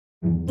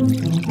We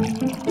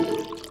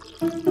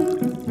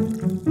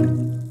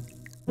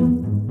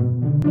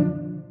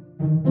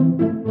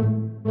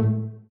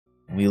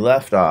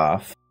left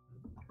off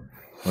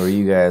where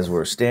you guys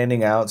were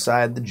standing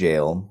outside the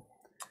jail.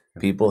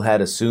 People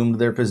had assumed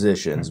their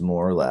positions,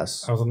 more or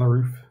less. I was on the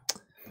roof.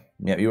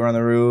 Yep, you were on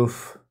the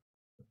roof.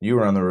 You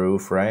were on the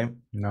roof, right?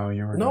 No,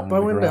 you were Nope, down I on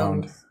the went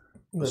ground.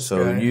 down.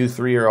 So you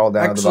three are all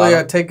down Actually, I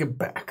at take it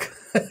back.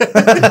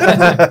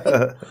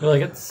 the bottom.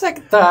 Like a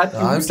second thought.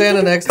 I'm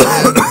standing next to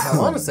him. I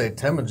want to say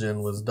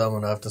Temujin was dumb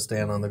enough to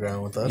stand on the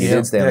ground with us. You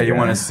did stand Yeah, on the you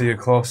want to ground. see it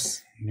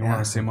close. You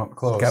want to see him up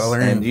close. Gotta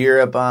learn. And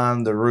you're up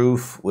on the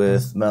roof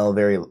with Mel,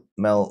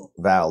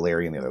 Val,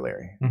 Larry, and the other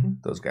Larry.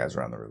 Mhm. Those guys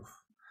are on the roof.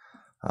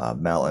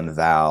 Mel and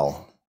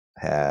Val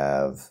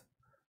have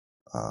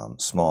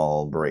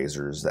small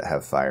braziers that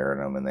have fire in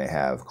them, and they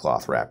have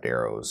cloth-wrapped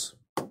arrows,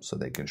 so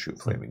they can shoot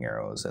flaming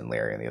arrows. And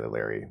Larry and the other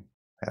Larry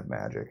have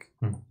magic.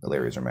 The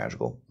Larrys are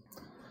magical.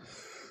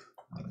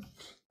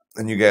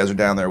 And you guys are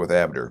down there with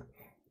Abder.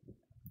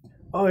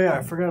 Oh yeah,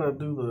 I forgot to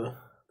do the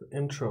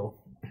intro.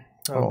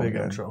 Not a big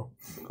intro.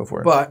 Go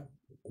for it. But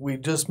we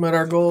just met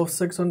our goal of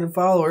 600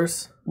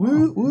 followers.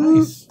 Woo, woo.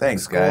 Nice.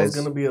 Thanks, Goal is guys.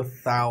 going to be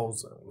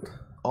 1,000.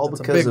 All That's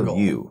a because big of goal.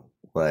 you.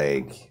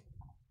 Like,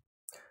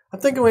 I'm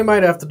thinking we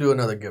might have to do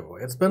another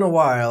giveaway. It's been a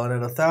while, and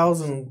at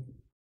 1,000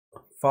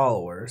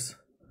 followers,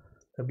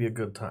 that'd be a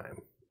good time.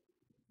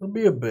 It'll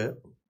be a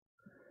bit,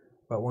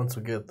 but once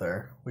we get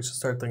there, we should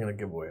start thinking of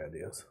giveaway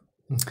ideas.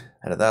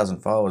 at 1,000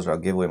 followers, I'll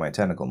give away my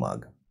tentacle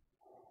mug.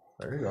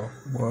 There you go.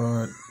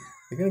 What?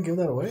 You gonna give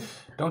that away?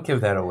 Don't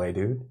give that away,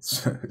 dude.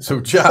 So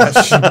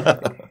Josh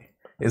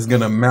is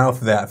gonna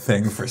mouth that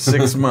thing for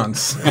 6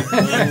 months.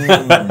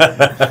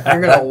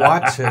 You're gonna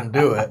watch him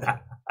do it.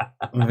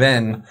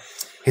 Then,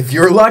 if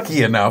you're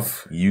lucky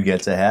enough, You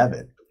get to have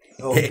it.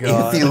 Oh if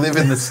God! you live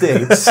in the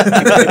States,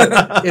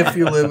 If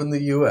you live in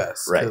the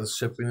U.S., Right. because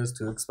shipping is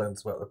too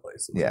expensive other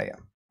places. Yeah,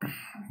 yeah.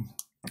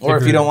 Or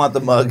if you don't want the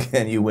mug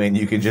and you win,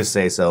 you can just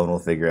say so and we'll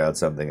figure out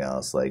something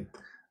else. Like,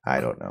 I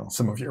don't know.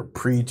 some of your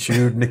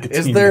pre-chewed nicotine.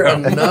 Is there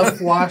gum.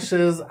 enough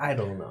washes? I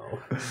don't know.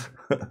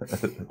 I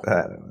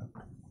don't know.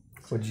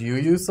 Would you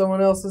use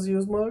someone else's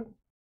used mug?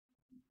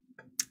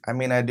 I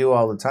mean, I do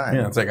all the time.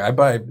 Yeah, it's like I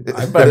buy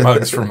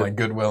mugs from like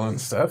Goodwill and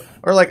stuff.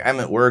 Or like I'm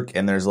at work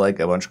and there's like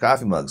a bunch of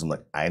coffee mugs. I'm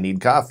like, I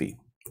need coffee.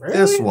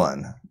 This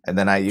one. And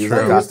then I use I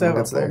the used coffee to have mug a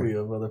that's there.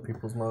 phobia of other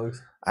people's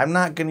mugs. I'm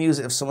not going to use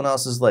it if someone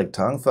else is like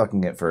tongue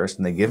fucking it first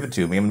and they give it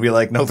to me. I'm going to be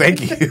like, no, thank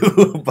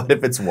you. But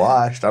if it's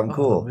washed, I'm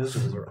cool. Oh,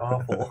 visuals are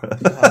awful.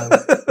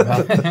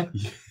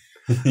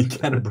 You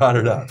kind of brought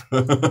it up.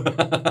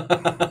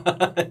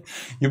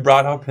 You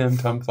brought up him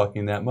tongue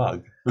fucking that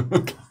mug.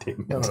 God damn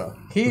it. No.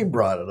 He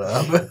brought it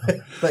up.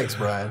 Thanks,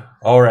 Brian.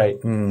 All right.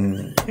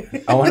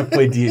 I want to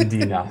play D&D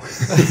now.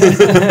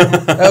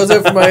 That was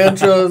it for my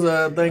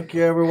intros. Thank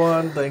you,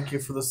 everyone. Thank you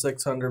for the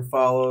 600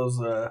 follows.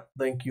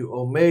 Thank you,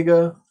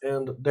 Omega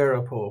and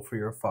Darapo, for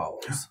your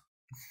follows.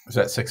 Is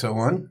that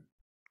 601?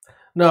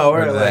 No, we're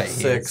Or at did like I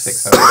hit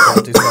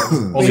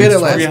 627. We Only hit it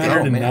last game.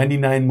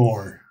 399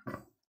 more.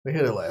 We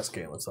hit it last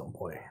game at some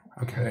point.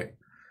 Okay.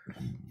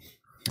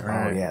 All Oh,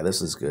 right. yeah,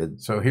 this is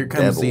good. So here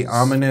comes the Devils.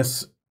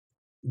 ominous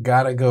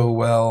gotta go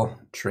well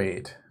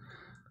trade.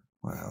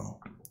 Wow.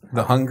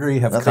 The hungry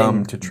have Nothing-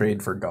 come to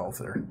trade for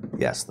Golther.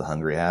 Yes, the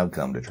hungry have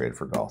come to trade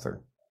for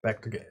Golther.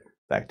 Back to game.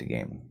 Back to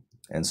game.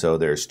 And so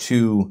there's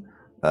two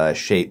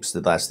shapes.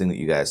 The last thing that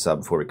you guys saw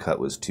before we cut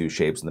was two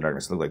shapes in the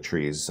darkness that looked like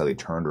trees. So they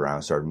turned around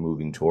and started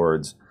moving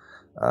towards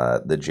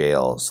the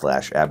jail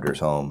 / Abder's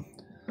home.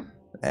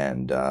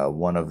 And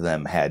one of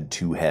them had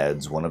two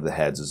heads. One of the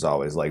heads is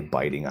always like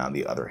biting on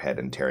the other head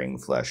and tearing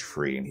flesh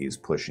free, and he's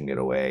pushing it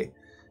away.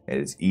 And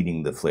it's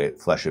eating the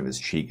flesh of his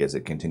cheek as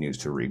it continues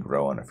to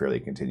regrow on a fairly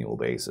continual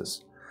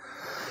basis.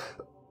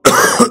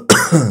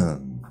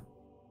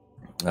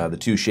 The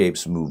two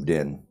shapes moved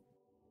in.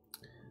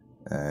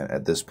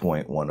 At this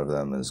point, one of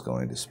them is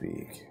going to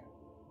speak.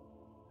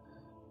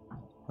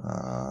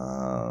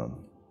 It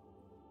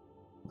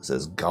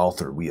says,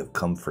 Golther, we have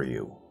come for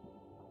you.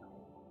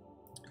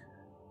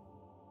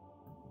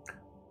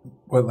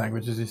 What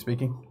language is he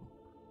speaking?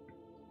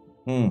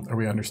 Are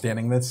we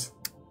understanding this?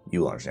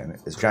 You will understand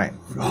it. It's giant.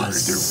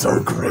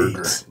 So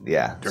great.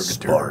 Yeah.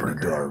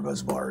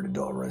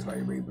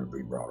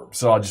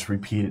 So I'll just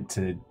repeat it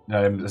to,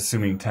 I'm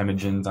assuming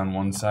Temujin's on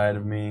one side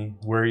of me.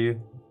 Were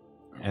you?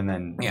 And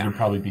then you're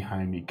probably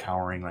behind me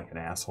cowering like an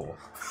asshole.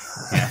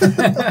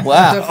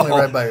 Wow. Definitely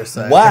right by your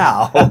side.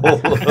 Wow.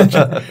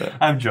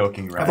 I'm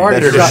joking, right? I've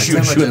already Better to shot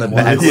shoot you in the Temujin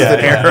back once.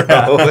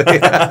 with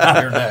an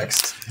arrow. You're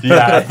next.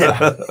 Yeah.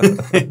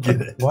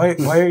 Get it. Why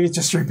are you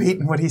just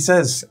repeating what he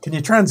says? Can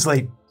you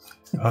translate?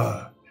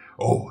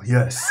 Oh,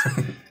 yes.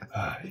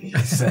 He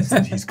says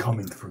that he's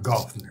coming for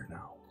Golther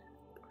now.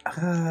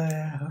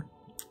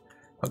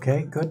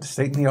 Okay, good.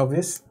 Stating the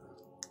obvious.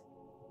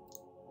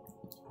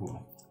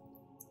 Cool.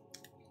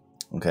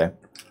 Okay.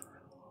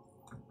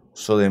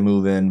 So they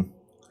move in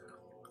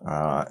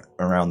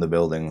around the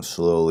building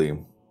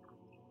slowly.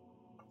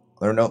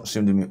 They don't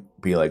seem to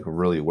be like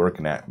really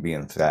working at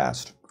being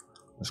fast.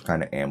 just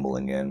kind of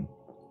ambling in.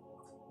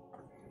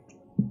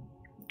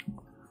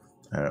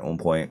 And at one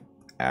point,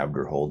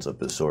 Abner holds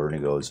up his sword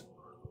and he goes,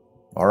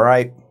 "All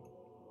right,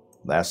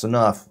 that's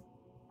enough.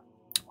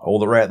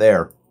 Hold it right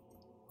there."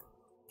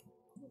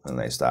 And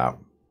they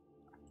stop.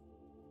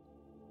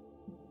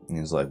 And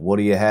he's like, "What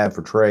do you have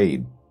for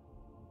trade?"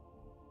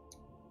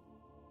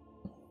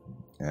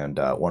 And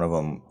one of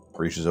them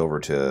reaches over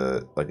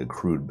to like a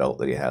crude belt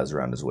that he has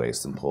around his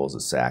waist and pulls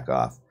his sack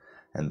off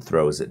and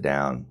throws it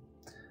down.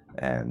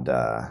 And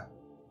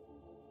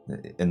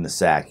in the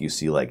sack, you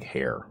see like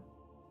hair.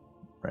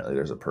 Right, like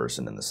there's a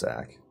person in the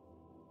sack.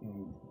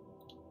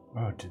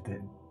 Oh, did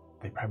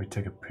they probably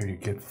took a pretty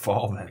good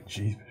fall then,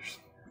 jeepers.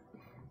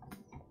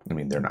 I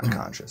mean, they're not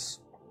conscious.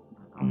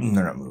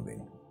 They're not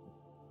moving.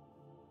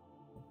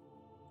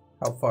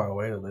 How far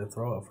away do they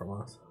throw it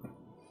from us?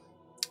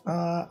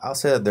 I'll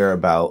say that they're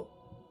about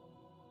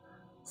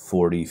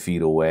 40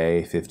 feet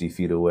away, 50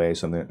 feet away,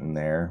 something in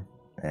there.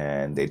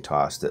 And they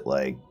tossed it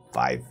like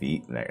 5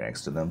 feet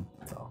next to them.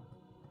 So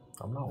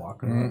I'm not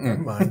walking around.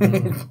 Never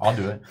mind. I'll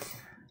do it.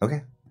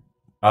 Okay.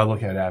 I'll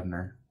look at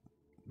Abner.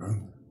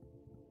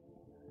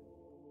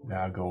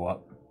 Yeah, I'll go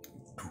up.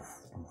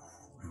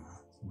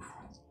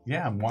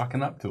 Yeah, I'm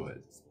walking up to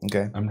it.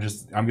 Okay. I'm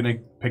gonna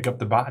pick up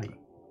the body.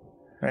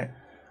 Right.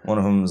 One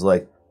of them is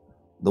like,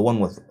 the one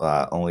with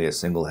only a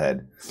single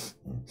head.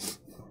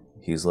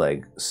 He's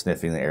like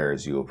sniffing the air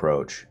as you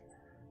approach.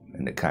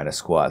 And it kind of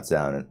squats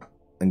down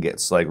and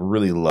gets like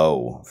really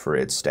low for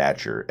its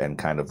stature and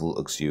kind of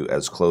looks you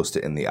as close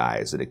to in the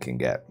eyes that it can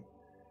get.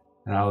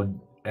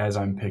 And as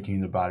I'm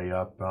picking the body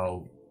up,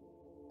 I'll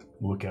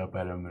look up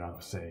at him and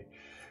I'll say,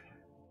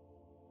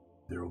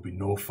 "There will be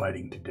no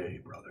fighting today,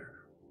 brother."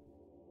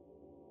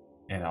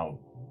 And I'll...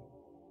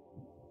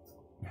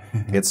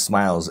 It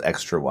smiles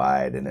extra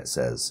wide and it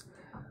says,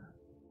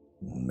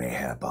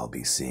 "Mayhap I'll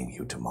be seeing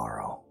you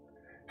tomorrow."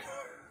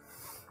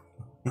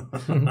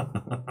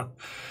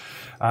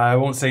 I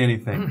won't say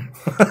anything.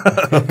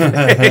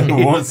 I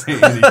won't say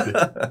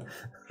anything.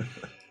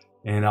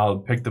 And I'll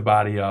pick the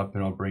body up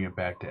and I'll bring it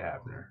back to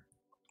Abner.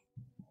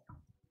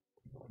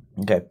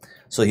 Okay.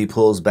 So he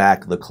pulls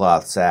back the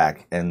cloth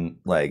sack and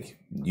like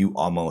you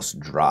almost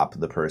drop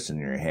the person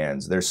in your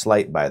hands. They're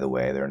slight, by the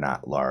way. They're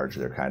not large.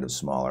 They're kind of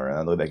smaller. And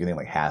I look back anything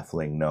like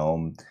halfling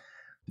gnome.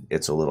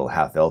 It's a little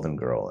half elven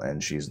girl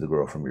and she's the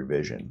girl from your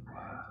vision.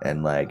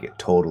 And like it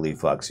totally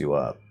fucks you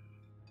up.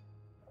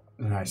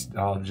 And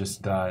I'll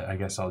just, I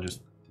guess I'll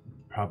just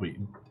probably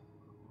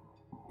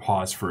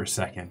pause for a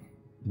second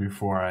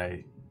before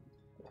I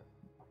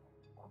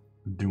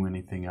do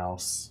anything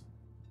else.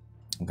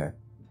 Okay.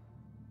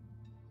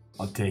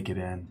 I'll take it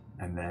in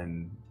and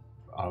then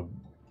I'll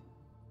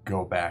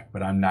go back,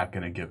 but I'm not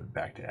going to give it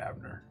back to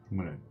Abner.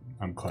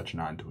 I'm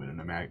clutching onto it.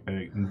 And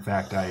in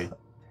fact, I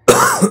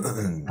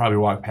probably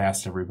walk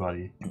past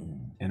everybody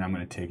and I'm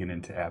going to take it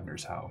into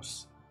Abner's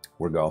house.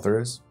 Where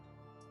Galther is?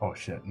 Oh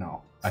shit,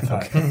 no. I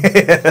thought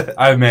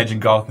I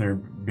imagined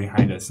Galtner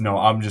behind us. No,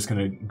 I'm just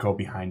gonna go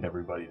behind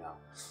everybody now.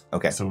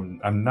 Okay. So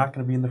I'm not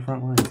gonna be in the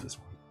front lines this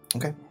one.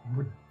 Okay.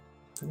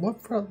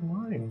 What front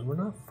lines? We're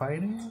not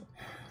fighting?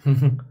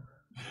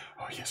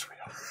 Oh yes we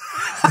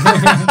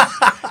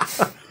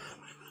are.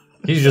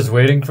 He's just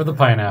waiting for the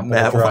pineapple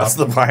Matt to drop. wants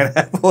the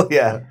pineapple,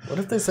 yeah. What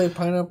if they say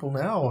pineapple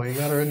now? You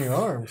got her in your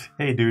arms.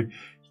 Hey dude,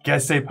 you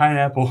guys say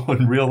pineapple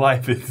in real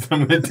life,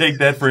 I'm gonna take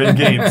that for in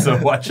game,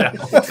 so watch out.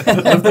 What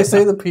if they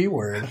say the P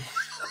word?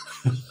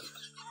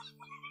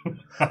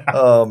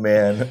 Oh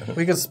man.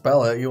 We could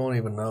spell it, you won't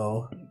even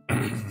know.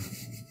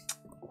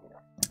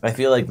 I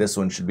feel like this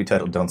one should be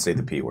titled "Don't Say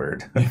the P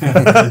Word."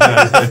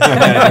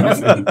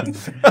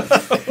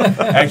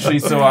 Actually,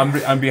 so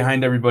I'm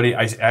behind everybody.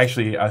 I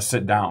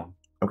sit down.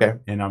 Okay.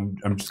 And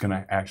I'm just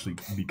gonna actually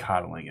be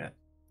coddling it.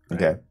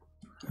 Okay.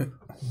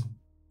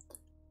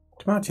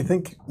 Tomat, you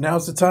think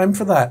now's the time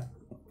for that?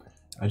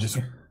 I just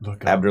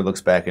look up. Abner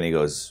looks back and he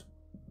goes,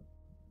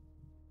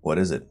 "What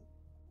is it?"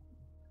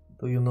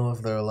 Do you know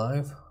if they're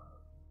alive?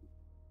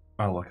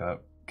 I'll look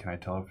up. Can I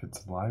tell if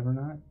it's alive or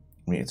not?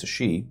 I mean, it's a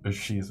she. If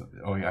she's...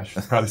 Oh yeah, I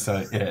should probably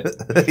say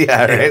it.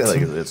 Yeah, right.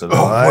 Like it's an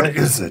alive. What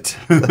is it?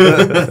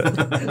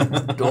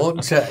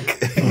 Don't check.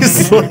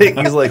 he's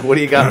like, "What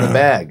do you got in the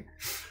bag?"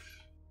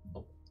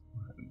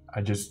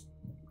 I just...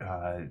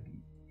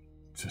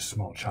 it's a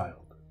small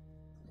child.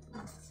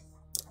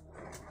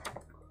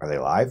 Are they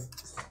alive?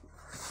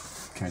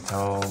 Can I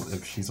tell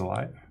if she's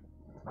alive?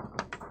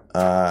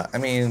 I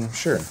mean,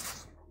 sure.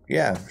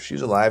 Yeah,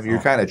 she's alive.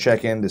 You're kind of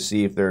checking to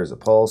see if there's a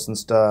pulse and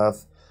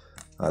stuff.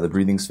 The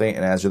breathing's faint,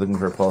 and as you're looking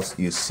for a pulse,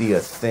 you see a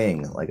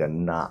thing, like a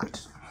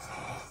knot,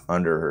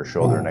 under her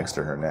shoulder next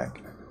to her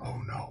neck.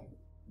 Oh no.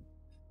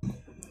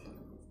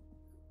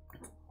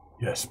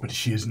 Yes, but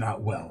she is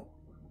not well.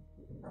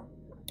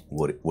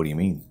 What do you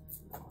mean?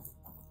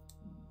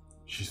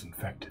 She's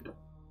infected.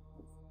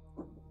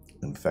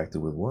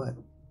 Infected with what?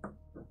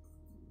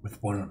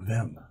 With one of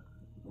them.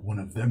 One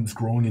of them's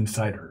growing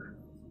inside her.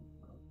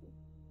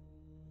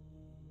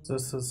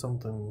 This is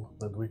something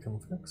that we can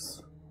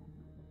fix.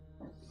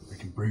 We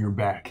can bring her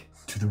back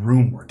to the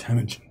room where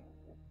Temujin.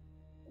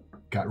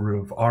 got rid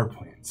of our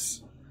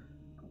plants.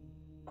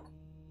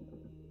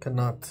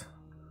 Cannot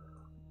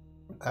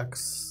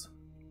X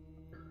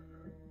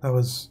I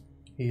was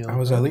heal.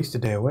 at least a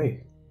day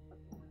away.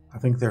 I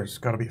think there's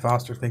got to be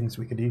faster things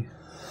we could do.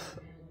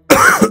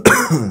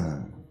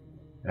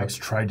 X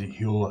tried to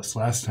heal us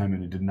last time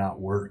and it did not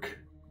work.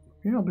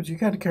 Yeah, but you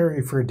can't carry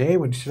her for a day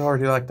when she's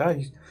already like that.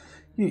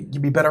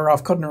 You'd be better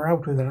off cutting her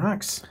out with an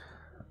axe.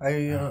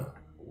 I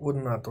would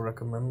not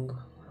recommend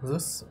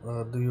this.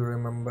 Do you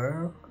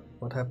remember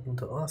what happened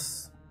to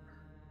us?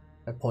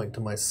 I point to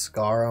my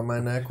scar on my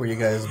neck where you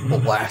guys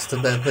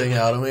blasted that thing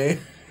out of me.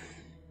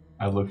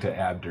 I looked at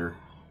Abder.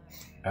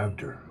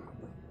 Abder,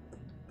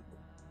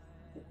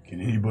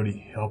 can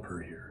anybody help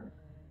her here?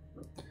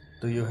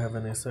 Do you have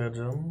any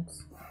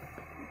surgeons?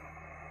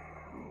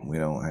 We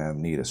don't have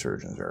need of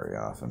surgeons very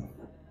often,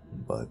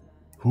 but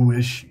Who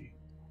is she?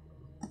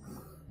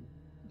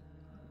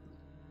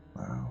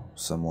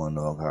 someone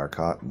Ogar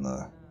caught in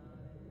the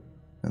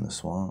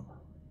swamp.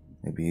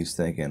 Maybe he's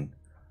thinking,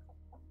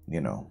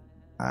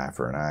 eye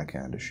for an eye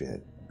kind of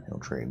shit. He'll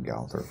trade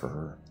Galther for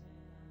her.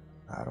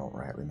 I don't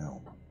rightly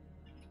know.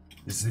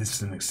 Is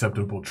this an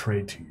acceptable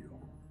trade to you?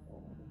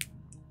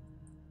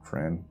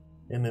 Friend,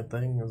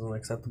 Anything is an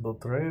acceptable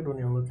trade when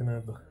you're looking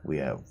at... we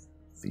have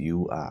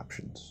few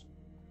options.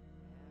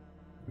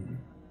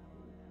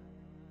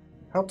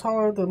 How tall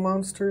are the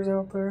monsters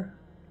out there?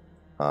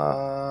 Like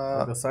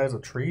Uh, the size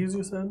of trees,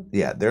 you said?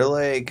 yeah, they're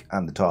like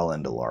on the tall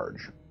end of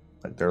large.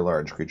 Like they're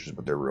large creatures,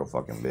 but they're real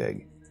fucking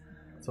big.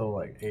 So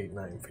like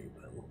 8-9 feet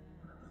then.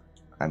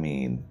 I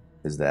mean,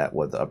 is that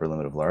what the upper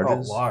limit of large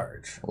is?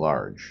 Large.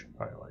 Large.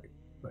 Probably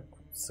like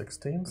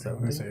 16, I'm 17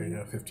 going to say, feet.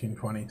 yeah, 15,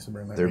 20,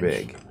 somewhere in that They're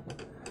range.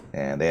 big.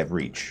 And they have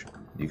reach.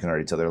 You can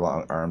already tell their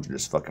long arms are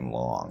just fucking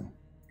long.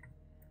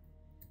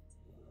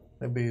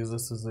 Maybe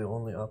this is the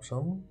only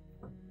option.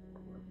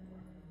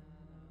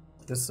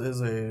 This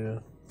is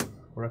a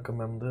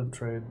recommended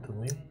trade to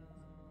me.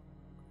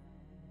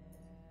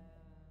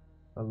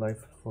 A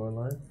life for a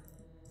life.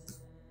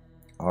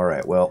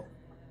 Alright, well,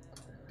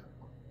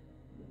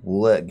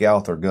 we'll let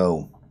Galther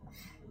go.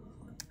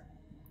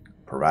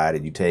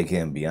 Provided you take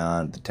him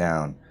beyond the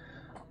town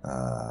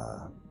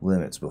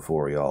limits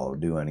before y'all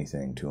do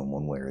anything to him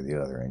one way or the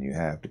other. And you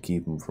have to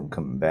keep him from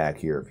coming back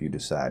here if you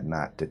decide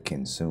not to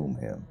consume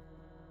him.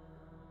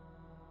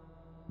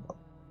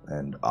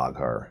 And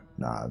Oghar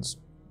nods.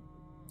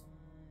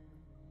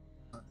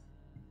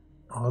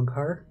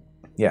 Oghar?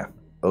 Yeah,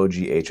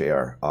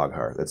 Oghar,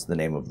 Oghar. That's the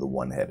name of the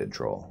one-headed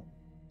troll.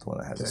 The one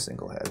that has a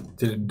single head.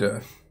 Did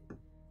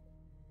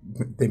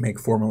they make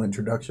formal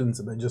introductions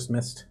that I just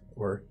missed?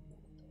 Or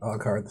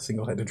Oghar, the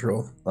single-headed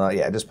troll?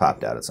 Yeah, it just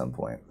popped out at some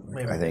point.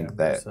 Maybe I think Abner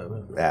that said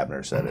it.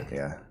 Abner said it,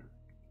 yeah.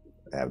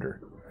 Abder.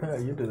 Yeah,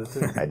 you did it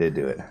too. I did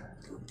do it.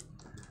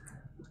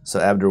 So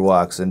Abder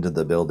walks into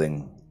the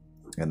building,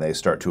 and they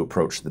start to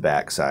approach the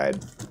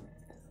backside,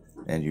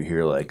 and you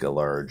hear like a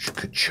large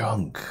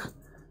ka-chunk,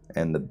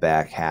 and the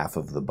back half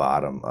of the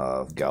bottom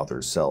of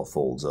Galther's cell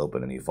folds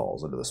open, and he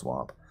falls into the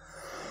swamp.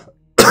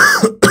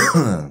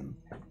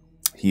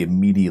 He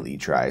immediately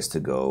tries to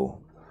go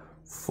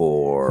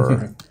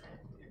for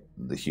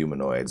the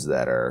humanoids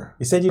that are.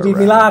 You said you'd leave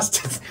me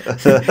last. You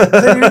said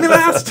you'd leave me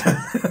last.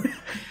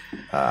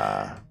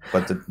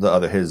 But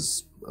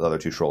the other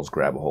two trolls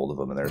grab a hold of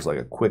him, and there's like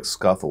a quick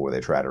scuffle where they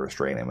try to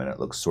restrain him, and it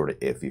looks sort of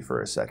iffy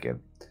for a second.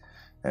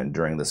 And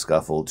during the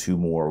scuffle, two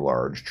more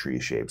large tree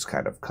shapes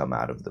kind of come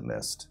out of the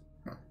mist,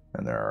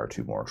 and there are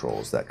two more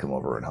trolls that come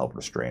over and help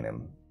restrain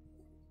him.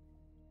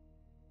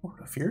 What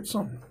a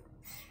fearsome.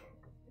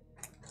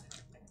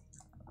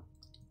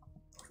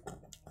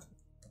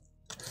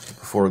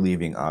 Before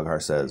leaving,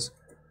 Oghar says,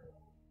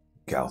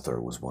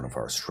 Galther was one of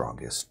our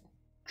strongest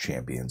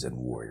champions and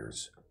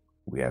warriors.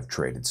 We have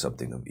traded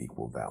something of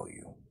equal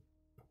value.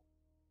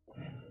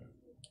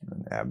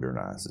 And Abder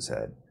nods his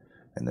head,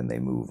 and then they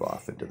move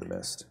off into the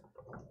mist.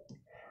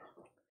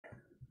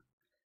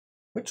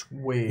 Which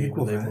way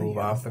Equal do they value. move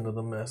off into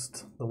the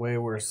mist? The way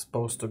we're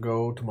supposed to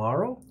go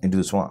tomorrow? Into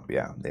the swamp,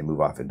 yeah. They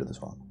move off into the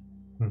swamp.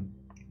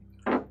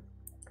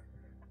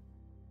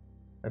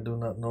 I do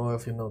not know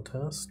if you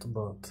noticed,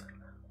 but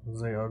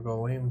they are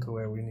going to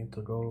where we need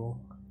to go.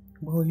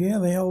 Well, yeah,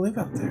 they all live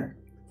out there.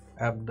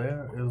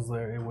 Abder, is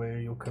there a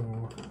way you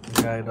can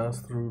guide us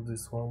through the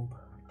swamp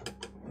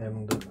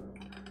and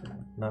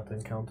not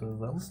encounter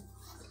them?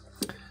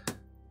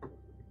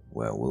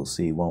 Well, we'll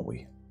see, won't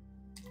we?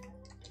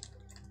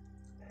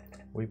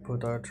 We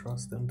put our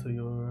trust into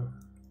your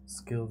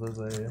skills as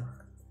a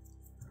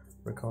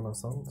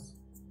reconnaissance.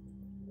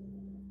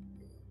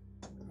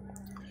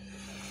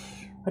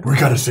 We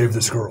gotta save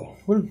this girl.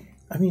 Well,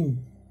 I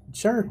mean,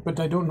 sure, but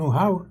I don't know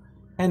how.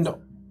 And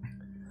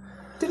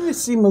didn't it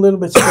seem a little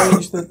bit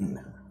strange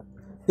that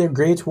their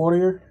great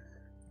warrior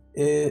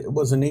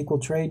was an equal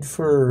trade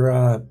for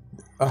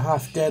a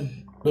half-dead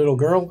little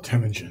girl?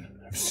 Temujin,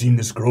 I've seen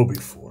this girl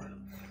before.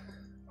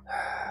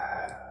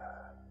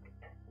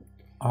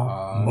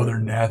 Mother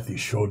Nathy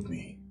showed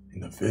me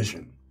in the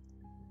vision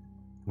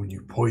when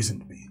you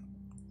poisoned me.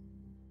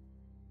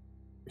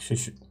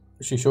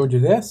 She showed you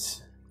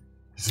this?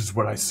 This is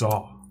what I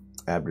saw.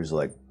 Abner's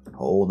like,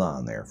 hold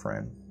on there,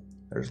 friend.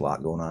 There's a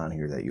lot going on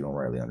here that you don't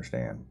rightly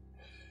understand.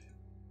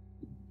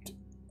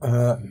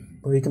 Well,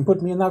 you can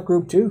put me in that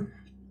group too.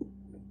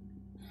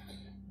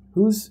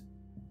 Who's...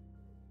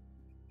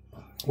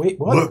 Wait,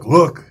 what?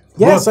 Look.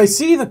 Yes, look. I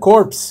see the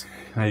corpse.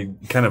 I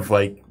kind of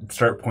like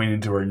start pointing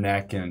to her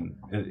neck, and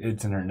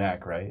it's in her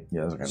neck, right?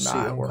 Yeah, there's like a She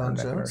knot where her neck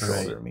and her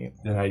unconscious? shoulder meet.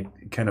 And I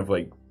kind of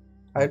like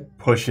I'd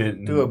push it.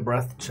 And do a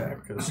breath check.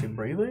 Is she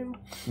breathing?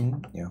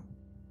 Yeah.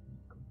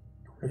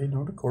 I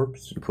know the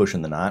corpse. You push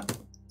in the knot,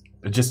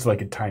 just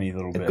like a tiny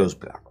little bit. it goes.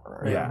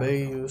 Yeah.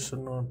 Maybe you should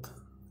not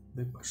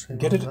be pushing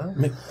Get it? on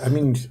that. I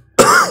mean,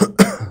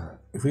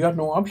 if we got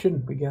no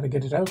option, we gotta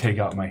get it out. Take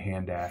out my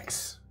hand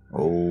axe.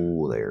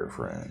 Oh, there,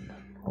 friend.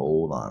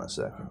 Hold on a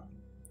second.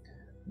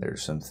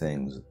 There's some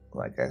things,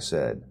 like I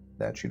said,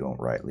 that you don't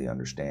rightly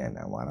understand.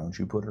 Now, why don't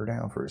you put her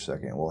down for a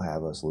second? We'll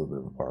have us a little bit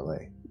of a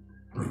parlay.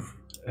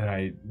 And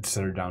I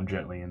set her down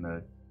gently in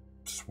the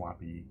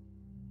swampy.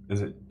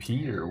 Is it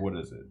pee or what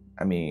is it?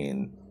 I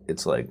mean,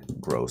 it's like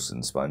gross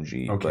and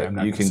spongy, Okay, I'm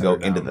but not you gonna can set go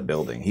her into down. the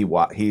building. He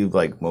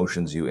like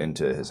motions you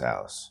into his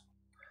house.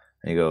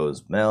 And he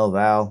goes, Mel,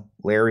 Val,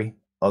 Larry,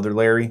 other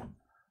Larry,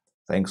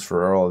 thanks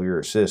for all of your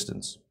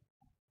assistance.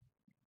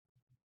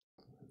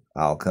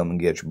 I'll come and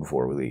get you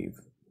before we leave.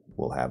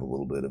 We'll have a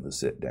little bit of a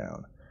sit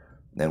down.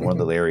 Then one of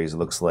the Larrys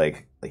looks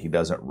like he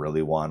doesn't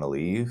really want to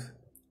leave.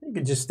 You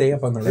could just stay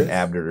up on the And roof.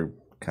 Abner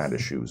kind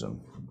of shoos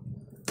him.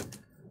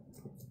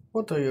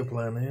 What are you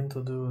planning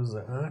to do with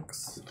the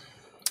axe?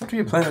 What are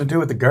you planning to do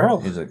with the girl?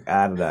 He's like,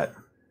 out of that,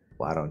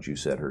 why don't you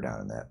set her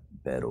down in that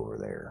bed over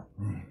there?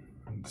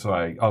 So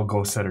I'll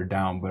go set her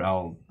down, but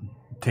I'll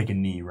take a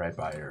knee right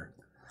by her.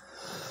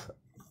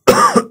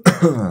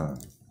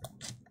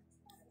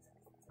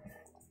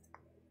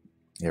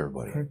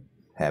 Everybody,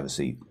 have a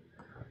seat.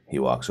 He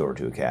walks over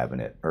to a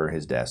cabinet, or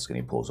his desk, and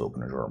he pulls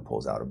open a drawer and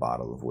pulls out a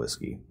bottle of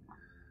whiskey.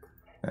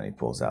 And he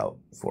pulls out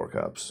 4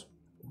 cups.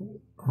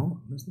 Oh,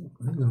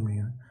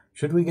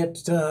 should we get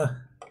the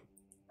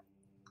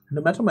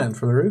metal man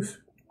for the roof?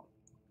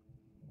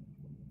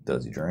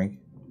 Does he drink?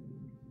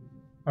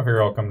 I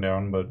figure I'll come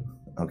down, but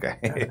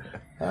Okay.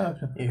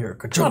 You hear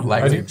ka-chunk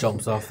like as it. he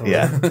jumps off the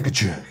Yeah.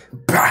 roof.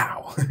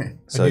 Pow!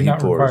 So I do he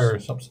not require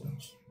pours. a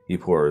substance. He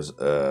pours.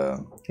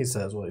 He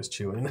says while he's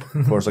chewing.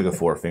 Pours like a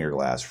 4-finger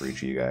glass for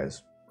each of you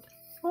guys.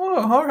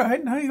 Oh, all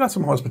right. Now you got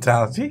some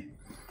hospitality.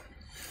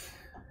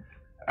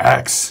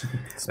 Axe.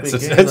 Speaking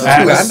That's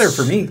of- Two-hander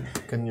for me.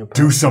 Can you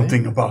Do pass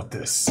something me? about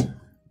this.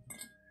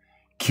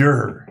 Cure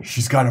her.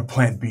 She's got a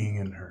plant being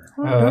in her.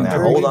 Don't Now,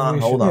 worry, hold on,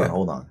 we hold should- on, yeah.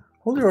 hold on.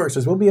 Hold your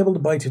horses. We'll be able to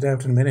bite it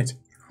out in a minute.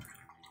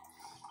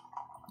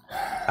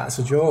 That's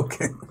a joke.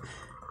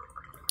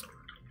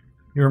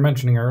 you were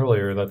mentioning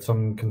earlier that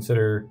some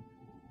consider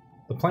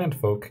the plant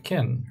folk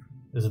kin.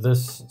 Is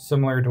this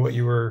similar to what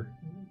you were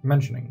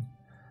mentioning?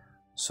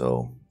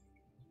 So,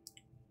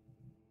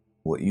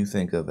 what you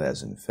think of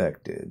as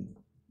infected,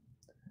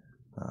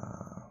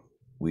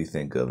 we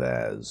think of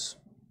as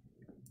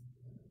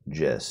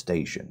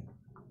gestation,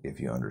 if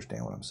you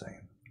understand what I'm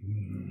saying.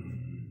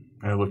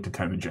 I looked at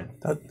Temujin.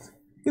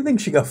 You think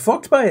she got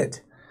fucked by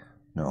it?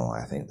 No,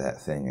 I think that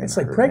thing in It's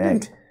like her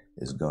pregnant. neck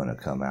is going to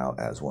come out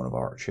as one of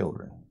our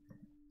children,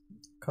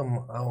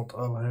 Come out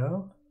of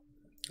here.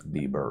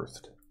 be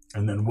birthed.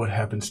 And then what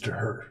happens to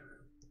her?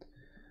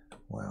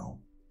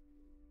 Well,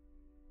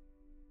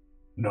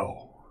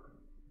 No.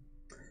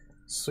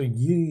 So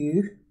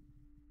you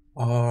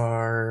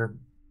are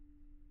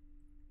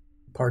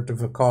part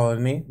of a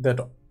colony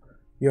that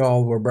you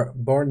all were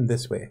born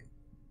this way.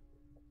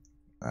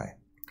 aye.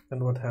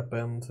 And what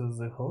happened to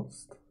the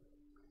host?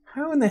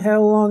 How in the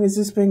hell long has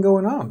this been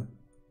going on?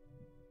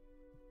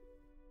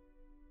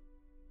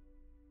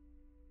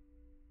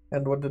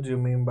 And what did you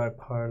mean by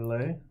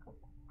parlay?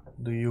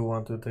 Do you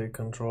want to take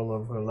control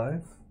of her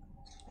life?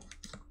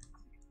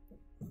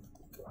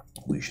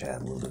 We should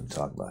have a little bit of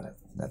talk about it.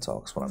 That's all.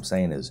 'Cause what I'm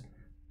saying is,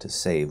 to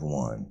save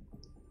one,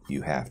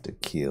 you have to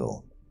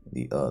kill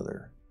the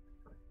other.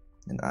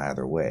 And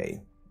either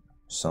way,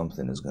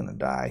 something is going to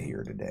die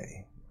here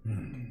today.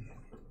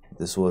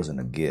 This wasn't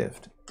a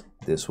gift.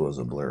 This was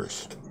a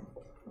blurst.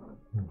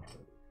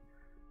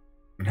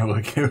 I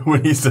look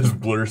when he says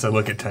blurs, I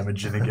look at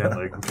Temujin again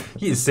like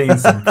he is saying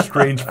some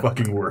strange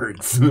fucking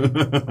words.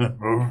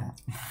 I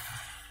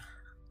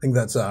think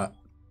that's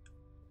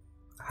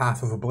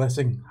half of a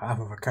blessing, half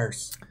of a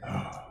curse.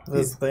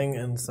 This thing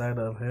inside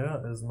of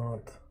here is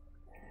not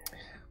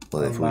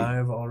Well, if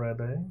alive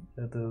already.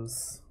 It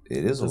is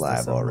it is just a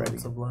alive already.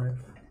 semblance of life.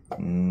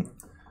 Mm,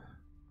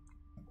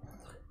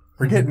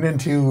 We're getting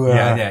into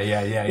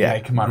yeah.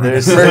 Come on,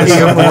 There's- pretty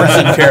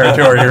abortion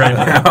territory right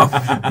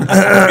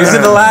now. Is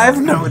it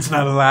alive? No, it's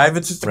not alive.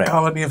 It's just a Right.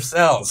 colony of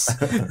cells.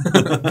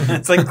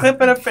 It's like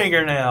clipping a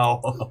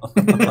fingernail.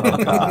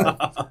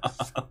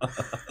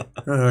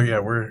 Oh yeah,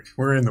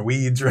 we're in the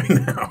weeds right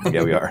now.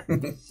 yeah, we are.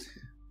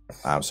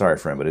 I'm sorry,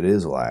 friend, but it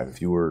is alive.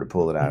 If you were to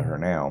pull it out of her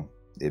now,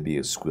 it'd be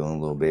a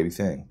squealing little baby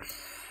thing.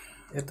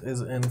 It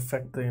is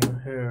infecting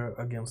her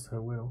against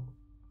her will.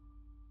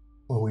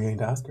 Well, we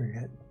ain't asked her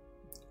yet.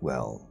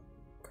 Well,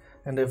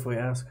 And if we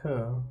ask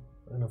her,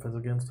 and if it's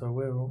against her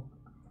will,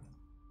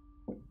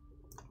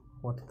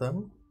 what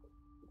then?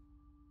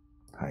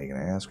 how are you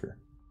going to ask her?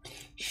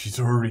 She's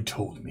already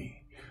told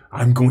me.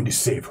 I'm going to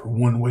save her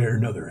one way or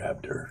another,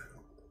 Abner.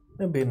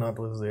 Maybe not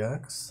with the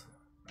axe.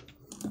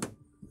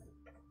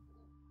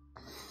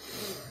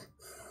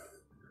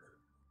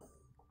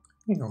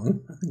 Hang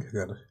on, I think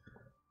I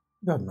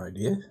got an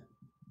idea.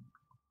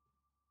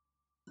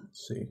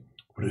 Let's see.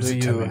 What is Do it,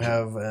 you Temujin?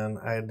 have an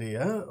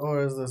idea,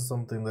 or is this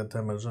something that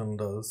Temujin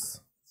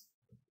does?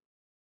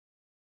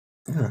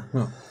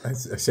 No, I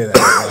say that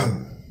out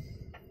loud.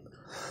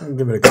 I'll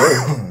give it a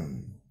go.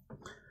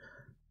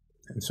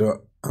 And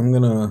so I'm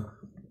gonna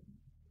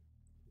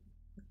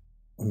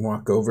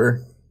walk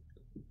over,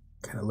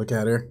 kind of look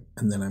at her,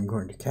 and then I'm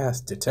going to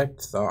cast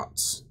Detect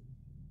Thoughts.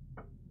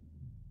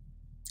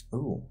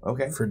 Ooh,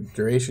 okay. For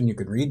duration, you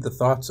can read the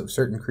thoughts of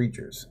certain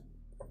creatures.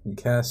 You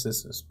cast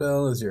this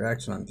spell as your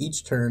action on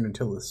each turn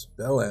until the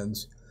spell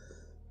ends.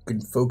 You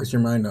can focus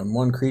your mind on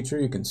one creature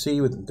you can see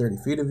within 30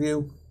 feet of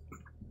you.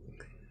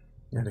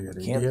 Yada,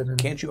 yada, yada.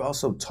 Can't you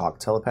also talk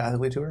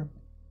telepathically to her?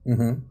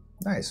 Mm-hmm.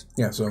 Nice.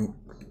 Yeah, so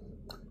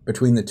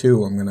between the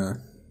two, I'm gonna...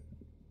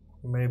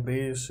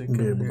 Maybe she Be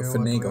can able to hear what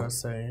we finagle. are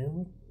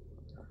saying.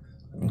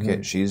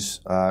 Okay, she's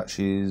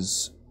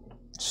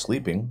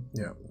sleeping.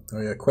 Yeah. Oh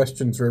yeah,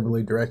 questions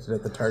verbally directed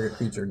at the target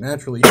creature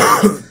naturally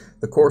change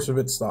the course of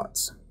its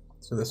thoughts.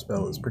 So this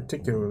spell is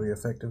particularly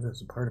effective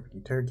as a part of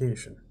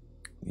interrogation.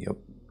 Yep.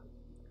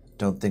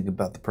 Don't think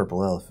about the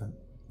purple elephant.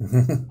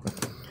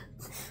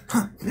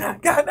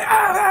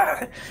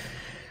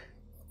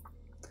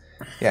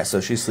 Yeah,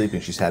 so she's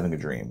sleeping. She's having a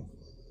dream.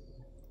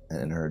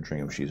 And in her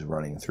dream, she's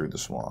running through the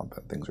swamp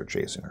and things are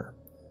chasing her.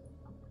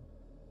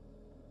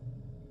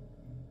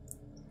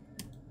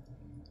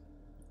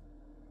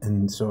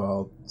 And so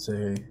I'll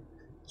say,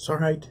 it's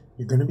alright,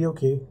 you're gonna be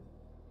okay.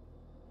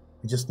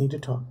 We just need to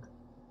talk.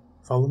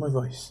 Follow my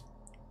voice.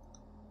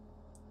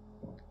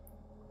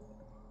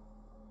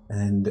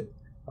 And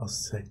I'll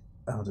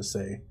just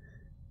say,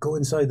 go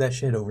inside that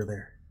shed over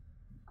there.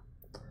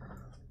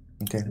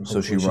 Okay, And so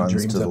she hopefully she runs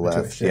dreams to the up into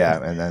a left. shed.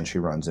 Yeah, and then she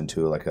runs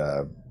into like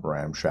a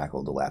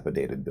ramshackle,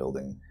 dilapidated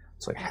building.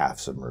 It's like half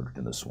submerged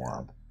in the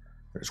swamp.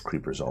 There's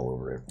creepers all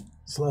over it.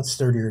 It's a lot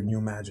sturdier than you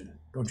imagine.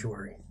 Don't you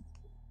worry.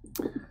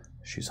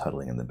 She's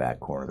huddling in the back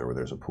corner there where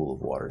there's a pool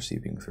of water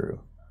seeping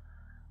through.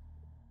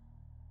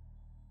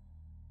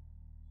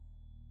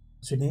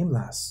 What's your name,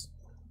 lass?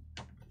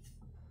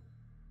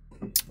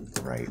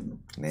 Right.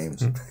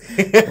 Names.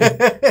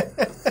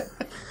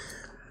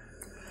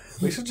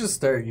 We should just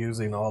start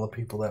using all the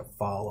people that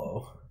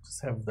follow.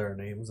 Just have their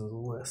names as a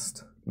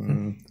list.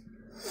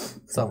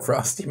 Some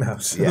Frosty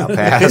Mouse. Yeah, I'll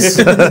pass.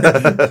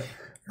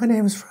 My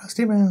name is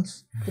Frosty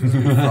Mouse.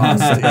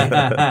 Frosty.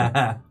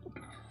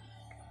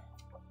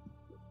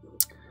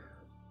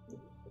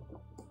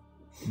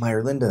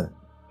 Meyerlinda.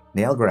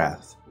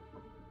 Nailgrath.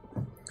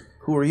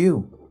 Who are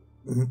you?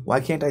 Why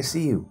can't I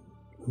see you?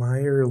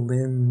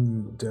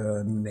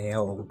 Meyerlinda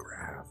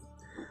Nailgraph.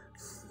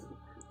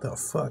 The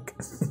fuck?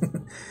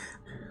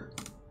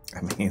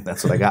 I mean,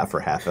 that's what I got for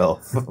half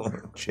elf.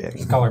 Chick.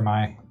 Just call her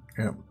Mai.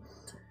 Yep.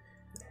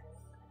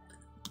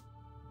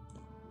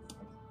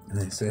 And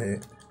I say,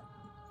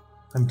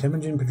 I'm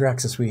Temujin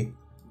Padraxiswi,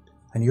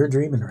 and you're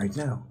dreaming right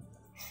now.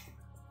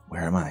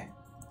 Where am I?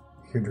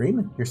 You're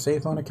dreaming. You're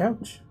safe on a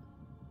couch.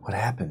 What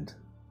happened?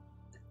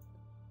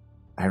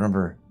 I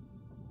remember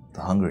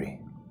the hungry.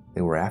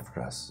 They were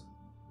after us.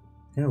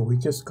 You know, we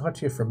just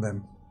got you from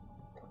them.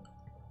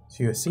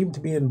 So you seem to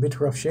be in a bit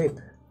rough shape.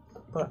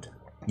 But,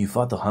 You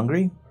fought the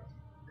hungry?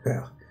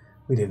 well,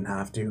 we didn't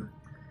have to.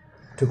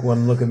 Took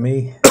one look at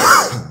me,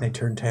 they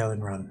turned tail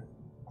and run.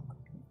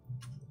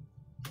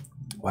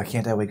 Why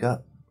can't I wake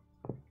up?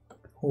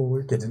 Oh,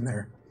 we're getting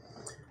there.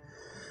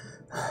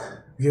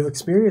 You have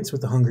experience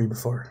with the hungry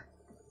before.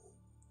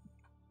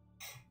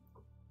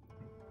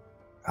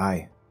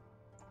 Aye.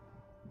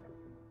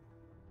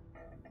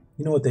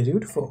 You know what they do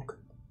to folk?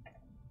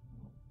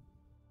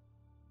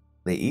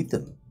 They eat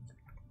them.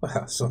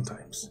 Well,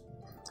 sometimes.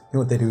 You know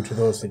what they do to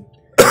those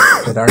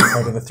that aren't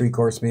part of the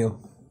 3-course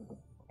meal?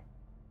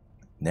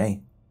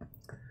 Nay.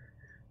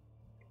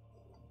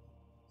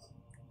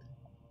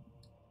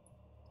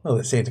 Well,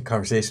 this ain't a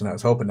conversation I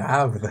was hoping to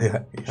have with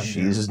the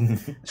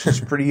She's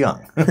pretty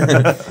young.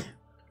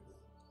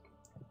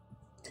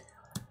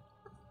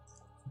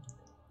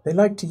 They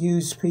like to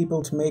use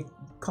people to make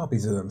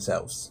copies of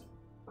themselves.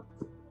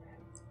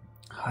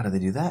 How do they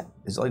do that?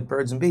 Is it like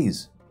birds and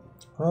bees?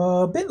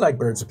 A bit like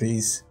birds and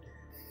bees.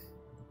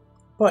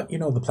 But, you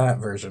know, the plant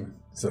version.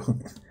 So,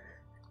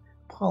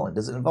 Pollen.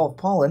 Does it involve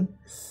pollen?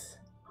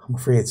 I'm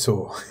afraid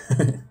so.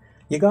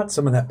 You got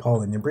some of that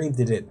pollen. You breathed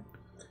it in.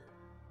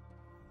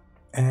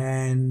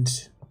 And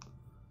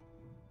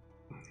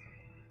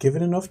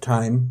given enough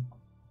time,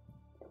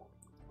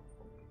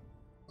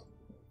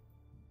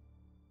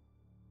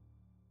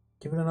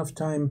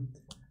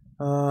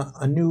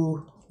 a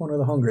new one of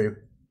the hungry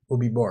will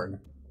be born.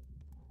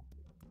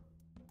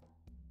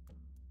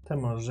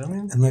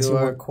 Temujin, Unless you you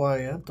are want-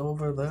 quiet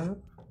over there.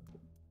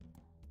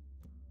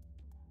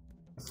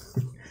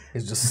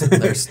 He's just sitting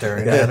there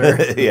staring at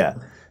her. Yeah.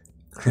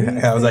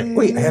 I was like,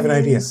 wait, I have an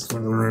idea.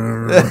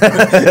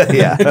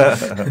 Yeah.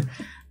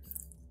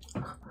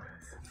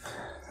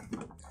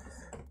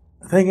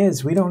 The thing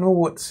is, we don't know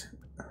what's...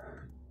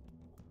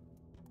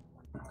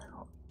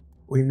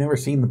 We've never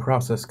seen the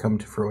process come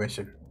to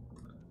fruition.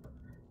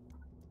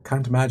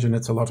 Can't imagine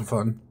it's a lot of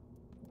fun.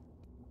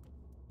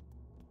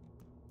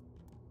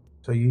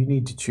 So you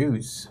need to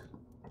choose.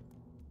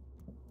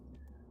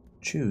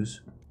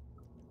 Choose.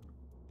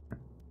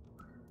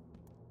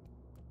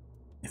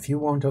 If you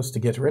want us to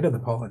get rid of the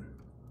pollen,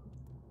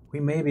 we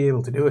may be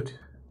able to do it.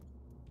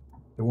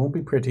 It won't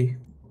be pretty.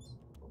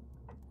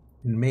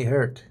 It may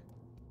hurt.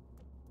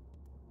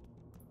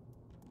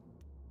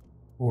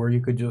 Or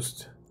you could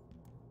just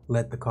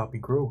let the copy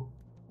grow.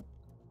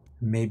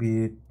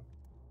 Maybe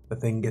the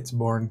thing gets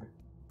born.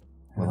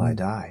 Will I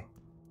die?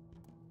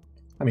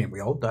 I mean, we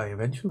all die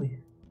eventually.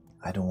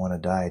 I don't want to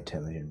die,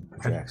 Temujin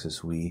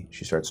Patraxis.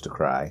 She starts to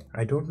cry.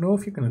 I don't know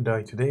if you're going to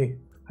die today.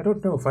 I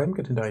don't know if I'm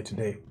going to die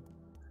today.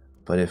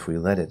 But if we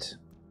let it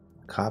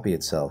copy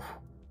itself,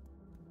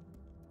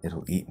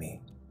 it'll eat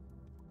me.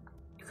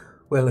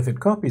 Well, if it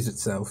copies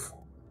itself,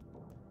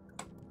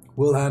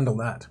 we'll handle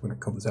that when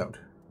it comes out.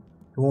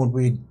 It won't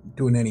be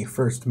doing any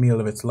first meal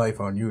of its life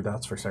on you,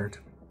 that's for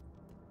certain.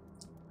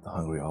 The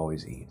hungry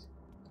always eat.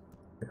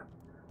 Yeah.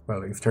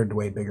 Well, you've turned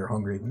away bigger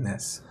hungry than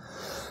this.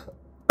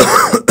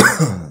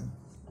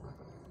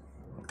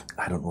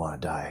 I don't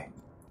want to die.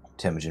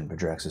 Temujin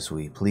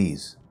Patraxis,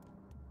 please.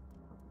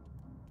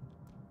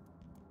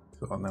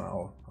 So then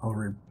I'll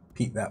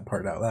repeat that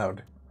part out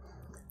loud.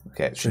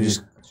 Okay, So she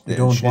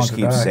just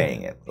keeps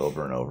saying it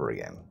over and over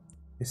again.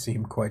 You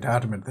seem quite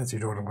adamant that you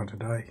don't want to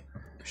die.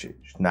 She's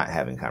not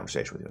having a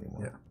conversation with you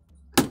anymore.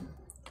 Yeah.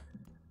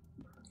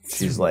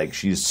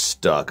 She's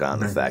stuck on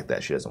the fact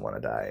that she doesn't want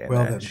to die, and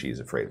Well, that then. she's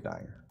afraid of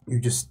dying. You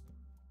just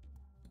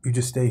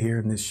stay here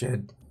in this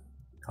shed.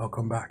 I'll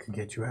come back and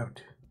get you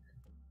out.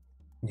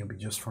 And you'll be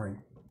just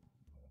fine.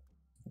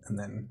 And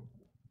then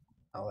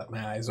I'll let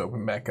my eyes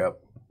open back up.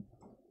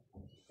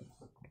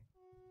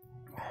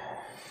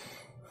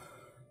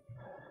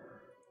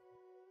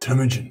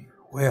 Temujin,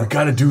 Well, we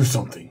gotta do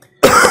something.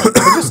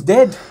 I just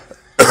did.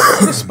 I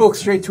just spoke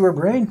straight to her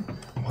brain.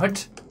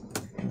 What?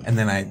 And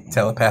then I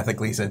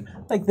telepathically said,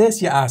 like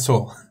this, you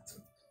asshole.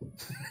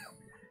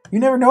 You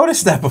never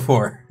noticed that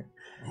before.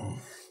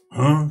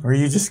 Huh? Or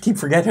you just keep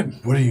forgetting.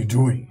 What are you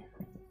doing?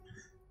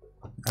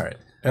 All right.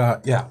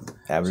 Yeah.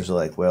 Abner's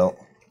like, well,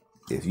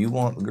 if you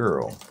want the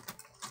girl,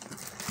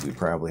 we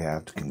probably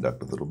have to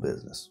conduct a little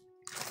business.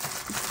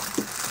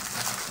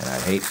 And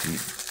I'd hate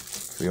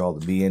for y'all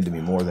to be into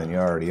me more than you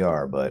already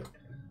are, but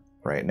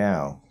right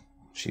now,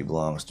 she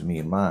belongs to me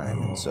and mine,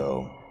 and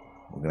so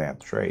we're gonna have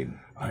to trade.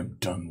 I'm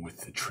done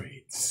with the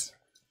trades.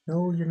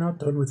 No, you're not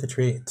done with the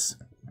trades.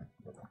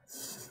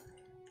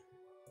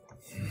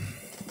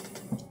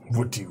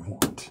 What do you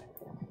want?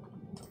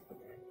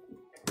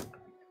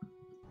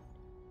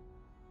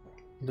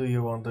 Do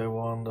you want a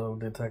wand of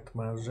detect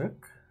magic?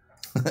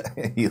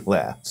 He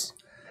laughs.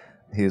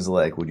 He's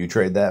like, would you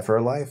trade that for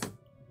a life?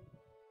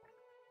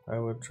 I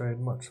would trade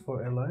much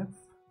for a life.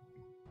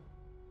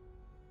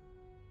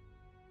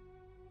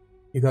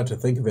 You got to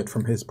think of it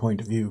from his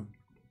point of view.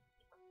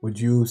 Would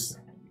you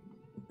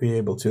be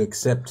able to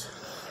accept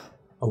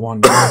a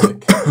wand of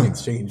magic in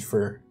exchange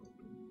for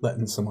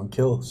letting someone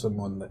kill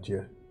someone that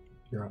you're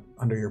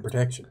under your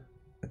protection?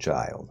 A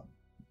child.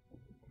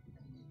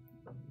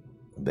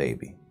 A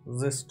baby.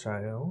 This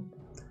child,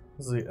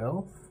 the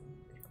elf,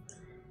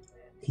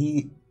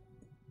 He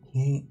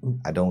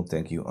I don't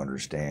think you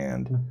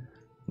understand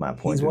my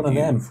point He's of one of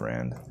view, them.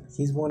 friend.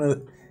 he's one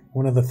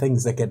of the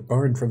things that get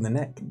burned from the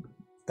neck.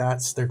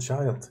 That's their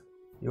child.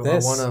 you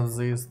This- are one of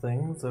these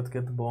things that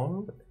get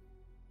born.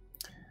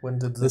 When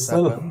did this This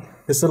happen?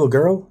 little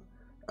girl.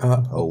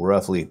 Oh,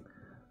 roughly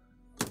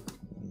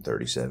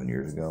 37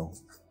 years ago.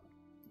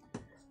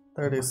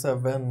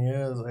 37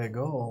 years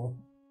ago.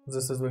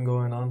 This has been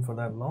going on for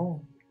that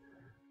long.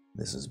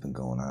 This has been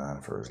going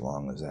on for as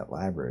long as that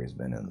library's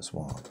been in the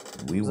swamp.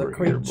 We The were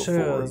here before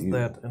creatures you.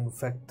 that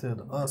infected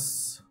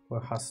us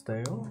were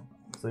hostile.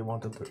 They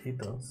wanted to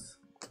eat us.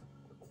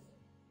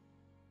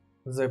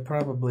 They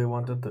probably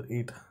wanted to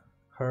eat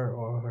her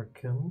or her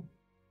kin.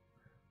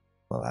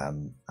 Well,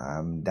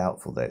 I'm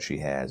doubtful that she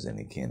has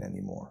any kin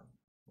anymore.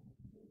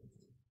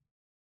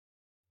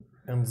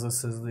 And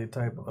this is the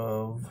type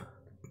of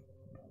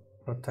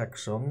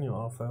protection you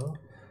offer.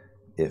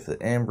 If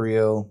the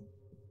embryo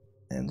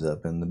ends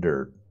up in the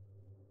dirt,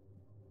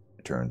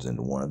 it turns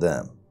into one of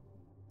them.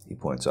 He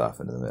points off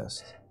into the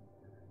mist.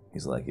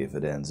 He's like, if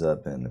it ends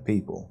up in the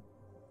people,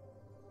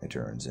 it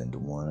turns into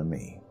one of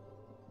me.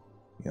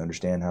 You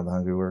understand how the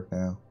hungry work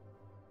now?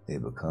 They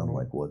become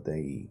like what they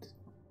eat.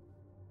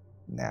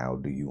 Now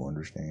do you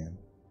understand?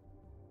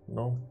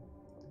 No.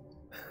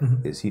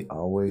 Is he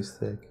always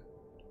thick?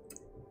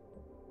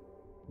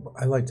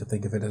 I like to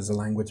think of it as a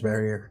language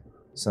barrier.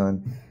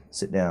 Son,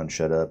 sit down,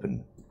 shut up,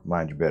 and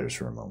mind your betters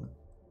for a moment.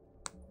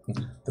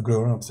 The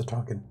grown-ups are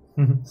talking.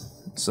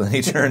 So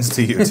he turns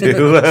to you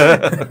too.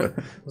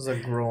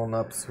 The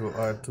grown-ups who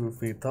are 2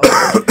 feet tall.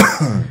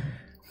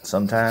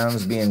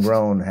 Sometimes being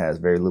grown has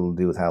very little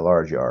to do with how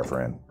large you are,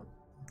 friend.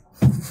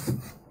 I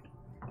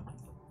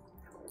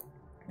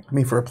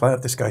mean, for a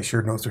plant, this guy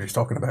sure knows what he's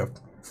talking about.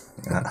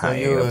 So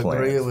you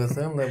agree with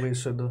him that we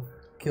should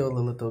kill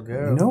the little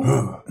girl?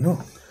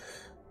 No.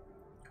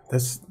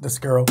 This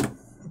girl,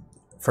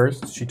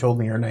 first, she told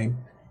me her name.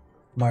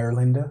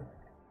 Myrlinda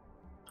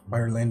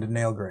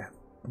Nailgrath.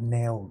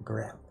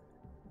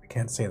 I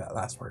can't say that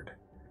last word.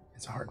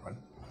 It's a hard one.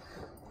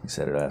 You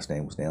said her last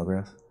name was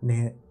Nailgrath?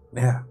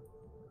 Yeah.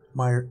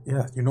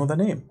 Yeah, you know the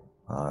name.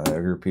 There are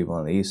a group of people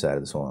on the east side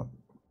of the swamp.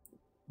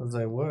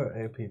 They were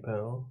a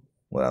people.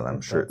 Well,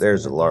 I'm sure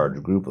there's a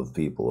large group of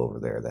people over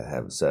there that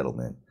have a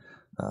settlement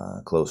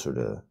closer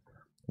to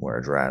where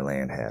dry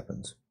land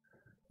happens.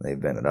 They've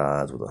been at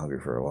odds with the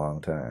hungry for a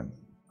long time.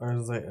 Are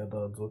they at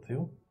odds with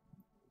you?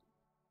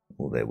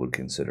 Well, they would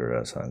consider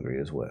us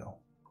hungry as well.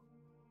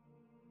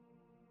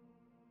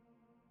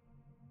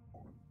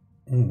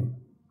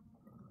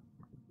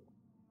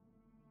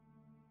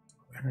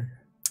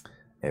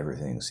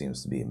 Everything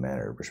seems to be a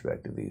matter of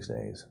perspective these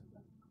days.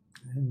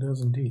 It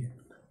does indeed.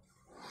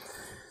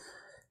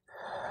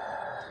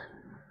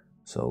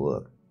 So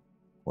look,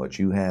 what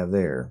you have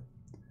there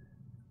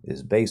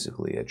is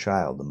basically a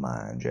child of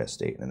mine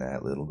gestating in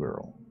that little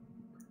girl.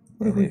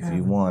 And if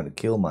you want to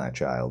kill my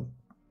child,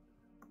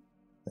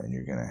 then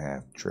you're going to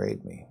have to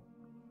trade me.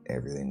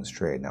 Everything's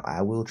trade. Now,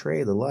 I will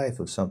trade the life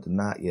of something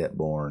not yet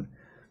born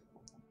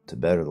to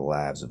better the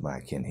lives of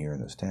my kin here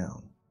in this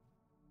town.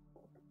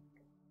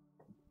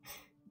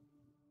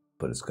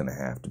 But it's going to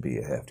have to be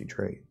a hefty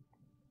trade.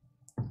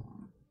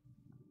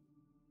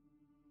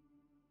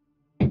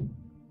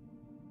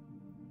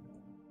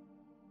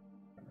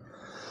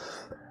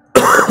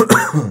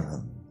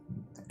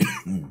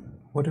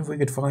 What if we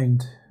could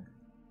find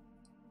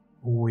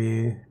a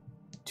way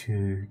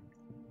to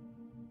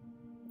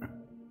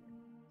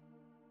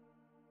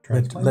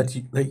transplant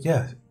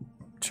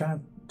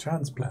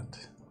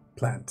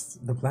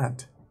the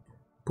plant,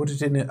 put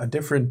it in a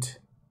different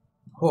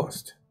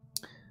host?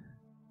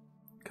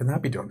 Can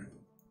that be done?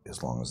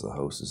 As long as the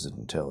host is an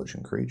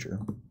intelligent creature.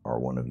 Are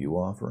one of you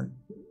offering?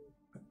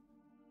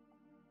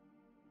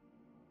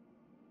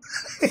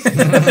 Is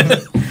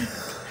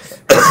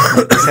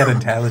that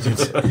intelligent?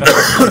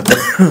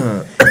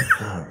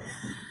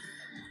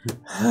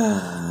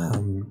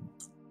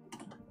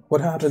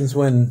 What happens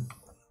when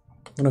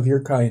one of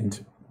your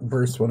kind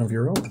bursts one of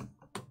your own?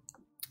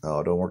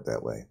 Oh, it don't work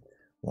that way.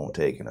 Won't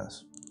take in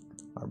us.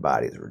 Our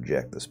bodies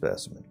reject the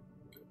specimen.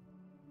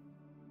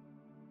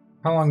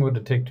 How long would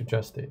it take to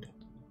gestate?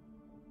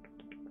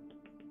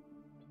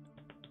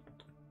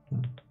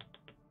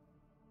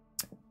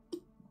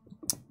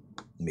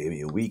 Maybe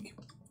a week.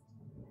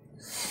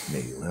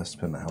 Maybe less,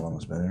 depending on how long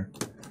it's been there.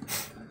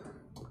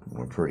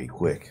 We're pretty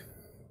quick.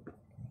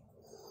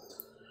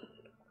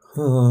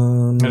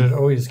 And it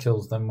always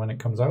kills them when it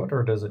comes out,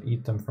 or does it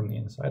eat them from the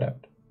inside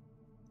out?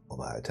 Well,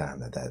 by the time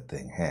that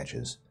thing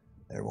hatches,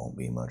 there won't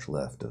be much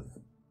left of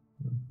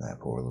that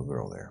poor little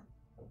girl there.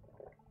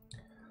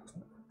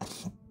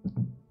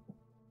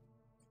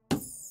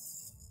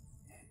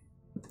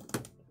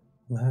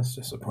 That's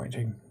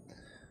disappointing.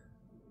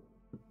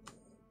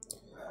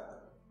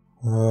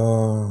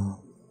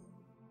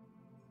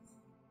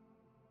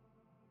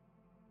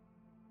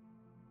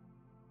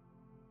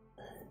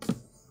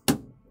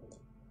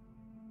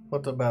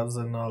 What about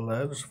the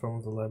knowledge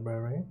from the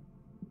library?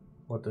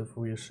 What if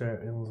we share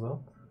in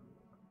that?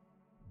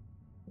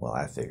 Well,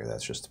 I figure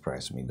that's just the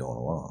price of me going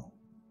along.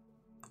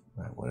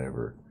 Right,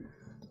 whatever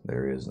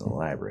there is in the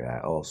library,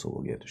 I also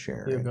will get to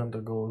share. You're going to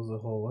go the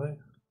whole way?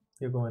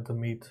 You're going to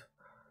meet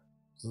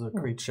the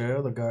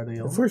creature, the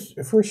guardian?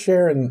 If we're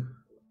sharing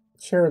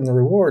the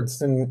rewards,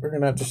 then we're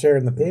gonna have to share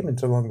in the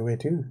payments along the way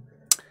too.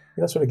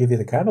 That's what I give you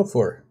the candle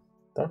for.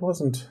 That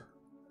wasn't.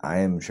 I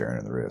am sharing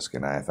in the risk,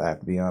 and if I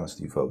have to be honest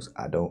with you folks,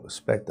 I don't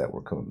expect that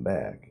we're coming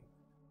back.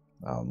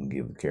 I'm gonna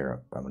give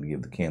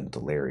the candle to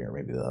Larry, or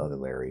maybe the other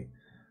Larry,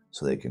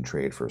 so they can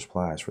trade for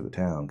supplies for the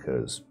town.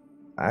 Because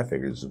I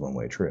figure this is a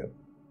one-way trip.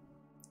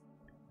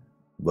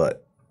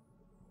 But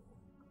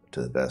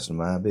to the best of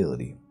my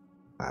ability,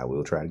 I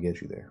will try to get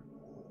you there.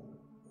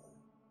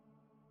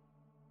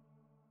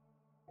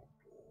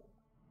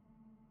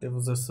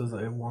 If this is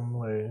a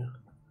one-way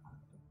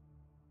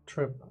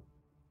trip,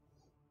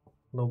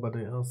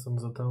 nobody else in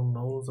the town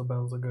knows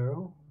about the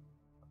girl?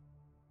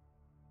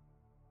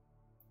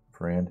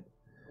 Friend,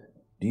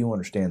 do you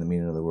understand the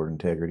meaning of the word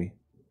integrity?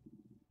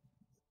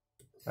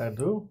 I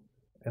do.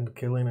 And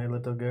killing a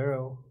little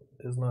girl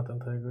is not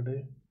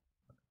integrity.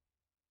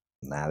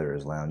 Neither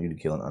is allowing you to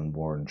kill an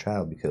unborn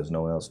child because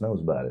no one else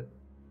knows about it.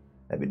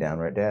 That'd be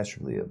downright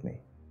dastardly of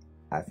me.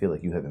 I feel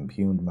like you have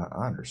impugned my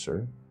honor,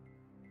 sir.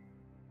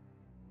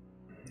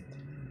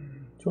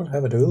 Do you want to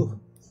have a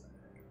duel?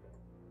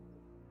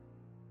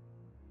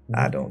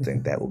 I don't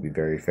think that will be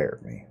very fair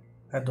of me.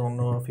 I don't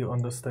know if you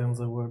understand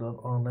the word of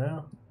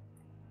honor.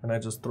 And I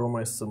just throw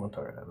my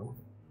scimitar at him.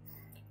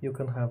 You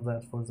can have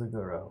that for the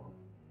girl.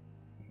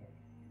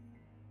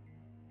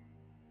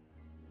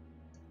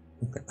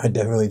 I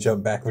definitely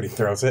jump back when he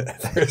throws it.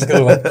 Just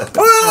go like,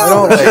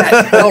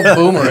 I don't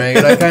boomerang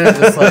it. I kind of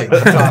just like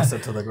toss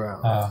it to the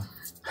ground.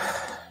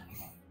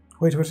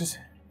 wait, what's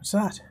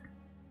that?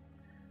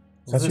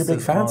 That's your This big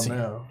is on fancy.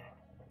 now.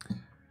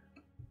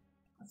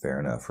 Fair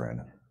enough,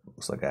 friend.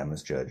 Looks like I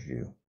misjudged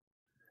you.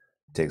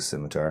 Takes a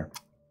scimitar,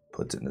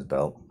 puts it in his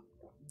belt.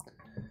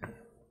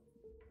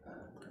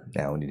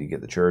 Now we need to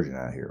get the Churgeon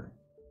out here.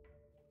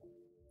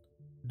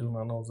 Do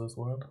not know this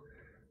word.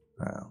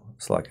 Wow,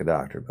 it's like a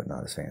doctor, but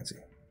not as fancy.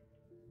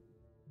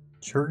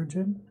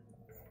 Churgeon?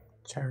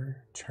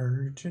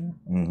 Churgeon?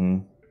 Mm-hmm.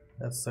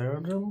 That's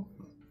surgeon?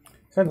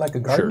 Sound like a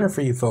gardener Sure.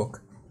 for you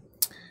folk.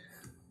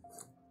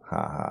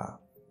 Ha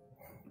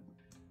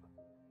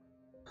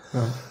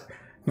No.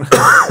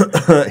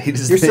 ha. He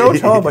just, You're so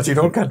tall, but you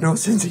don't got no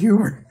sense of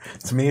humor.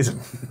 It's amazing.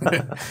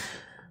 I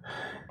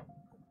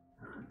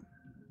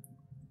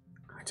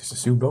just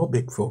assumed all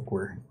big folk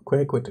were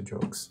quick with the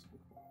jokes.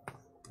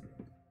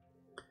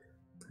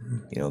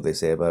 You know what they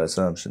say about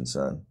assumptions,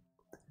 son?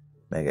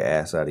 Make an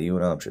ass out of you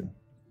and umption.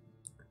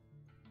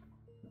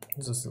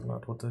 This is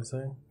not what they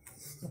say.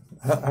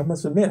 I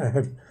must admit,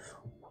 I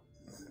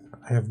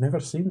have never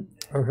seen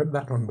or heard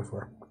that one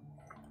before.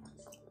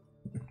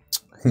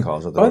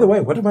 Calls it By the way,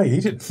 what am I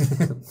eating?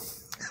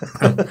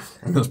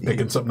 I'm just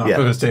picking something off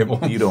of his table.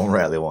 You don't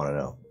rightly want to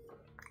know.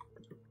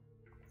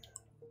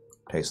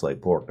 Tastes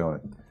like pork, don't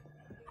it?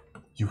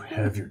 You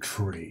have your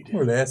trade.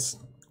 Or less.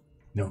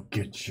 Now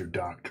get your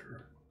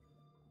doctor.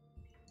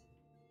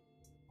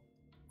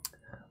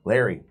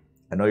 Larry,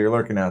 I know you're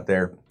lurking out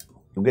there.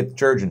 You'll get the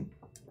Churgeon.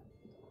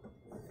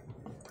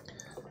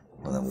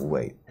 Well, then we'll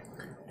wait.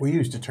 We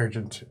use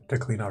detergent to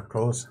clean our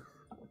clothes.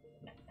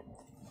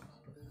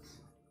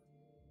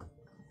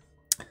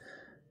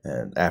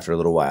 And after a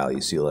little while,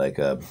 you see like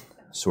a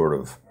sort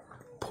of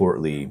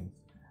portly,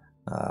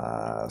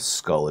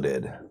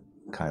 skulleted,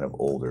 kind of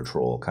older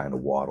troll kind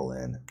of waddle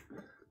in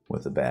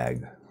with a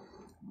bag.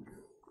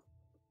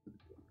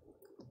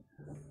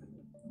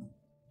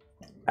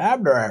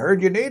 Abner, I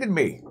heard you needed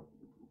me.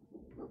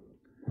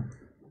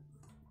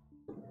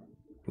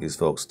 These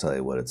folks tell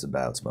you what it's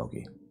about,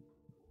 Smokey.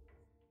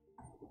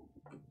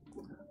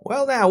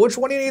 Well now, which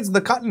one of you needs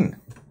the cutting?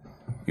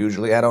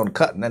 Usually I don't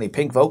cut in any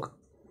pink folk.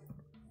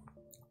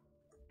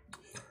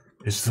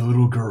 It's the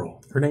little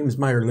girl. Her name is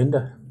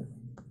Linda.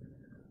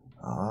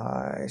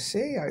 I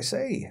see, I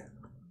see.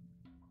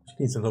 She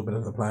needs a little bit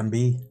of the plan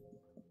B.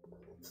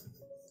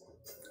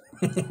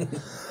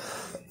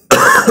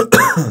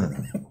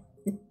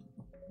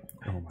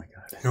 Oh my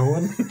god. No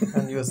one?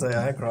 And you say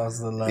I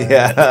crossed the line.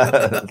 Yeah,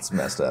 that's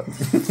messed up.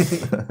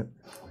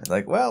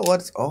 Like, well,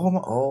 what's...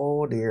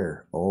 Oh,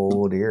 dear.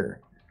 Oh,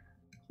 dear.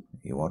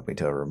 You want me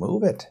to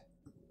remove it?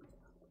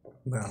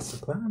 That's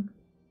the plan.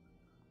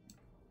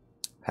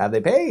 Have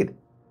they paid?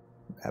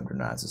 Abner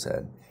nods his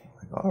head.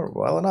 Like, oh,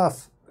 well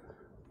enough.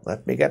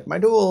 Let me get my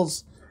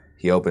tools.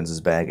 He opens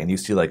his bag, and you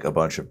see, like, a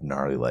bunch of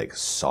gnarly, like,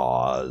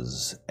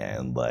 saws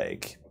and,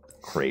 like,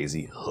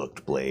 crazy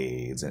hooked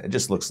blades. And it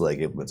just looks like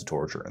it was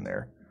torture in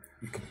there.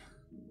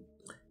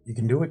 You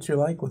can do what you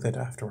like with it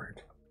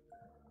afterward,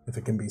 if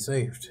it can be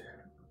saved.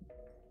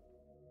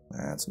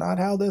 That's not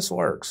how this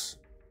works.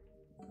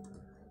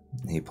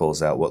 He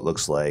pulls out what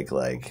looks like,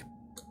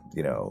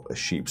 you know, a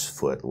sheep's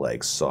foot,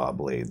 like, saw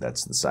blade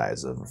that's the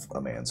size of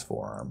a man's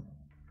forearm.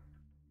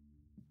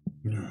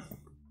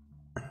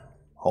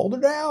 Hold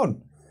her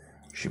down.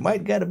 She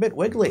might get a bit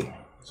wiggly.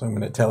 So I'm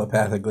going to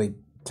telepathically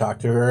talk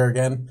to her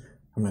again.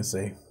 I'm going to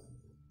say,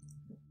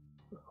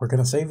 we're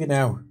going to save you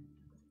now.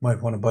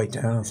 Might want to bite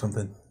down on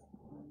something.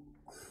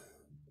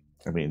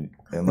 I mean,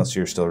 unless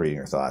you're still reading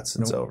her thoughts,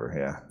 it's over,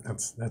 yeah.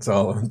 That's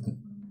all.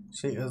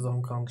 She is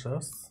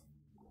unconscious.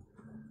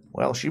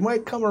 Well, she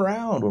might come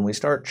around when we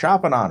start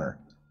chopping on her.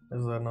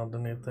 Is there not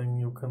anything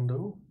you can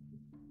do?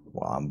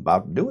 Well, I'm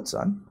about to do it,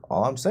 son.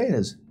 All I'm saying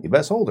is, you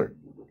best hold her.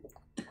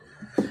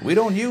 We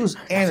don't use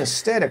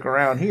anesthetic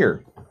around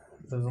here.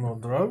 There's no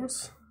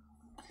drugs?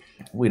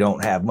 We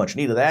don't have much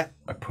need of that.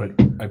 I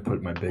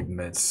put my big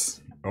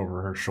mitts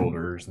over her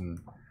shoulders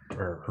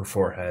or her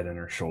forehead and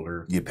her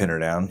shoulder. You pin her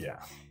down? Yeah.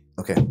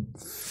 Okay.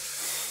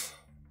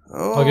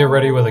 I'll get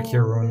ready with a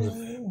cure wounds if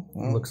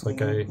it looks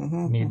like I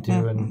need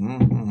to,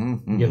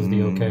 and he gives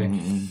the okay.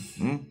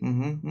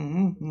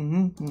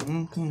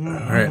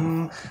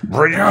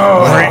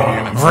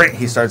 All right.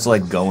 He starts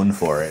like going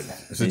for it.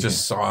 Is it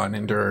just sawing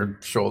into her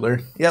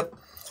shoulder? Yep.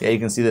 Yeah, you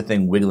can see the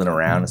thing wiggling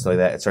around and stuff like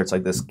that. It starts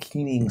like this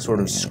keening sort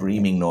of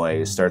screaming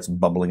noise starts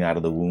bubbling out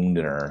of the wound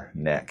in her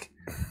neck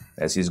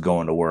as he's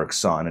going to work,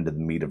 sawing into the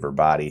meat of her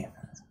body.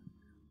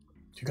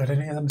 You got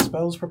any of them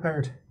spells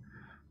prepared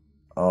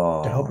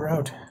Oh. to help her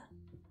out?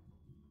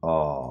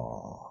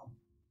 Oh.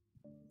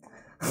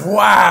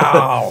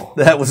 Wow!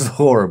 That was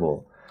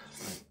horrible.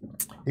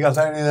 You got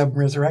any of them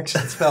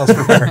resurrection spells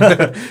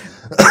prepared?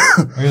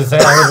 I was gonna say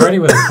I was ready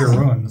with a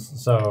cure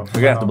wounds, so We're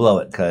going to have to blow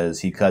it because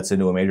he cuts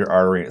into a major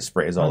artery and it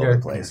sprays all over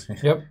the place.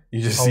 Yep.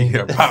 You just see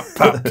a pop,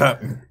 pop,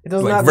 pop. It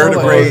does Like not know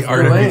vertebrae what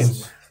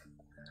arteries.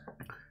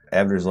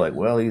 Abner's like,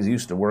 well, he's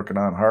used to working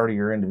on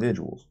hardier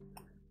individuals.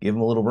 Give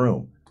him a little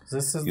room.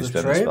 This is You the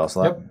spend a trade? spell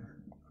slot.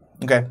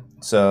 Okay,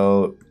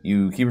 so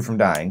you keep her from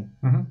dying,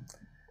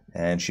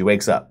 and she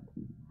wakes up.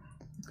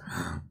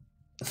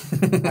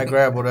 I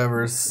grab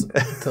whatever's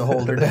to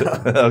hold her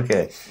down.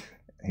 Okay.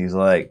 He's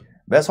like,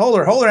 best hold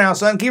her now,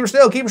 son. Keep her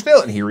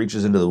still. And he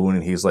reaches into the wound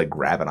and he's like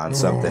grabbing on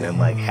something and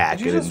like Did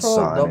hacking you and just roll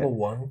sawing a double it.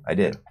 one? I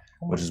did,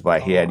 which is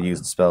why he had to use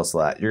the spell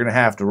slot. You're gonna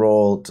have to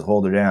roll to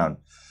hold her down.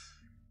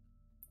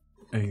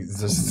 Is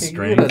this You get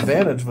strength?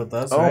 advantage with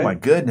us, Oh right? my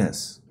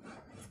goodness.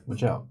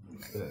 Watch out.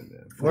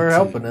 We're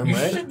helping him, You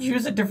right? should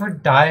use a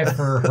different die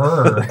for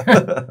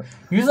her.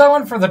 Use that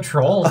one for the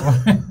troll.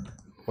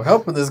 We're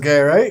helping this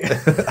guy, right?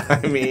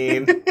 I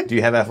mean, do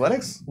you have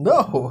athletics?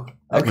 No.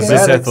 Okay. Is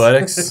this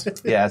athletics?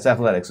 Yeah, it's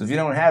athletics. If you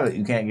don't have it,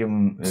 you can't give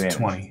him advantage. It's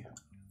 20.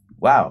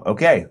 Wow.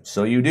 Okay.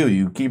 So you do.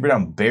 You keep her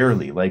down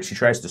barely. Like she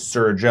tries to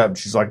surge up.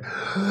 She's like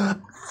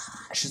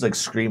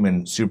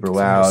screaming super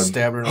loud.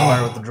 Stab her in the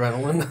heart with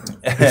adrenaline.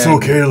 It's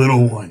okay,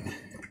 little one.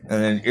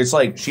 And then it's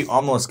like she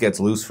almost gets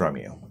loose from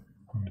you.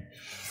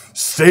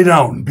 Stay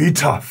down. Be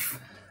tough.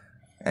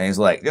 And he's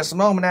like, just a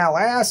moment now,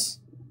 lass.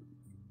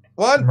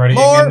 One I'm ready to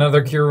more. get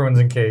another cure wounds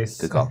in case.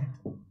 Good call.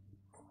 All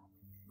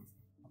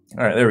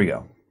right, there we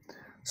go.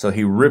 So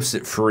he rips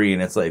it free,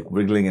 and it's like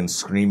wiggling and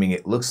screaming.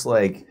 It looks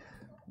like,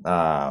 you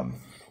know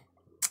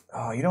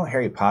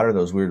Harry Potter,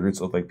 those weird roots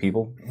look like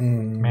people?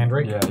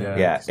 Mandrake?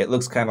 Yeah, it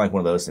looks kind of like one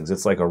of those things.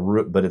 It's like a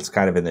root, but it's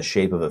kind of in the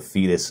shape of a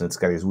fetus, and it's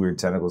got these weird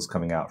tentacles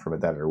coming out from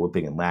it that are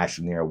whipping and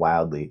lashing the air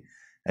wildly,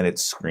 and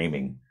it's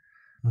screaming,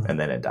 and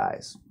then it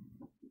dies.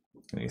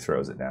 And he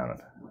throws it down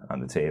on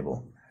the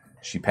table.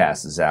 She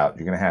passes out.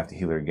 You're going to have to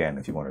heal her again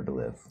if you want her to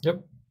live.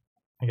 Yep.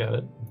 I got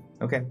it.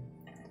 Okay.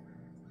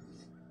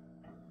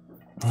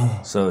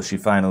 So she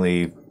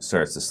finally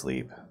starts to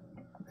sleep,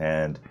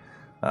 and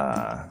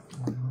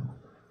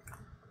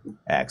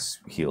Axe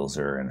heals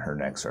her, and her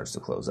neck starts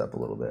to close up a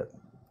little bit.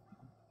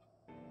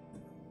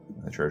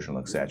 The Trojan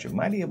looks at you.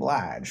 Mighty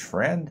obliged,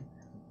 friend.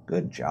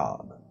 Good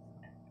job.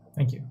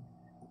 Thank you.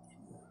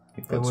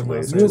 He I puts would away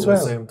not his say You as the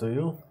well. same to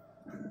you.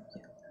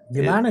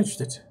 You It-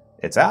 managed it.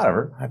 It's out of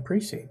her. I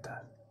appreciate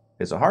that.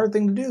 It's a hard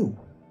thing to do.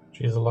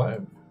 She's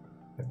alive,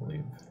 I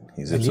believe.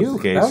 He And zips up you, the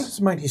that case. was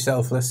mighty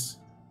selfless.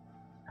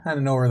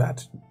 Handing over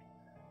that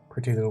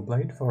pretty little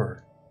blade for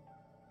her.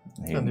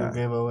 He And you not-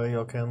 gave away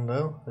your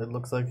candle. It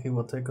looks like he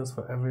will take us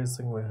for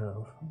everything we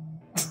have.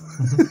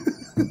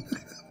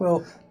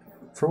 Well,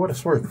 for what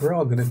it's worth, we're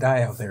all going to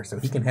die out there, so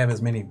he can have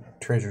as many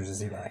treasures as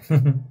he likes.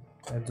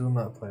 I do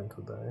not plan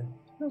to die.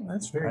 Well,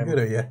 that's very good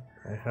of you.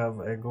 I have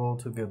a goal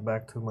to get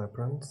back to my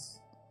prince,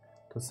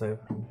 to save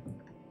him.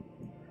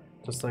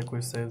 Just like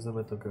we saved the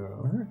little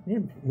girl. All right, yeah,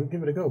 we'll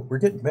give it a go. We're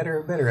getting better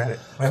and better at it.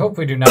 I hope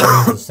we do not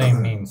use the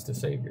same means to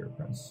save your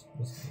prince.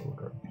 This little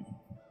girl.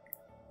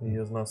 He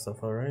is not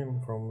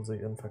suffering from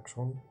the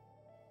infection.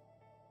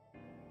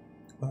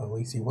 Well, at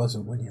least he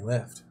wasn't when you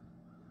left.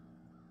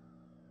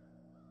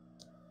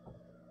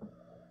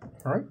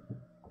 All right.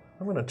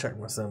 I'm gonna check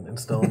my sending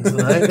stones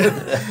tonight.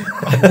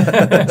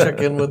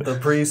 Check in with the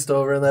priest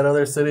over in that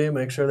other city,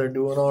 make sure they're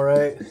doing all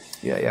right.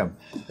 Yeah.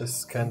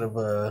 This kind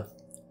of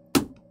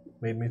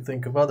made me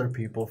think of other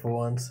people for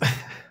once.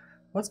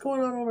 What's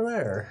going on over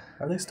there?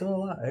 Are they still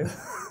alive?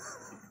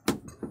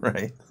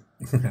 Right.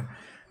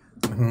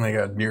 I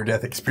got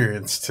near-death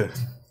experience to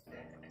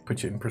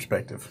put you in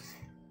perspective.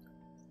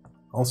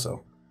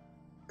 Also,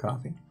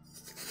 coffee.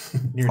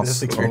 Near-death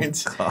Also,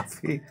 experience.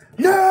 Coffee.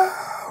 No!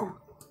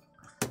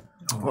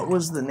 What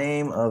was the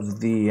name of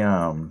the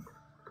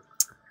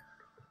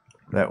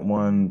that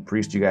one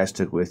priest you guys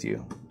took with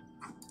you?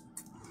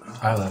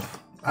 Ilith,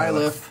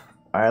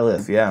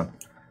 yeah.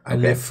 I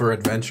live for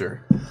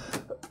adventure.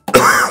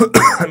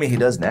 I mean, he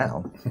does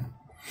now.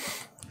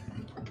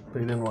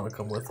 But he didn't want to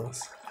come with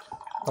us.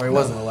 Or he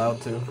wasn't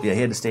allowed to. Yeah, he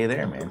had to stay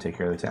there, man. Take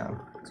care of the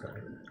town.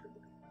 Sorry.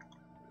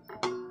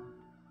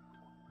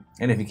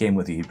 And if he came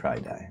with you, he'd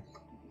probably die.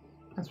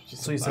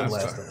 So you said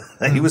last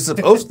time. He was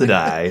supposed to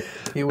die.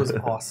 He was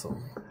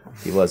awesome.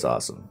 He was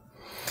awesome.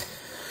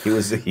 He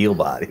was a heal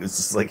bot. He was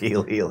just like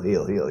heal.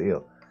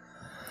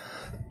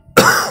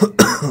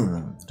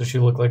 Does she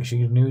look like she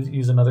could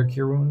use another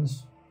cure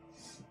wounds?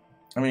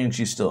 I mean,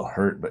 she's still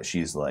hurt, but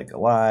she's like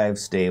alive,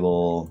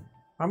 stable.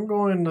 I'm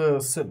going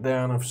to sit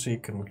down if she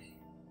can.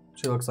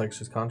 She looks like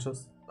she's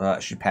conscious.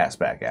 She passed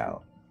back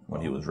out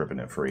when he was ripping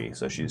it free,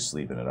 so she's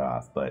sleeping it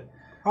off. But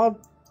I'll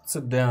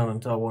sit down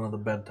and tell one of the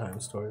bedtime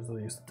stories that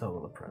I used to tell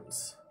to the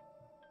prince.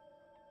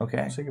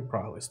 okay, She could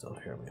probably still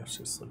hear me if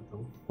she's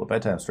sleeping. what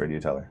bedtime story do you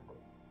tell her?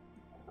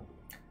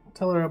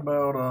 Tell her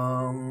about,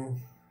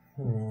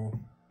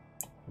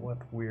 what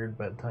weird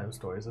bedtime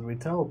stories did we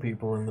tell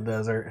people in the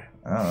desert?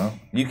 I don't know.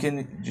 You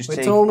can just We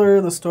take. told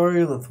her the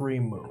story of the 3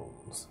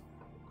 moons.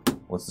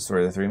 What's the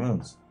story of the 3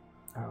 moons?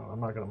 Oh, I'm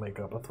not going to make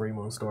up a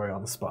 3-moon story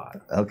on the spot.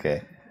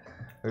 Okay.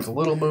 There's a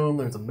little moon,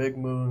 there's a big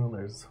moon, and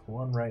there's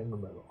one right in the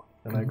middle.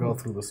 And I go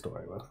through the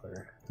story with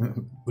her.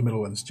 The middle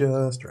one's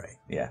just right.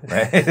 Yeah.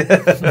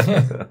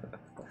 Right.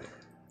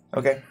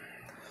 Okay.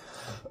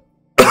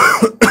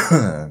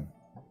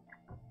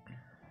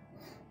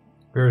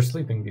 We're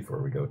sleeping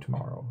before we go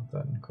tomorrow,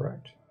 then,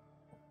 correct?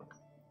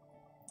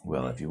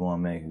 Well, if you want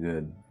to make a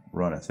good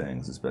run of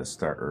things, it's best to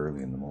start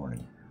early in the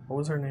morning. What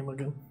was her name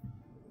again?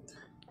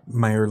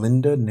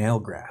 Meyerlinda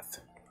Nailgrath.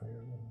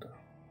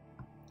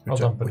 I'll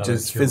dump Which another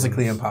is cure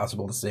physically wounds.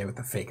 impossible to say with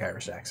a fake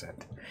Irish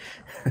accent.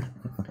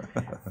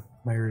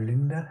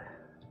 Meyerlinda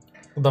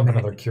We'll dump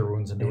another cure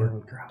wounds into her.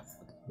 Nailgrath.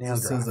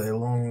 This is a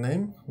long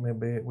name.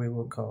 Maybe we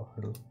will call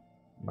her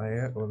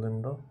Maya or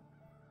Linda.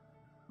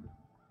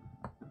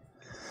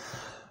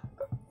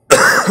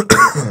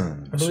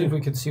 I believe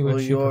we could see what Will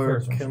she your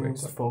prefers when she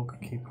wakes up. kinsfolk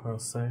keep her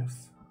safe?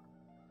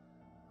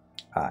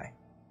 Aye.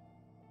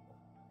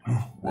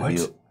 What?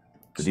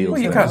 The deal's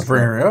Well, you done. can't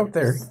bring her out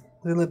there.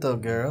 The little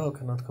girl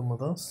cannot come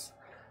with us.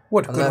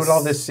 What good Unless- would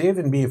all this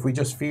saving be if we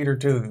just feed her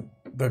to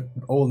the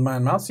old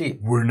man Mousy?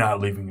 We're not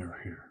leaving her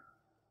here.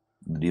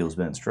 The deal's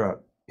been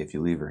struck. If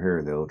you leave her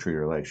here, they'll treat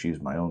her like she's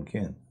my own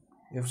kin.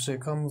 If she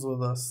comes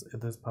with us,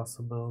 it is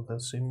possible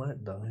that she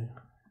might die.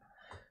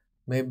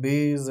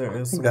 Maybe there is I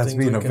think something that's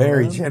being we a can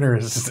very learn.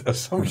 generous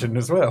assumption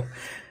as well.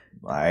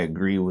 I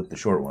agree with the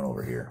short one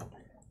over here.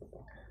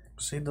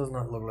 She does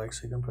not look like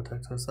she can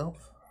protect herself.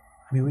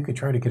 I mean, we could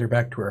try to get her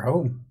back to her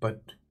home,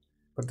 but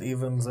But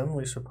even then,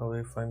 we should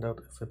probably find out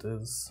if it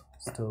is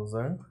still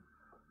there.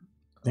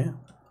 yeah.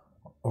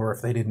 Or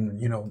if they didn't,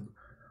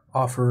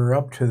 offer her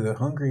up to the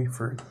hungry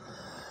for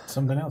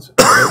something else.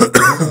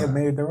 They may have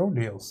made their own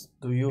deals.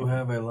 Do you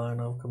have a line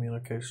of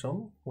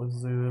communication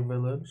with the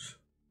village?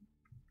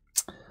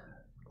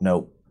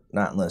 Nope,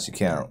 not unless you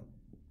count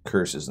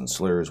curses and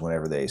slurs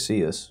whenever they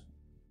see us.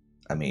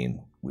 I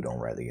mean, we don't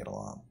really get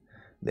along.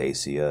 They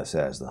see us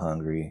as the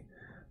hungry.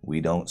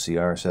 We don't see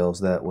ourselves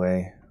that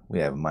way. We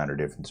have a minor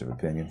difference of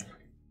opinion.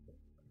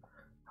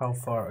 How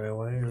far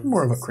away is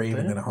More of a this craving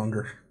thing? than a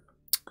hunger.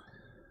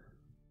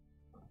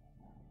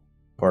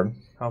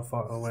 Pardon? How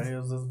far away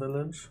is this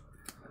village?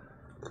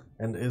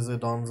 And is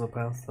it on the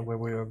path where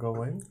we are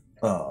going?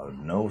 Oh,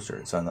 no, sir.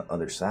 It's on the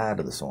other side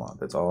of the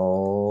swamp. It's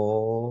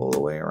all the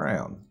way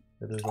around.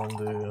 It is on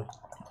the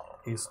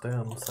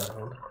eastern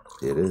side.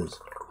 It is.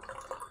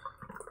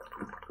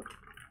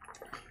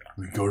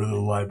 We go to the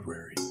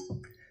library.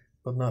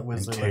 But not with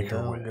And the take her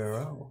little with.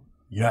 girl.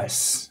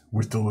 Yes,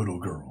 with the little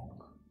girl.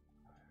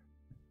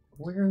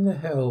 Where in the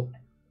hell?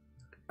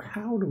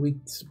 How do we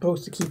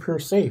supposed to keep her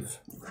safe?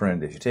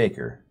 Friend, if you take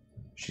her,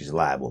 she's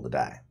liable to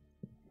die.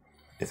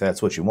 If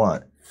that's what you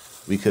want,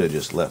 we could have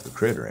just left the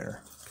critter in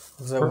her.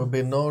 There will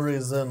be no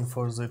reason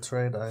for the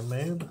trade I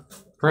made.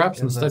 Perhaps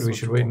If instead that's we what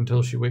should you wait want.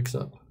 until she wakes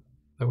up.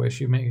 That way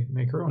she may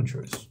make her own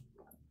choice.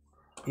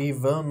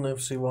 Even if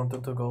she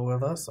wanted to go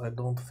with us, I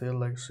don't feel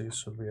like she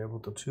should be able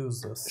to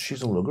choose this.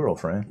 She's a little girl,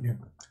 friend. Yeah.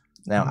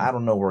 Now, I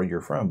don't know where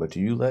you're from, but do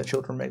you let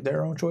children make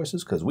their own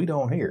choices? Because we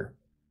don't here.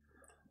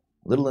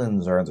 Little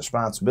ones are the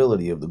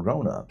responsibility of the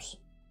grown-ups.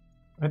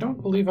 I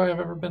don't believe I have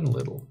ever been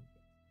little.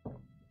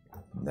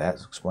 That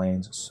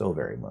explains so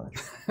very much.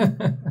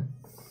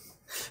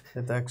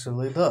 It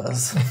actually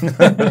does.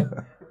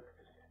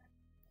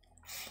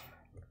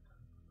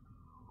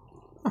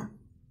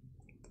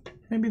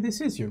 Maybe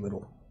this is your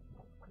little.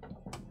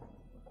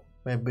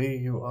 Maybe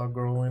you are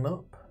growing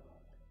up.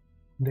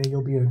 One day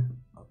you'll be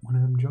one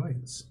of them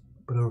giants,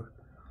 but a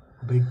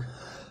big,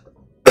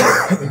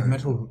 big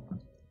metal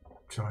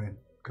giant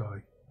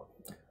guy.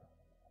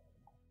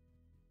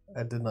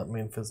 I did not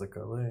mean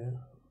physically.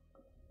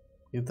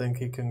 You think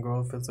he can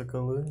grow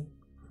physically?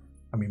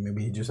 I mean,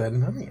 maybe he just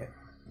hadn't done it yet.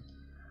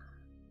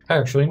 I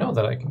actually know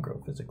that I can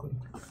grow physically.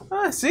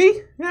 Ah,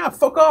 see? Yeah,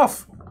 fuck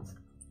off.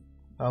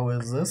 How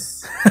is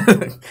this?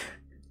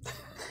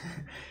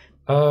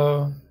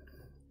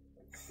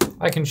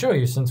 I can show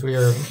you since we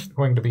are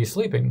going to be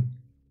sleeping.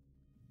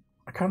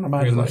 I can't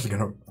imagine You're this is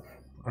gonna.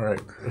 All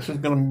right, this is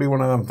gonna be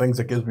one of them things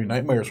that gives me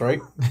nightmares, right?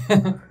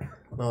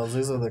 No,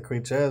 these are the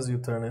creatures you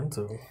turn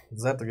into.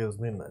 That gives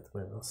me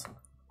nightmares.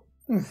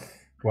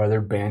 While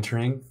they're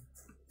bantering,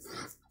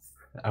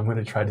 I'm going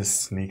to try to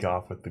sneak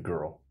off with the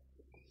girl.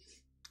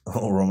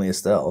 Oh, roll me a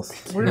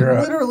stealth. We're You're,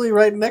 literally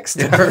right next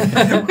to her.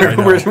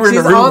 we're She's in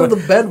the room. on the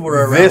bed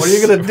we're around. What are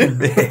you gonna do?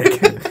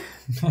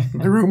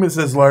 The room is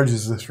as large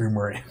as this room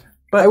we're in.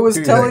 But I was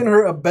do telling that.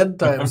 her a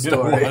bedtime I'm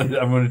story.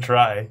 going to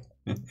try.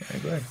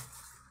 Okay.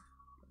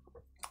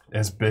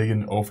 As big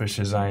and oafish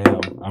as I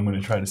am, I'm going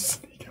to try to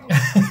sneak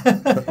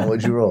off.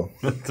 What'd you roll?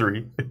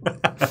 3.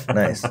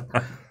 Nice.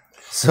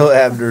 So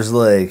Abner's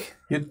like,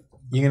 You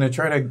gonna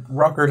try to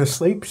rock her to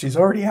sleep? She's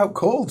already out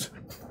cold.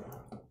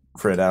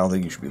 Fred, I don't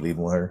think you should be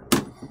leaving with her.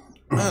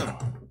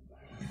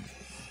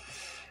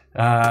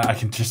 I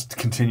can just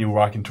continue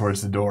walking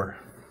towards the door.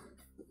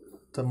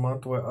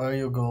 Tamant, where are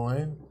you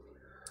going?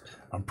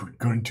 I'm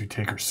going to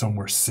take her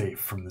somewhere safe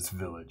from this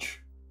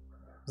village.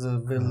 The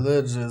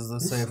village is the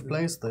safe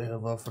place. They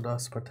have offered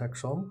us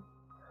protection.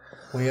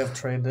 We have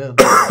traded.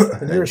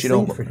 She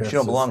don't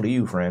belong to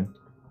you, friend.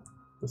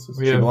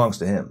 We She have, belongs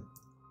to him.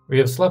 we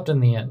have slept in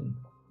the inn.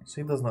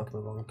 She does not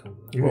belong to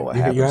me. Well, what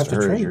you happens have to to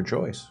her is trade. your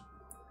choice.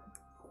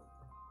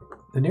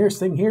 The nearest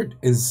thing here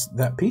is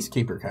that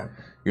peacekeeper camp.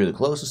 You're the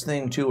closest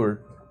thing to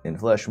her in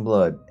flesh and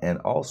blood, and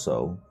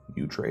also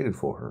You traded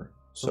for her.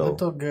 The So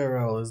little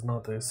girl is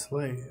not a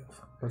slave,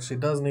 but she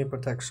does need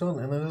protection,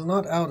 and it is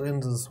not out in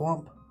the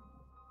swamp.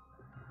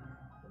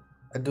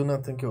 I do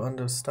not think you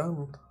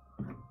understand.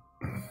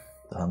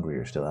 the hungry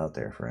are still out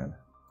there, friend.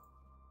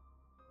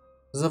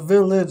 The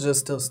village is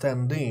still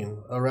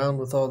standing around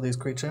with all these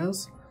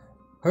creatures.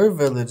 Her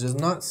village is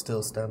not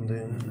still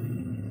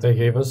standing. They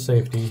gave us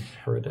safety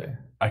for a day.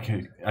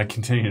 I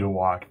continue to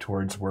walk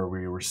towards where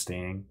we were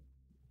staying.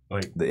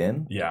 Like, The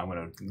inn? yeah, I'm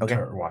gonna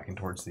start walking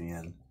towards the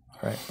inn.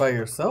 Right. By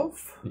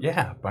yourself?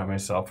 Yeah, by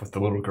myself with the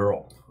little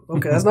girl.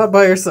 Okay, that's not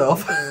by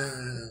yourself.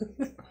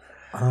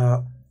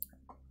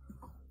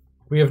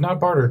 We have not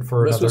bartered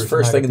for This another was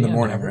first night thing at in the inn,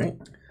 morning, have we? right?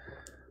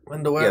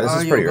 And where Yeah, this are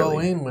is you pretty early.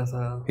 going with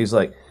her? He's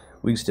like,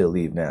 we can still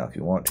leave now if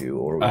you want to,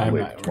 or we can I'm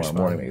wait not till tomorrow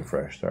responding. morning and make a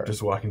fresh start.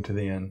 Just walking to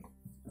the inn.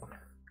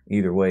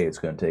 Either way, it's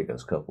going to take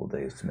us a couple of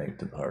days to make it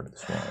to the heart of the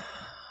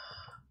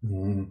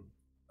swamp.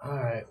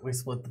 Alright, we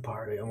split the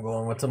party. I'm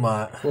going with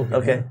Tomat.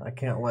 Okay. I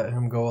can't let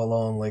him go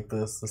alone like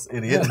this Yeah,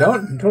 idiot.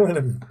 don't let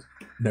him.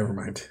 Never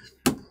mind.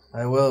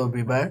 I will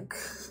be back.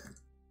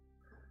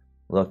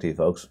 Luck to you,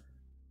 folks.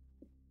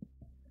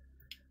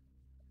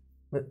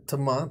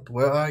 Tomat,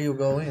 where are you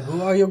going?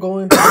 Who are you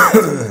going to talk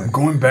to? I'm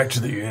going back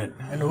to the inn.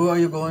 And who are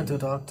you going to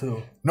talk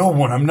to? No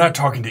one. I'm not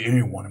talking to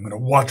anyone. I'm gonna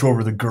watch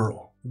over the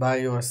girl. By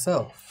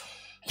yourself.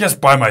 Yes,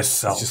 by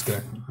myself. Just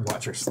gonna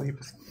watch her sleep.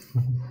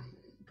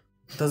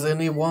 Does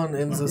anyone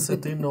in the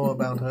city know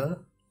about her?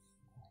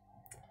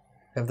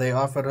 Have they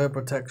offered her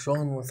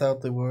protection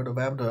without the word of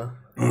Abda?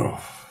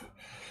 Ugh.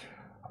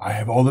 I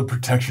have all the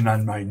protection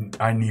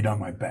I need on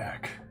my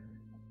back.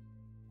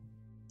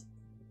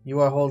 You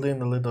are holding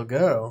the little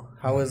girl.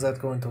 How is that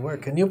going to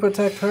work? Can you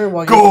protect her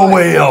while you Go fight?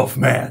 away, elf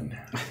man.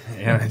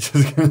 And I'm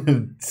just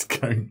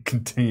gonna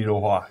continue to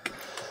walk.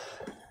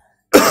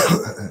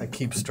 I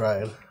keep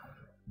stride.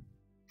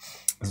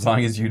 As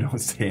long as you don't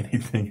say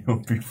anything, it'll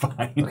be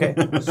fine. Okay.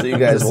 So you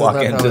guys This is walk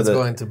not how into it's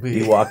going to be.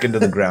 You walk into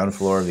the ground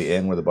floor of the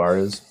inn where the bar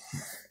is.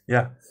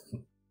 Yeah.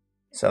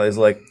 Sally's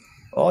like,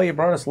 "Oh, you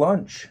brought us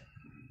lunch."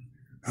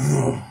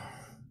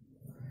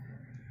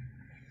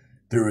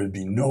 There would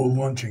be no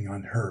lunching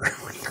on her.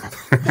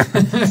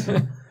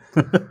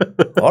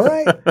 All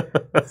right.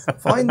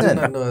 Fine I did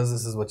not then. know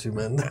this is what you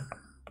meant.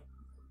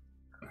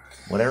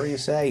 Whatever you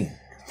say.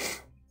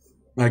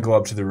 I go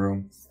up to the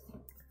room.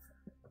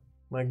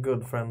 My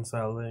good friend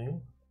Sally,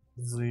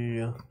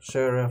 the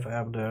Sheriff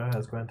Abder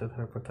has granted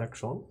her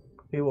protection.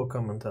 He will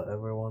come and tell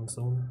everyone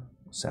soon.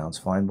 Sounds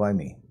fine by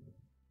me.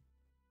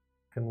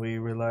 Can we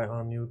rely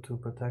on you to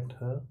protect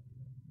her?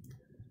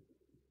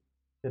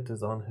 It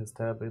is on his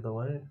tab either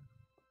way.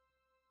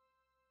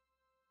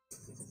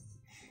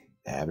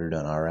 Abner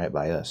done all right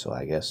by us, so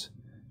I guess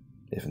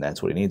if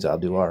that's what he needs, I'll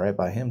do all right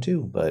by him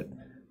too. But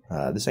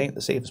this ain't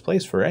the safest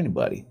place for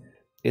anybody.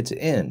 It's an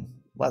inn.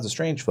 Lots of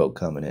strange folk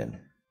coming in.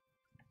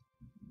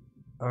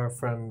 Our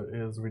friend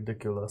is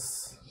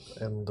ridiculous,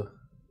 and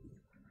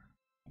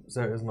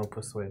there is no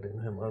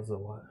persuading him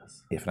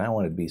otherwise. If I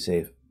wanted to be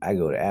safe, I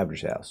go to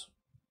Abner's house.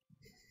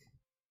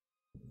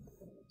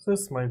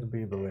 This might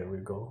be the way we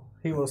go.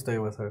 He will stay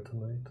with her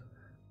tonight.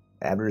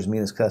 Abner's the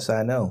meanest cuss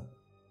I know.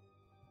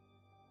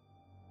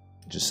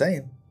 Just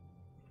saying.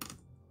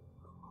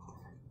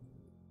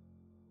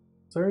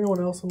 Is there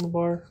anyone else in the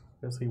bar?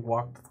 As he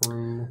walked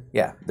through.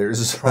 Yeah,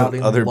 there's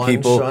Trotting other lunch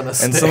people, on a and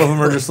stick. some of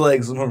them are just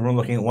like, some of them are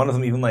looking. One of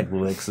them even like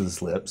licks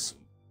his lips.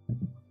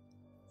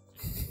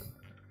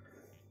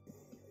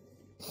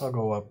 I'll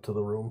go up to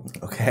the room.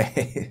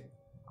 Okay.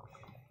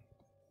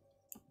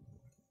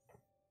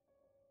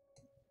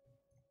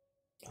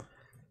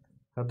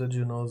 How did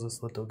you know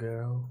this little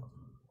girl?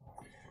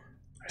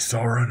 I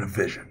saw her in a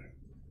vision.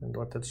 And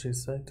what did she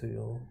say to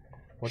you?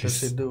 What She's-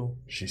 did she do?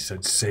 She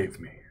said, "Save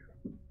me."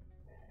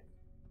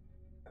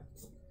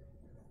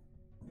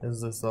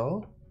 Is this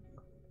all?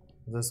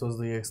 This was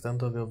the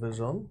extent of your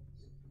vision?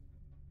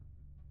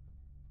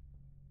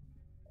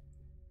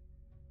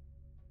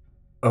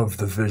 Of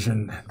the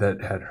vision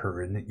that had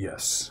her in it,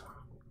 yes.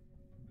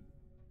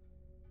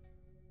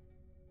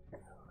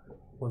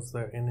 Was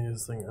there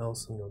anything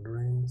else in your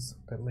dreams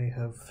that may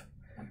have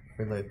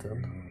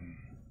related?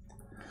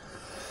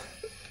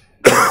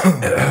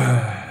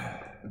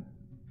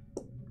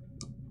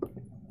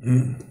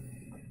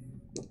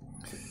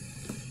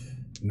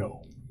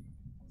 No.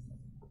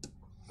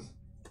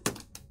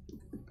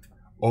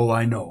 All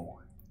I know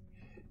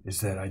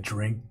is that I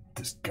drank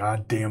this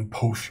goddamn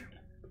potion.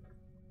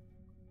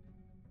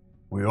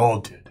 We all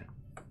did.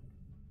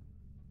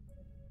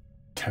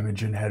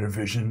 Temujin had a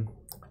vision.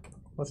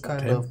 What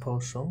kind Okay. of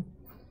potion?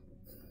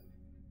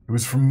 It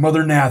was from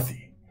Mother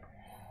Nathy.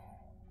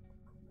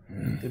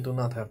 You do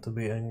not have to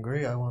be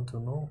angry. I want to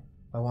know.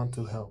 I want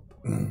to help.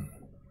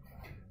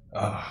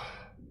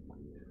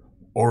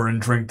 Orin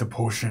drank the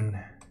potion.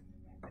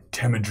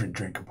 Temujin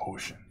drank a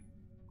potion.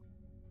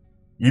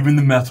 Even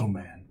the Metal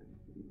Man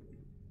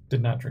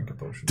Did not drink a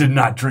potion. did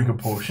not drink a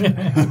potion.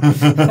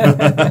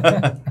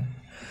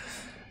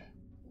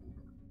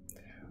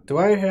 Do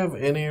I have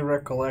any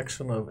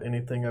recollection of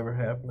anything ever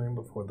happening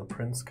before the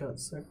prince got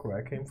sick where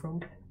I came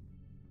from?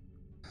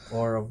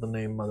 Or of the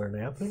name Mother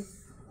Nathy?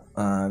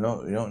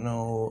 No, you don't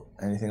know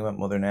anything about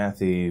Mother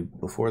Nathy.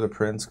 Before the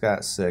prince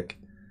got sick,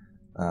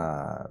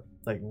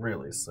 Like,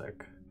 really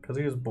sick. Because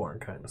he was born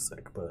kind of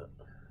sick, but...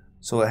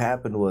 so what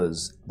happened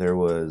was there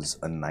was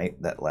a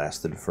night that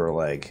lasted for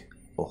like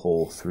a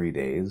whole 3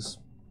 days,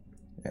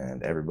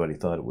 and everybody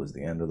thought it was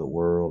the end of the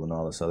world and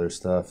all this other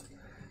stuff.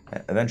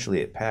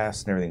 Eventually it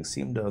passed and everything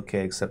seemed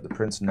okay, except the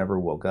prince never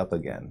woke up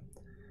again.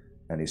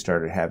 And he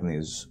started having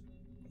these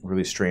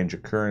really strange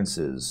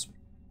occurrences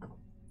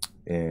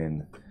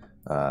in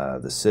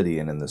the city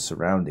and in the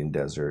surrounding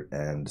desert.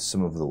 And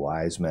some of the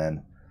wise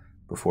men,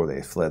 before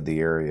they fled the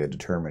area,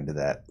 determined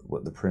that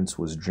what the prince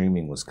was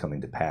dreaming was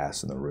coming to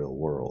pass in the real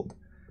world.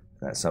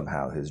 And that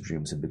somehow his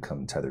dreams had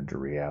become tethered to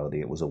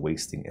reality. It was a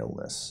wasting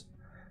illness.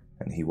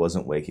 And he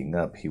wasn't waking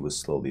up, he was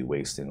slowly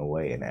wasting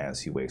away, and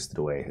as he wasted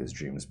away, his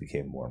dreams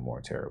became more and more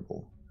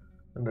terrible.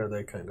 And are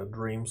they kind of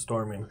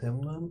dream-storming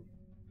him then?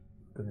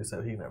 Because he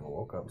said he never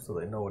woke up, so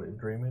they know what he's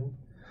dreaming.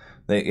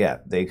 They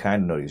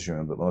kind of know he's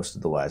dreaming, but most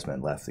of the wise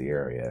men left the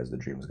area as the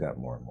dreams got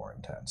more and more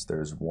intense.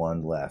 There's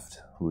one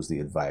left, who's the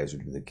advisor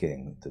to the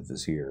king, the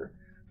vizier,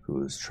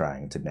 who is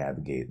trying to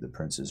navigate the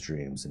prince's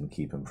dreams and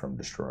keep him from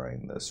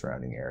destroying the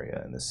surrounding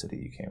area and the city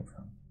you came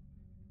from.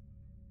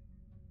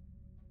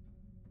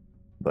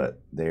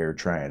 But they're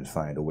trying to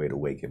find a way to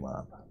wake him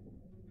up.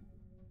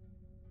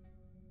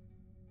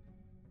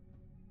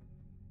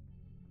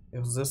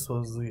 If this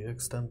was the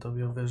extent of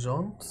your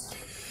visions,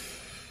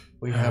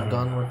 we have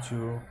done what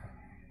you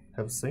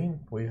have seen.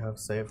 We have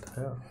saved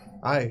her.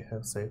 I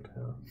have saved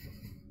her.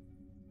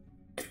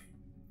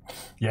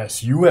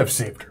 Yes, you have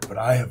saved her, but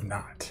I have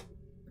not.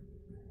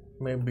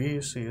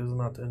 Maybe she is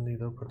not in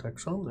need of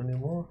protection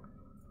anymore.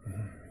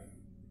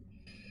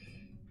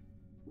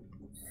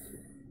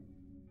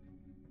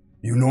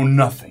 You know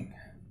nothing.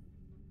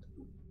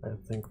 I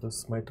think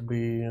this might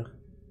be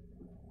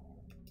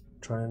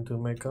trying to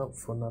make up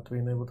for not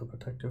being able to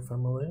protect your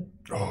family.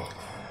 Oh.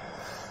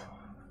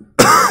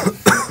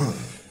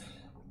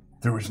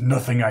 There was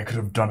nothing I could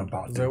have done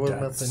about There their was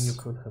deaths. nothing you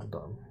could have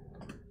done.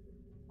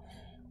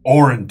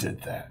 Orin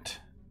did that.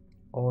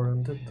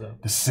 Orin did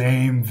that. The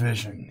same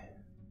vision.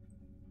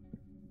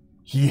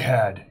 He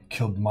had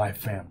killed my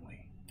family.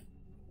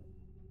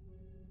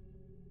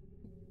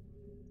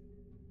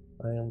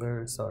 I am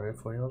very sorry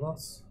for your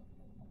loss.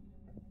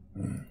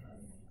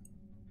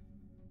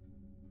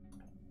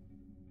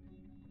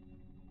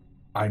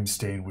 I'm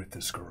staying with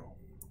this girl.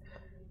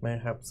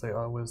 Mayhaps they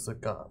are with the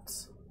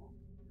gods.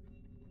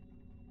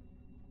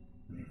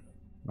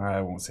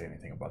 I won't say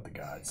anything about the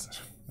gods.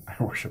 I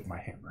worship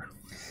my hammer.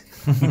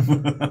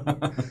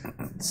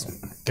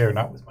 Dare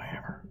not with my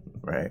hammer.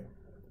 Right.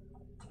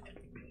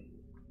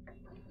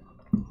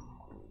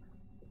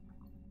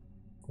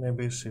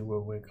 Maybe she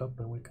will wake up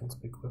and we can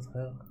speak with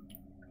her.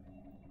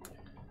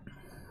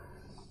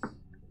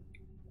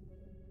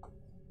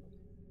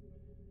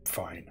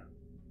 Fine.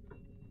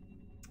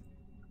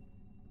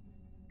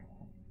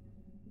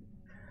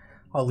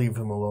 I'll leave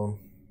him alone.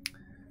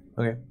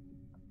 Okay.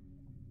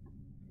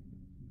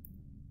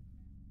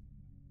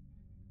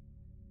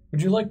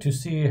 Would you like to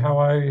see how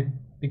I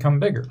become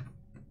bigger?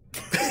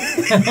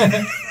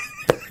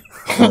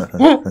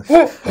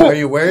 Are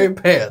you wearing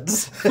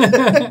pants?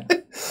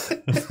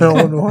 No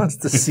one wants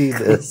to see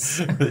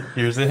this.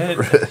 Here's a hint.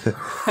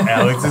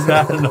 Alex is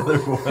not another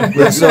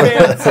one.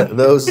 So,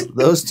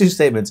 those two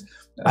statements.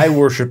 I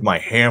worship my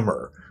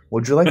hammer.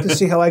 Would you like to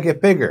see how I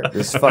get bigger?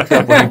 It's fucked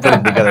up when you put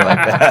them together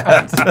like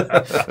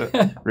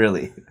that.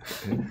 Really.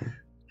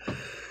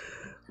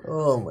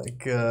 Oh my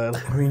god.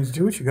 I mean,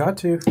 do what you got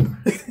to.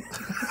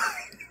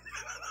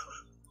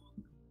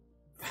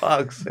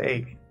 Fuck's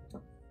sake.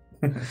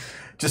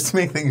 Just to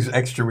make things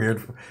extra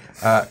weird,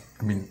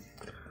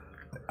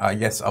 I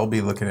guess I'll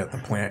be looking at the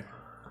plant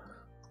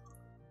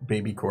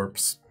baby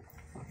corpse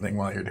thing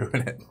while you're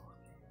doing it.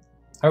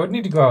 I would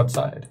need to go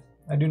outside.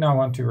 I do not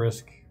want to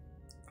risk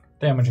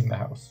damaging the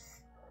house.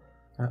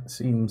 That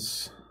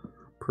seems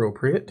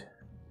appropriate.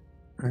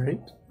 All right,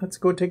 let's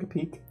go take a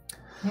peek.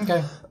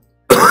 Okay.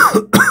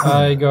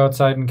 I go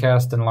outside and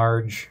cast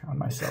Enlarge on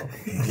myself.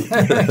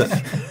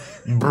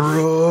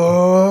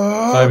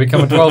 Bro. So I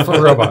become a 12-foot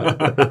robot.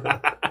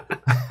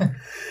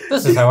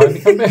 This is how I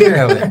become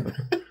bigger.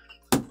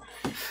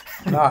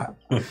 Not.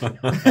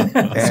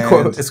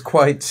 And It's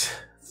quite.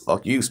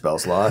 fuck you, spell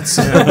slots.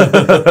 Oh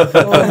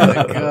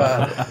my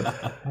god.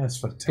 That's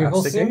fantastic.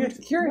 People seem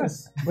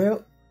curious.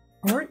 Well,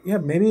 all right, yeah,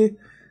 maybe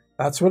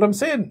that's what I'm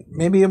saying.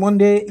 Maybe one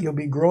day you'll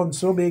be growing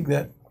so big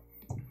that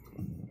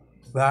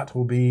that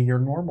will be your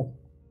normal.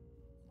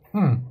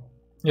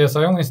 Yes,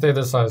 I only stay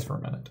this size for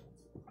a minute.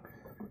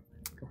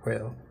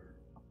 Well,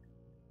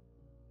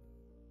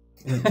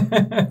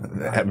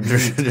 Abner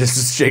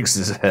just shakes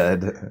his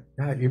head.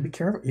 yeah, you be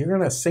careful. You're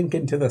gonna sink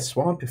into the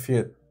swamp if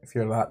you're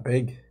that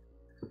big.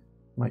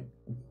 Might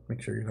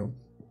make sure you don't.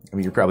 I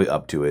mean, you're probably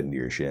up to it into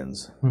your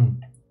shins. I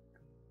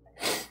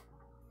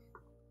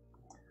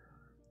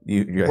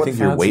What think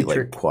your weight fancy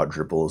trick? like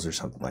quadruples or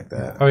something like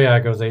that. Oh yeah,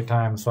 it goes 8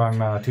 times, so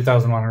I'm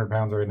 2,100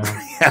 pounds right now.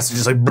 Yeah, so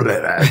just like.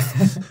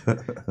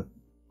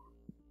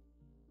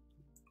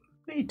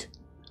 Neat.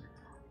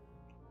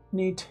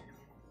 Neat.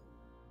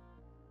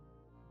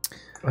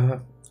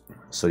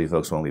 So you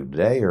folks want to leave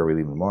today, or are we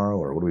leaving tomorrow,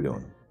 or what are we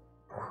doing?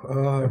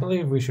 I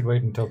believe we should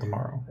wait until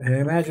tomorrow. I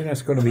imagine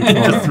it's going to be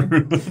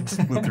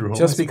tomorrow.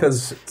 Just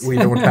because we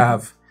don't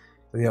have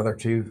the other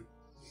two,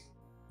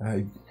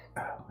 we're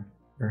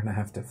going to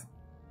have to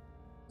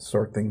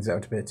sort things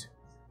out a bit.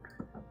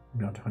 I'm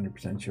not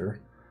 100% sure.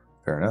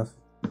 Fair enough.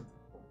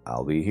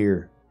 I'll be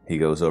here. He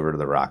goes over to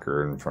the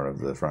rocker in front of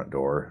the front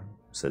door,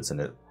 sits in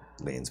it,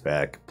 leans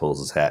back, pulls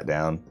his hat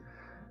down,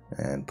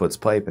 and puts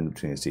pipe in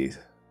between his teeth.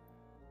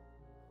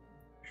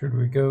 Should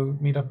we go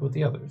meet up with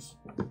the others?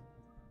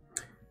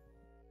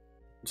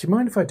 Do you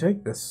mind if I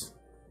take this?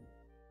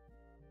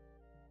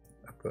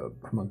 The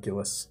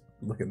homunculus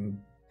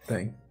looking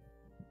thing.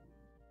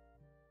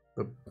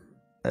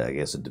 I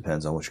guess it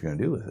depends on what you're going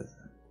to do with it.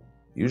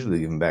 Usually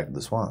give him back to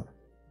the swamp.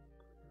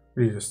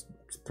 You just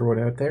throw it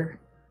out there?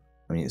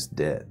 I mean, it's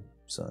dead,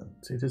 son.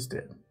 So it is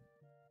dead.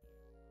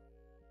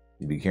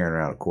 You'd be carrying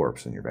around a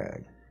corpse in your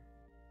bag.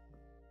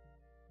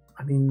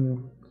 I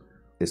mean,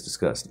 It's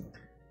disgusting.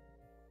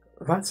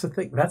 that's the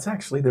thing. That's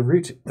actually the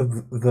root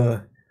of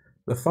the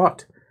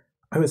thought.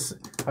 I was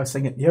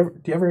thinking, do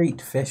you ever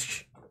eat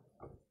fish?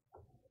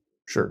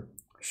 Sure.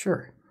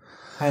 Sure.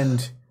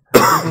 And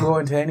you can go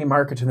into any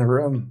market in the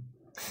room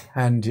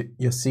and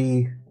you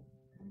see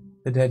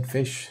the dead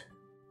fish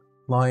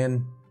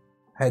lying,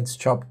 heads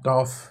chopped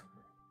off,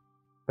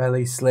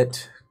 belly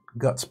slit,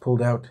 guts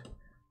pulled out,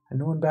 and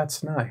no one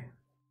bats an eye.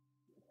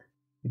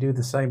 You do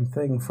the same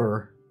thing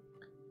for,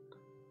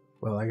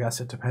 well, I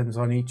guess it depends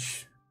on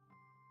each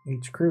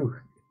crew.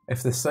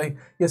 If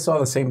you saw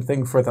the same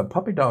thing for the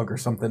puppy dog or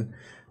something,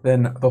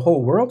 then the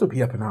whole world would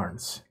be up in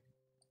arms.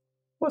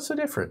 What's the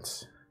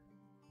difference?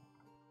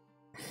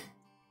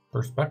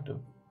 Perspective.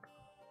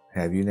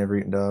 Have you never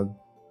eaten dog?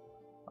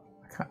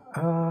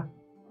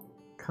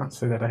 Can't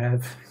say that I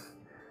have.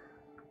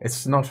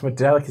 It's not a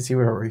delicacy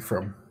where we're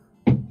from.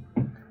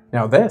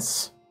 Now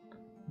this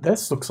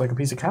looks like a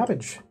piece of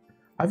cabbage.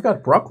 I've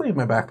got broccoli in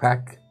my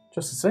backpack,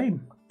 just the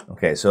same.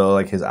 Okay, so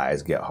like his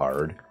eyes get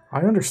hard.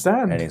 I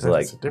understand. And he's that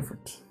like, it's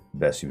different.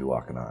 Best you be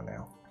walking on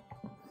now.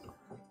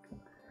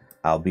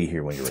 I'll be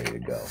here when you're ready to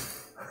go.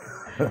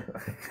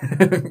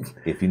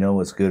 If you know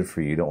what's good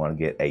for you, you don't want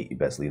to get ate, you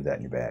best leave that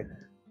in your bag.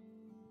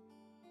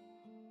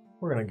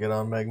 We're going to get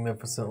on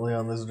magnificently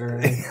on this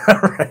journey.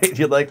 Right?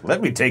 You're like,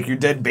 let me take your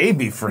dead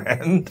baby,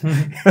 friend.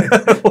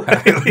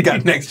 We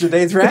got an extra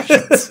day's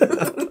rations.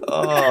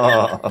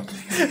 Oh.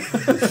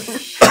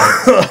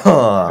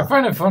 I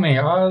find it funny.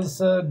 Oz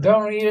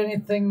don't eat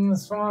anything in the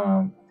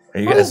swamp.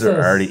 You What guys is are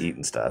this? already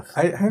eating stuff.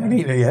 I haven't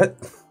eaten it yet.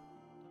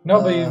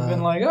 No, but you've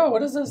been like, oh,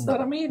 what is this that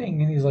I'm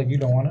eating? And he's like, you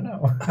don't want to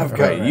know. I've got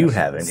Right, you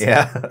haven't,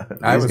 yeah.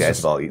 These guys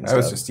have all eaten I stuff.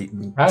 was just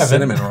eating I haven't.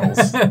 cinnamon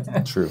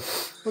rolls. True.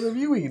 What have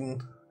you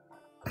eaten?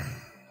 I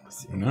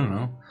don't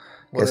know.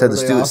 You guys had the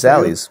stew at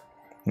Sally's.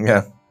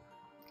 Yeah.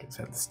 Guys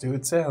had the stew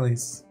at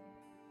Sally's.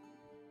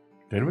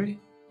 Did we?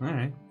 All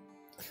right.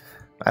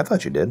 I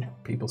thought you did.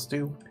 People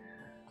stew.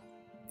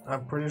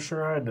 I'm pretty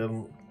sure I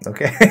didn't.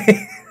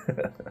 Okay.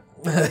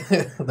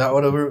 I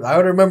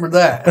would remember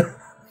that.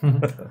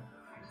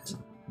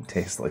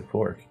 Tastes like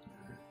pork.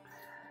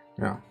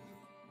 Yeah.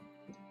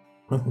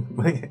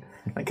 like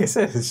I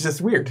said, it's just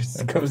weird.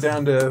 It comes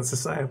down to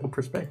societal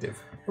perspective.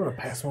 I'm gonna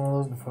pass one of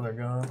those before they're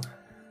gone.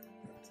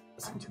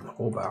 Send you the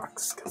whole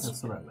box.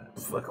 That's what I meant.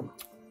 Fuck them.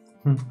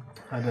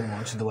 I didn't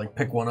want you to like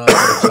pick one up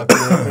and chuck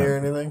it in here or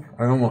anything.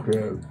 I don't want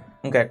to.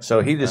 Okay,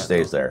 so he just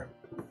stays there.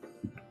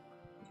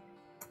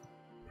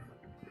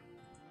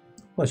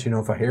 Let you know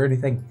if I hear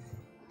anything.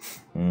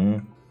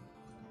 Mm-hmm.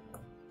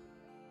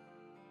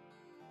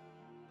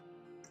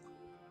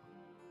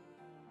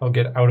 I'll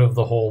get out of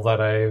the hole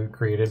that I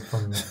created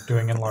from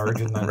doing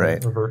enlarge and then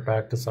Right. revert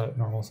back to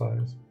normal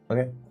size.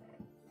 Okay.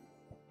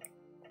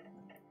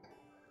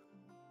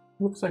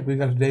 Looks like we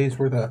got a day's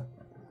worth of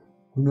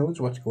who knows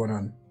what's going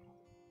on.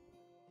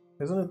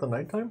 Isn't it the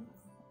nighttime?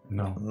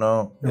 No.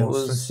 No, it It's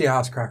was. the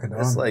ass cracking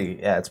It's on. like,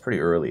 yeah, it's pretty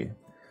early.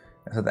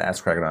 I said the ass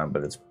cracking on,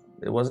 but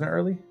it wasn't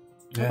early.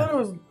 I thought it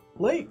was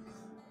late.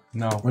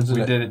 No, Was it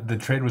we at- did it. The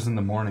trade was in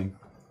the morning.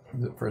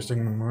 Was it first thing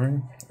in the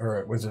morning?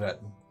 Or was it at...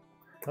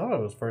 I thought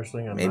it was first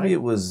thing at Maybe night.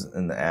 it was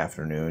in the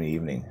afternoon,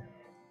 evening.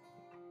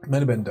 Might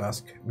have been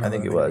dusk. I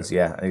think it was.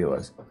 Yeah, I think it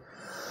was.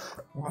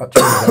 Well, that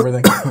changes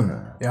everything.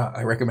 Yeah,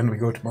 I recommend we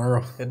go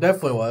tomorrow. It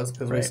definitely was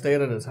because we Right.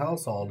 stayed at his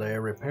house all day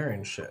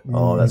repairing shit.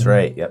 Oh, that's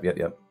right. Yep.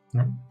 Yep.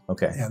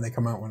 Okay. Yeah, they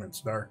come out when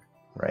it's dark.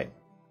 Right.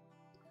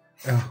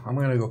 Yeah, I'm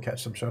gonna go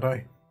catch some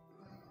shut-eye.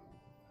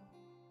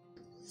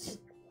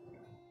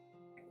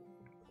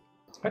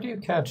 How do you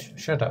catch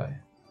shut-eye?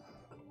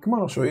 Come on,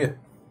 I'll show you.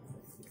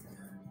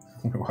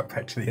 I'm gonna walk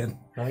back to the inn.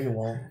 No, you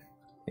won't.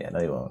 Yeah, no,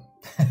 you won't.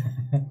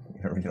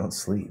 You don't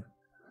sleep.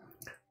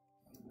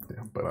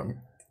 Yeah, but I'm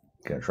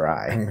Gonna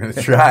try. gonna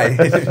try.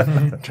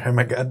 Try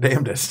my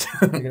goddamnedest.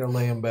 You're gonna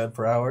lay in bed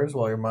for hours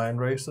while your mind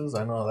races.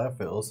 I know how that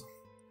feels.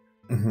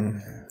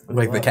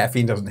 Like the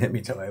caffeine doesn't hit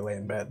me till I lay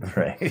in bed.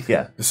 Right.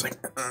 Yeah. Just like.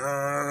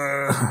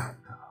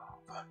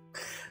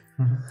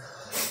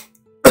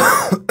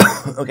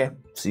 Okay,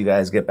 so you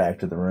guys get back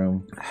to the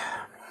room.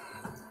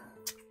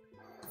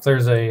 If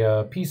there's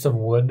a piece of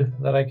wood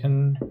that I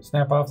can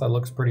snap off that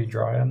looks pretty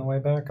dry on the way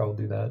back, I'll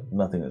do that.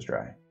 Nothing is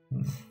dry.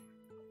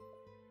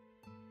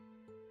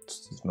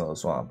 It's the middle of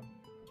the swamp.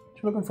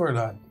 What you looking for,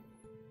 lad?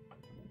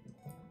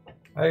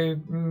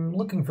 I'm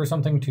looking for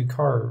something to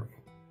carve.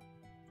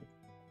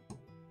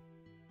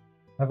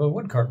 I have a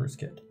wood carver's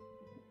kit.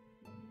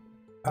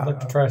 I'd like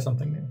to try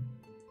something new.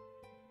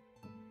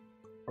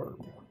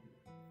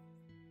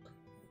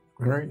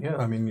 Right, yeah.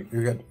 I mean,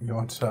 you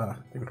want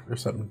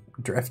there's some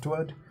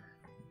driftwood,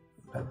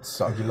 that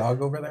soggy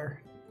log over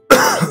there.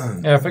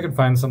 Yeah, if I could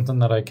find something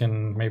that I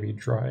can maybe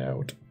dry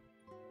out.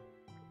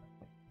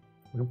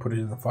 We can put it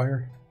in the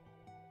fire.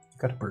 You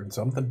gotta burn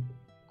something.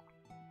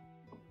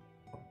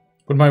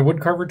 Would my wood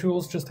carver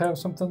tools just have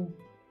something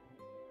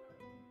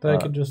that I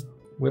could just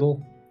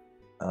whittle?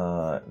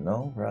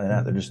 No, probably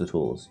not. They're just the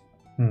tools.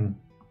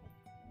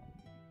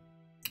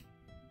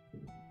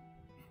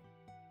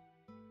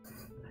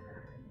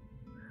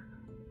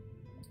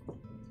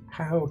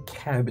 How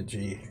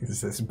cabbagey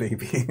is this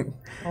baby?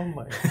 Oh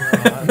my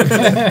god.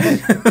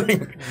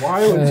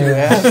 Why would you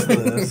ask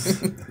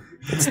this?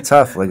 It's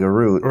tough like a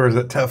root. Or is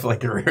it tough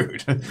like a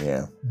root?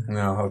 Yeah.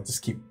 No, I'll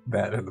just keep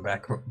that in the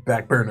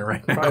back burner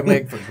right now. Probably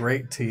make for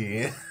great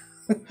tea.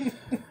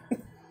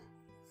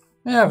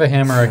 I have a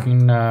hammer. I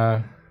can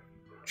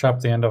chop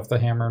the end off the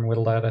hammer and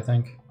whittle that, I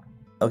think.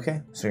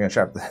 Okay, so you're gonna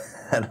chop the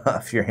head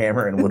off your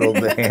hammer and whittle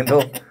the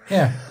handle?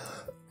 Yeah.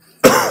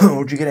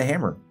 Where'd you get a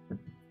hammer?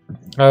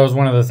 That was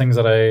one of the things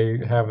that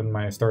I have in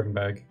my starting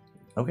bag.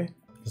 Okay.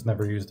 Just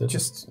never used it.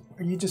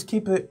 You just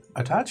keep it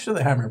attached to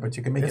the hammer, but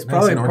you can make It's it nice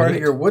probably and part ornate.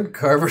 of your wood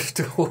carver's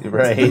tool.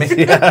 Right. Make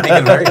it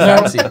very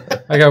fancy.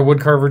 I got wood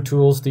carver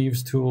tools,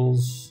 thieves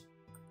tools,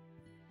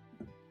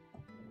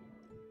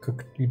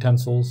 cook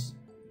utensils.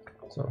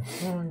 So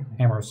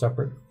hammer is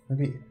separate.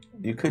 Maybe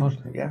You could,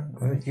 yeah.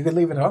 you could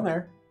leave it on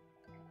there.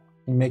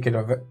 You make it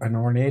an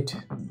ornate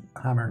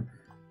hammer.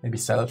 Maybe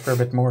sell it for a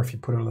bit more if you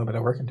put a little bit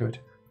of work into it.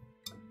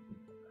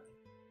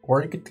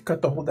 Or you could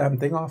cut the whole damn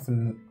thing off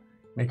and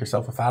make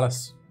yourself a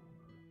phallus.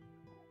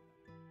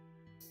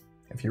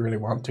 If you really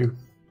want to.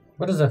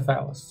 What is a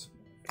phallus?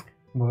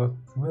 We'll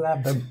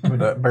have them with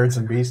the birds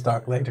and bees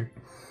talk later.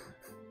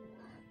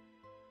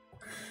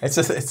 It's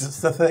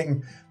just the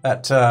thing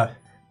that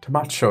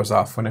Tomat shows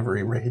off whenever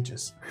he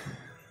rages.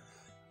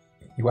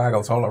 He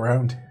waggles all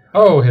around.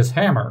 Oh, his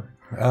hammer.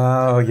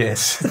 Oh,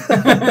 yes.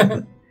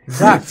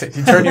 Exactly.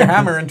 You turn your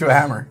hammer into a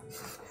hammer.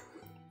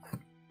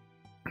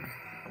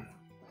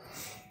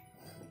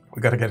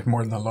 We got to get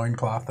more than a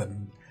loincloth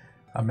and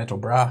a metal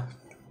bra.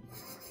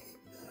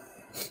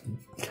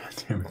 God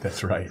damn it,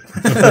 that's right.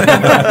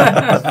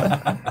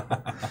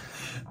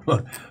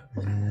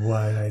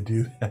 Why'd I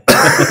do that?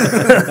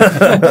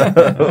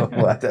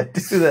 Why'd I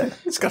do that?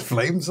 It's got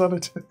flames on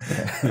it.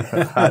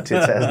 Hot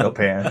Tits has no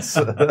pants.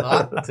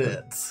 Hot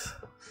tits.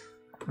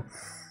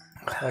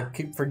 I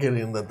keep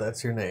forgetting that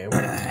that's your name.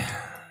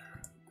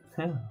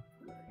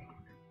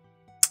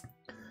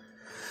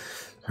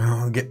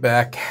 I'll get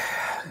back.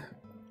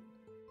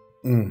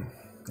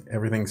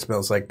 Everything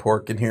smells like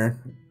pork in here.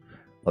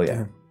 Oh,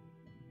 yeah.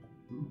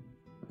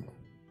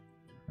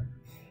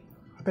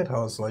 I bet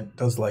Oz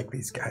does like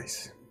these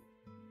guys.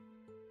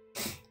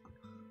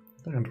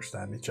 They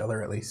understand each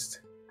other at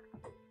least.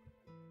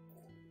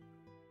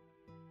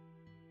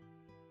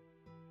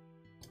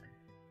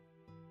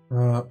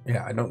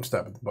 Yeah, I don't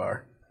stop at the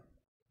bar.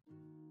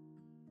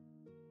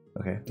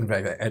 Okay. In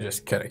fact, I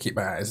just kind of keep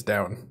my eyes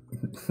down.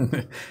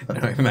 I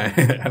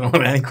don't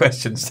want any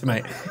questions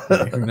tonight.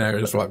 I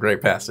just walk right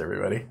past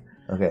everybody.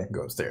 Okay.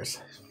 Go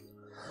upstairs.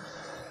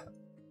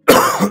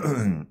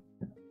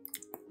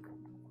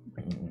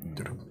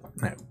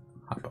 Now,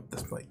 hop up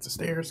this flight of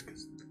stairs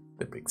because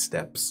the big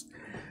steps.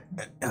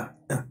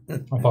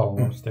 I'll follow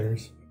him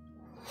upstairs.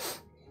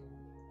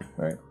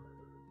 All right.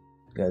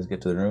 You guys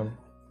get to the room.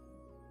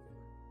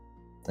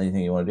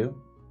 Anything you want to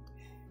do?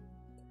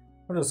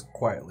 I'm just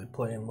quietly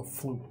playing the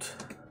flute.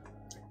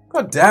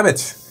 God damn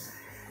it!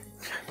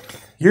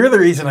 You're the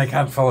reason I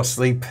can't fall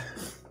asleep.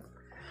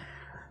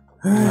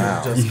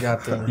 Wow. Just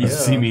got the. You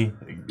see me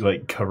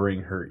like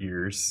covering her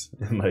ears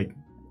and like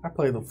I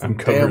play the flute. I'm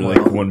covering damn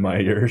like well, one of my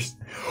ears.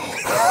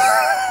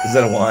 Is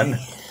that a 1?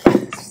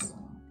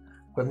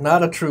 but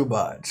not a true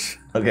botch.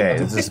 Okay,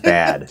 it's just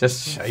bad.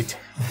 Just shite.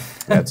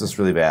 That's just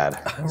really bad.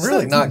 I'm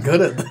really not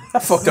good at this.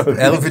 Fucked up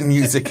elven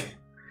music.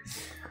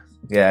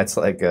 Yeah, it's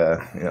like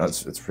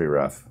it's pretty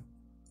rough.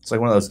 It's like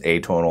one of those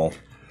atonal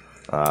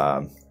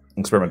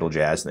experimental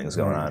jazz things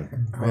going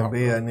on.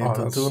 Maybe I need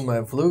to tune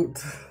my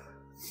flute.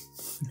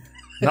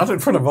 Not in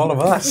front of all of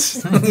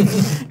us.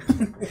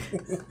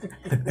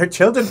 They're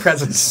children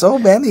presents. So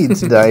many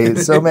tonight.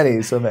 So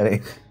many.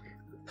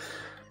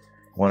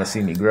 Want to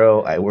see me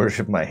grow? I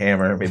worship my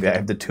hammer. Maybe I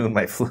have to tune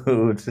my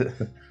flute.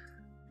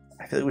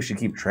 I feel like we should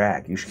keep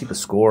track. You should keep a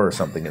score or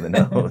something in the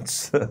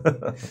notes.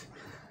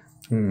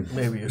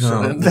 Maybe you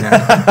shouldn't.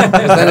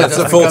 That's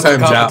a full-time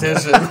job.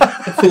 Competition.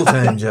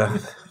 Full-time job.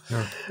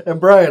 And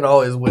Brian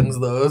always wins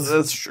those.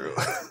 That's true.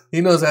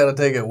 He knows how to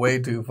take it way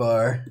too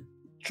far.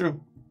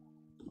 True.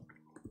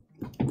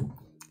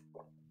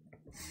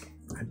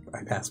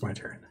 I passed my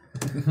turn.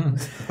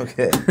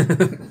 Okay.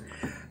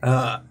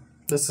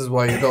 This is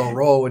why you don't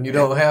roll when you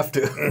don't have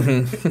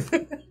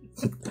to.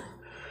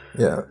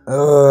 Yeah.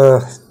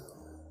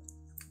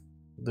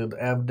 Did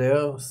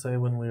Abdel say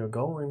when we were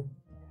going?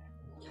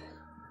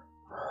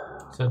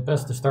 Said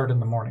best to start in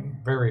the morning,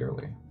 very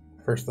early.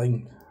 First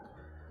thing.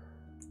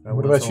 I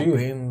What was about you?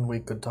 hoping we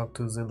could talk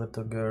to the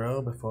little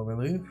girl before we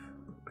leave.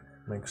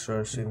 Make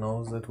sure she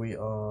knows that we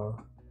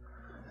are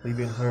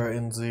leaving her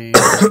in the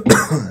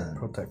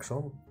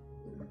protection.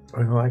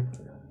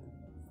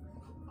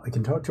 I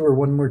can talk to her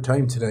one more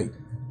time tonight.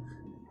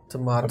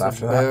 Tomato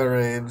after that-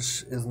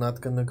 Barrage is not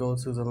going to go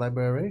to the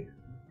library.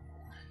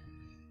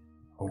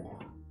 Oh,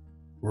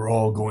 we're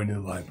all going to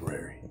the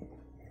library.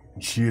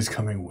 And she is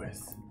coming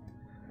with.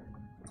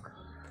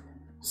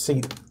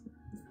 See,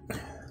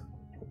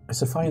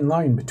 it's a fine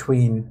line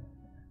between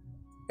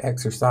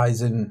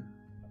exercising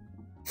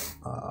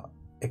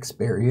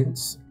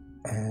experience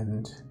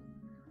and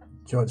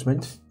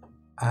judgment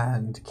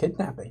and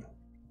kidnapping.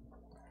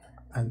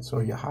 And so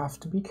you have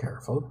to be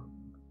careful.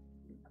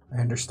 I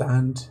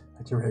understand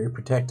that you're very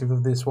protective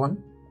of this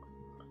one.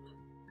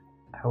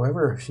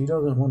 However, if she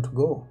doesn't want to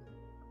go,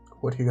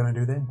 what are you going to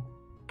do then?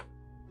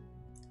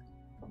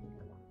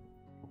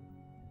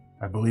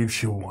 I believe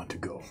she'll want to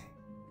go.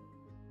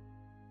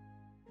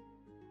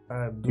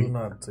 I do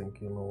not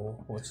think you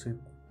know what she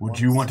Would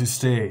you want to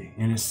stay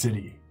in a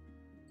city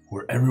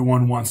where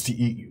everyone wants to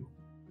eat you?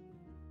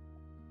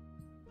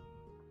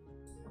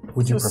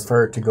 Would you Just-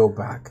 prefer to go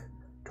back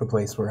to a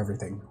place where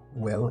everything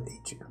will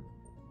eat you?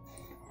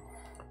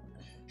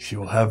 She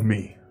will have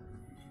me.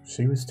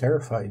 She was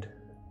terrified.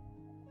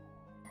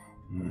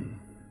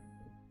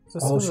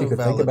 This All is she a could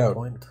think valid about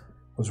point.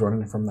 Was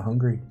running from the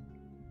hungry.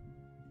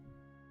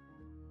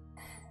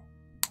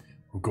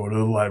 We'll go to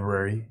the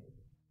library,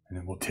 and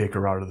then we'll take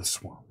her out of the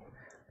swamp.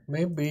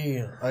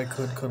 Maybe I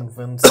could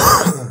convince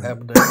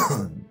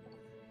Abdel,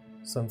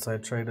 since I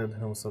traded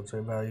him such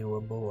a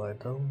valuable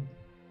item.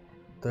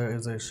 There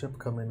is a ship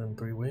coming in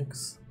 3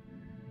 weeks.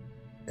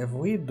 If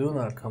we do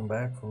not come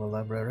back from the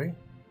library,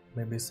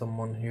 maybe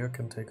someone here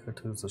can take her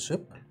to the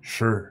ship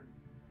Sure.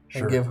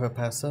 Sure. and give her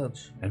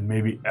passage. And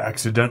maybe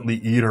accidentally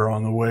eat her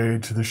on the way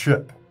to the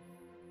ship.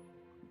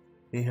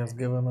 He has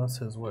given us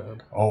his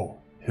word. Oh,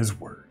 his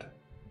word.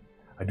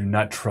 I do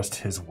not trust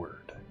his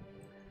word.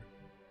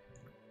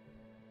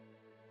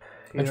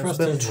 He I has trust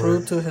been his true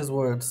word. to his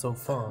word so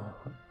far.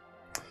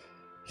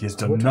 He has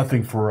done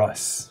nothing for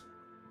us.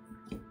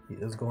 He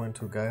is going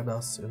to guide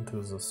us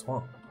into the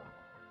swamp.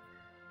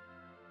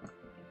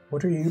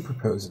 What are you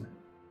proposing?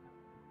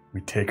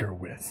 We take her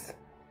with.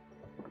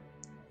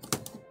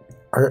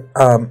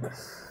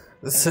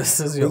 This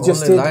is your We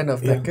just only did- line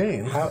of yeah.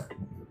 thinking.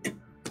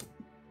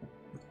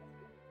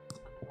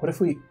 What if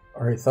we,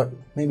 or I thought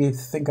maybe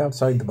think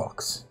outside the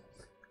box.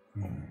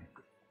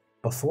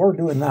 Before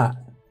doing that,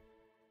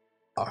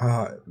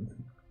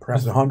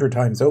 perhaps 100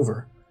 times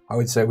over, I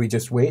would say we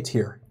just wait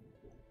here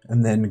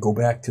and then go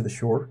back to the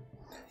shore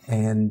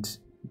and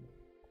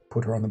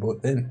put her on the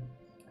boat then.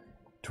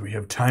 Do we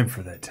have time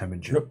for that,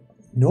 Temujin?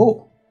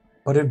 No,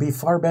 but it'd be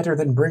far better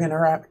than bringing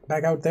her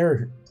back out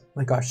there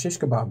like a shish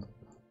kebab.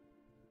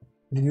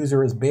 You'd use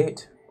her as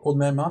bait. Old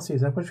man Mossy,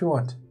 is that what you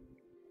want?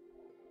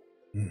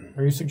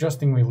 Are you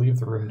suggesting we leave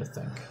the room to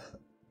think?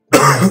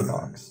 The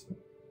box.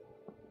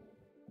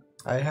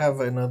 I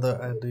have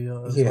another idea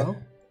as Yeah. well.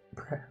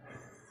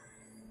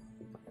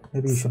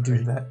 Maybe you should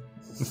do that.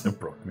 It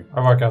broke me.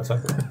 I walk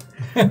outside the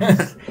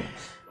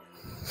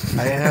room.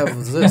 I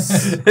have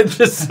this. It's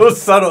just so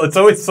subtle. It's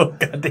always so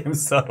goddamn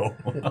subtle.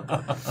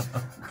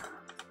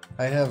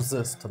 I have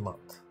this tomat.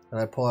 And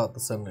I pull out the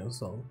sending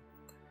zone.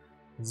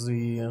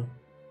 The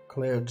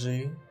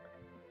clergy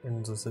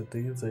in the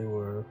city, they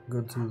were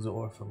good to the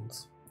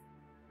orphans.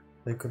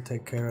 They could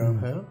take care of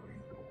her,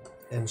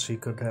 and she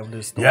could have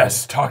this story.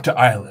 Yes, talk to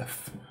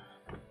Ilif.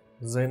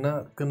 They're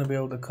not gonna be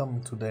able to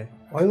come today.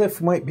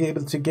 Ilif might be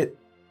able to get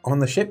on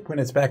the ship when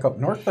it's back up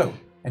north, though,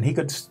 and he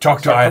could Talk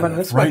to start coming Ilif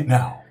this right way.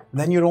 now.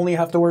 Then you'd only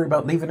have to worry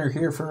about leaving her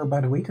here for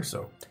about a week or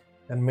so.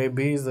 And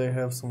maybe they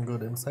have some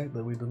good insight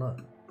that we do not.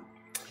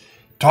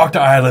 Talk to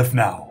Ilif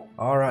now.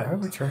 All right.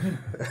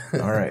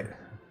 All right.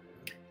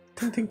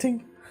 Ting, ting,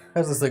 ting.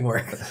 How's this thing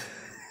work?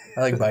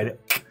 I like bite it.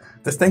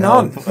 This thing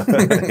on.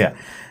 Yeah.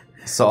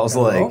 Saul's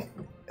Hello? like,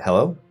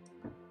 hello?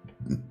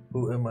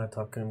 Who am I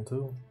talking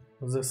to?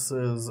 This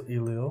is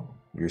Elio.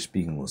 You're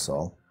speaking with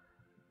Saul.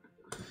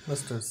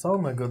 Mr. Saul,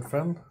 my good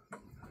friend.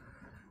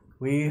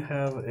 We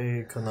have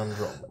a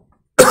conundrum.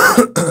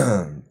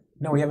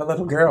 No, we have a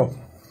little girl.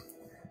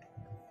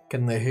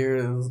 Can you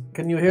hear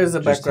the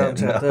Just background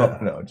him. chat No, there?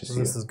 no, just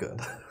This you. is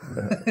good.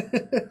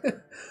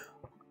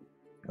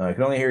 I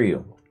can only hear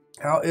you.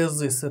 How is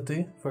the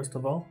city, first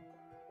of all?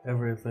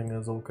 Everything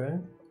is okay?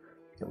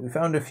 We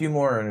found a few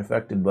more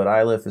infected, but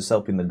Ilif is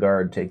helping the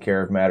guard take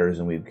care of matters,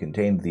 and we've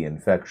contained the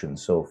infection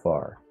so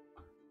far.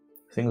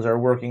 Things are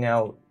working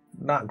out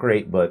not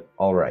great, but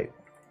all right.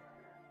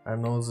 I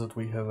know that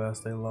we have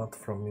asked a lot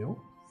from you.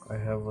 I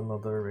have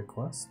another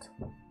request.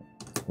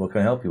 What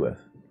can I help you with?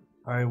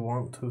 I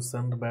want to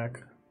send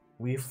back.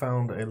 We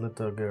found a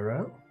little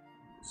girl.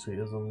 She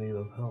is in need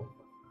of help.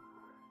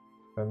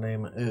 Her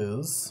name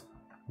is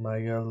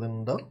Maya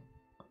Linda.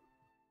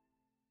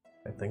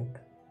 I think.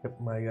 Yep,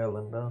 Maya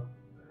Linda.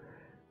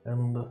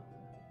 And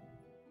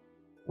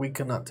we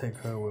cannot take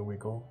her where we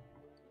go.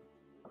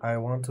 I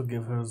want to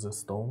give her the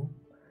stone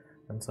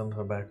and send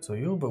her back to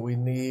you, but we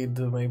need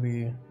to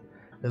maybe...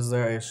 Is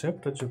there a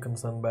ship that you can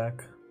send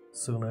back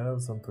soon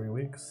as in 3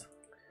 weeks?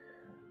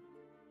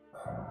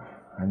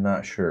 I'm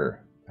not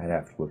sure. I'd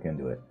have to look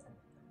into it.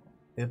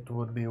 It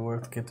would be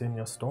worth getting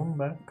your stone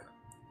back.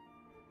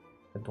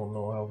 I don't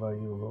know how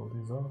valuable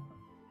these are.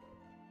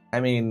 I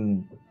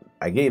mean,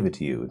 I gave it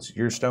to you. It's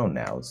your stone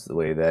now. It's the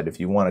way that if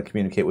you want to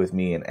communicate with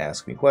me and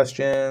ask me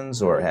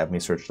questions or have me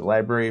search the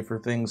library for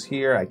things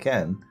here, I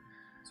can.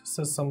 This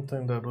is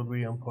something that would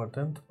be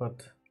important,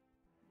 but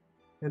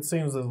it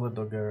seems that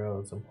little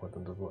girl is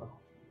important as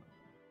well.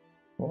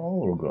 Well, all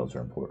little girls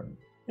are important.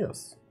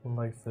 Yes,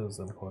 life is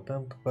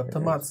important, but It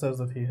Tamat is. says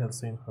that he has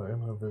seen her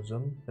in her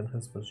vision, in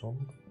his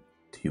vision.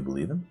 Do you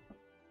believe him?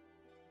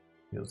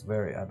 He is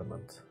very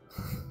adamant.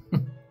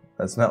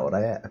 That's not what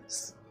I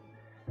asked.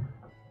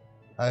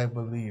 I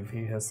believe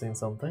he has seen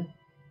something.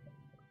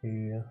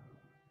 He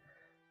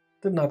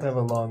did not have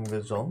a long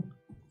vision,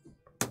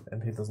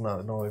 and he does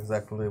not know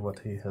exactly what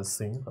he has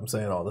seen. I'm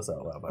saying all this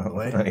out loud, by the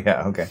way.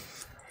 Yeah, okay.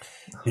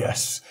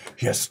 Yes,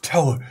 yes,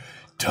 tell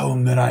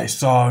him that I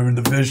saw her in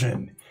the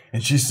vision,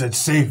 and she said,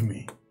 save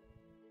me.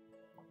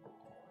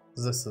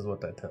 This is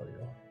what I tell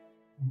you.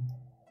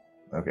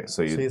 Okay,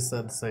 so you... She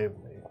said, save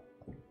me.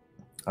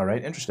 All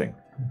right, interesting.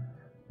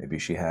 Maybe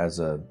she has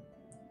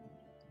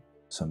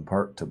some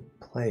part to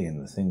play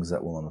in the things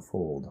that will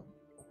unfold.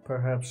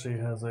 Perhaps she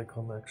has a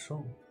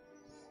connection.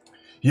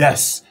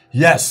 Yes,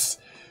 yes.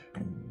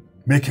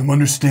 Make him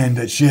understand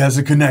that she has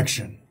a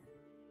connection.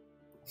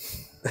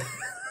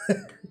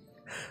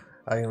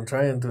 I am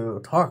trying to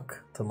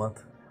talk,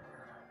 Tamat.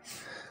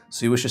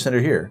 So you wish to send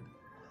her here?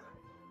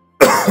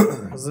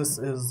 This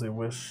is the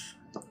wish.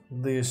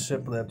 The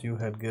ship that you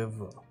had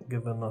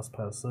given us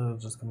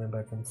passage is coming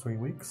back in 3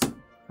 weeks.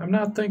 I'm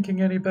not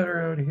thinking any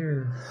better out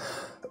here.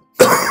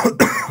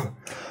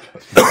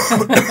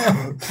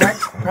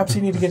 Perhaps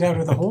you need to get out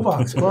of the whole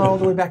box. Go all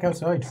the way back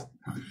outside.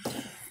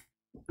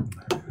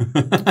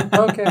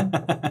 Okay.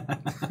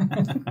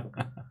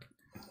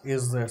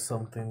 Is there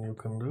something you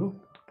can do?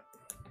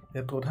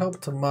 It would help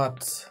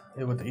Tamat.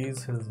 It would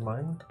ease his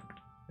mind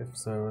if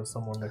there is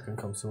someone that can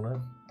come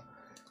sooner.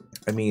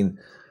 I mean,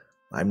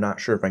 I'm not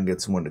sure if I can get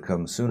someone to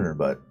come sooner,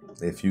 but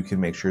if you can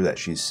make sure that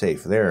she's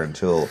safe there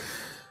until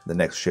the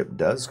next ship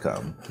does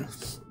come,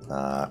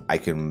 I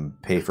can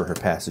pay for her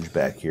passage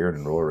back here and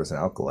enroll her as an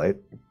alkalite.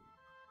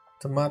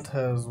 Tamat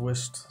has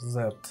wished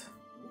that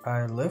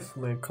Ilif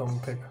may come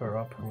pick her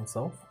up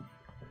himself.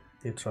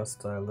 He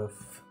trusts Ilif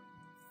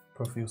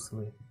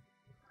profusely.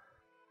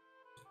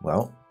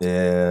 Well,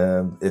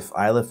 if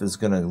Ilif is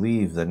going to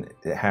leave, then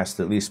it has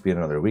to at least be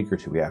another week or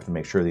two. We have to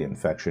make sure the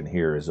infection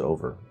here is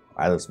over.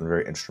 Ilif's been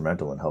very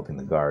instrumental in helping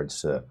the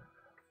guards to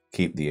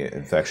keep the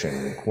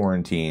infection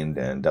quarantined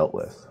and dealt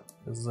with.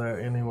 Is there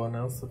anyone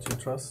else that you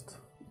trust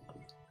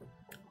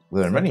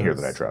There are many here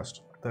that I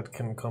trust. that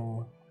can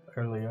come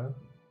earlier?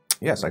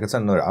 Yes, I could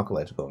send another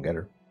alkalite to go and get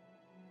her.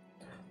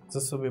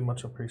 This will be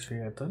much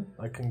appreciated.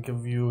 I can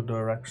give you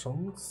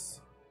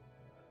directions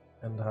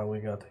and how we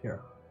got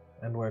here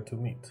and where to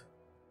meet.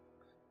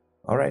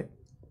 All right.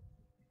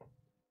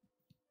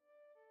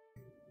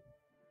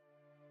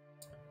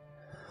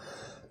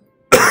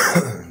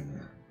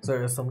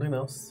 There is something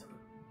else.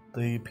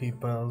 The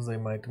people they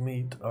might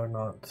meet are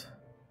not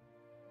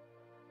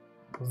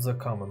the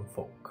common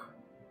folk.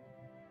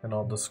 And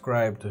I'll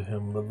describe to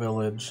him the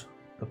village,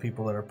 the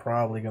people that are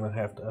probably going to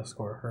have to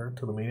escort her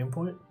to the meeting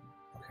point.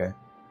 Okay.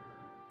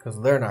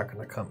 Because they're not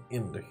going to come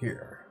into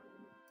here.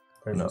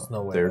 There's No, just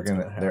no way they're that's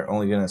gonna they're happen.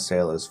 only gonna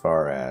sail as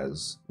far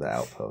as the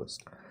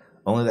outpost.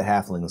 Only the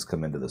halflings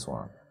come into the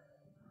swamp.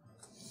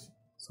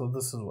 So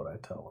this is what I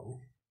tell them,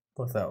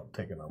 without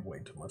taking up way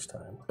too much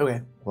time.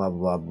 Okay. Blah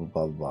blah blah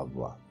blah blah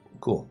blah.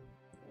 Cool.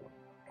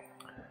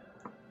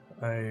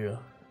 I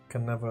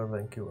can never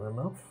thank you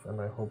enough, and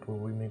I hope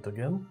we meet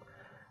again.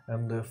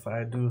 And if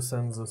I do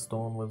send the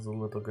stone with the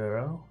little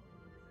girl,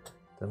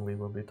 then we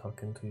will be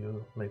talking to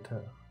you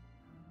later.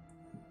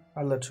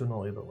 I'll let you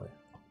know either way.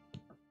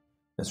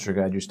 Mr.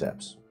 Guide your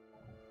steps.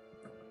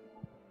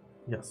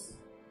 Yes.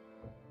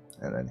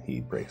 And then he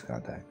breaks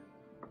contact.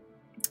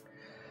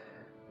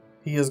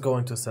 He is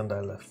going to send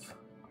Ilif.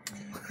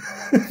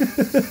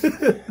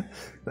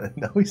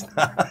 No, he's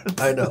not.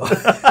 I know.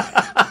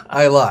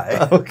 I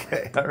lie.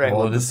 Okay. All right.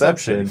 Well,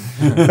 deception.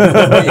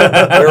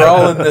 We're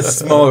all in this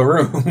small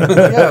room.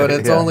 Yeah, but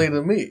it's Yeah. only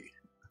to me.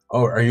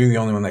 Oh, are you the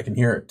only one that can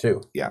hear it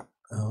too? Yeah.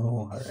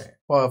 Oh, all right.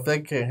 Well, if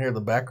they can't hear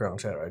the background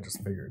chatter, I just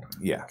figured.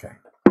 Yeah. Okay.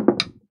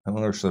 I'm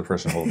gonna look to the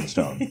person holding the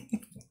stone.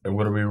 And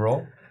what do we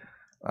roll?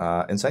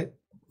 Insight.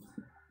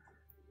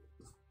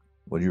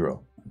 What'd you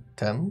roll?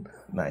 10.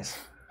 Nice.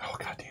 Oh,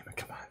 God damn it.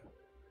 Come on.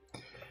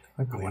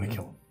 I want to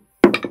kill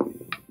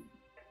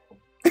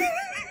him.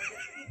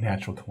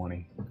 Natural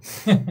 20.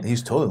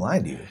 He's totally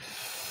lying to you.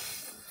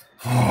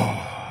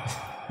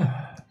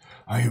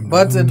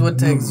 But it would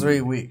take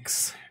 3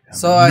 weeks.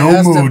 So I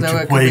asked if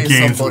there could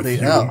be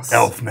somebody else.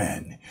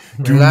 Elfman.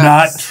 Do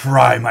Relax. not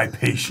try my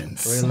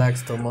patience.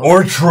 Relax the moment.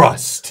 Or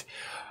trust.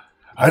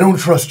 I don't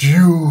trust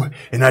you,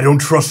 and I don't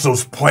trust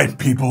those plant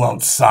people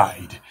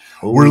outside.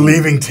 Ooh. We're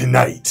leaving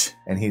tonight.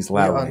 And he's We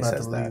loud are when he not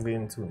says that.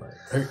 leaving tonight.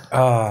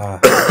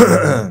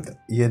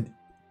 You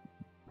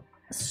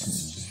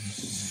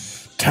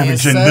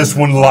Temujin, said- this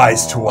one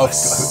lies to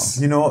us.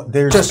 You know,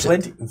 there's Just-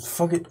 plenty.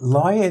 Fucking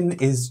lying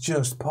is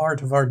just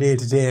part of our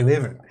day-to-day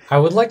living. I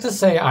would like to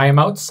say I am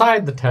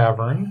outside the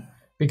tavern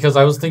because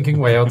I was thinking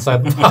way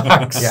outside the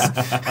box.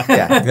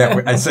 Yeah.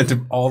 Yeah, I sent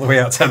him all the way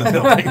outside the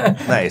building.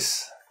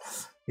 Nice.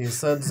 He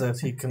said that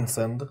he can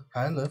send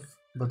Aleph,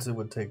 but it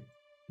would take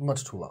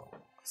much too long.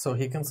 So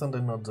he can send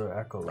another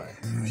acolyte.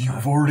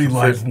 You've already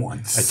lied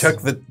once. I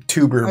took the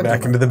tuber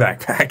back into the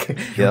backpack.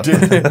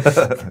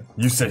 Yep.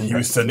 You said he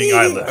was sending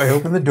Isla. I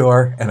open the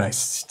door and I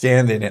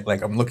stand in it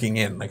like I'm looking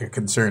in, like a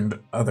concerned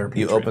other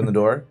You patron. open the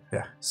door.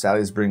 Yeah.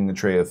 Sally's bringing a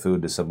tray of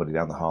food to somebody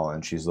down the hall,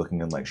 and she's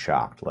looking in like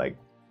shocked. Like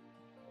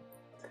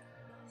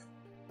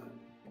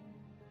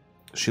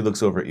she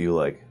looks over at you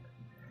like,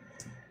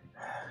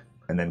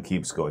 and then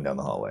keeps going down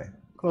the hallway.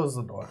 Close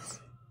the door.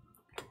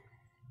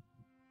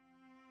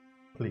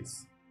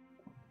 Please.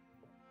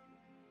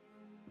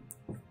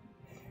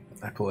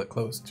 I pull it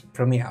closed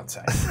from the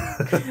outside.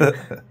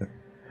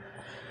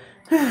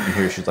 You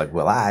hear she's like,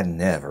 "Well, I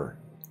never."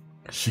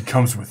 She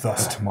comes with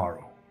us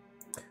tomorrow.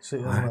 She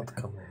is not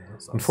coming with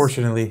us.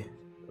 Unfortunately,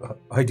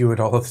 I do it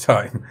all the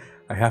time.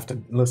 I have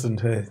to listen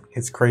to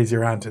his crazy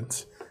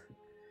rantings.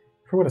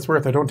 For what it's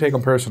worth, I don't take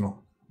them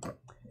personal.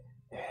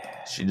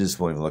 She just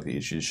won't even look at you.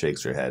 She just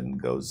shakes her head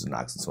and goes and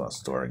knocks on someone's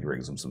door and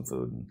brings him some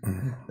food.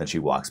 And then she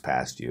walks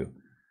past you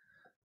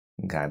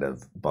and kind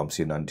of bumps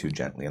you none too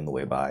gently on the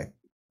way by.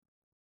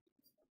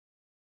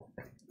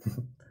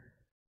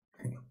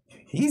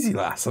 Easy,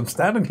 lass. I'm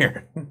standing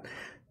here.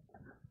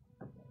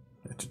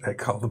 I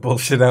call the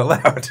bullshit out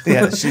loud.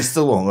 Yeah, she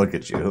still won't look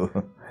at you.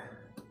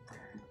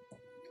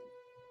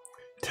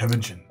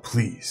 Temujin,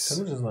 please.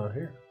 Temujin's not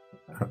here.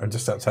 I'm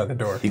just outside the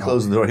door. He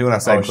closed the door. He went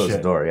outside and closed shit.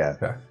 the door, yeah.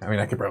 Yeah, I mean,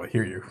 I could probably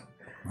hear you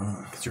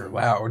because you're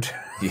loud.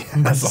 Yes.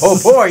 That's the whole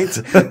point.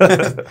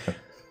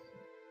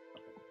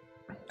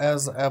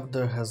 As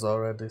Abder has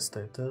already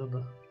stated,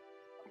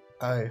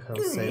 I have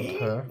saved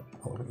her,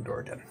 Open the door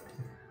again.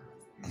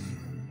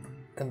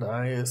 and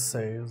I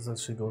say that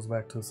she goes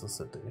back to the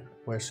city,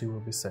 where she will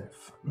be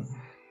safe.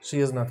 She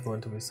is not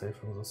going to be safe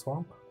in the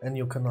swamp, and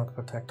you cannot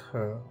protect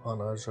her on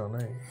our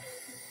journey.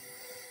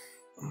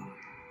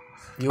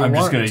 You I'm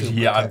just want going to to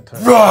yell. protect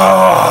her.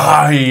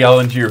 I yell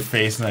into your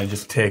face and I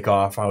just take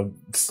off. I'll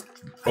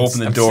open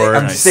the door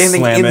and I'm I standing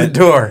slam in it. the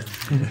door.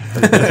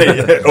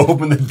 I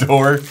open the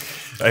door.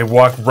 I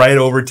walk right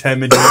over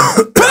Temujin.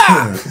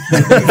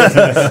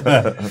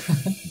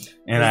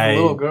 And Is I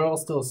the little girl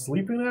still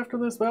sleeping after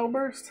this bell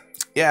burst?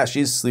 Yeah,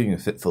 she's sleeping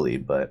fitfully,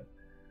 but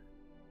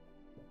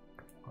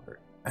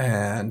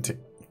And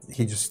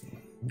he just,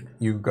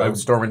 you go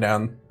storming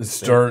down.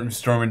 start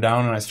storming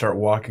down and I start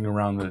walking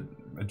around the.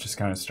 I just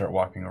kind of start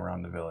walking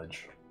around the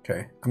village.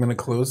 Okay, I'm going to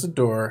close the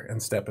door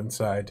and step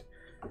inside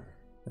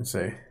and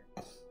say,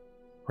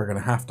 we're going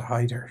to have to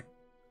hide her.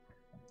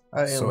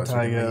 I So am as we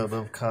leave. tired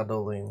of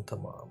cuddling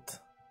Tamant.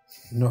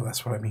 No,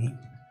 that's what I mean.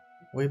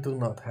 We do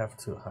not have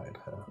to hide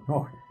her.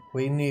 No,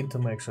 We need to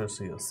make sure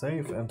she is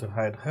safe and to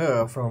hide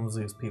her from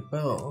these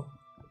people.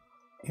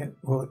 Yeah,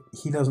 well,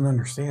 he doesn't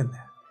understand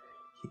that.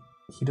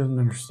 He doesn't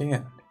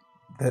understand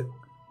that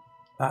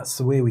that's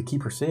the way we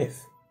keep her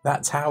safe.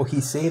 That's how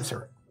he saves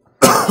her.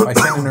 By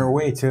sending her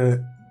away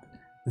to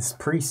this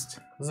priest.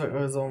 There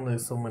is only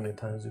so many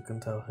times you can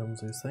tell him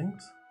these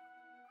things.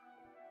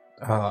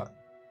 Well,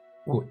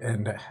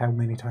 and how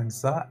many times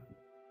is that?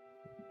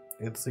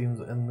 It seems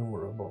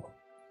innumerable.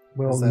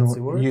 Well, Is that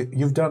the word?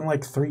 you've done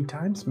like 3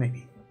 times,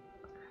 maybe.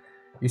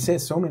 You said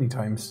so many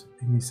times,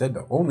 and you said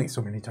only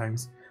so many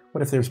times.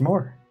 What if there's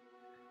more?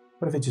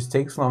 What if it just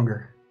takes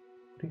longer?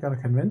 You gotta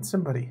convince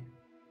somebody.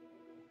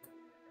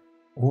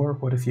 Or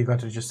what if you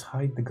gotta just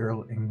hide the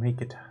girl and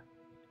make it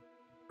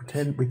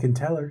pretend we can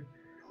tell her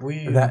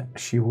that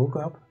she woke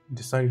up and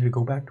decided to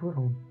go back to her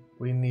home.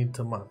 We need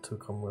Tamat to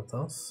come with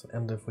us,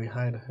 and if we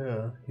hide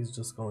her, he's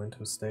just going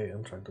to stay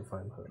and try to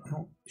find her.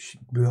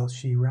 No,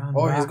 she ran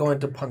Or back. he's going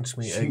to punch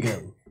me She-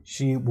 again.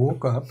 She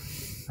woke up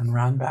and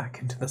ran back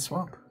into the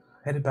swamp,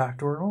 headed back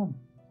to her home.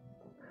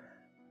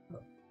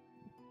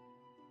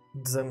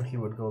 Then he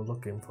would go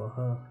looking for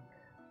her.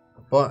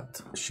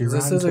 But She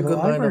this ran is to a the good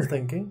line library. of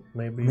thinking.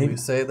 Maybe we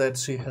say that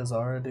she has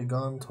already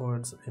gone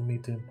towards a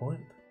meeting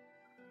point.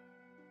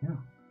 Yeah.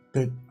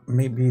 But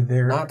maybe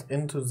they're Not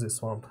into the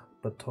swamp,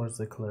 but towards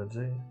the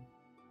clergy.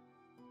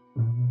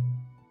 Mhm.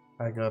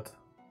 I got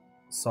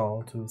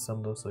Saul to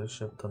send us a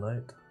ship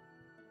tonight.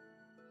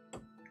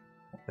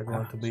 They're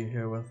going to be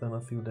here within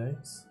a few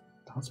days.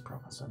 That's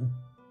promising.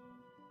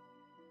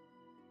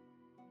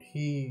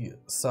 He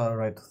saw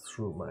right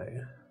through my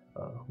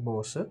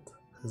bullshit.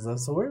 Is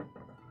that the word?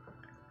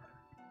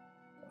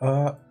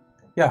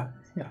 Yeah,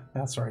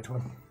 that's the right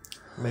one.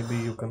 Maybe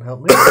you can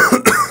help me.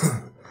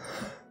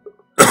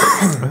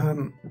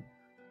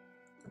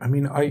 I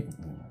mean,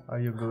 Are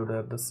you good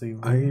at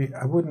deceiving?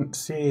 I wouldn't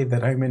say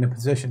that I'm in a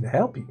position to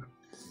help you.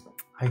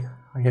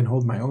 I can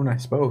hold my own, I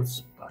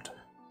suppose, but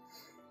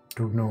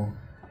don't know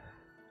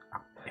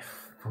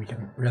if we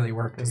can really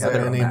work Is together.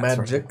 there on any that sort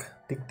of magic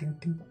ding, ding,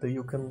 ding, that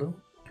you can do?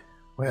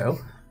 Well,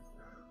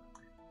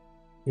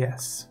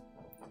 yes.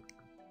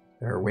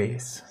 There are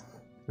ways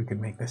we could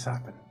make this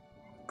happen.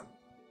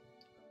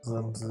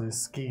 Then the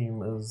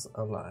scheme is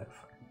alive.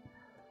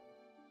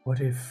 What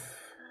if,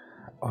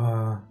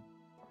 I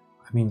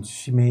mean,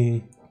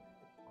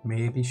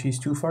 maybe she's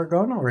too far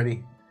gone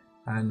already,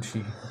 and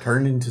she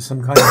turned into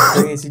some kind of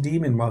crazy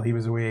demon while he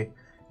was away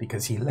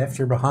because he left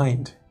her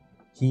behind.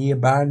 He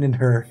abandoned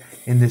her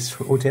in this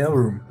hotel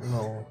room.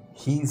 No,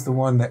 He's the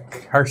one that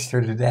cursed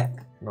her to death.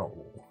 no.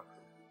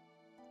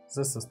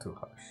 This is too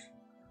harsh.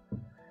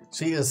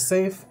 She is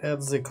safe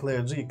at the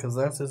clergy because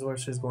that is where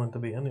she's going to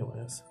be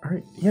anyways. All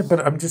right, yeah, but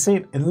I'm just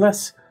saying,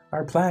 unless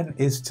our plan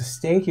is to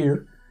stay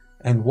here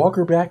and walk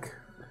her back,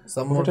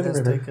 Someone to the has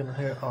river. taken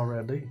her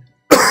already.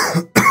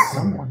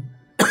 someone.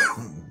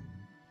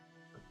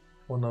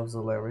 One of the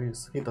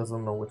Larrys. He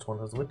doesn't know which one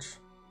is which.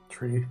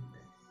 Tree.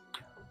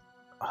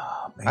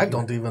 I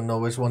don't even know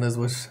which one is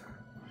which.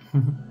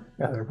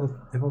 Yeah,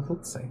 they both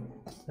look the same.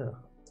 Yeah.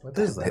 What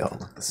is that? They all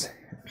look the same.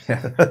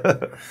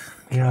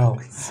 Yeah,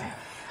 always.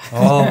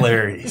 All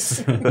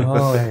Larrys.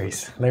 Oh,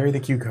 Larry's. Larry the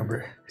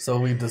cucumber. So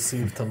we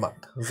deceive Tamat.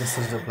 This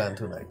is the plan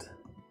tonight.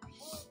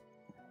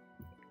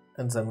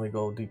 And then we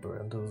go deeper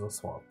into the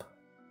swamp.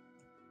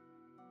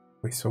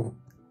 Wait, so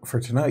for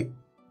tonight,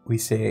 we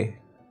say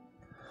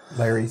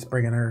Larry's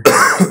bringing her.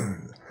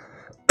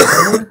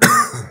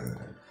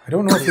 I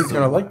don't know if he's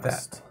gonna like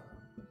that.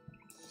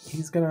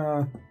 He's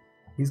gonna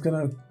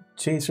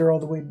chase her all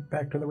the way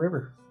back to the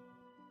river.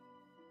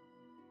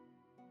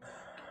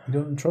 He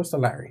doesn't trust a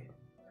Larry.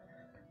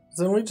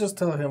 Then we just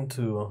tell him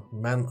to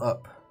man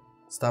up.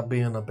 Stop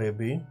being a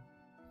baby.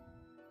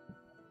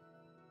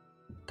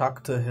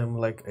 Talk to him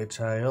like a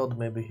child.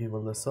 Maybe he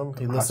will listen.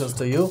 He listens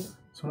to you.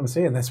 That's what I'm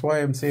saying. That's why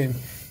I'm saying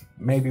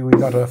maybe we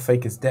gotta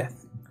fake his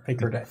death. Fake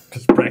her death.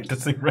 Just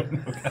practicing right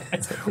now,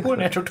 guys. 1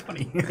 natural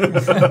 20.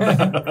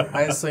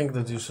 I think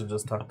that you should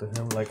just talk to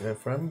him like a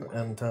friend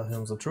and tell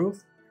him the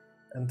truth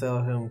and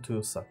tell him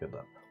to suck it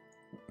up.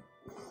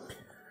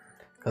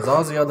 Because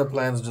all the other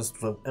plans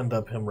just will end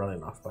up him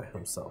running off by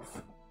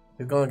himself.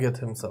 He's gonna get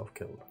himself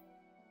killed.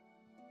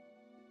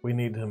 We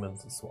need him in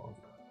the swamp.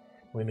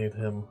 We need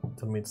him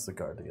to meet the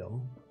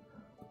Guardian.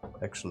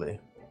 Actually,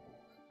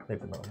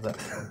 maybe not that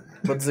one,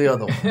 but the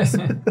other ones.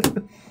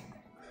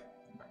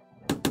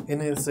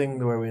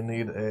 Anything where we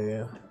need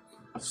a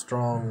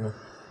strong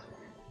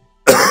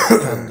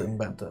hand in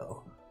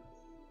battle.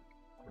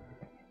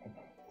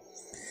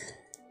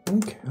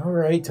 Okay. All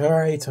right.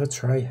 I'll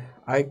try.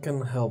 I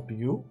can help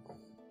you,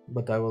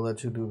 but I will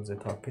let you do the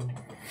talking.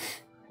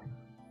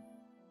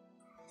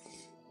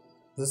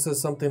 This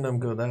is something I'm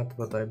good at,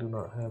 but I do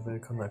not have a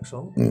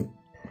connection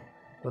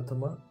with the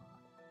man.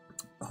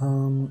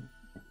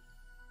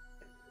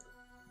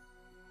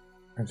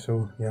 And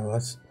so yeah,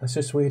 let's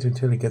just wait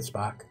until he gets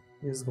back.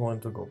 He's going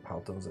to go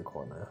pout in the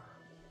corner.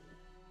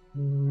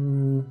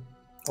 Mm,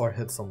 Or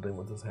hit something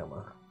with his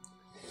hammer.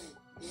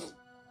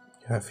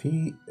 yeah, if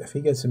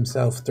he gets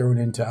himself thrown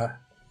into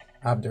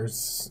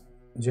Abder's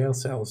jail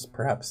cells,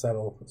 perhaps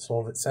that'll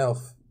solve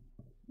itself.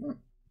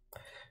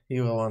 He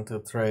will want to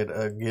trade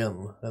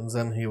again, and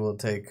then he will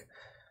take,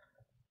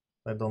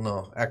 I don't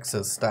know,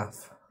 Axe's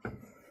staff.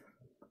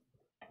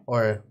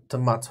 Or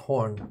Tamat's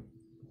horn.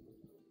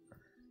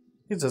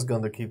 He's just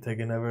going to keep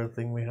taking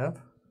everything we have.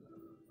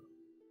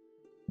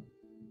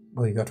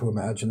 Well, you got to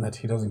imagine that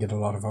he doesn't get a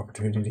lot of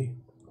opportunity.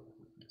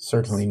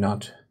 Certainly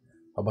not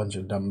a bunch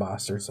of dumb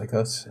bastards like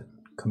us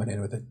coming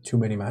in with too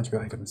many magic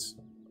items.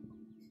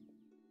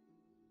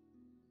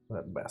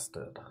 That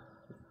bastard.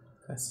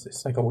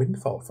 It's like a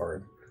windfall for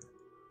him.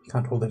 You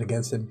can't hold it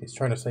against him. He's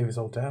trying to save his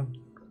old town.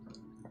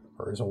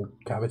 Or his old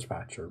cabbage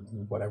patch, or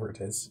whatever it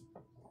is.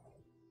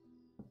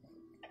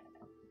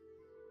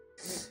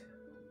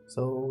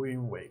 So we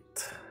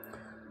wait.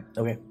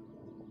 Okay.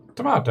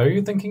 Tomato, are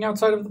you thinking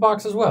outside of the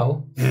box as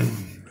well?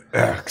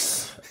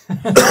 X.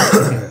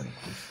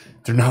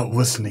 They're not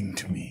listening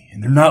to me,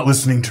 and they're not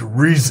listening to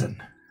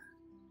reason.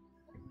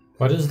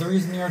 What is the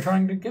reason you are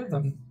trying to give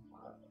them?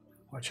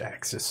 Watch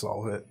Axis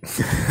solve it.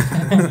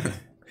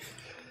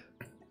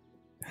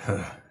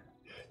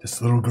 This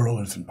little girl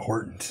is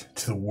important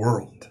to the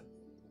world.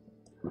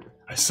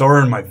 I saw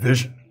her in my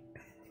vision.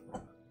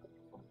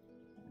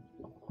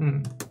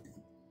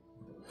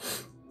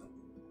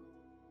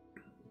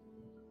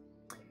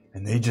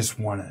 And they just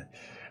want to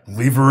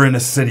leave her in a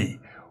city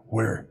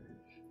where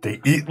they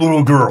eat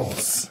little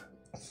girls.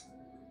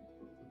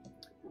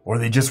 Or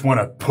they just want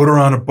to put her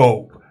on a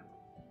boat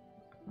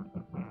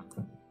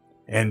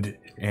and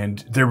And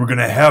they were going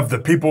to have the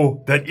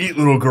people that eat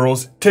little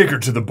girls take her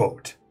to the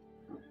boat.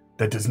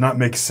 That does not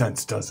make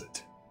sense, does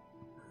it?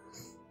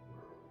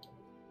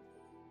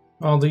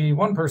 Well, the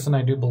one person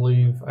I do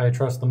believe I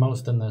trust the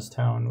most in this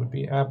town would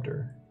be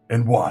Abder.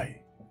 And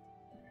why?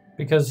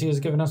 Because he has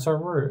given us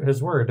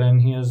his word,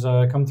 and he has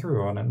come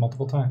through on it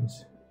multiple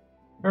times.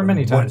 Or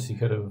many times he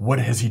could have. What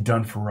has he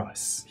done for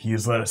us? He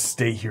has let us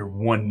stay here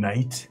one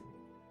night?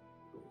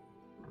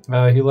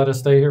 He let us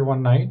stay here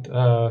one night.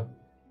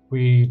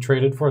 We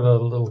traded for the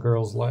little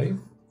girl's life.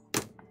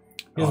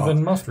 He's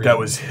been most reasonable. That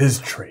was his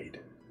trade.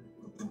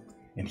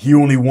 And he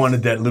only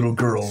wanted that little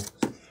girl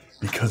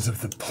because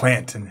of the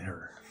plant in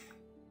her.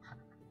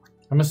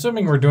 I'm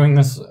assuming we're doing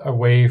this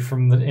away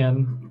from the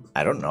inn.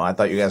 I don't know. I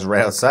thought you guys were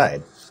right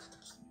outside.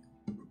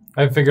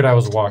 I figured I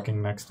was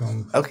walking next to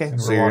him. Okay,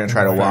 so you're going to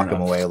try to walk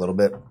him away a little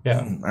bit? Yeah.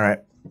 All right.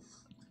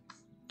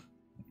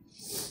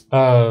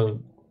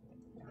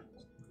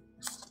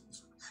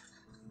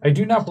 I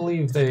do not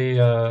believe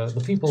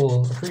the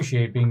people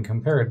appreciate being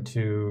compared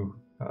to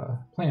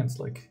plants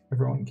like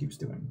everyone keeps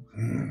doing.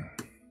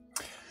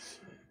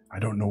 I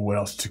don't know what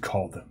else to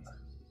call them.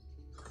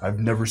 I've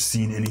never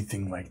seen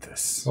anything like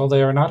this. Well,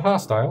 they are not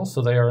hostile,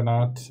 so they are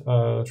not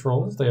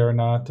trolls. They are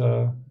not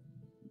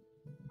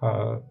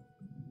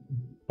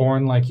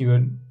born like you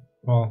would.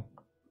 Well,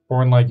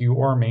 born like you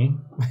or me.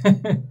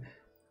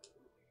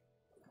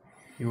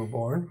 You were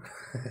born.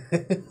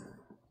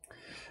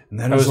 And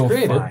that I is was all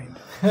created. fine.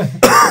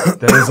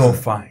 That is all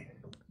fine.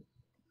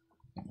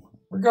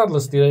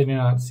 Regardless, they do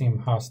not seem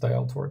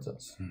hostile towards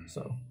us.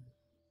 So,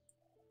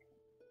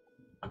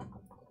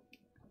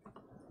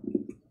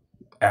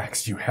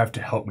 Axe, you have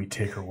to help me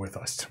take her with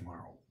us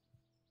tomorrow.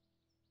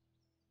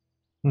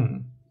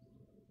 Do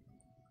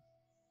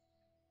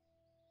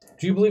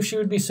you believe she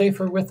would be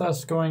safer with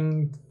us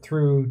going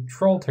through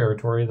troll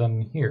territory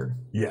than here?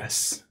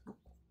 Yes.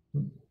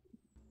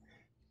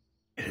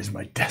 It is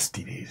my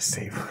destiny to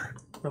save her.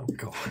 Oh,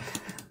 God.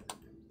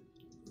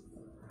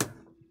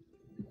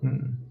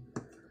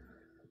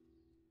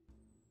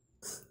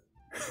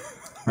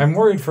 I'm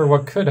worried for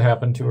what could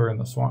happen to her in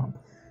the swamp.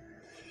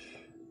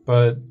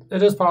 But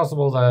it is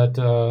possible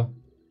that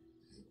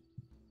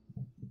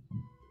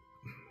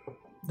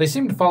they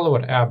seem to follow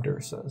what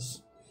Abder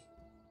says.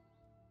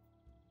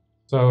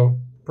 So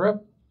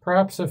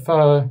perhaps if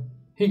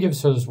he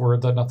gives his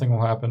word that nothing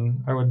will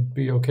happen, I would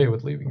be okay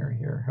with leaving her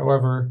here.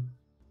 However,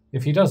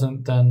 if he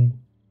doesn't, then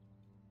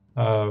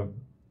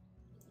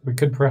we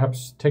could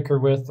perhaps take her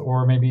with,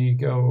 or maybe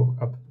go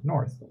up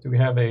north. Do we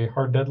have a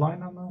hard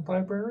deadline on the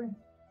library?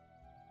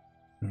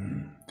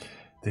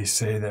 They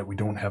say that we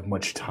don't have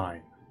much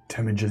time.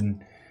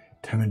 Temujin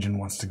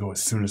wants to go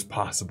as soon as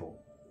possible.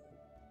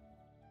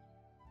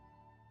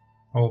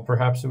 Well,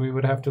 perhaps we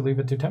would have to leave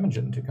it to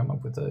Temujin to come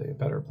up with a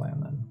better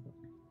plan then,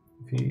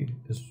 if he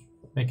is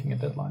making a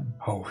deadline.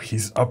 Oh,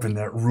 he's up in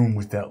that room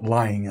with that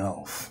lying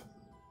elf.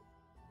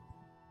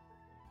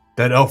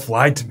 That elf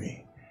lied to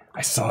me.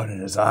 I saw it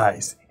in his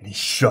eyes, and he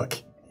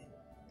shook.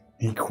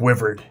 He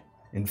quivered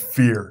in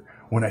fear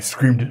when I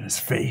screamed in his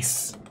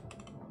face.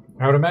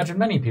 I would imagine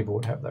many people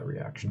would have that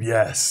reaction.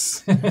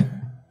 Yes. It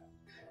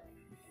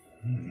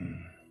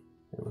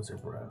was your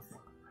breath.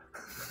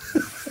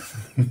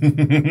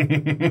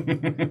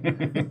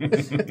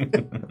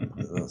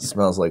 It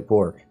smells like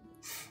pork.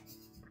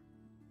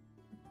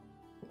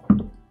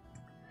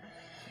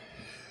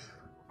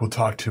 We'll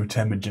talk to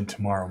Temujin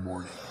tomorrow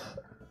morning.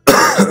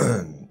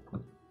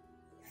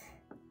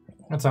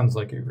 That sounds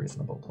like a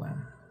reasonable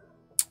plan.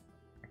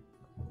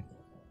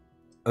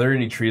 Are there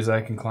any trees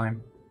I can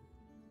climb?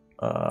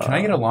 Can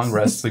I get a long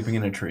rest sleeping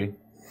in a tree?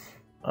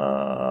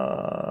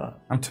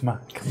 I'm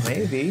Tamak.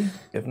 Maybe.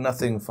 If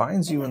nothing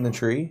finds you in the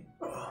tree.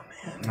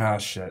 Ah,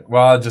 shit.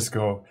 Well, I'll just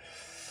go.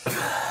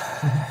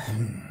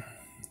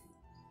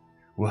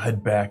 We'll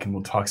head back and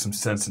we'll talk some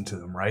sense into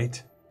them,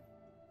 right?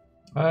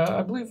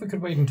 I believe we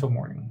could wait until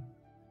morning.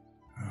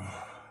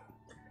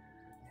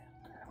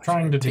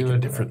 Trying to do taking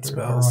it different after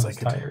spells, everyone's I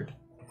could- tired.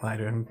 Lie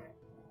to him.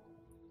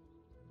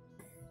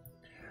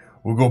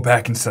 We'll go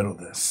back and settle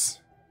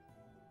this.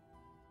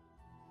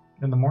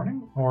 In the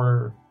morning,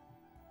 or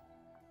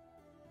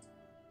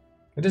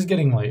it is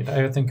getting late.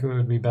 I think it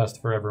would be best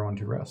for everyone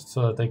to rest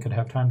so that they could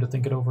have time to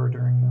think it over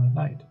during the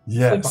night.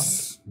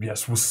 Yes.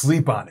 Yes, we'll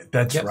sleep on it.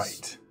 That's Yes.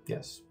 right.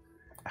 Yes.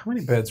 How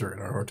many beds are in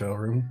our hotel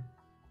room?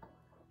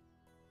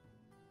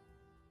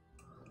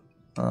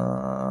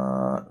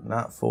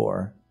 Not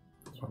 4.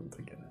 That's what I'm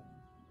thinking.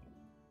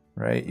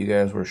 Right? You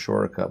guys were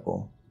short a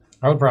couple.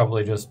 I would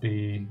probably just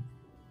be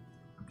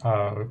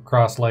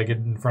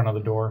cross-legged in front of the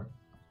door.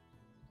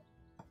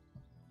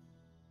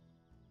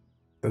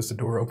 Does the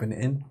door open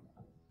in?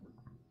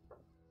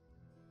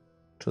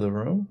 To the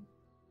room?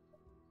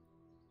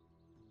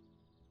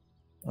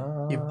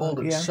 You pulled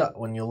it yeah. shut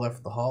when you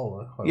left the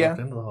hallway. Or Yeah.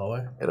 left into the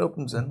hallway. It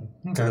opens in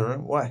to Okay. the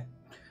room. Why?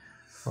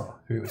 Well,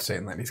 he was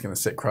saying that he's going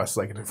to sit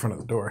cross-legged in front of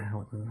the door. I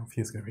don't know if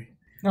he's going to be...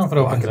 No, if it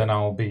opens, then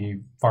I'll be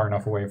far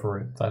enough away for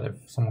it that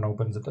if someone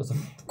opens, it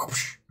doesn't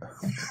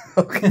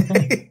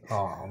Okay.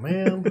 Oh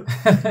man.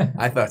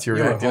 I thought you were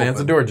You were acting as a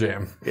hoping. door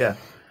jam. Yeah.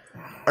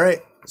 All right.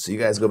 So you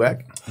guys go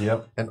back.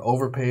 Yep. An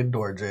overpaid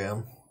door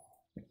jam.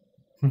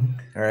 All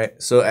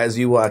right. So as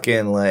you walk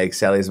in, like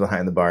Sally's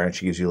behind the bar, and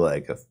she gives you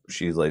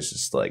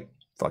just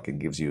fucking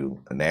gives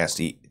you a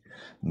nasty,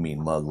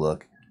 mean mug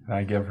look.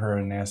 I give her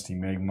a nasty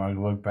Meg mug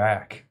look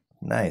back.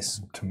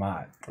 Nice.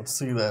 Tomat. Let's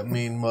see that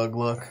mean mug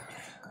look.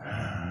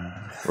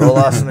 Roll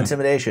off some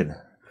intimidation.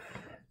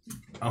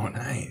 Oh,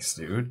 nice,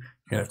 dude. You're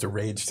gonna have to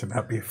rage to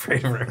not be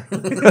afraid of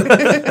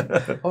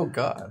her. Oh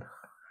God.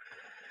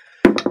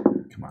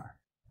 Come on.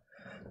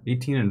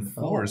 18 and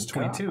 4 is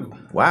 22.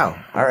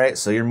 Wow. All right.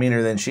 So you're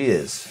meaner than she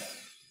is.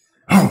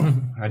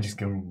 I just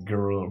give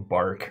her a little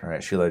bark. All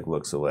right. She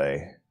looks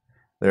away.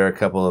 There are a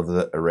couple of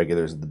the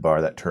irregulars at the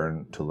bar that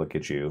turn to look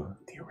at you.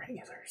 The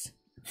irregulars.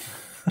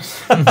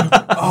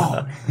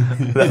 Oh,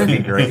 that would be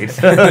great.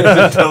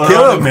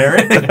 Kill him,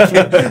 Mary.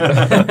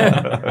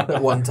 That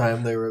one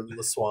time they were in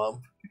the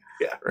swamp.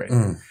 Yeah, right.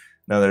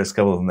 No, there's a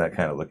couple of them that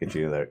kind of look at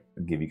you that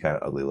give you kind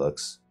of ugly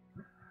looks.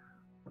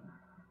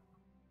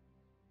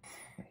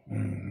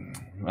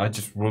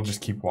 We'll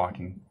just keep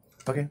walking.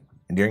 Okay.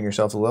 Endearing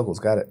yourself to locals.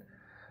 Got it.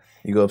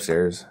 You go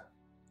upstairs.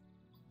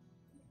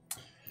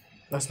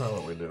 That's not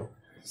what we do.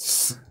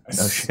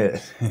 No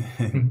shit.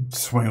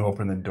 Swing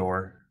open the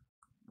door.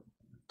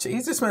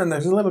 Jesus, man,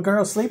 there's a little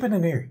girl sleeping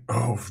in here.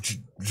 Oh,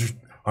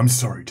 I'm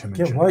sorry,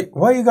 Timothy. Yeah,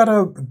 why you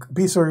gotta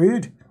be so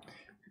rude?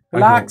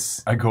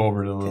 Relax. I go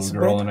over to the Kiss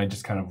little a girl bit. and I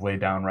just kind of lay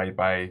down right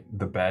by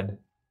the bed.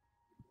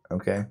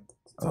 Okay.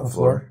 It's on the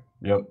floor.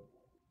 Yep.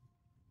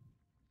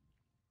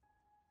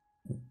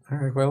 All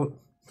right, well,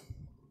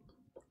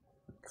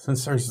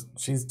 since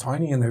she's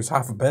tiny and there's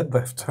half a bed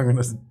left, I'm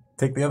gonna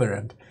take the other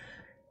end.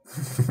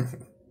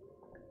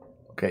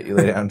 Okay, you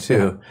lay down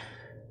too.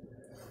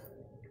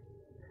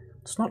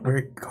 It's not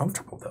very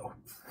comfortable though.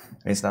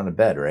 It's not a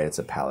bed, right? It's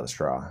a pallet of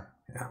straw.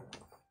 Yeah.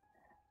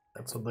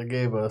 That's what they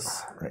gave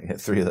us. Right, you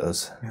get 3 of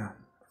those. Yeah.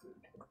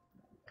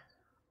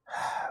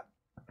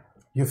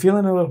 You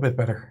feeling a little bit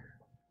better?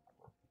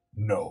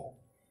 No.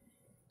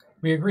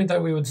 We agreed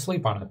that we would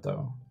sleep on it,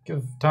 though.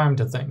 Give time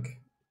to think.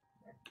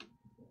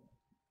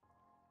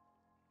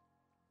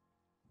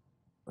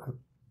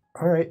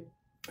 All right.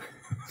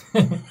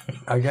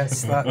 I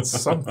guess that's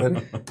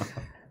something.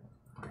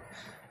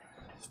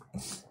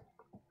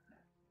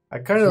 I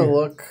kind of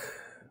look.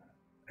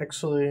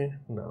 Actually,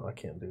 no, I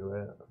can't do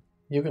that.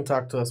 You can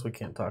talk to us. We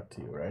can't talk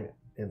to you, right?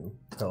 In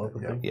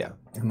telepathy. Yeah.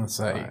 Unless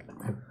I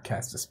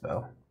cast a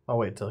spell. I'll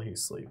wait till he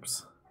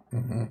sleeps.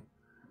 Mm-hmm.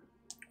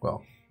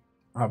 Well,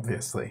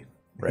 obviously.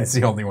 Right. He's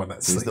the only one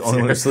that sleeps. He's the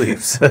only one who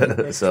sleeps.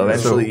 So eventually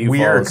So you we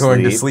fall are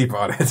going to asleep. sleep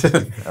on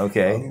it.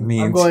 Okay.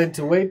 I'm going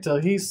to wait till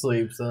he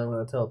sleeps, and I'm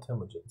going to tell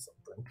Temujin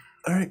something.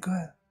 All right, go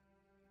ahead.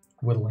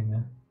 Whittling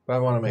there. But I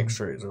want to make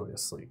sure he's really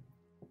asleep.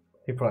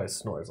 He probably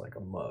snores like a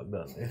mug,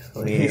 doesn't he?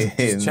 Like,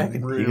 He,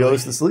 checking. he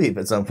goes to sleep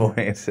at some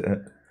point.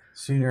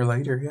 Sooner or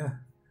later, yeah.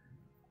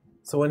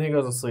 So when he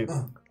goes to sleep,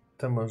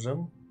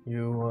 Temujin,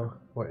 you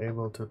were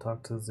able to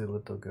talk to the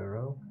little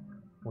girl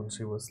when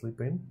she was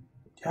sleeping.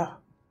 Yeah.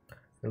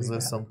 Is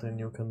this something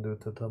you can do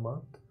to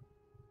Tamat?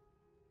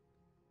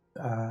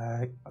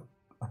 I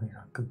mean,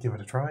 I could give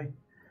it a try.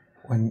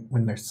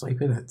 When they're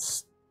sleeping,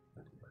 it's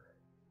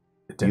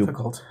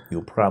difficult.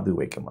 You'll probably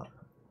wake him up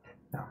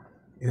No,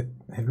 it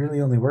really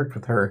only worked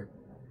with her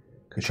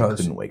because she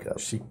couldn't wake up.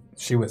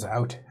 She was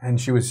out and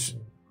she was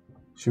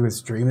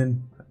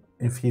dreaming.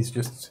 If he's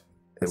just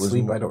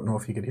asleep, I don't know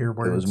if he could hear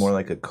words. It was more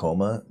like a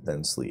coma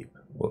than sleep.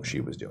 What she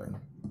was doing.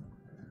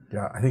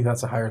 Yeah, I think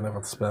that's a higher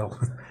level spell.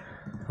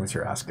 What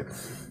you're asking.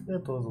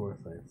 It was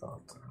worth a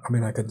thought. I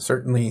mean, I could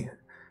certainly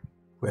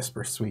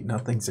whisper sweet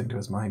nothings into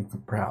his mind,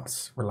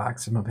 perhaps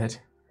relax him a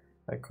bit.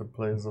 I could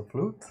play the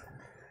flute.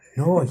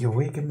 No, you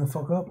wake him the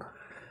fuck up.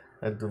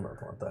 I do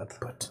not want that.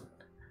 But,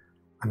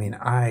 I mean,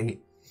 I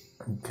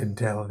can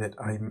tell that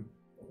I'm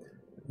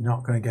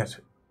not going to get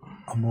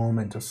a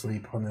moment of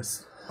sleep on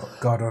this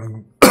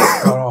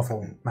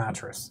god-awful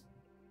mattress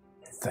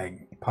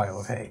thing,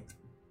 pile of hay.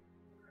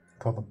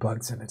 With all the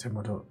bugs in it and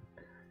what.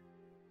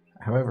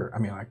 However, I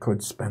mean, I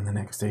could spend the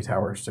next 8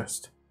 hours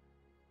just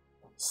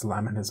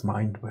slamming his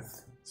mind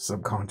with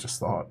subconscious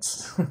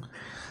thoughts.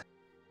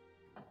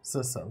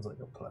 This sounds like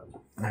a plan.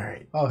 All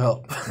right. I'll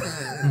help.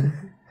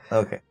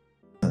 Okay.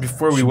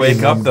 Before we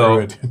wake up,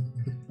 though,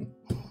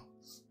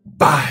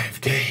 5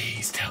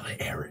 days till the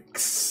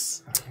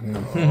Erics.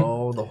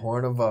 Oh, the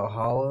Horn of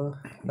Valhalla?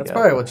 That's Yeah.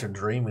 probably what you're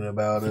dreaming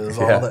about is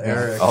all the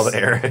Erics. All the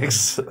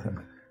Erics.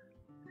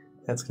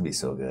 That's going to be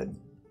so good.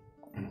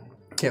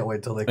 Can't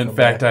wait till they come In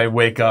fact, back. I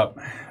wake up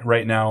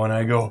right now and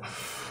I go,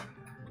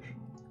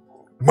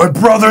 my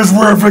brothers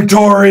were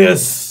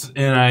victorious!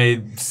 And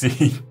I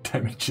see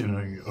Temujin and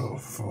I go, oh,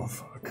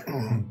 fuck.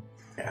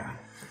 Yeah.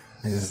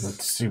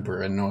 He's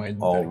super annoyed.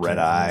 All that he can't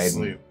red-eyed.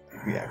 sleep.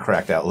 Yeah,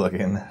 cracked out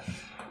looking.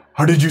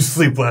 How did you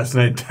sleep last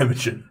night,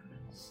 Temujin?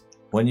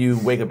 When you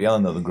wake up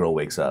yelling, though, the girl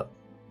wakes up.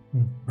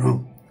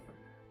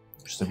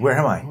 She's like, where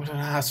am I? What an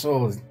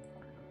asshole.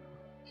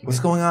 What's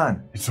going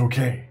on? It's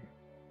okay.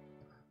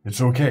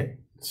 It's okay.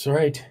 It's all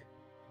right.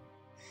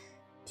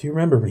 Do you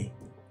remember me?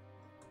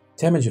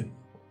 Temujin.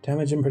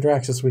 Temujin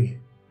Padraxis,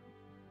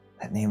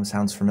 That name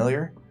sounds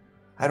familiar.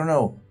 I don't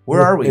know.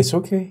 Where are we? It's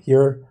okay.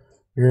 You're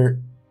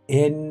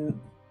in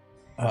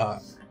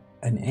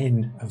an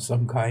inn of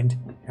some kind.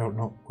 I don't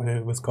know what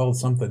it was called.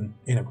 Something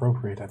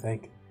inappropriate, I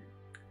think.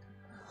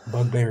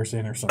 Bugbear's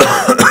Inn or something.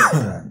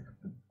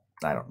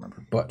 I don't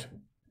remember. But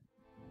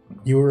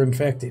you were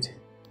infected.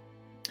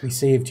 We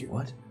saved you.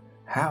 What?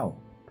 How?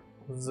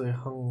 They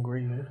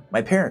hungry.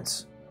 My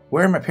parents.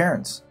 Where are my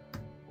parents?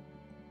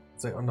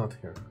 They are not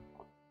here.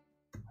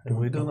 And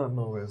we do not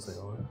know where they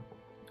are.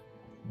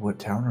 What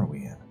town are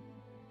we in?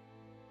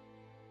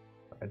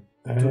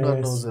 I do not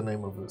know the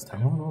name of this I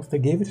town. don't know if they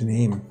gave it a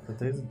name. Did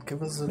they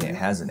give us a It name?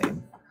 has a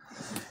name.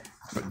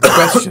 But the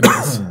question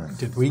is,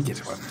 did we get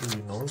one? Do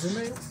you know the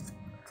name?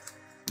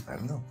 I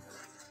don't know.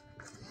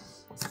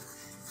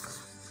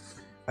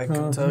 I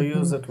can tell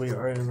you that we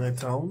are in a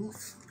town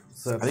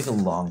I think a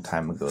that long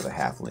time ago the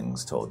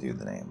halflings told you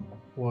the name.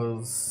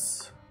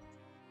 was...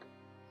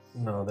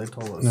 No, they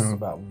told us No.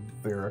 about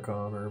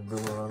Vericon or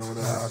Villaron or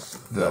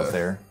whatever. Out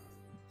there.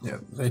 Yeah,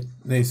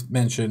 they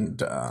mentioned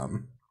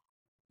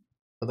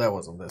But that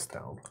wasn't this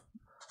town.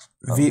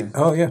 Okay.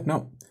 Oh yeah,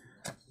 no.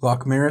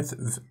 Loch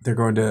Merith, they're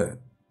going to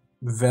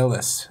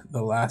Velis,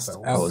 the last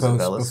Velis. Oh, is it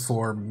outpost Velis?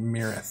 before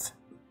Mirith.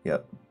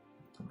 Yep.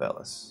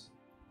 Velis.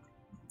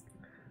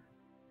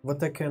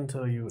 What I can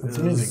tell you That's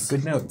is amazing.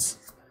 Good notes.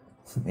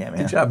 Yeah, man.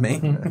 Good job,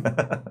 mate.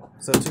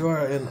 that you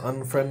are in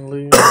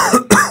unfriendly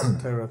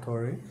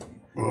territory,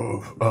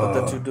 but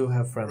that you do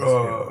have friends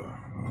here.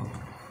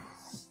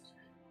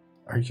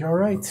 Are you all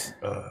right?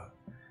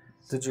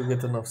 Did you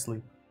get enough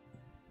sleep?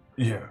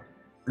 Yeah.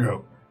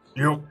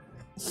 Yep.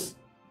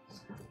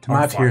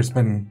 Tomat here's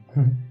been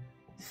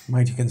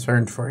mighty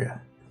concerned for you.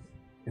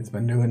 He's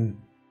been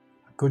doing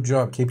a good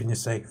job keeping you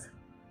safe.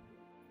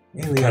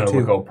 Kind Elio of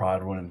look too. all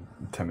proud when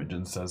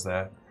Temujin says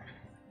that.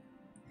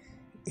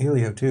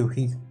 Elio too.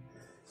 He's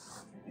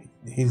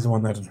the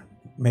one that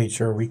made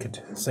sure we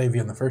could save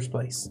you in the first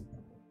place.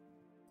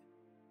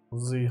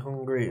 The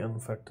hungry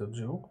infected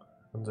you,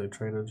 and they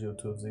traded you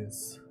to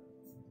these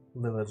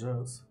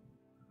villagers.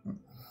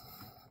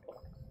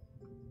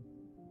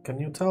 Can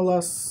you tell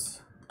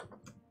us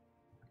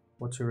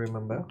what you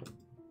remember?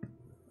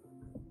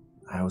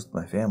 I was with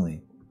my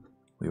family.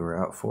 We were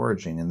out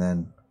foraging, and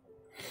then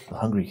the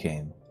hungry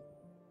came.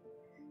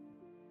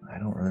 I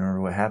don't really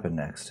remember what happened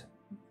next.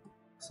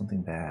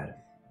 Something bad.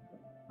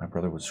 My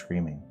brother was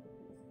screaming.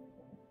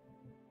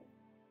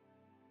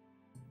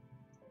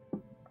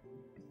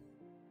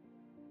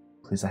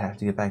 Please, I have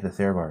to get back to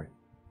Therbard.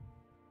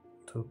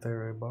 To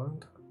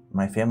Therebond?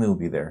 My family will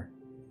be there.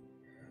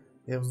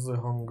 If the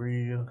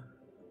hungry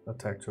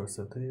attacked your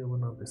city, you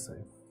would not be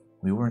safe.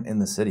 We weren't in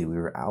the city. We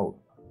were out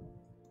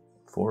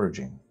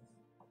foraging.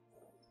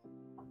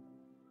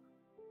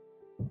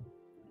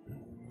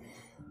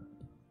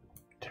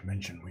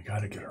 Temujin, we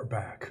gotta get her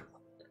back.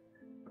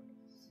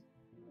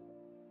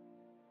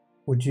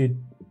 Would you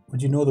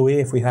know the way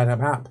if we had a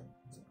map?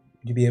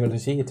 Would you be able to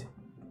see it?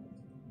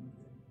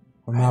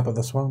 A map of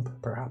the swamp,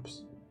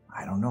 perhaps.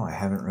 I don't know. I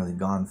haven't really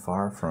gone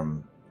far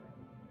from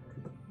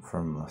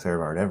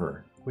Therbard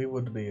ever. We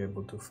would be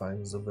able to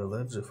find the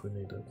village if we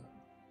needed.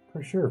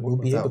 For sure, we'll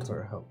be able Without to.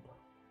 her help.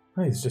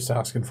 He's just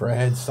asking for a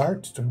head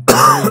start. Don't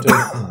need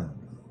to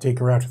take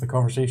her out of the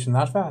conversation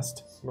that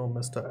fast. No,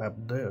 Mr.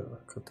 Abdel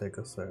could take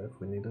us there if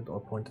we needed, or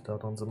point it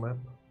out on the map.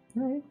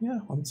 All right, yeah,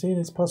 I'm saying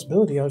it's a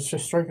possibility. I was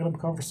just striking up a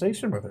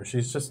conversation with her.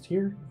 She's just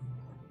here.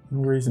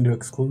 No reason to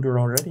exclude her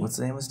already. What's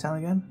the name of this town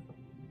again?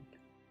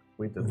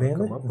 We did not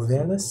come up with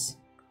Velis?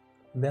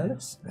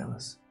 Velis?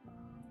 Velis.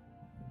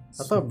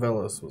 I thought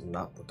Velis was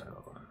not the town.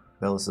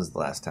 Velis is the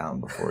last town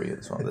before you.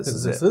 This one. This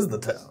is This it. is the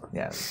town.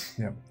 Yeah.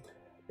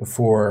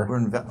 Before. We're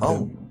in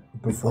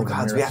before oh the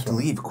gods, we Mirror have to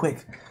Swamp. leave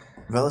quick.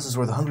 Velis is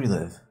where the hungry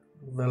live.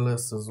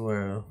 Velis is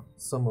where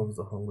some of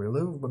the hungry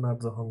live, but not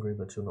the hungry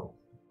that you know.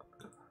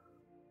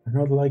 They're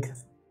not like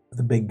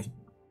the big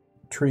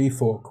tree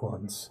folk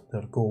ones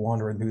that go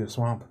wandering through the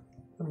swamp.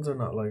 And they're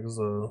not like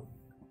the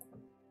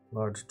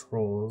large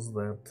trolls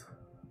that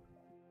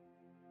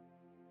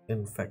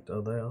infect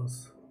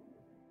others.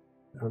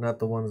 They're not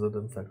the ones that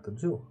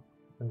infected you.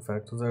 In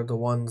fact, they're the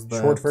ones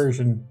that... Short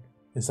version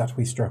is that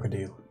we struck a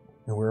deal,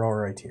 and we're all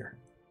right here.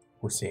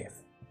 We're safe.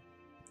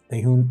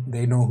 They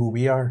know who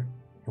we are,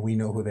 and we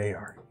know who they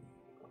are.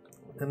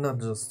 And not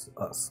just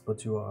us,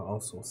 but you are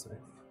also safe.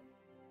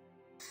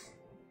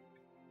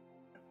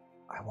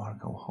 I want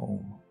to go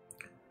home.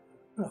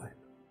 Well,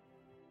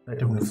 I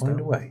then we'll understand.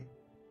 find a way.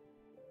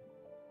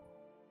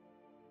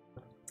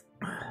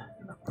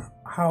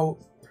 How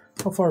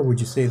far would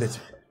you say that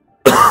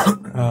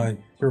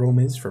your home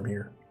is from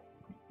here?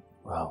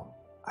 Well,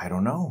 I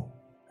don't know.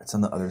 It's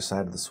on the other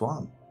side of the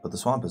swamp, but the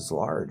swamp is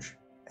large,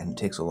 and it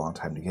takes a long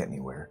time to get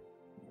anywhere.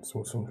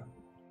 So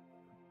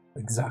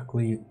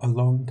exactly a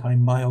long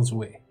time miles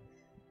away.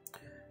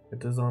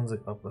 It is on the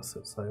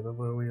opposite side of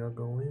where we are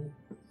going.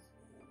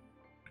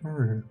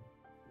 Alright.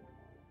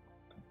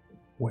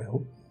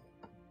 Well,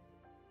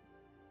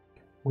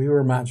 we were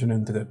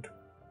imagining that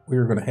we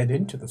were going to head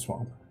into the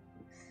swamp.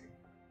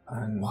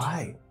 And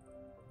Why?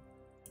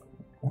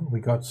 well, we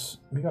got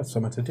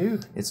something to do.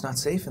 It's not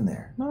safe in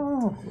there.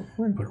 No,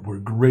 But we're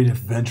great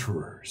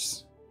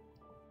adventurers.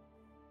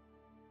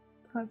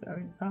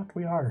 that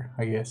we are,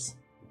 I guess.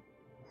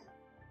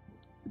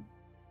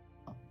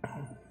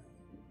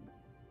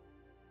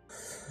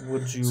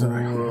 Would you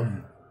Sorry.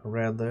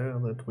 rather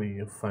that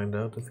we find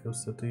out if your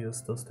city is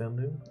still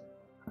standing?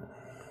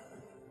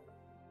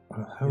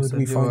 Well, how You would said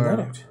we you find that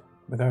are- out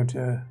without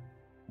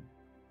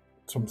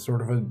some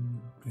sort of a?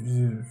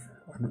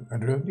 I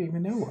don't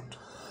even know what.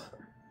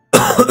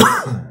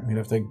 We'd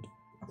have to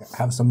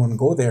have someone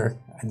go there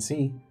and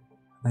see,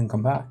 and then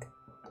come back.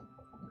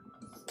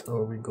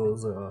 Or we go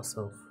there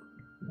ourselves?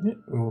 Yeah,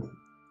 well,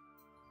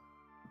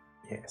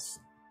 yes.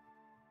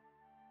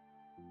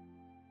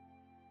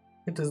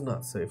 It is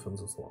not safe in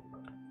the swamp.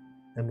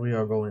 And we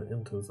are going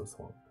into the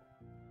swamp.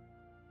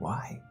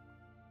 Why?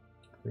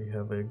 We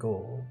have a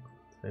goal,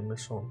 a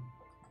mission.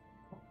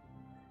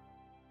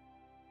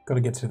 Got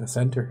to get to the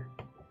center.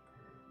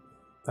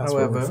 That's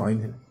where we're However,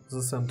 finding.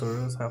 the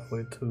center is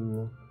halfway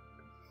to...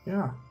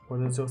 Yeah.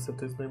 What is your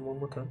city's name one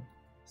more time?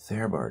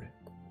 Therabard.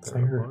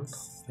 Therabard.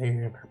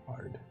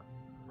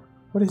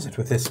 What is it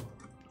with this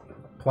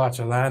plot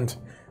of land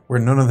where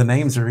none of the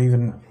names are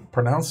even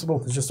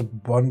pronounceable? It's just a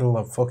bundle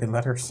of fucking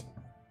letters.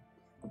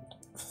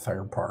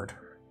 Therabard.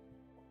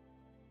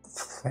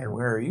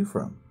 Where are you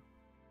from?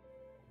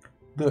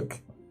 Look,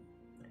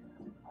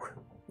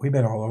 we've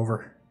been all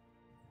over.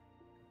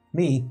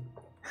 Me?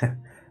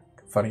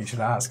 Funny you should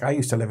ask. I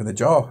used to live in the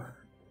Jaw.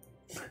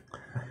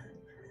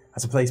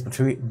 That's a place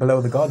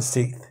below the God's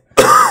Teeth.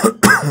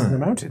 In the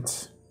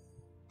mountains.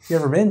 You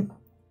ever been?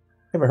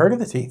 You ever heard of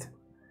the Teeth?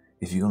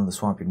 If you go into the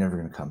swamp, you're never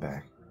going to come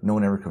back. No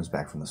one ever comes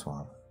back from the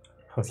swamp.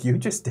 Well, you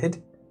just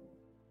did.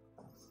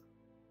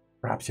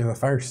 Perhaps you're the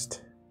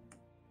first.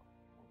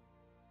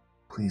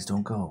 Please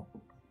don't go.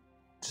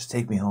 Just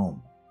take me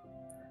home.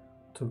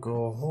 To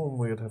go home,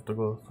 we'd have to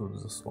go through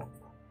the swamp.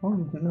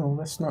 Oh, no,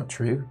 that's not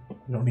true.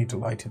 You don't need to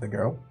lie to the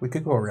girl. We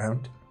could go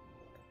around.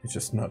 It's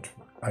just not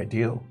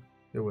ideal.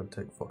 It would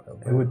take forever.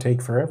 It would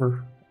take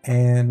forever.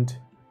 And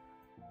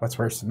what's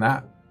worse than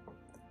that?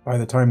 By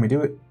the time we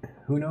do it,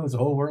 who knows, the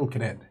whole world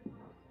could end.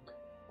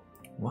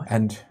 What?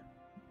 And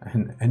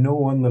no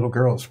one little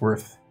girl's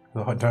worth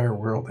the entire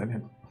world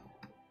ending.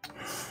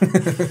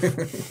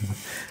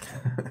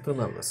 Do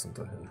not listen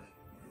to him.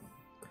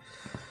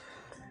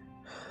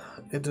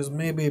 It is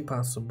maybe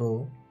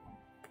possible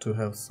to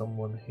have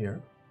someone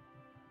here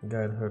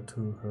guide her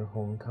to her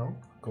hometown,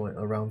 going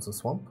around the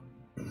swamp.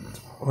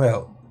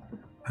 Well,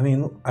 I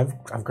mean, I've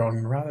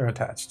grown rather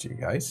attached to you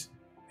guys.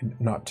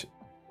 Not,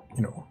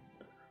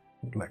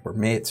 like we're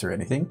mates or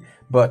anything.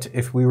 But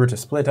if we were to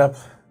split up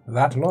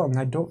that long,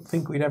 I don't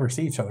think we'd ever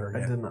see each other I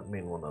again. did not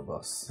mean one of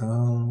us.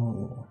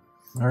 Oh,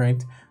 all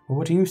right. Well,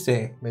 what do you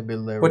say? Maybe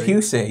Larry. What do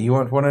you say? You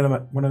want one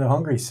of the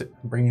hungries to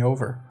bring you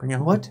over? Bring you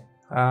home? What?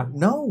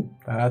 No.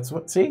 That's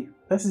what. See,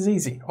 this is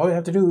easy. All you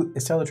have to do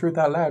is tell the truth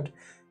out loud,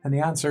 and the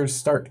answers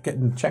start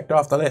getting checked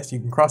off the list. You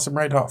can cross them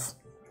right off.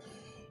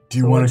 Do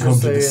you So want what to you're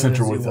come to the saying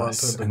center is you with want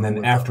us, her to and go then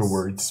with us.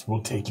 afterwards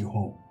we'll take you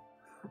home?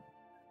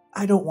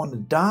 I don't want to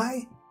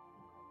die.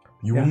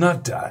 You will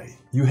not die.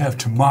 You have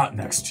Tomat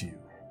next to you.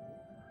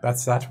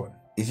 That's that one.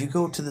 If you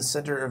go to the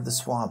center of the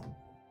swamp,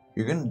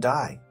 you're going to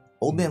die.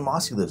 Old Man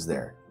Mossy lives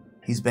there.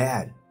 He's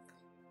bad.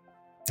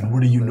 And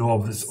what do you know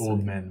of this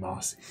old man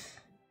Mossy?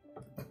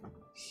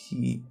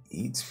 He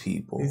eats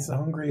people. He's the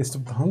hungriest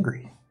of the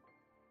hungry.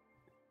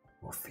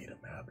 We'll feed him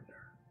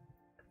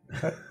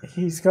Abner.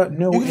 He's got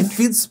no. You're going to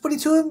feed somebody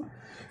to him?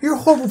 You're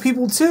horrible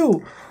people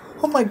too.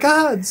 Oh my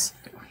gods.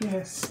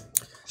 Yes.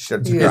 She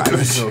Yeah,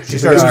 starts It was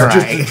just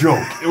crying. a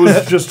joke. It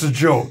was just a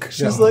joke.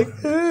 She's like,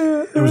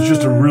 It was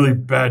just a really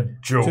bad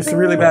joke. Just a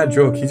really bad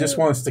joke. He just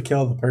wants to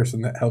kill the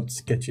person that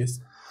helped get you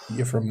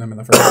from them in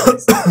the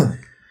first place.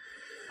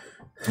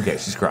 Okay,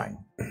 she's crying.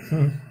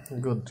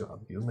 good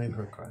job. You made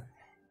her cry.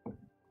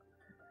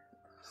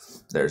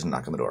 There's a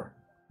knock on the door.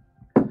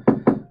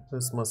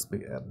 This must be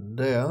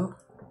Abdea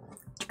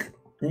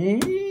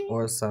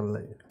or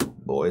Saleh.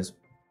 Boys.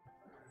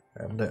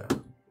 Abdea.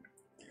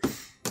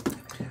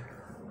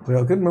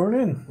 Well, good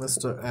morning.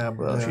 Mr.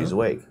 Abdea. Well, she's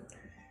awake.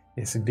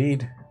 Yes,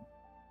 indeed.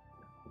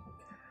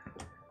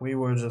 We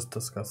were just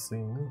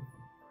discussing.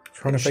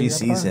 Trying to She figure out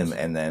sees him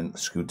plans. and then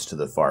scoots to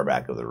the far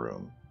back of the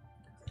room.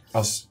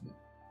 I'll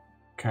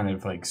kind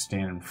of like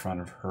stand in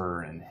front of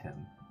her and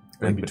him.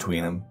 Like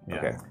between them? Yeah.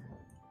 Okay.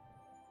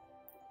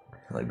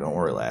 Like, don't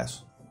worry,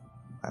 lass.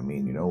 I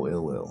mean, you know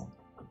ill will.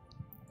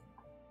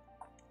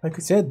 Like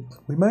we said,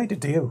 we made a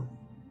deal.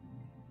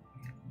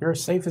 You're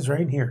as safe as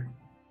rain here.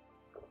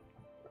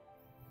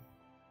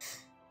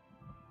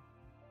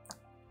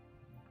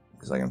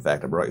 Because, like, in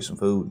fact, I brought you some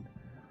food.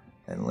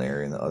 And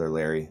Larry and the other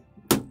Larry,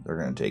 they're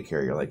going to take care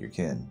of you like your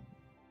kin.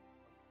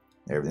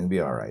 Everything will be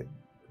all right.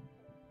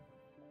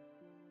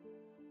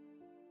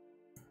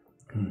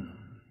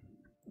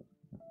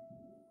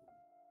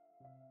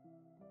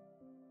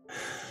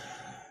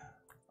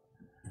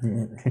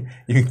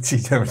 You can see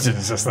Temujin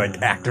is just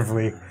like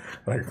actively,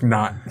 like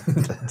not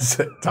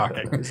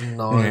talking. He's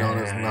gnawing on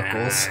his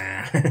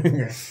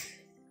knuckles.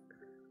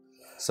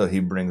 So he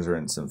brings her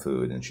in some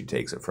food, and she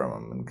takes it from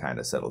him and kind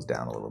of settles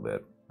down a little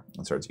bit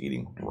and starts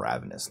eating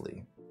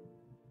ravenously.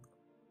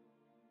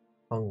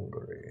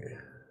 Hungry.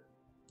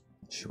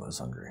 She was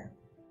hungry.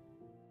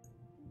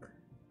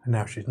 And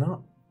now she's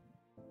not.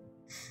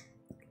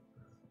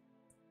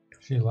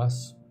 She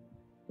less.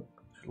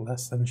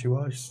 Less than she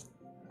was.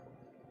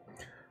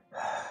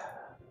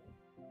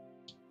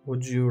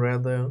 Would you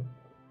rather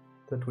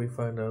that we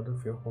find out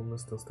if your home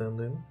is still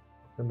standing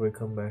and we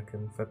come back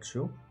and fetch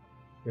you?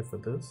 If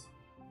it is?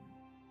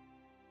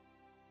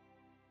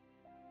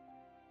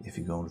 If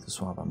you go into the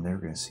swamp, I'm never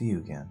going to see you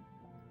again.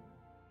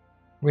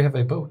 We have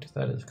a boat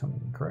that is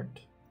coming, correct?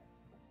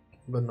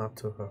 But not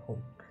to her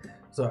home.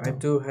 So I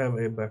do have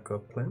a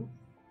backup plan.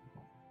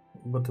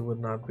 But it would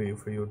not be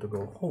for you to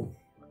go home.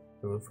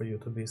 It would for you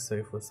to be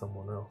safe with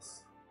someone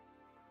else.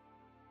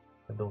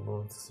 I don't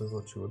know if this is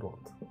what you would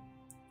want.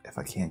 If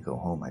I can't go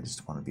home, I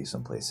just want to be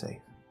someplace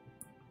safe.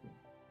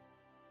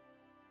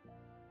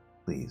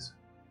 Please.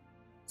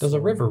 Does a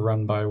river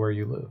run by where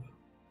you live?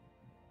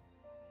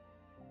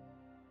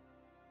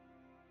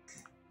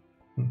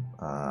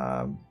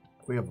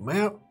 We have a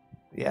map.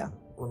 Yeah.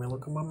 Let me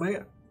look at my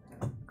map.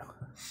 I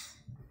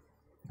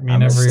mean,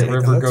 I'm every mistaken.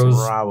 river That's goes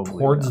probably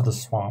towards no. the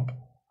swamp.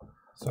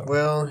 So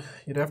Well,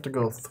 you'd have to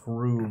go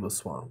through the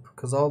swamp.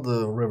 Because all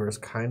the rivers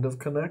kind of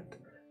connect.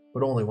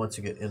 But only once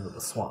you get into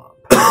the swamp.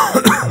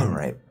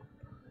 Right.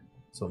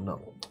 So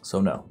no. So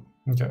no.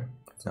 okay.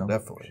 No.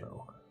 Definitely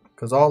no.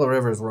 Because all the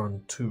rivers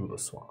run to the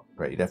swamp.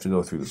 Right. You'd have to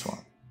go through the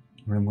swamp.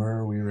 And where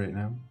are we right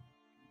now?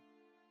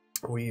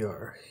 We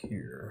are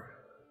here.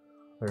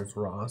 There's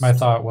Ross. My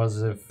thought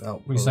was if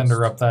we send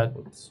her up that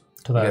Oops.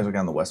 to You guys that, are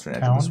on the western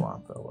edge town? of the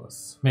swamp.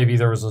 Fellas. maybe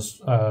there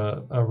was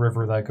a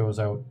river that goes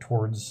out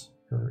towards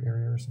her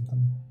area or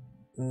something,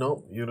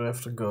 Nope, you'd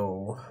have to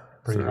go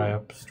pretty through- high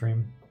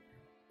upstream.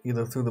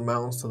 either through the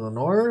mountains to the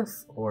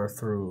north or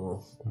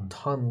through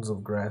tons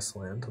of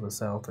grassland to the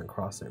south and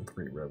crossing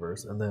 3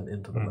 rivers and then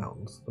into the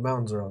mountains. The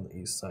mountains are on the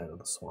east side of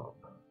the swamp.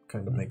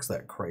 Kind of makes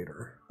that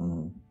crater.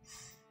 Mhm.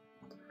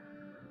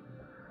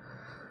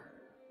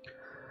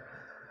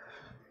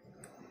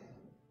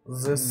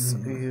 This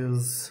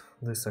is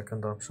the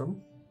second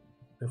option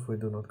if we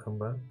do not come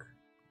back.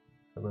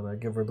 And then I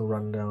give her the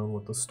rundown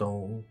with the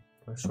stone.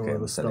 I show Okay, her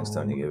the the setting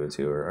stone, you give it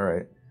to her. All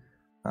right.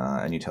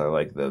 And you tell her,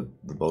 like, the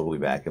boat will be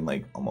back in,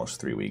 like,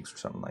 almost 3 weeks or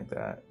something like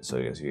that. So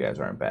I guess you guys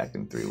aren't back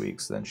in 3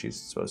 weeks. Then she's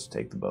supposed to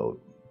take the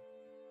boat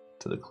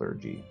to the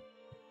clergy.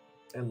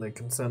 And they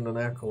can send an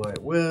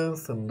acolyte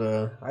with, and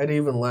I'd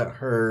even let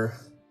her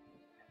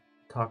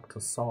talk to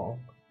Saul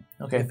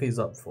Okay. if he's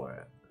up for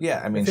it.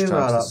 Yeah, I mean, If she he's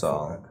talks not to up for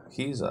Saul.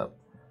 He's up.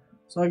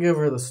 So I give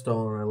her the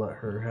stone, and I let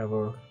her have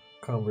a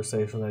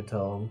conversation. I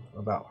tell him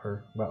about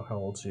her, about how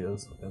old she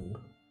is, and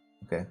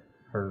Okay.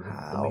 her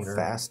How demeanor.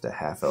 fast do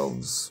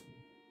half-elves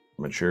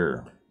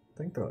mature? I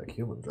think they're like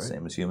humans, right?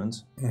 Same as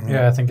humans?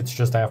 Yeah, I think it's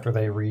just after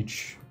they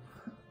reach.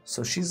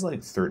 So she's,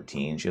 like,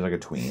 13. She's like a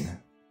tween.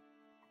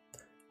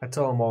 I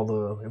tell him all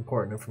the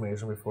important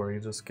information before he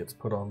just gets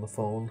put on the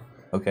phone.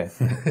 Okay.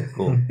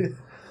 Cool.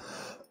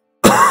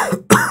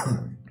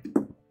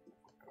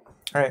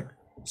 All right.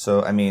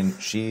 So, I mean,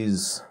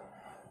 she's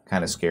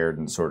kind of scared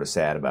and sort of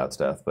sad about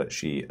stuff, but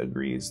she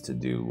agrees to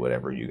do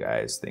whatever you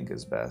guys think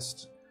is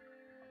best.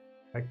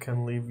 I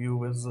can leave you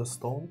with the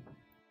stone.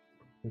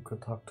 You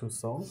could talk to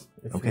Saul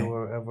if Okay. you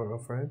were ever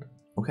afraid.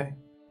 Okay.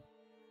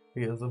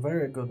 He is a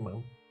very good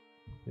man.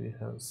 He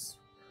has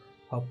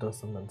helped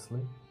us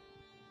immensely.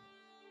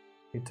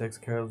 He takes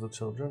care of the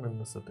children in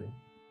the city.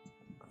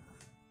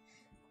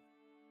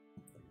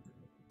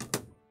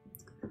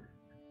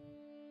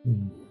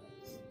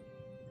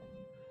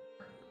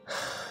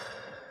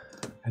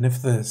 And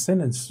if the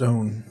Synod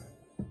Stone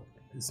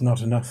is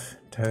not enough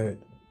to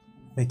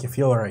make you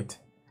feel alright,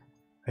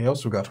 I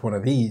also got one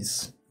of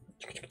these.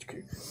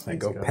 I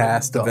go got a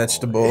past the doll.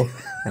 vegetable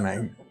and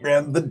I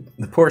grab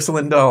the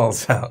porcelain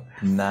dolls out.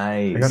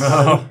 Nice. I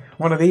got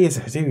one of these,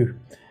 I do.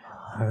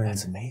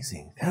 That's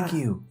amazing. Thank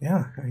you.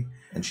 Yeah.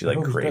 And she, like,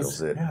 hope cradles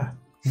does- it. Yeah.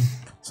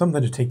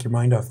 Something to take your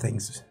mind off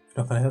things, if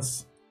nothing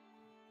else.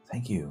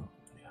 Thank you.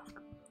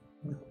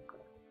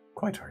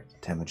 Quite right.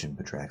 Temujin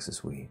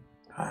Petraxis we.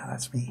 Ah,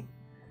 that's me.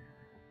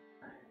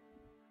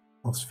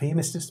 Most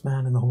famousest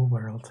man in the whole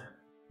world.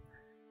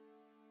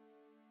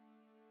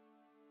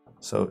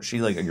 So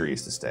she, like,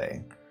 agrees to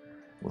stay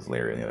with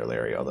Larry and the other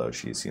Larry, although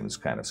she seems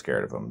kind of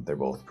scared of him. They're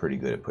both pretty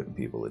good at putting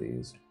people at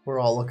ease. We're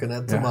all looking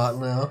at Tomat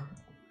now.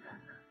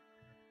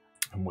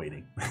 I'm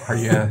waiting. Are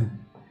you?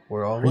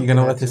 We're all. Are you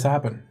gonna let this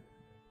happen?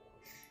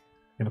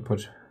 You're gonna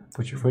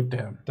put your foot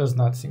down. Does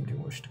not seem to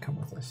wish to come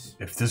with us.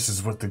 If this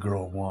is what the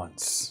girl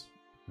wants,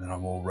 then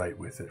I'm all right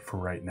with it for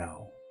right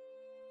now.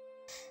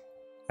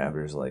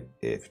 Abner's like,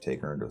 if you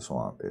take her into the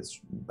swamp, it's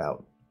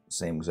about the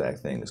same exact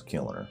thing as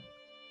killing her.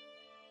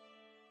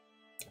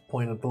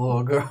 Point at the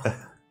little girl.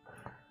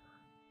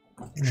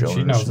 Showing She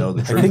her knows to know it.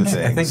 the I truth think of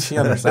things. I think she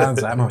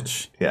understands that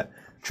much. Yeah.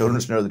 Children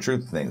should know the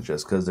truth of things.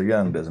 Just because they're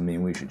young doesn't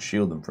mean we should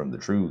shield them from the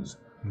truths.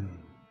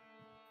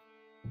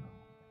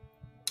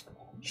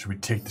 Should we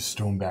take the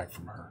stone back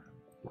from her?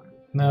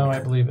 No, I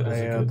believe it I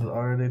is a had good.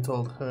 already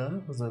told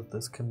her that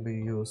this can be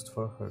used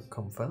for her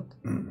comfort,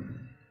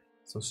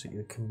 so she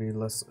can be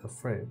less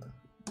afraid.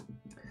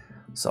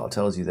 Saul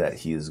tells you that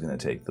he is going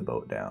to take the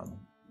boat down.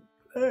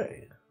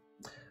 Hey,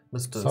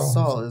 Mr. Saul.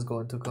 Saul is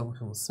going to come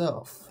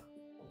himself.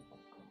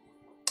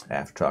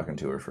 After talking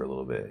to her for a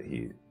little bit,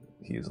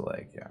 he's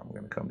like, yeah, I'm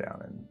going to come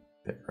down and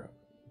pick her up.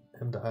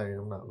 And I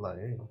am not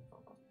lying.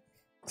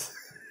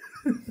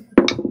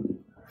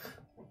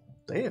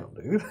 Damn,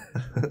 dude.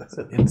 It's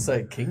an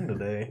inside king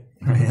today.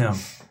 I am.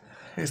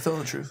 He's telling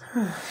the truth.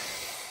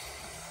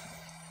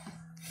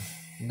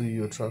 Do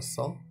you trust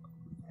Saul?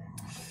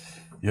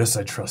 Yes,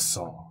 I trust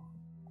Saul.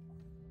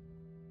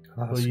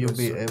 Will you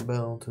be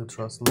able to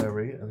trust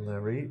Larry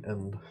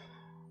and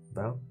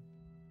Val?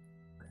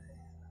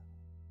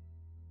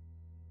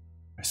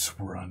 I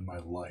swear on my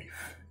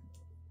life.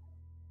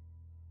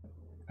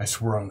 I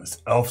swear on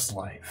this elf's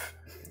life.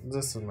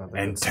 This is not a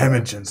And good start.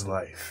 Temujin's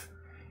life.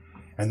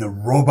 And the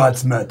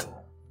robot's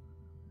metal.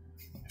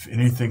 If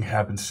anything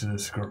happens to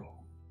this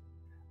girl,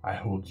 I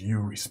hold you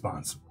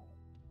responsible.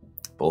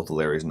 Both of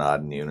Larry's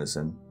nod in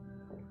unison.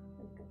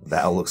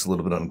 Val looks a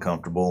little bit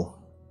uncomfortable.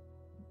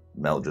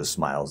 Mel just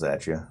smiles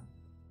at you.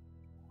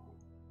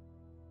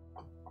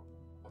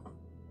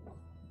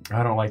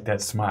 I don't like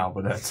that smile,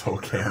 but that's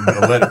okay. I'm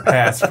going to let it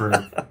pass for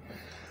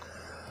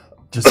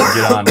just to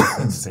get on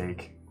with its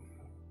sake.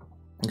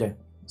 Okay.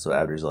 So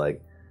Abder's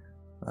like,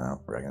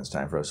 well, I reckon it's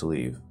time for us to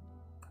leave.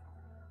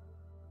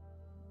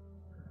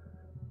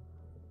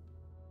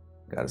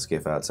 Got a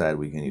skiff outside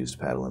we can use to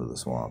paddle into the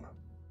swamp.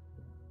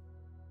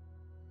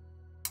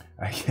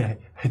 I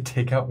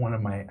take out one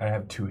of my... I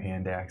have 2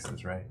 hand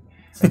axes, right?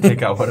 I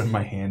take out one of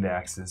my hand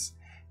axes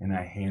and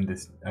I hand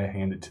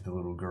it to the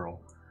little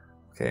girl.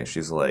 Okay,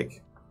 she's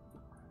like,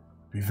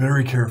 Be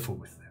very careful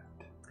with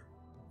that.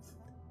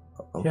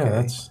 okay, Yeah,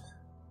 that's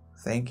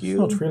thank it's you.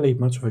 not really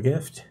much of a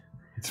gift.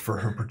 It's for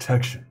her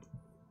protection.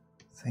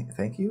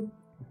 Thank you.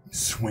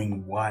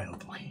 Swing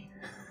wildly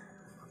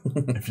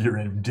if you're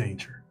in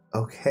danger.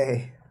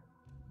 Okay,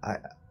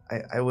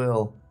 I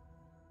will.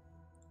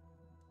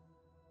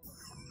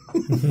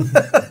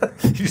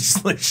 You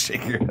just like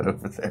shake your head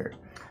over there.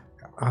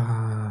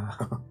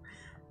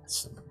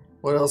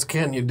 What else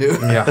can you do?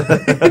 Yeah.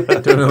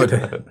 Don't know what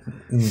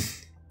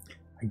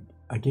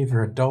I gave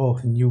her a doll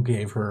and you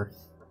gave her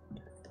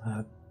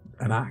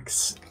an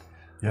axe.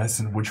 Yes,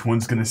 and which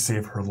one's going to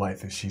save her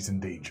life if she's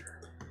in danger?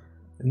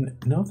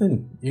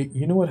 Nothing.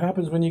 You know what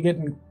happens when you get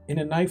in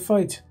a knife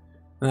fight?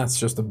 That's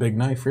just a big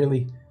knife,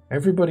 really.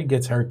 Everybody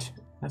gets hurt.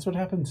 That's what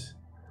happens.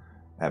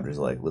 Abder's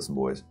like, listen,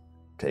 boys,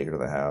 take her to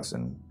the house,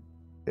 and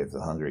if the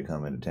hungry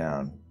come into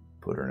town,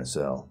 put her in a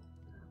cell.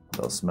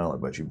 They'll smell it,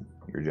 but your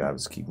job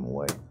is to keep them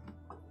away.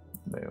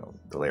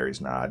 The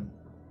Larry's nod.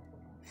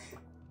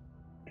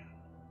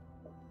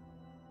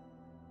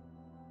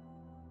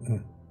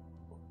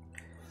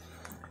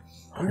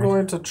 I'm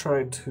going to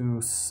try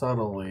to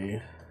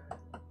subtly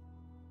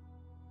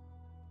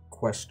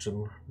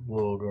question the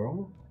little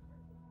girl,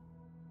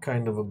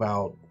 kind of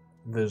about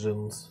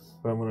visions,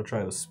 but I'm going to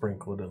try to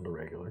sprinkle it into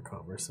regular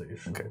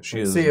conversation. Okay,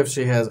 See if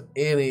she has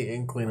any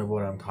inkling of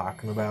what I'm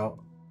talking about.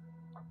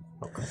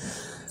 Okay,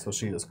 so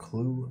she is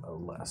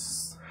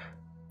clueless.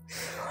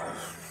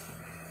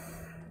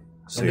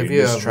 So And if you're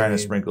you just have trying to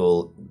any-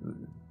 sprinkle.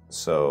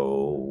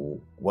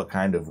 So what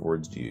kind of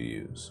words do you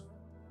use?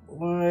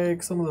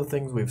 Like some of the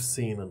things we've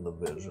seen in the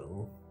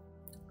vision,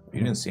 You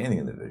didn't see anything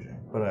in the vision.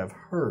 but I've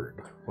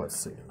heard what's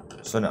seen in the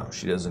vision. So no,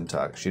 she doesn't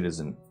talk. She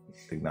doesn't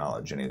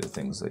acknowledge any of the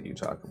things that you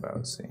talk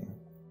about seeing.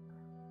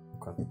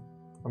 Okay.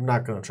 I'm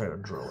not going to try to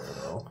drill her,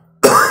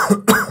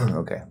 though.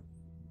 Okay.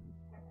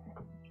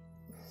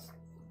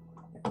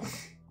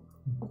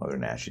 Mother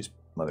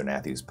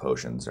Nathy's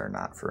potions are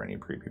not for any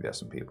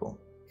prepubescent people.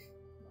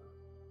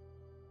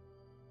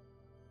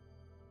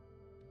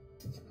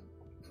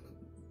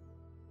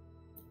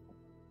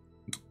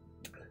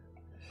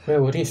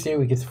 Well, what do you say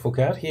we get the fuck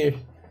out here?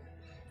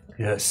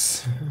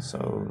 Yes.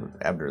 So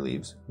Abner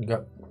leaves.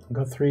 Got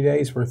 3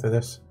 days worth of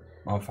this.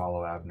 I'll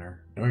follow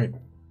Abner. All right.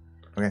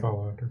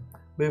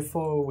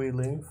 Before we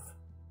leave,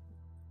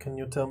 can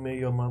you tell me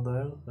your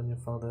mother and your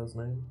father's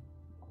name?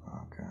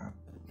 Oh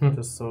God.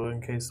 Just so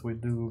in case we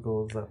do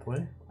go that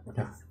way.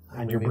 Yeah.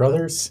 And We your need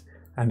brothers,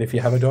 and if you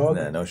have a dog,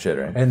 Nah, no shit,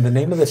 right? and the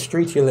name of the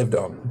street you lived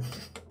on,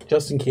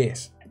 just in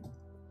case.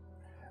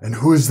 And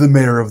who is the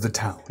mayor of the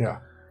town? Yeah.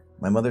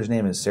 My mother's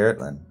name is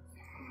Ceretlin.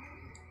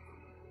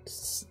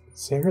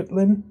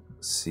 Ceretlin?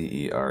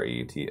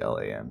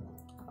 Ceretlan.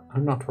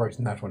 I'm not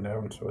writing that one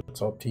down, so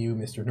it's up to you,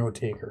 Mr. Note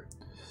Taker.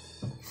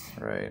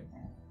 Right.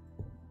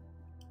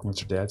 What's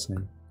your dad's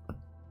name?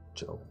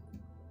 Joe.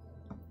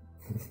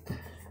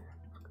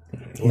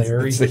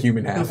 Larry. It's the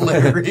human half.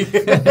 Larry.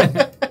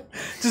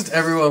 Just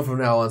everyone from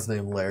now on's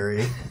named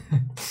Larry.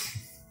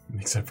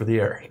 Except for the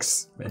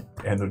Erics.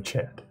 And the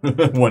Chad.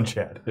 One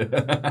Chad.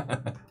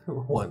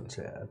 One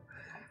Chad.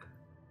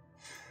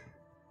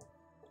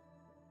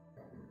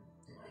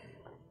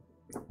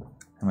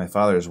 And my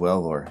father is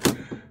Welvor.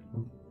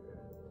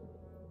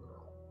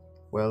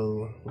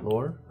 Well,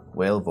 lore?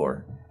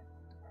 Waelvor.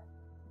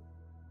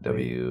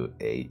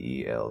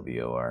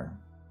 Waelvor.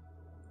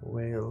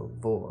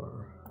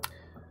 Waelvor.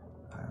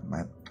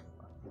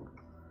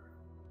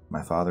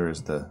 My father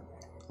is the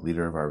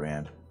leader of our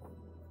band.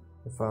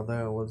 Your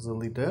father was the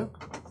leader?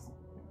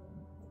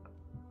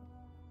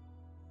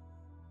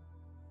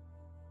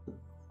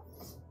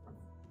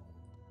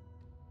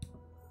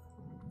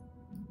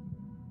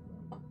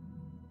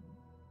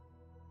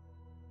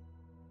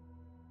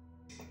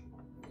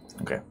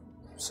 Okay,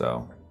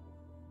 so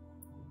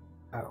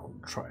I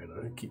don't try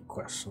to keep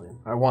questioning.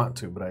 I want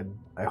to, but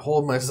I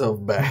hold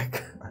myself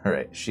back. all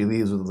right, she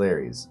leaves with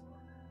Larry's.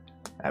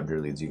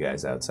 Abner leads you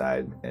guys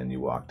outside, and you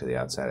walk to the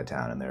outside of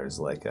town, and there's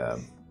like a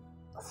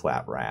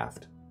flat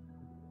raft.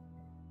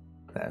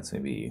 That's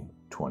maybe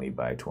 20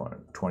 by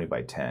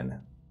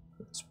 10.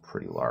 It's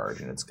pretty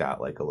large, and it's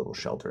got like a little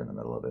shelter in the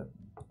middle of it.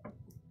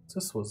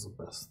 This was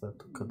the best that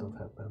could have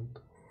happened.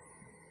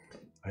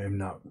 I am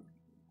not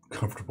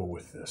comfortable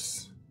with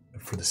this.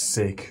 For the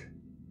sake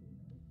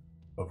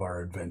of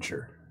our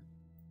adventure,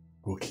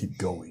 we'll keep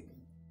going.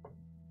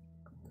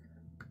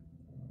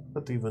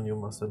 But even you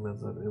must admit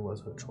that it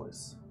was her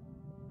choice.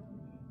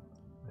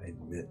 I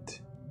admit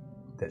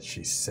that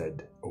she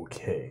said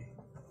okay.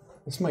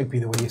 This might be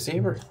the way you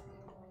save her.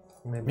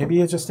 Maybe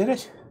You just did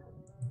it.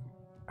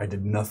 I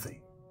did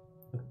nothing.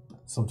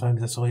 Sometimes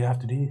that's all you have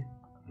to do.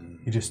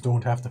 You just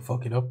don't have to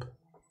fuck it up.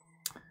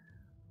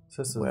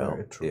 this is Well,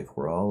 very true. if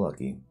we're all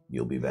lucky,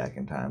 you'll be back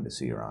in time to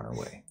see her on her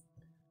way.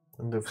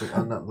 And if we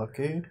are not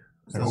lucky,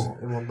 then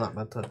it will not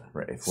matter.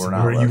 Right? If So we're what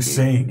not are lucky, you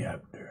saying,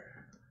 Abner?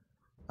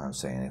 I'm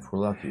saying if we're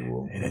lucky,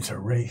 we'll. And it's a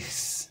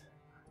race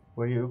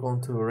Where are you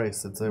going to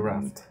race? It's a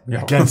raft.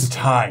 against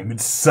time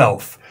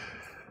itself.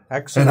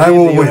 Actually, And I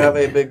will do you win. have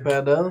a big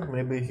paddle?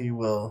 Maybe he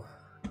will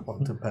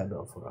want to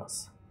paddle for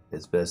us.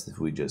 It's best if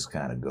we just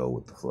kind of go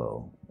with the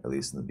flow, at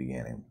least in the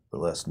beginning. The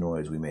less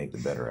noise we make, the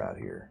better out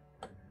here.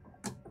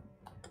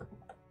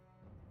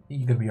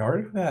 You gonna be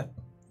alright with that?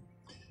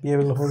 Be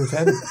able to hold his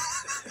head?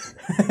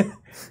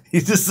 He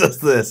just says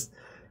this.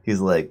 He's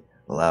like,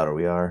 the louder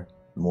we are,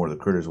 the more the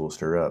critters will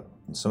stir up.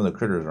 And some of the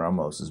critters are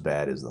almost as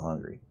bad as the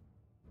hungry.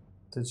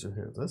 Did you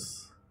hear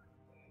this?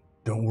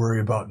 Don't worry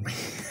about me.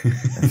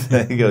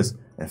 He goes,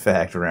 in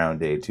fact, around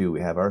day 2,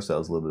 we have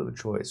ourselves a little bit of a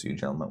choice you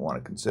gentlemen want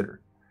to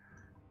consider.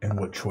 And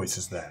what choice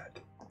is that?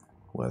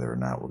 Whether or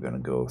not we're going to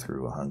go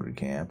through a hungry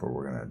camp or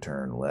we're going to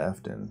turn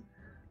left and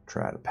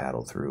try to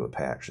paddle through a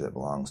patch that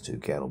belongs to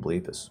Cattle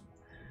Bleepus.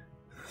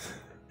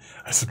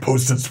 I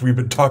suppose since we've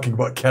been talking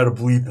about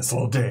Catobleepus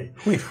all day,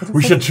 Wait, what the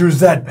we fuck? should choose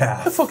that What the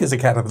path. fuck is a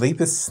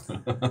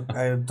catapleepus?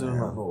 I do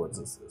not know what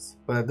this is.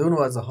 But I do know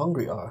what the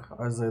hungry are.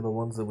 Are they the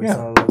ones that we Yeah.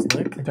 saw last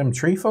night? Them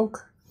tree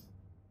folk?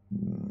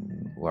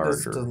 This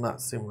Larger. does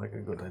not seem like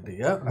a good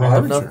idea. I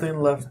have Larger. nothing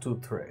left to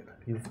trade.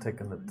 You've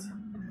taken it.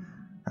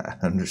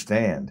 I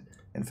understand.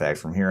 In fact,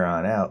 from here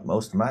on out,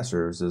 most of my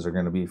services are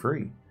going to be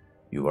free.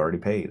 You've already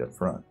paid up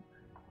front.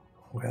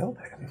 Well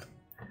then.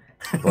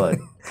 But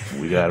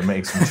we got to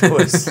make some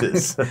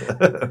choices.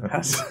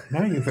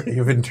 Now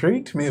you've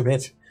intrigued me a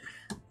bit.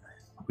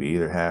 We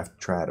either have to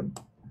try to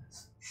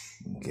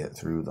get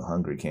through the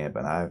hungry camp,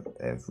 and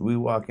if we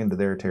walk into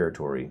their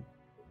territory,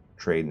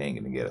 trading ain't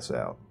going to get us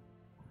out.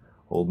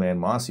 Old Man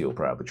Mossy will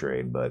probably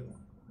trade, but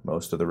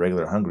most of the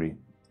regular hungry,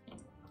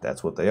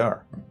 that's what they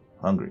are.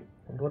 Hungry.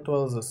 And what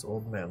will this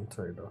old man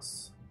trade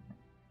us?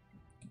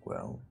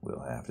 Well,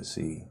 we'll have to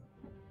see.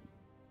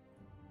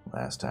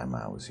 Last time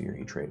I was here,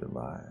 he traded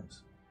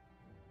lives.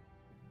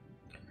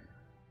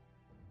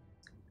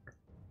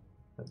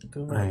 I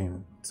do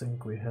not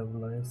think we have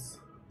lives.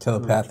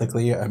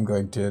 Telepathically, I'm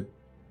going to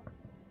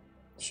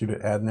shoot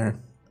at Adner.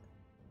 I'm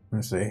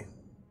going to say,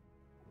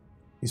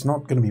 he's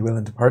not going to be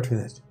willing to part with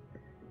it.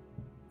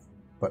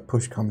 But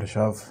push come to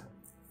shove,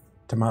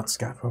 Tomat's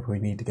got what we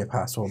need to get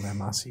past Old Man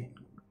Massey.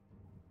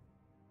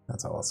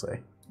 That's all I'll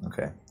say.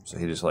 Okay, so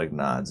he just like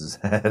nods his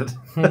head.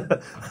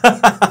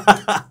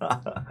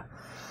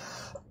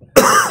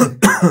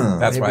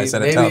 That's why I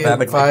said it maybe in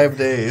telepathically. 5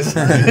 days.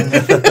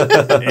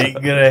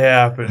 Ain't gonna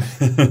happen.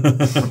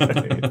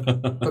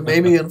 But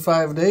maybe in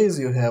 5 days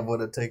you have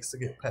what it takes to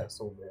get past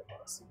Old Man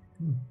Mossy.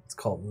 It's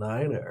called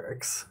 9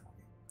 Erics.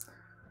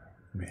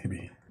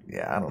 Maybe.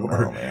 Yeah, I don't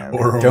know, man.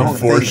 Or Don't only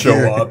 4 think show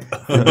you're- up.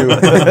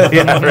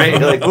 Yeah, right?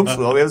 You're like, oops,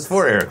 well, we have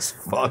 4 Erics.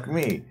 Fuck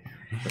me.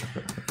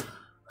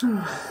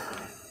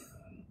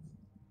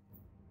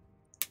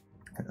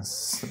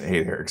 That's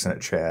 8 Erics and a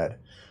Chad.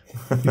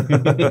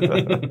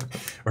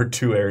 Or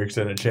 2 Erics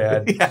and a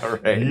Chad. Yeah,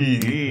 right.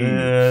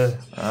 Yeah.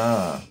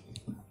 Ah.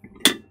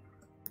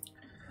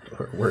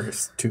 Or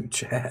worse, 2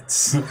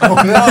 chats. That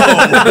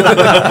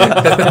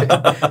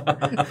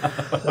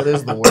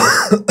is the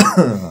worst.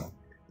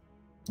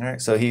 All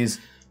right, so he's,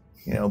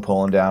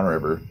 pulling down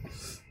river.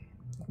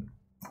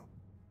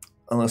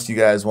 Unless you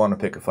guys want to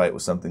pick a fight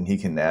with something, he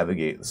can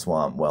navigate the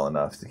swamp well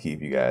enough to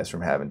keep you guys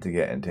from having to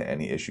get into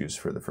any issues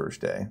for the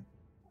first day.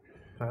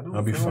 I don't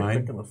I'll be feel like fine.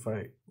 picking a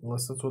fight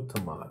unless it's with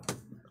Tomat.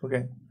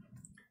 Okay.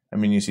 I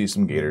mean, you see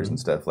some gators and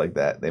stuff like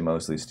that. They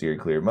mostly steer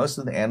clear. Most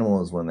of the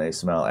animals, when they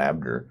smell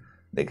Abner,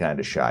 they kind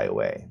of shy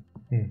away.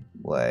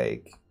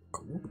 Like,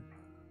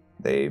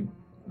 they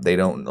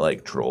don't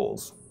like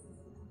trolls.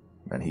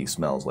 And he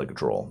smells like a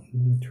troll.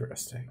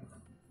 Interesting.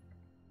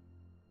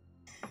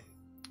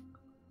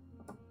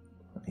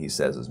 He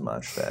says as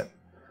much that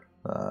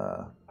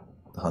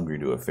hungry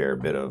do a fair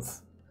bit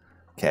of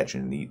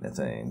catching and eating of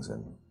things,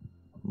 and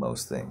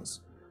most things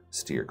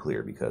steer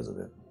clear because of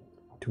it.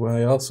 Do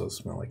I also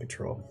smell like a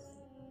troll?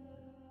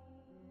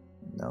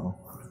 No.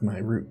 With my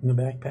root in the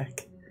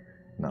backpack?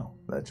 No,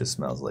 that just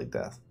smells like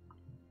death.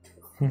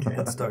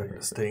 It's starting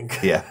to stink.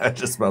 Yeah, it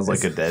just smells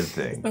like a dead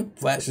thing.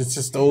 Flash, it's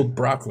just old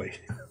broccoli.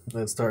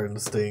 It's starting to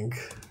stink.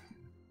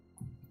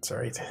 It's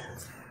alright.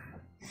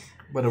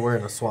 But we're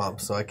in a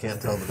swamp, so I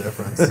can't tell the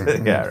difference.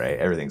 Yeah, right.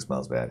 Everything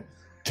smells bad.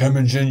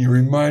 Temujin,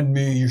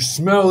 your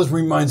smell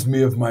reminds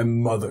me of my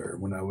mother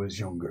when I was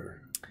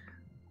younger.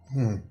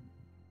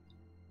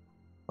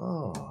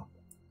 Oh,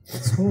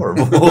 that's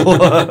horrible.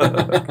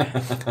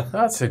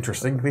 That's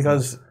interesting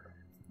because,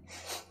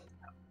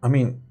 I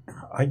mean,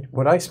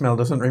 what I smell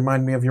doesn't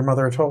remind me of your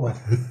mother at all.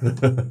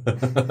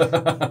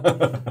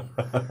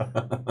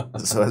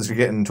 So as you're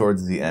getting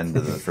towards the end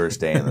of the first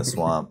day in the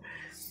swamp,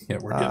 Yeah,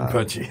 we're getting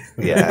punchy.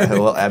 yeah,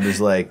 well,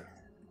 Abner's like,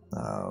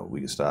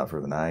 we could stop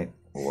for the night,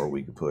 or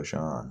we could push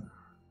on.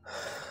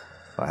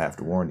 I have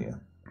to warn you,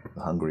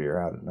 the hungry are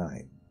out at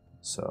night,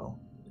 so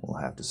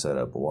we'll have to set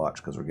up a watch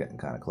because we're getting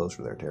kind of close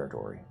to their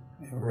territory.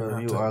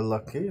 Well, you are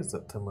lucky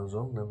that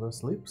Temujin never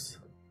sleeps.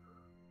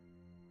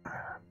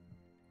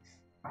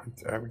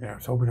 I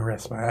was hoping to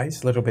rest my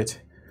eyes a little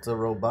bit. The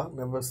robot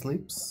never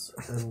sleeps,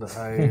 and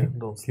I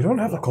don't sleep. You don't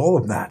have to call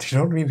him that. You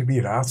don't mean to be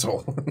an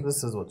asshole.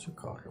 This is what you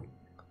call him.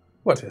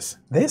 What is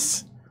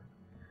this?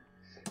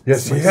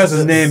 Yes, he has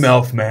a name,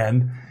 elf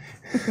man.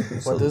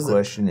 So What the is it?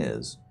 question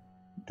is,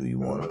 do you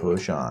want to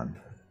push on?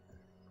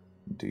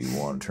 Do you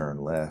want to turn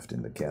left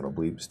into Cattle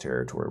Bleep's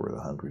territory where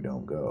the hungry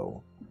don't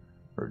go?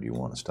 Or do you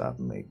want to stop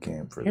and make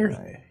camp for the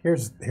night?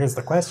 Here's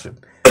the question,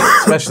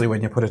 especially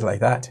when you put it like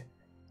that.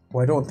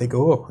 Why don't they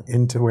go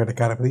into where the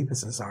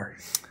cataplepuses are?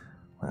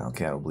 Well,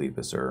 Cattle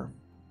Bleepus are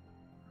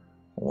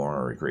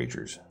ornery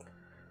creatures.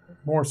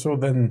 More so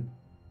than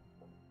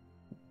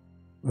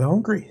the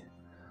hungry.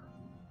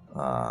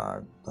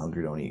 The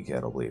hungry don't eat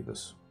Cattle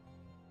Bleepus.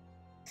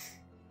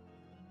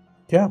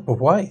 Yeah, but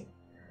why?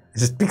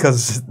 Is it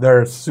because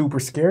they're super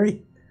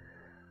scary?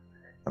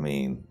 I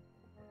mean,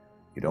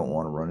 you don't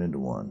want to run into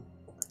one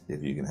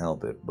if you can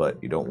help it,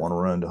 but you don't want to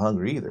run into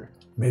hungry either.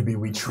 Maybe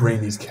we train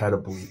these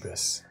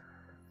cataplepas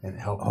and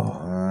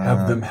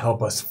have them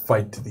help us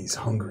fight these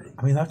hungry.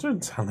 I mean, that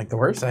doesn't sound like the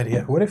worst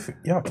idea. What if,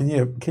 can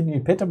you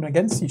pit them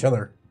against each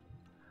other?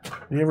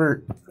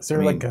 Is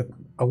there like a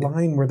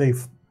line where they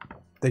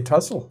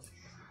tussle?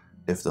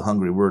 If the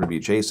hungry were to be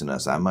chasing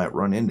us, I might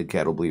run into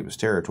Cattle Bleepus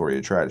territory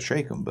to try to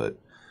shake them, but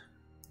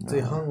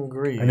The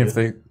hungry. And if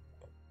the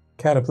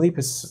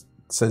cataplepus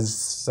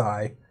says,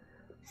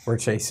 we're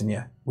chasing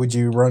you, would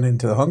you run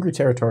into the hungry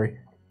territory?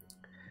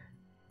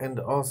 And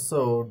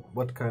also,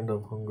 what kind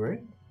of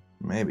hungry?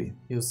 maybe.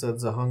 You said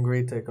the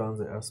hungry take on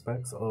the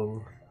aspects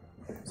of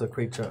the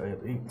creature it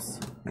eats.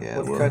 Yeah,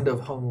 What well, kind of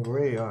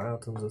hungry are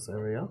out in this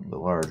area? the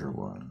larger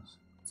ones.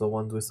 The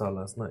ones we saw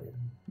last night.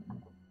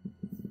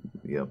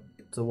 Yep,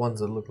 The ones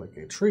that look like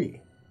a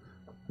tree.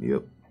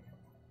 yep.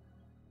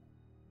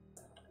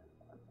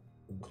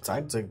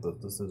 I think the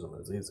decision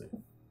is easy.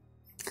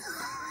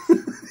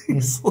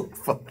 He's like,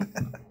 fuck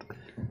that.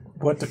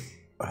 What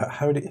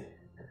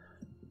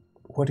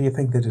do you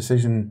think the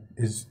decision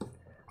is?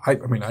 I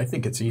mean, I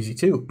think it's easy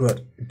too,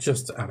 but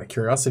just out of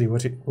curiosity,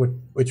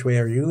 which way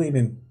are you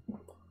leaning?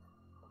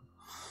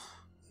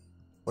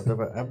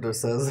 Whatever Abner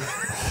says.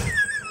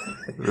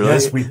 Really?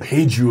 Yes, we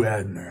paid you,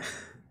 Adner.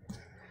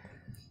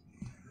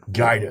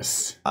 Guide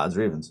us. Odds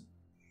or evens?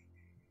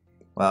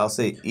 Well, I'll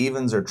say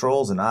evens are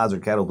trolls and odds are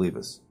cattle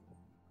bleepus.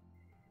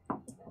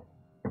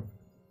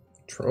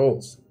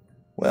 Trolls.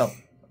 Well,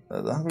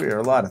 the hungry are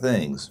a lot of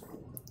things.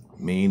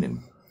 Mean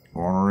and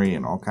ornery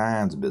and all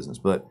kinds of business,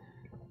 but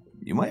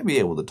you might be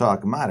able to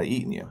talk them out of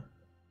eating you.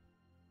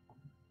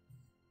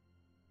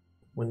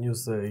 When you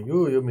say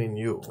you mean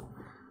you.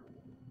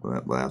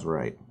 Well, that's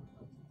right.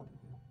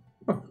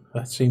 Oh,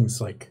 that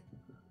seems like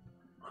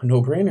a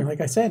no-brainer.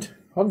 Like I said,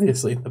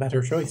 obviously the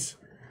better choice.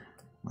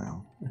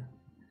 Well,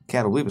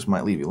 cattle bleepus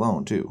might leave you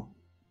alone, too.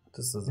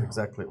 This is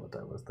exactly what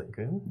I was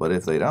thinking. But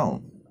if they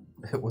don't...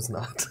 It was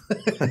not.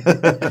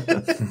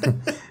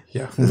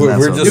 Yeah, Isn't that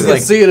we're so just good?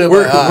 like see it in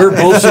we're my eye. we're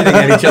bullshitting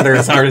at each other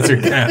as hard as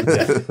we can.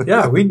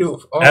 Yeah, we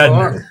knew all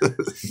along. Adner,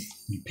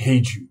 we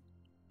paid you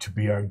to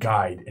be our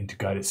guide and to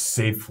guide us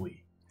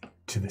safely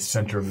to the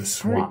center of the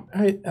swamp.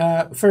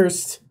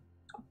 First,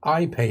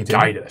 I paid him.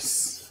 Guide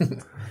us.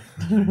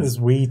 As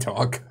we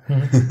talk.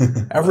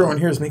 Everyone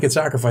here is making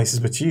sacrifices,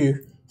 but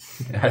you.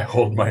 I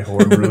hold my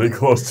horn really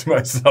close to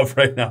myself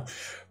right now.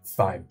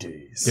 5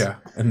 days. Yeah,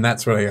 and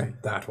that's what I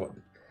got. That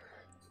one.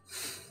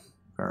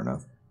 Fair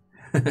enough.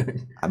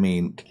 I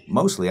mean,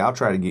 mostly I'll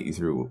try to get you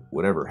through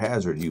whatever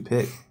hazard you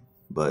pick,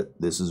 but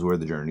this is where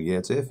the journey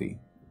gets iffy.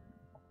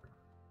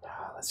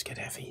 Let's get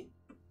heavy.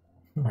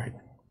 All right.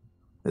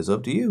 It's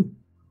up to you.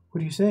 What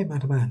do you say,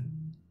 man?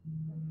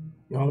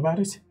 You all about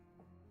it?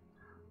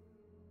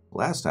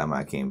 Last time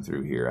I came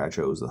through here, I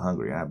chose the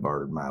hungry and I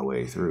bartered my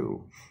way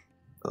through.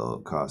 It'll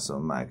cost some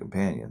of my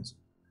companions.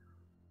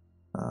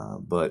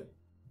 But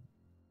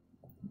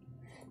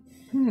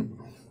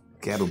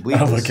cattle bleep.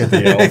 I'll look at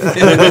the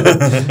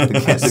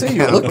elf. I see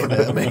you looking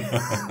at me.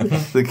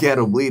 The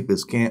cattle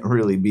bleepus can't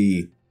really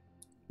be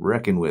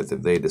reckoned with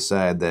if they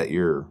decide that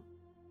you're,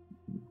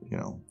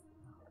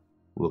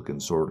 looking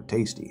sort of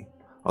tasty.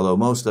 Although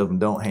most of them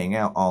don't hang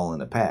out all in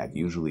a pack.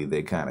 Usually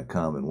they kind of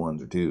come in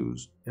ones or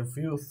twos. If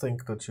you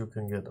think that you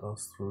can get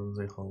us through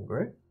the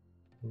hungry,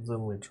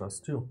 then we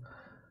trust you.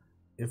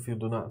 If you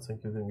do not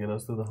think you can get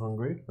us through the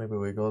hungry, maybe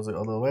we go the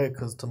other way,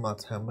 because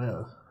Tomat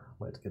Hammer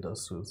might get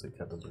us through the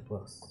Category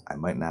Plus. I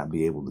might not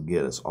be able to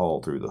get us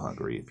all through the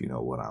hungry, if you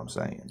know what I'm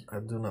saying. I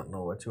do not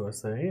know what you are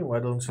saying. Why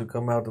don't you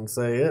come out and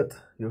say it?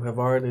 You have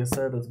already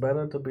said it's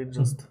better to be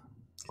just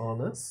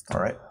honest.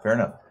 All right, fair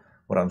enough.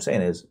 What I'm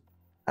saying is,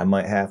 I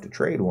might have to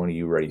trade one of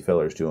you ready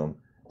fellers to him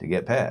to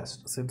get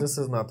past. See, this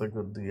is not a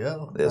good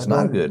deal. It's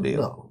not a good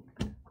deal.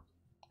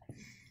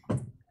 No.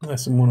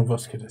 Unless one of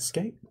us could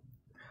escape.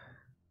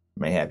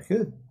 Mayhap you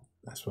could.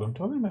 That's what I'm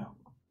talking about.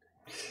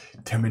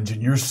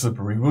 Temujin, you're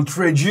slippery. We'll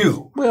trade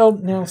you. Well,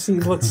 now see,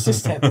 let's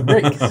just have a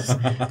break.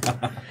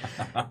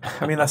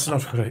 I mean, that's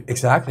not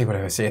exactly what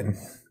I was saying.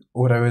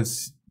 What I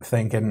was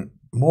thinking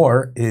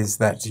more is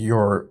that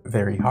you're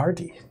very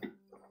hardy,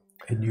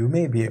 and you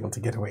may be able to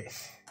get away.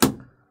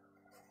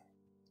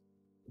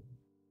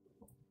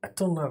 I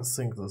do not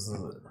think this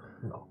is it.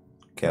 No.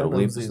 Cattle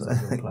None of these are good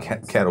bleepus?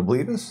 plans. Cattle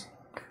bleepus?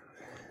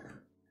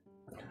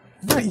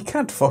 No, you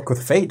can't fuck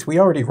with fate. We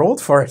already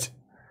rolled for it.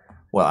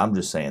 Well, I'm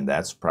just saying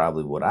that's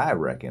probably what I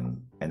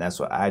reckon, and that's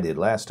what I did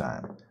last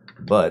time.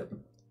 But,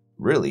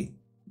 really,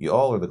 you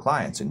all are the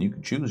clients, and you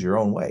can choose your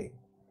own way.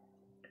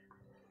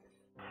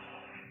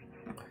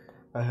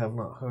 I have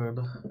not heard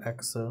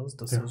Axel's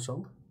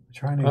decision.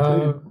 Trying to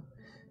include.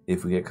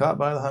 If we get caught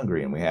by the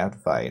hungry and we have to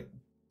fight,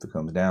 if it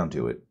comes down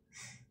to it,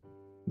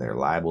 they're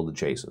liable to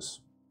chase us,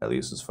 at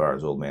least as far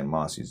as Old Man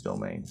Mossy's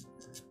domain.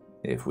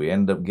 If we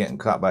end up getting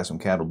caught by some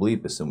cattle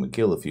bleepus and we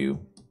kill a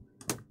few,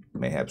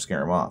 mayhap scare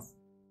them off.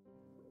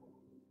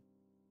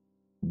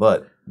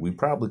 But we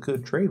probably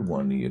could trade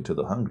one of you to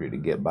the hungry to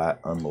get by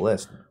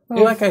unmolested.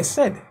 Well, like I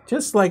said,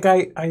 just like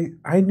I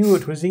knew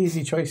it was the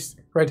easy choice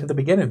right at the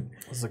beginning.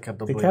 The The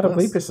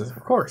cataplepists,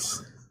 of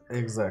course.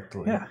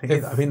 Exactly. Yeah,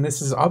 I mean,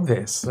 this is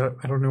obvious. I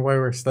don't know why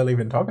we're still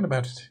even talking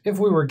about it. If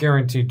we were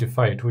guaranteed to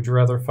fight, would you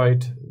rather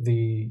fight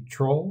the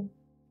troll,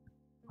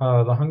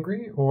 the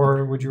hungry,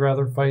 or would you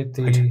rather fight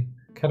the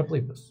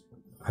cataplepus?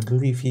 I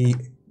believe he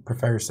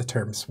prefers the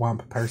term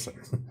swamp person.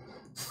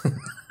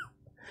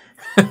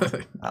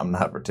 I'm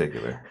not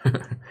particular.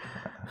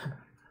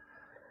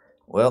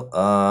 Well,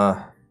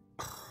 I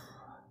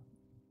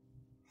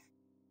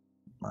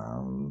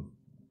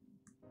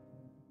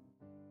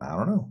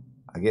don't know.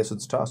 I guess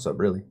it's a toss-up,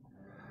 really.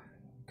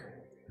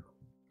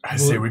 I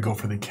say we go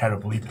for the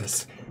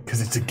cataplepus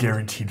because it's a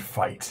guaranteed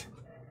fight.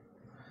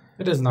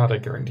 It is not a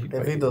guaranteed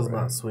If fight. he does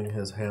not swing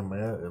his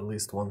hammer at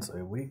least once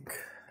a week,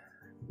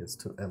 he gets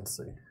to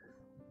NC.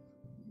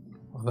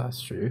 Well, that's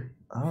true.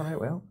 All right,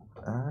 well,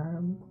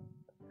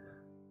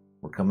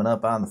 we're coming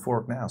up on the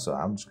fork now, so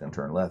I'm just going to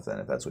turn left then,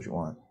 if that's what you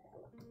want.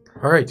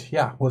 All right,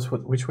 yeah.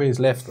 Which way is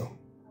left, though?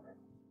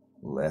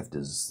 Left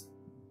is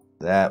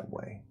that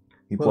way.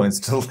 He Well, points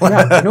to left.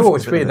 Yeah, I know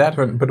which way that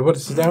one, but what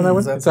is down that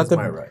one? That Is that is the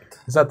my right.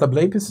 Is that the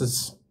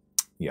Blapus?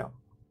 Yeah.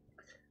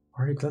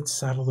 All right, let's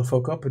saddle the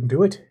folk up and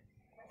do it.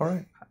 All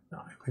right.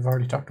 We've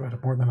already talked about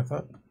it more than I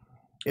thought.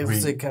 If We-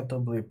 the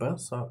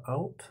cataplepas are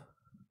out,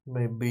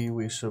 maybe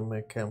we should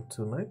make camp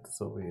tonight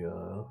so we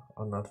are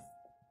not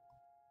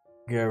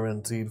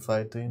guaranteed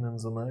fighting in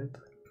the night.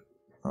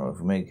 Oh, if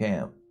we make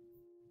camp,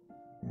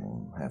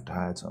 we'll have to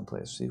hide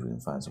someplace. See if we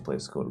can find some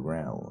place to go to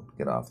ground. We'll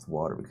get off the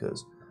water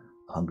because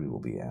hungry will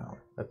be out.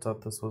 I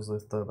thought this was the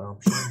third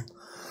option.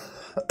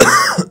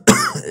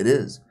 It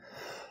is.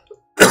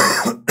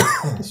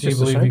 Do you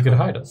believe you could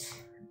hide us?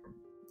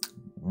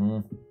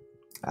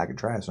 I could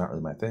try. It's not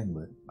really my thing,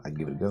 but I'd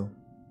give it a go.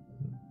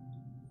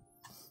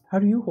 How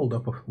do you hold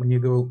up when you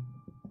go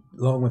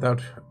long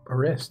without a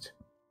rest?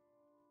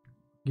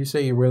 You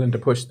say you're willing to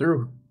push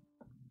through,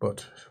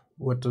 but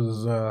what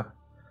does that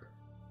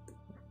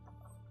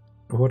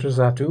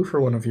do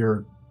for one of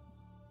your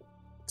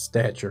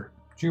stature?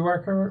 Do you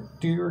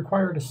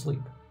require to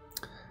sleep?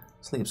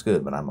 Sleep's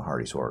good, but I'm a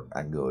hardy sort.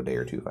 I can go a day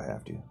or two if I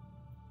have to.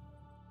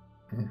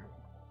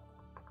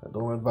 I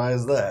don't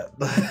advise that.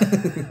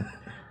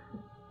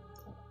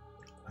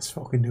 Let's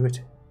fucking do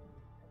it.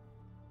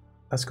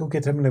 Let's go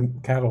get them in the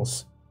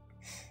cattles.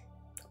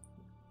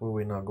 Were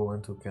we not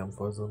going to camp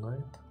for the night?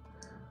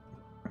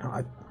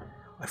 No,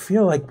 I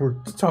feel like we're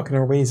talking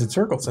our ways in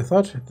circles. I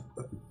thought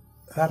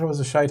that was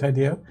a shite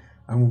idea,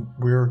 and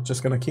we're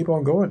just going to keep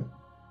on going.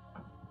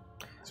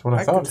 That's what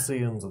I can thought. see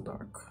in the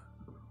dark.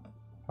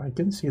 I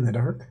can see in the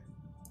dark.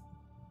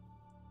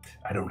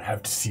 I don't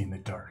have to see in the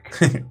dark.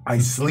 I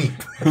sleep.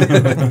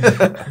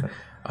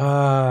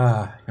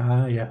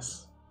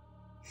 Yes.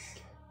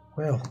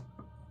 Well,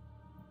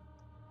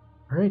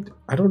 all right.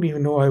 I don't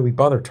even know why we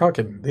bother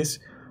talking. This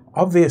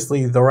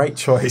obviously the right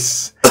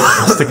choice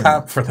is to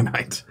camp for the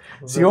night.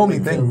 It's the only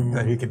thing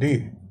that you can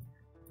do.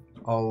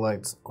 All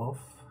lights off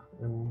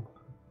in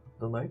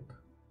the night.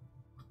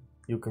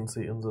 You can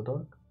see in the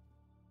dark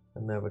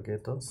and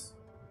navigate us.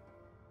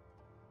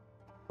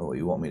 Oh,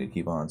 you want me to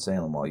keep on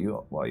sailing while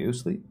you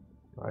sleep?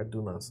 I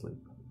do not sleep.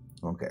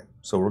 Okay,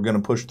 so we're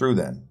gonna push through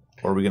then,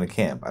 or are we gonna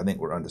camp? I think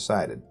we're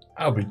undecided.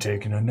 I'll be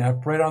taking a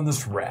nap right on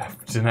this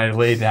raft, and I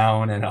lay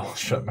down and I'll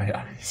shut my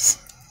eyes.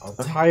 I'll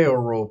tie a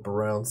rope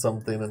around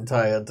something and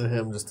tie it to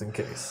him just in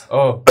case.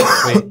 Oh,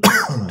 wait.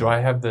 Do I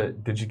have the...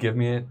 Did you give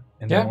me it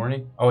in the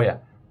morning? Oh, yeah.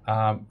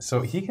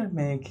 So he can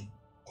make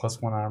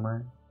 +1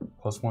 armor,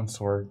 +1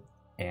 sword,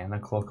 and a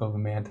cloak of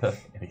Amanda.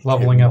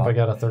 Leveling up, I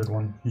got a third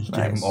one. He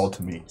gave them all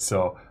to me,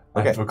 so I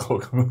Okay. have a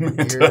cloak of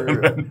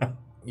Amanda.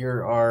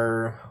 You're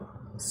our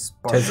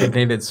Spartan.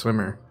 Designated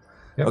swimmer.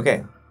 Yep.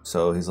 Okay,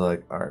 so he's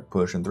like, all right,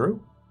 pushing through.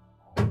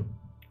 I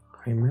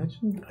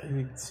imagine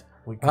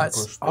We can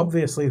that's push through.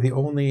 obviously the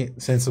only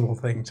sensible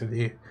thing to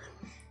do.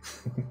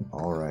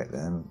 All right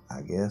then,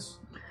 I guess.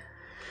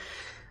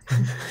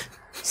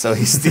 So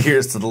he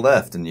steers to the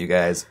left, and you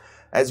guys,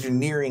 as you're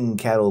nearing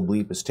Cattle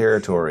Bleepus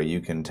territory, you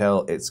can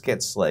tell it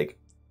gets like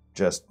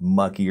just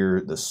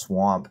muckier. The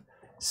swamp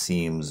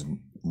seems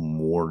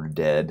more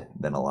dead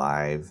than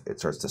alive. It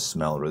starts to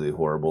smell really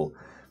horrible.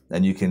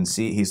 And you can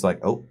see, he's like,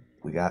 oh,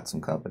 we got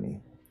some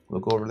company.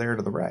 Look over there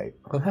to the right.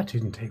 Well, that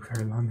didn't take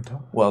very long at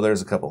all. Well,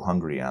 there's a couple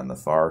hungry on the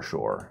far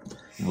shore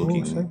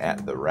looking sorry.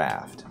 at the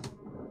raft.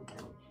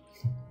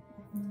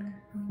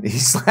 He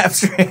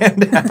slaps your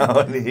hand down.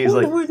 And he's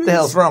like, what the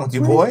hell's wrong with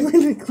you, boy?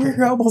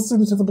 We're almost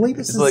into the bleepus.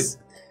 He's like,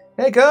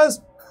 hey, cuz.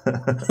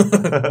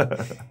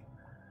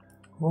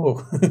 Oh.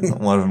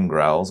 One of them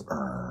growls.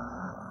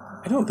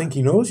 I don't think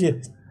he knows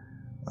you.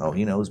 Oh,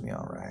 he knows me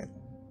all right.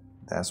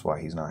 That's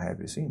why he's not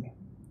happy to see me.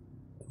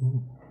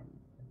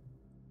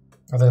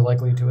 Are they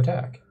likely to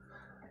attack?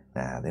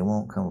 Nah, they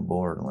won't come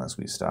aboard unless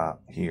we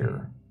stop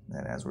here.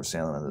 And as we're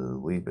sailing into the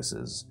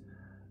Bleepus's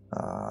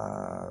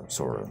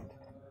sort of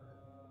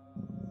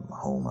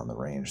home on the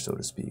range, so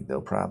to speak,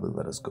 they'll probably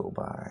let us go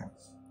by.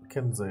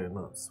 Can they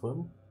not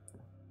swim?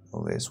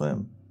 Oh, they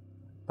swim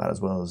about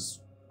as well as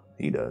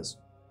he does,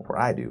 or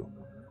I do.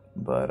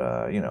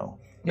 But you know,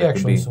 He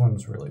actually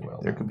swims really well.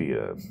 there could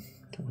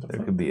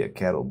be a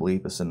cattle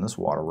Bleepus in this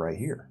water right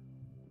here.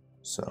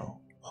 So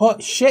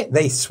Hot shit,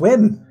 they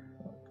swim.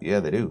 yeah,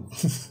 they do.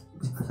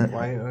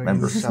 Why are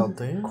Remember, you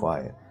shouting?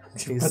 quiet.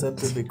 He said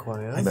to be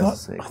quiet. I Best thought- to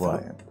say I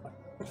quiet.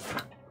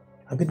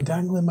 I've been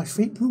dangling my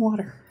feet in the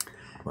water.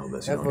 Well,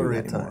 best you don't do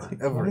Every that anymore. time.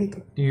 Every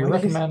time. Do you Why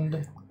is-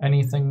 recommend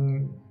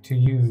anything to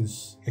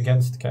use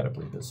against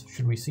Catapletus?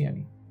 Should we see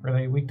any? Are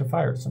they weak to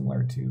fire,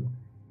 similar to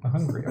the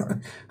Hungry are?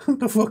 Who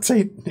the fuck's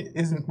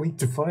isn't weak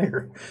to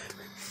fire?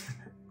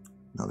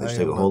 No, they I just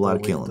take a am whole not lot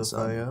of weak killing, to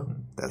son. fire.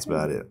 That's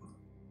about it.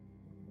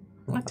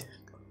 What?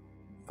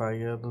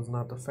 Fire does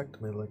not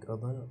affect me like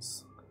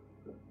others.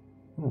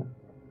 Hmm.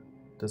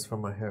 It is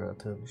from my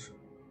heritage.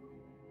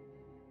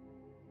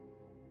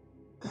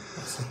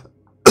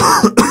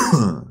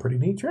 Pretty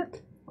neat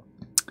trick.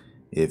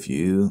 If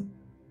you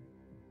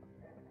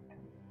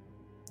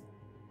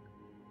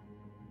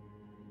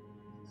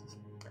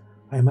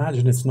I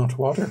imagine it's not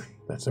water.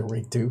 That's a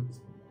rate too.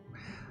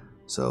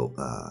 so,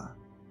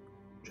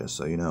 just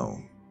so you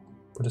know,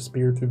 Put a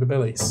spear through the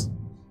bellies.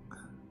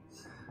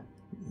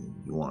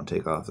 you want to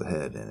take off the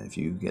head, and if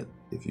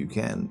you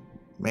can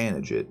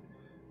manage it,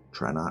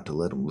 try not to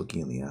let them look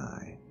you in the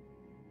eye.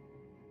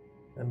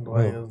 And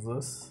why Oh. is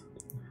this?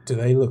 Do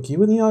they look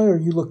you in the eye or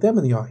you look them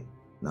in the eye?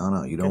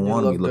 No, you Can don't you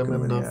want to look be looking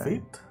them them in in the the eye.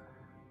 feet?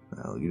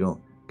 Well, you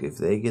don't. If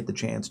they get the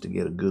chance to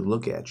get a good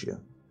look at you,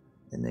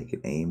 and they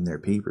can aim their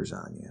peepers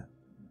on you,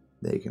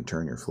 they can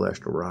turn your flesh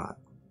to rot.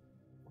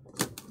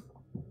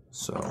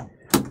 So,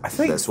 I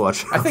think let's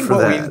watch out I think for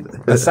what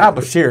that. we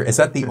established here is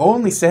that the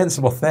only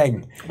sensible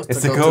thing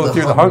is to go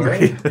through the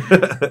hungry. hungry.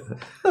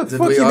 The Did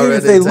fuck we you mean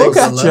if already they take look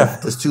the at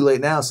left? It's too late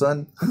now,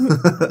 son. you?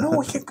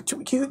 No,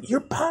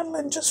 you're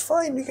paddling just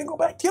fine. You can go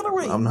back the other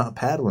way. I'm not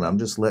paddling. I'm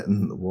just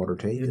letting the water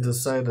take You it.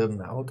 decided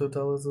now to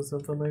tell us this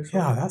information?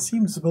 Yeah, that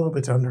seems a little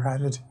bit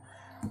underhanded.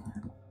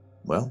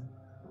 Well,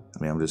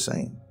 I mean, I'm just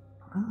saying.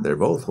 They're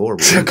both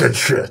horrible. Chicken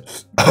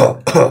shit.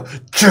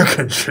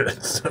 Chicken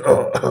shit.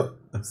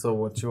 So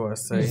what you are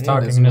saying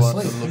talking is in his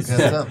what to sleep. look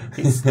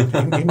at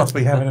them. He must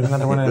be having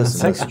another one of his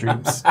Listen, sex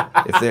dreams.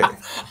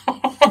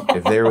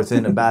 If they're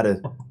within about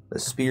a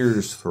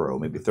spear's throw,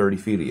 maybe 30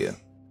 feet of you,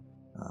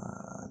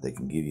 they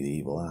can give you the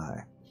evil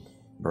eye,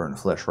 burn the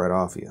flesh right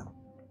off you.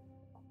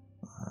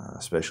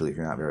 Especially if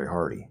you're not very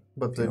hardy.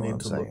 But they You know need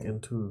what to I'm look saying.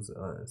 into the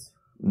eyes.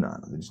 No,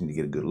 they just need to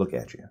get a good look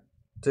at you.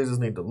 They just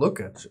need to look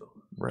at you.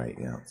 Right?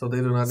 Yeah. So they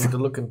do not need to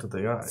look into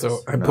the eyes. So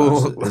I No,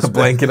 pull it's the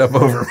blanket up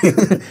over me.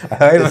 I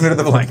hide under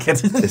the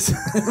blanket.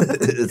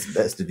 It's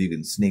best if you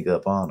can sneak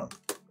up on them,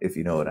 if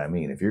you know what I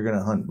mean. If you're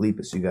gonna hunt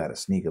Bleepus, you gotta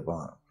sneak up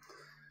on them.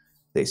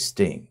 They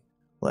stink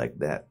like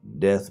that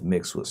death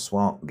mixed with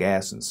swamp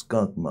gas and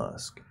skunk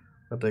musk.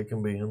 But they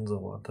can be in the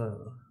water.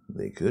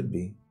 They could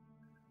be.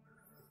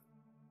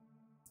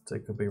 They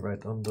could be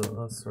right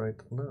under us right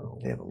now.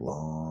 They have a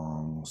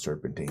long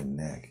serpentine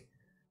neck.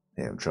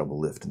 They have trouble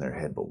lifting their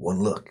head, but one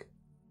look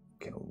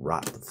can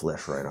rot the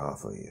flesh right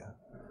off of you.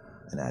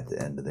 And at the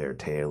end of their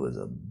tail is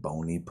a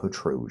bony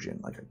protrusion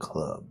like a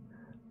club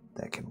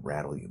that can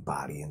rattle your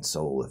body and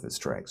soul if it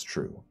strikes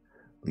true,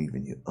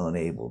 leaving you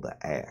unable to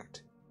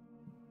act.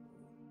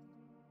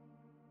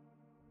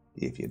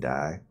 If you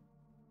die,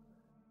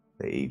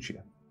 they eat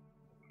you.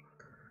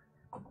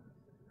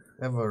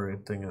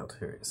 Everything out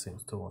here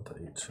seems to want to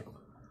eat you.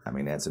 I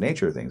mean, that's the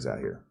nature of things out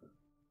here.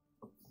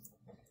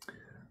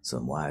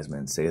 Some wise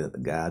men say that the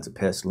gods of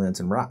pestilence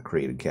and rot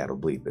created cattle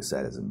bleepus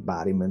as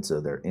embodiments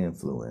of their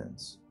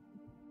influence.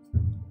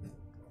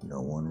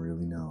 No one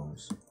really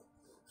knows.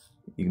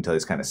 You can tell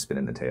he's kind of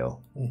spinning the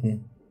tail. Mm-hmm.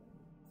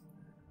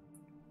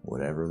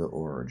 Whatever the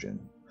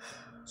origin,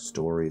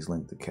 stories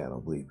link the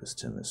cattle bleepus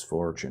to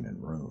misfortune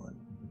and ruin,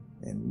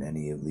 and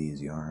many of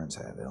these yarns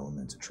have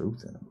elements of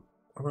truth in them.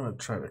 I'm going to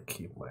try to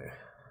keep my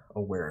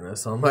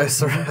awareness on my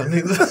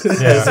surroundings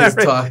as he's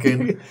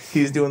talking.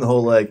 He's doing the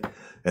whole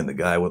and the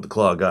guy with the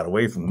claw got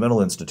away from the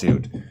mental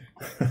institute.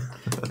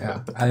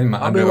 Yeah, I'm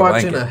I'll be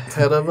watching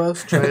ahead of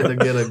us, trying to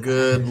get a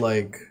good,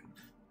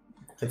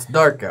 it's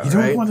dark out, You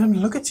don't right? want him to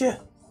look at you.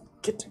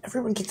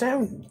 Everyone get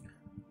down.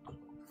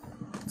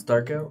 It's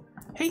dark out?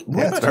 Hey,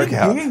 Yeah, it's dark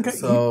out.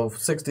 So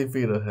 60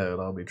 feet ahead,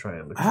 I'll be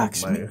trying to keep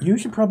Actually, my you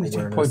should probably take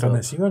awareness point on up.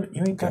 this. You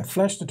ain't got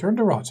flesh to turn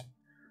to rot.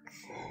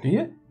 Do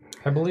you?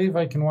 I believe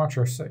I can watch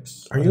our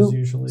 6. Are That you- is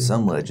usually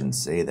Some legends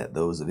say that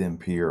those of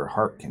impure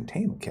heart can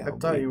tame a I cattle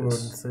thought you were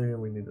bleepus. saying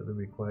we needed to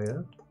be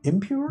quiet.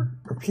 Impure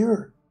or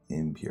pure?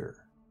 Impure.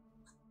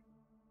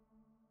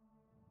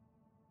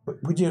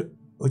 Would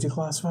you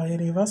classify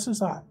any of us as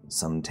that?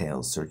 Some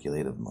tales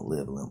circulate of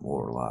malevolent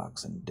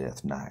warlocks and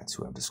death knights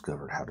who have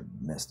discovered how to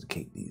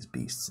domesticate these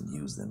beasts and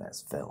use them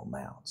as fell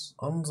mounts.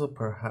 Anza,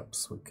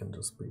 perhaps we can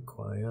just be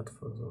quiet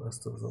for the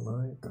rest of the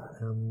night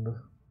and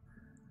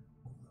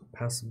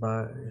pass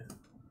by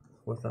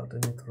without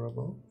any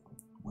trouble.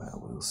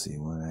 Well, we'll see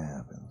what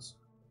happens.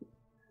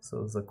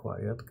 So it's a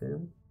quiet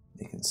game?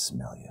 They can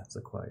smell you. It's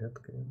a quiet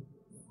game.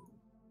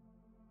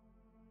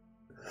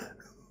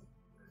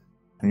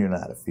 And you're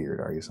not afeared,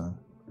 are you, son?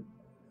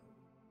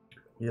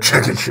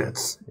 Chicken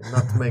shits. You're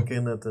not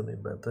making it any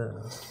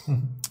better.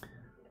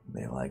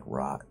 They like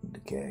rot and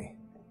decay.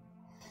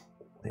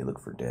 They look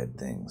for dead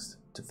things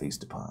to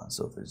feast upon.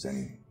 So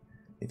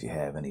if you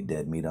have any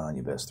dead meat on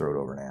you, best throw it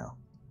over now.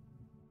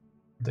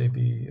 they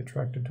be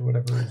attracted to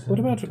whatever is What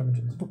in about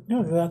Temujin's-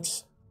 no?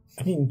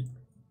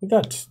 We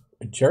got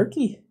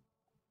jerky,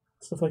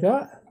 stuff like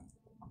that.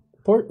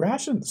 Pork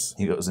rations.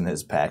 He goes in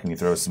his pack and he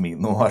throws some meat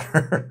in the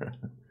water.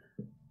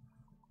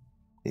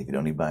 If you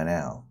don't eat by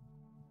now,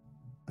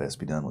 best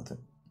be done with it.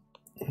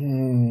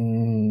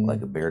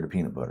 Like a bear to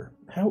peanut butter.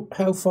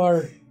 How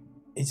far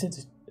is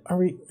it? Are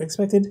we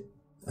expected?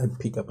 I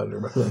peek up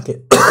under my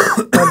blanket.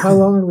 How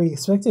long are we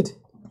expected?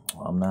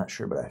 Well, I'm not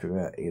sure, but I figure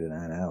out 8 to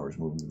 9 hours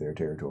moving to their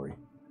territory.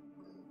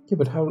 Yeah,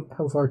 but how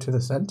far to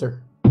the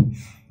center?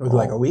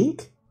 Like a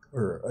week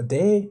or a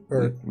day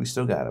or? We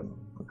still got a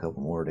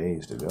couple more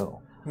days to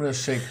go. I'm going to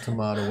shake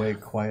Tomato away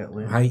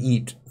quietly. I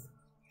eat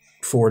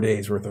 4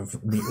 days worth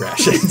of meat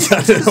rations.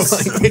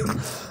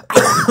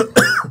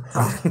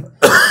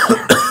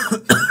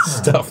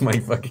 Stuff my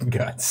fucking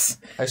guts.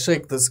 I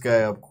shake this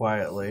guy up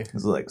quietly.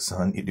 It's like,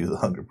 son, you do the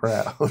hunger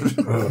proud.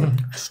 I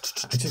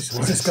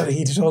just gotta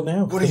eat it all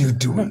now. What are you I'm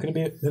doing? not gonna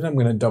be. Then I'm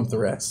gonna dump the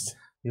rest.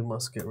 You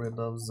must get rid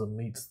of the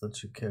meats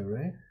that you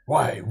carry.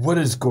 Why? What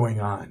is going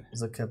on?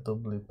 The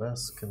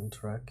Ketobleepes can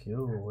track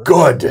you.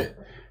 Good.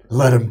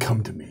 Let him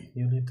come to me.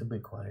 You need to be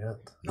quiet.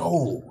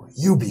 No,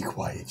 you be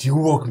quiet. You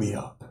woke me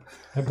up.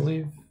 I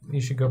believe you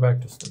should go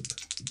back to sleep.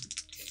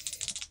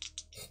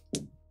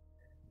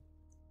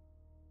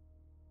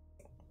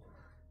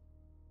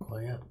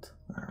 Quiet.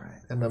 All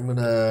right. And I'm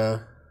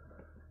gonna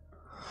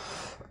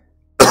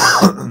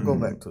go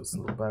back to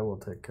sleep. I will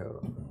take care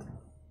of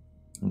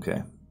it.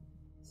 Okay.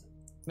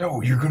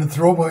 No, you're going to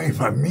throw away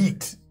my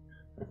meat.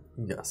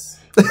 Yes.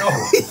 No.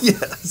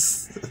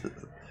 Yes.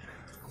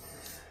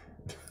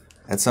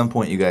 At some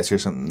point, you guys hear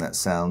something that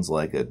sounds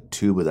like a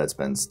tuba that's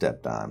been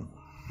stepped on.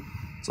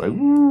 It's like,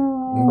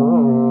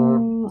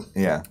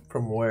 yeah,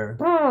 From where?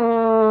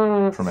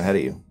 from ahead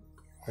of you.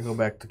 I go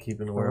back to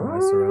keeping aware of my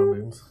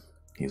surroundings.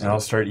 He's And I'll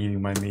like, start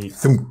eating my meat.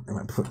 And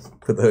I put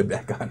the hood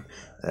back on.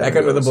 there Back it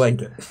under the goes.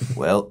 blanket.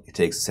 Well, he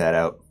takes his hat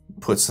out,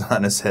 puts it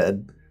on his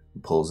head,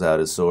 pulls out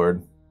his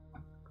sword.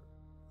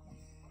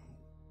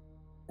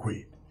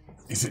 Wait,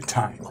 is it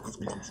time?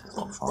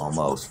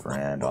 Almost,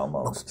 friend,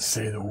 almost.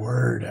 Say the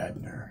word,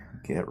 Adner.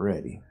 Get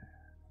ready.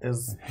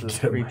 Is the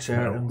Get my creature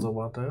mouth. in the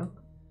water?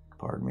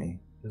 Pardon me.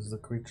 Is the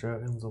creature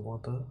in the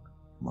water?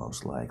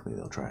 Most likely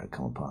they'll try to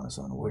come upon us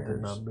Would it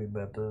unawares. not be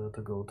better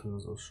to go to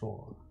the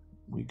shore?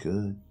 We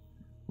could.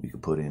 We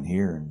could put in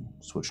here and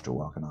switch to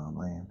walking on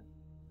land.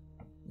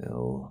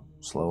 They'll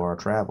slow our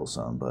travel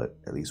some, but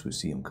at least we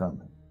see him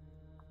coming.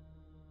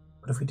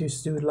 But if we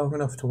just do it long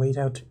enough to wait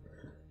out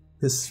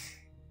this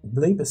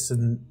Blabus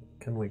and...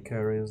 Can we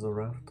carry as a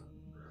raft?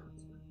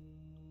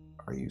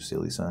 Are you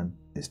silly, son?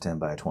 It's 10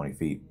 by 20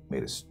 feet,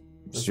 made of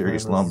This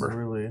serious man is lumber.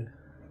 really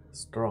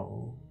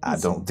strong. I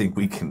don't think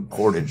we can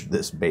portage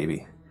this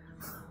baby.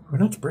 We're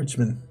not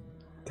bridgemen.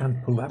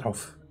 Can't pull that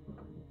off.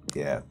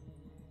 Yeah.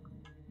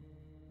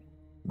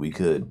 We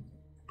could.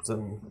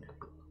 Then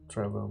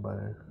travel by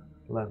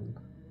land.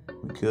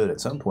 We could.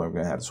 At some point, we're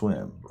going to have to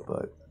swim,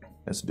 but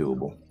that's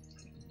doable.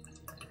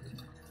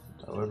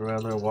 I would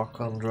rather walk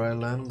on dry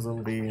land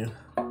than be In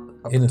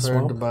a upturned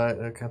swamp? by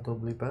a cattle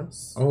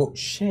pass. Oh,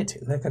 shit.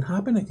 That can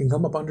happen. It can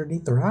come up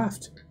underneath the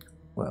raft.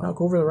 Well, Knock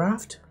over the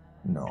raft.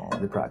 no,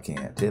 they probably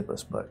can't tip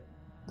us, but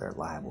they're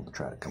liable to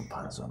try to come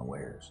upon us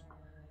unawares.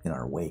 In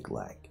our wake,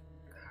 like.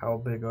 How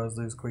big are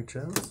these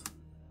creatures?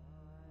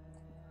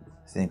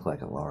 Think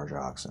like a large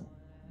oxen.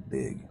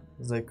 Big.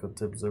 They could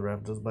tip the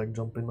raft just by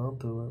jumping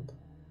onto it.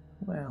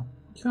 Well,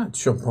 You can't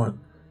jump on.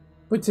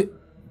 What's it?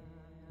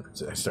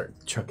 I start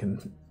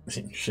chucking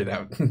shit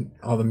out.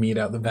 All the meat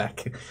out the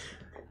back.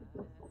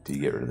 do you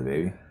get rid of the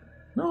baby?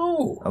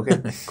 No.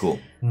 Okay, cool.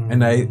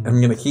 And I'm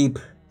going to keep...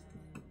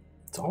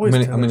 It's always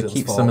I'm gonna Temujin's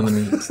keep fault. some of the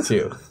meat,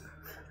 too.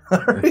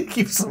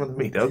 Keep some of the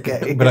meat,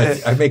 okay.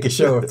 But I make a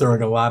show of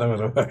throwing a lot of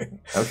it away.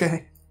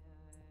 Okay.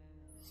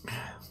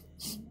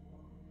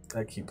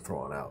 I keep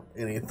throwing out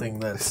anything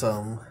that's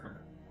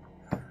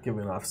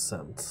giving off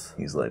scent.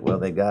 He's like, well,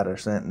 they got our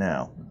scent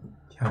now.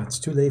 Yeah, it's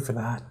too late for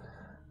that.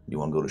 You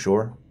want to go to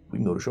shore? We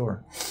can go to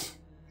shore.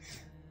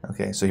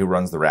 Okay, so he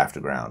runs the raft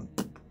aground.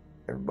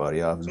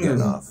 Everybody off is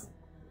getting off.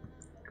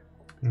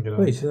 Get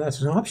Wait, so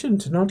that's an option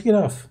to not get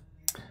off.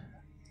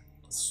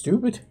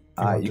 Stupid.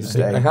 You can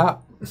stay. I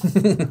hop.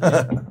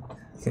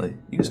 Like,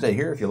 you can stay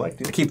here if you like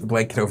to. I keep the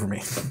blanket over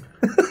me.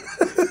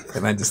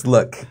 And I just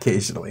look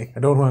occasionally. I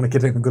don't want to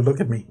get a good look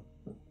at me.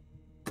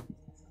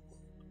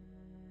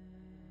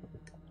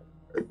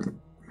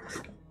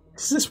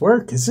 Does this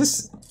work? Is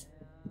this...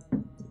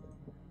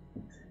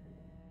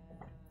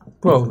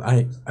 Well,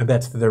 I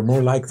bet they're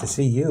more likely to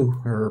see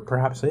you, or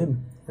perhaps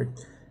him. You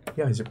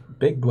guys are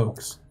big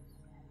blokes.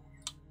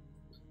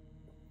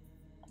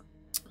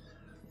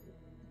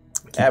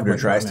 Abner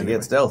tries to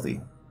get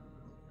stealthy.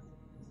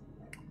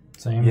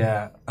 Same.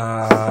 Yeah,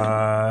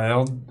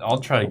 I'll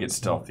try to get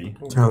stealthy.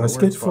 Oh, let's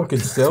get fucking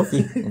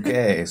stealthy.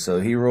 Okay,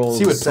 so he rolls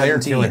See what player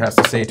 17. killer has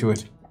to say to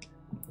it.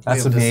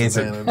 That's We have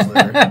amazing.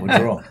 disadvantage there. What'd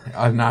you roll?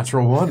 A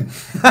natural one.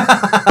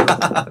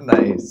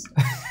 Nice.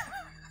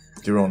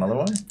 Did you roll another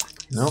one?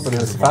 No, but it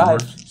was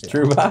 5.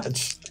 True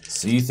match.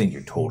 So you think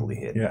you're totally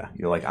hit. Yeah.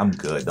 You're like, I'm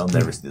good. They'll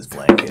never see this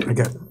blanket. I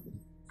got.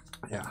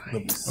 Yeah.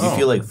 You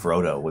feel like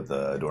Frodo with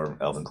the dwarf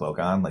elven cloak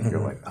on. Like, you're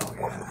like, oh,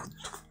 yeah.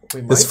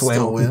 We might This still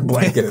flannel win.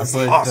 blanket is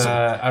But awesome.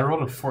 I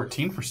rolled a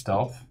 14 for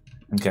stealth.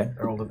 Okay.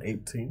 I rolled an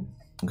 18.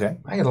 Okay.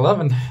 I got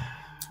 11.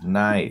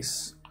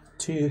 Nice.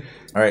 2.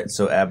 All right,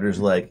 so Abner's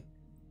like,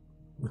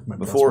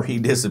 before he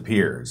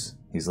disappears,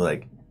 he's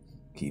like,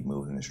 keep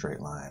moving in a straight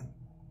line,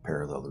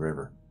 parallel the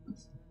river.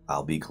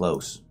 I'll be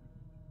close.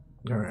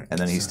 All right. And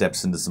then he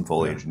steps into some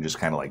foliage and just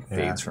kind of like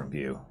fades from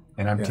view.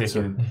 And I'm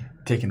Yeah,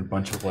 taking a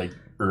bunch of like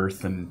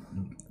earth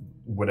and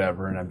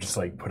whatever, and I'm just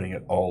like putting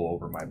it all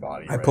over my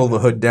body. I pull the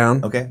hood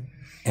down Okay.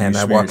 and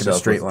You I smear walk in a yourself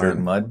straight with dirt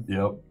and line mud.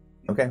 Yep.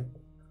 Okay.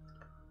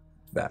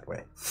 that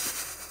way.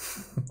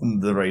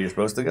 The way you're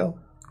supposed to go?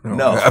 No,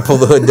 No. I pull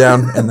the hood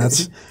down and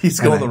that's He's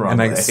and going I- the wrong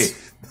and I way.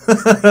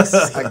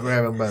 I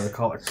grab him by the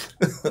collar.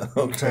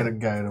 I'm trying to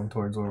guide him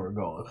towards where we're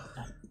going.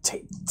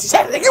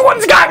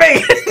 Everyone's got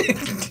me.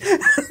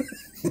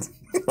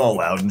 All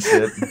loud and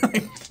shit.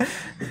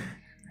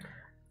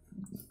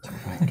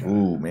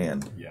 Ooh,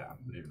 man. Yeah.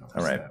 I didn't notice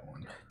All right. that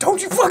one.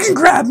 Don't you fucking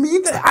grab me!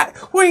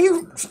 What are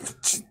you?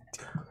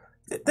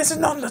 This is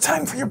not the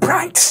time for your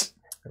pranks.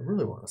 I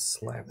really want to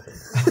slap him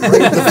right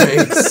in the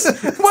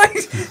face.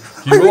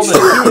 What? You rolled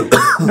a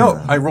 2.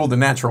 No, I rolled a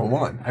natural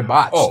one. I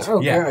botched. Oh. I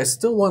don't Yeah. care. I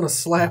still want to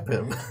slap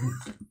him.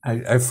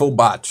 I full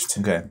botched.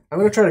 Okay. I'm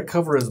going to try to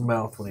cover his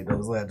mouth when he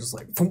does that. Just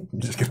like, boom.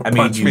 Just gonna I mean,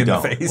 punch you me in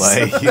don't. the face.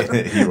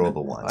 Like, he rolled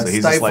a 1. So I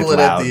he's just like stifle it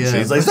at loud. the So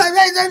he's end.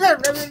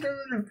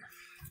 like,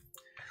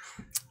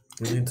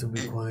 You need to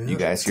be quiet. you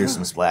guys hear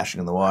some splashing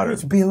in the water.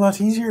 It'd be a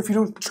lot easier if you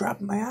don't drop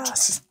my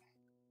ass.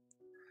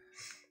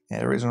 Yeah,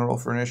 everybody's gonna roll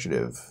for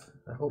initiative.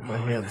 I hope my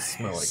hands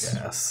smell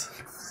like ass.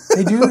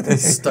 They do. They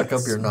Stuck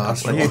up your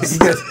nostrils.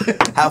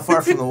 How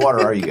far from the water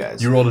are you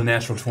guys? You rolled a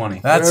natural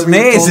 20. That's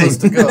Wherever you told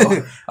us amazing. to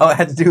go. All I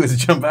had to do was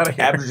jump out of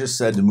here. Abner just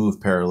said to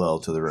move parallel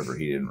to the river.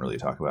 He didn't really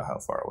talk about how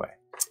far away.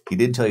 He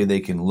did tell you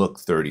they can look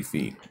 30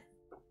 feet.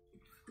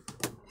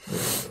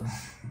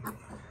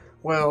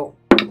 Well,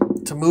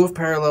 to move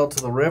parallel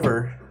to the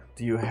river,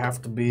 do you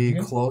have to be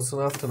close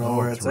enough to know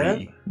where it's at?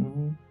 3.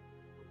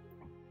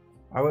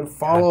 I would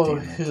follow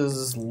God damn it.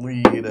 his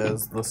lead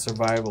as the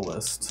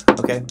survivalist.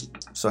 Okay.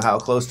 So how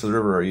close to the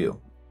river are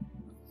you?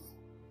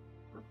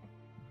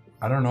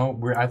 I don't know.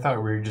 I thought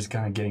we were just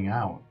kind of getting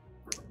out.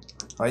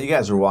 You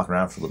guys are walking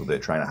around for a little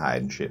bit, trying to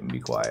hide and shit and be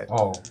quiet.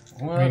 Oh,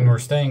 well, I mean, we're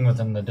staying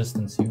within the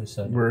distance you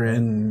said. We're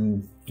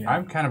in.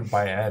 I'm kind of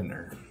by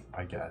Adner,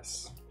 I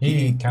guess.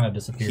 He kind of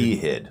disappeared. He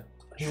hid.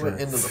 He went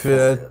into the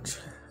Fit.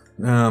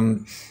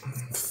 foliage.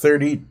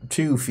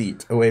 32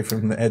 feet away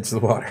from the edge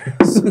of the water.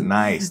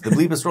 Nice. The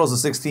Bleepus rolls a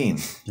 16.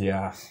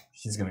 Yeah,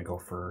 he's gonna go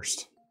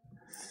first.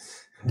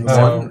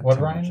 What,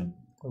 Ryan?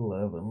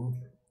 11.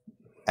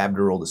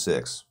 Abner rolled a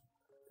 6.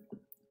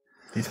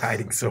 He's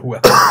hiding so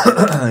well.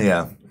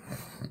 Yeah.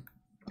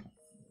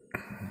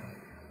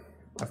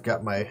 I've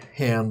got my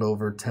hand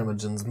over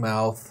Temujin's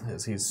mouth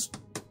as he's...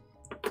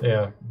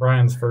 Yeah,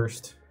 Brian's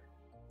first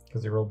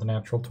because he rolled the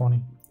natural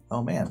 20.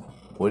 Oh, man.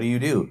 What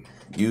do?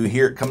 You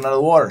hear it coming out of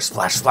the water.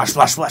 Splash, splash,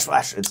 splash, splash,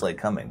 splash. It's like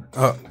coming.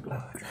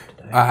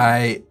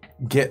 I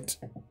get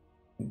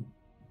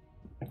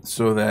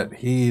so that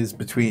he is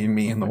between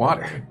me and the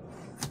water.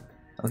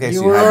 Okay, You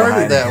so were hide already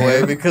behind that him.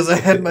 way because I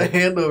had my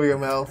hand over your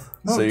mouth.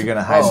 So you're going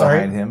to hide sorry.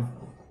 behind him.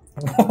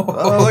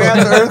 Oh, look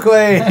at the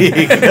earthquake.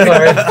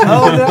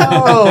 Oh,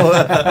 no.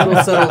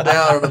 It'll settle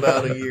down in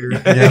about a year.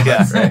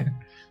 Yeah, right.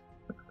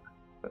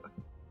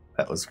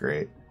 That was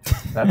great.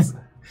 That's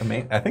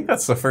amazing. I think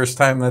that's the first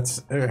time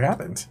that's ever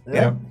happened.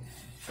 Yeah.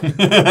 That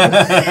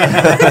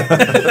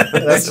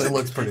actually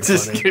looks pretty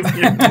funny.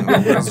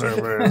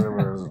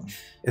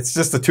 It's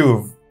just the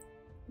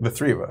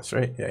three of us,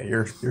 right? Yeah,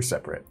 you're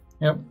separate.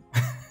 Yep.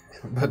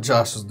 But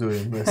Josh was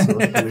doing this, so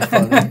it's pretty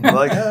funny.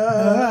 Like,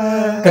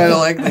 Kind of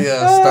like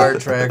the Star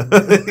Trek on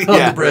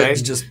the bridge. right?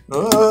 Just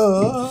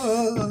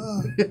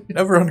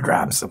Everyone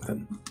grab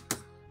something.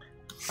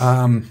 It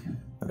had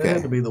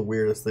Okay. to be the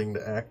weirdest thing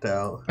to act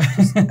out.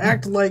 Just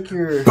act like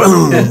you're...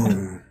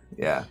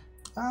 Yeah.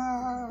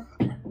 All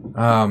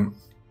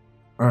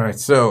right,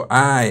 so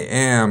I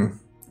am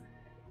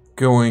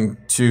going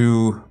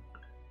to,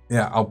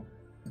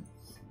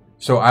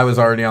 so I was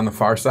already on the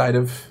far side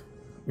of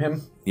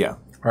him. Yeah.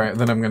 All right,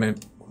 then I'm going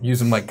to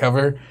use him like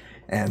cover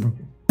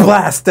and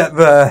blast at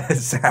the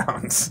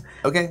sounds.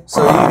 Okay,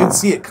 so you can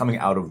see it coming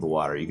out of the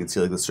water. You can see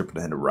like the serpent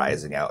head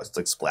rising out. It's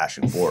like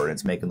splashing forward. And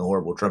it's making the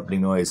horrible trumpeting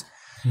noise.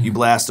 You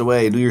blast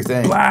away. Do your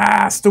thing.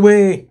 Blast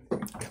away.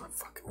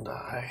 fucking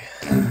die.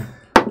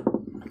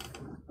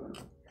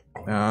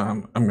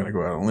 I'm going to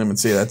go out on a limb and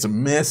say that's a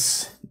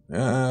miss.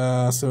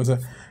 So it's a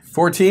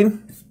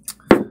 14.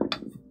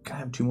 Can I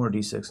have 2 more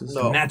D6s?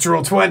 No.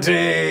 Natural 20.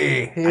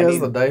 He has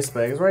the dice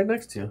bag. It's right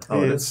next to you.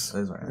 Oh, it is.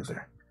 It is right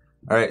there.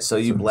 All right, so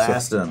you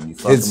blast him. You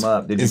fuck him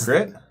up. Did you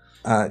crit?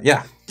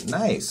 Yeah.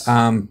 Nice.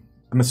 I'm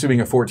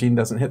assuming a 14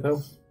 doesn't hit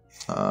though.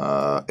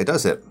 It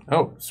does hit.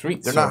 Oh,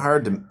 sweet. They're So- not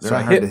hard to. They're so not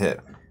I hard hit. to hit.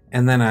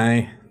 And then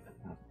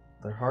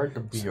They're hard to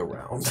be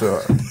around. so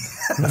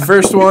the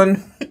first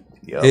one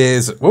Yep.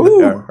 is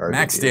Hard to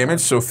max be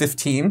damage, so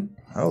 15.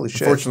 Holy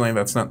shit! Unfortunately,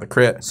 that's not the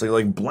crit. So you're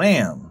like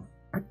blam.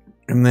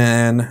 And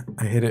then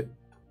I hit it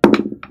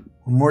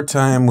one more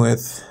time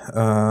with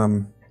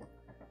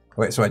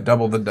wait, so I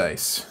doubled the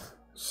dice.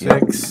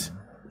 6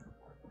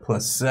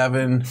 plus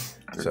 7.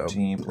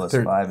 13 so plus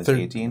thir- 5 is thir-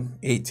 18.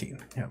 18.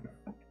 Yeah.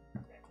 So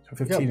You got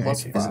 15 plus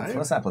 18. Is it, 5?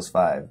 well, it's not plus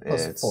 5.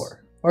 Plus it's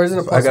 4. Or is it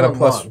a I plus got a one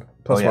plus bond?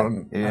 plus Oh, yeah.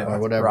 1 Yeah. Or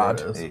whatever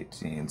rod. it is.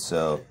 18.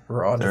 So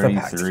Rod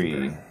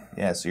 33.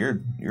 Yeah, so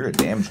you're a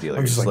damage dealer.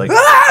 I'm You're just just like,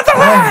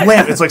 like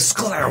blam. It's like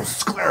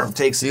sklarf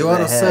takes Do it you to want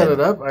the to set head. it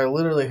up? I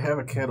literally have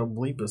a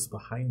Catoblepus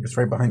behind me. It's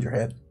right behind your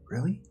head.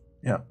 Really?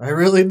 I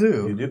really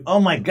do. You do?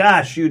 Oh my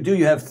gosh, you do.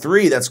 You have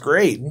 3. That's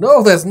great.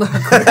 No, that's not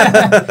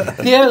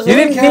great. Yes, You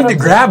didn't need to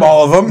grab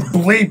all of them.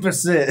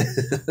 Bleepus it.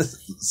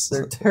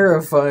 They're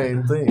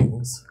terrifying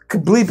things.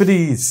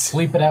 Kableepities.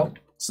 Sleep it out.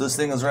 So this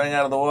thing is running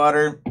out of the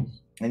water,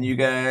 and you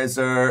guys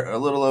are a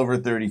little over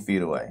 30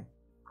 feet away.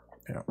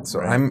 Yeah,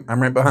 so I'm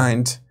right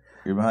behind.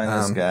 You're behind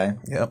this guy.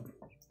 Yep.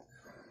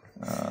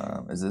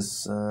 Is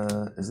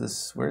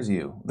this, where's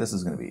you? This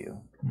is going to be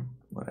you.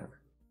 Whatever.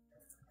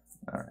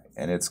 All right.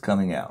 And it's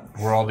coming out.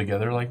 We're all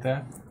together like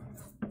that?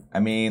 I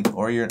mean,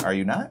 are you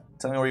not?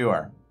 Tell me where you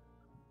are.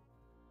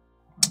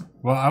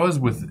 Well, I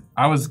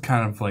was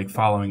kind of like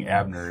following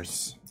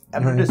Abner's.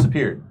 Abner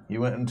disappeared. He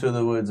went into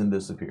the woods and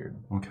disappeared.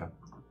 Okay.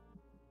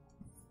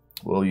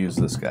 We'll use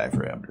this guy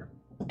for Abner.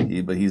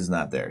 But he's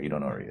not there. You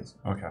don't know where he is.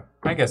 Okay.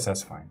 I guess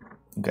that's fine.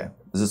 Okay.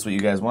 Is this what you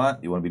guys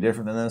want? You want to be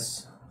different than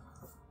this?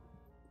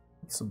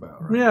 It's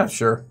about right. Yeah,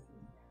 sure.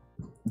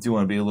 Do you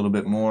want to be a little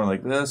bit more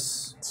like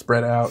this?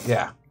 Spread out.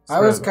 Yeah. I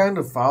was kind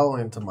of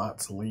following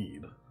Tamat's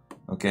lead.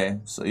 Okay.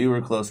 So you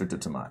were closer to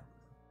Tamat.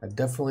 I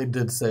definitely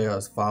did say I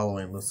was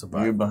following the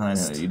survivor. You're behind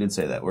him. You did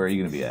say that. Where are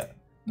you going to be at?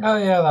 Oh,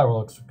 yeah, that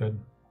looks good.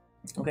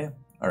 Okay.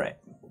 All right.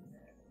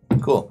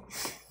 Cool.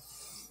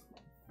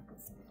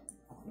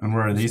 And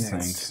where are these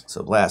things?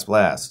 So blast.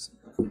 Well,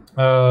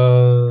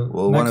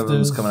 Well, one of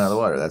them's coming out of the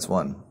water. That's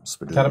one.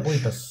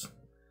 Catoblepus.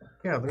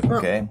 Yeah, there's not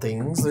Okay.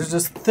 things. There's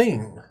just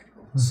thing.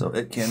 So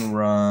it can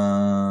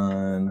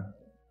run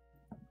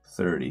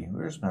 30.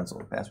 Where's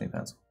pencil? Pass me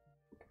pencil.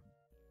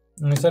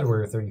 And I said we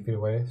were 30 feet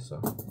away,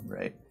 so.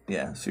 Right.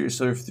 Yeah. So you're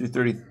sort of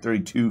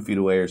 32 feet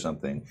away or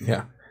something.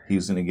 Yeah.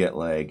 He's going to get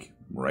like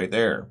right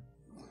there.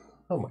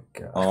 Oh my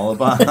god. All the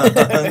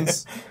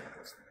bonds.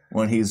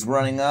 When he's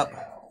running up,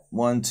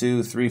 1,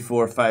 2, 3,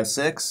 4, 5,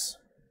 6.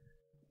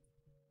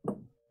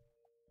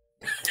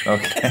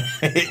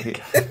 Okay.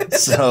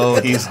 So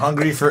he's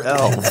hungry for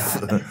elf.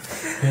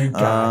 Thank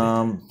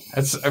God.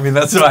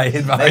 That's why I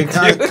hid Make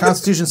behind a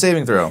Constitution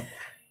saving throw.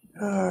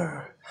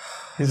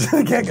 He's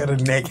like, I got a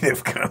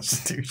negative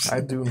constitution.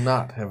 I do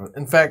not have it.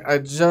 In fact, I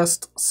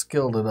just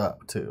skilled it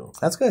up too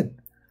That's good.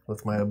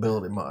 with my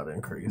ability mod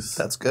increase.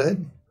 That's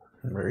good.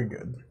 Very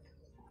good.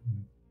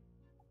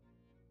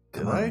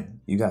 Did I?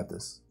 You got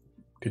this.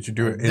 Did you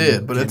do it?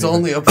 Did, but it's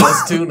only a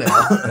 +2 now.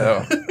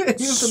 Oh. It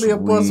used to be a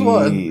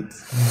 +1.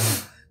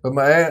 Sweet. But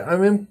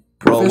I'm in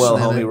Roll well,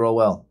 proficient in homie. it. Roll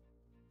well.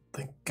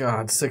 Thank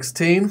God,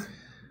 16.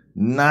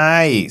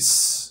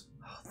 Nice.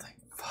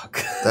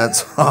 Fuck.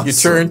 That's awesome. You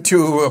turn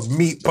to a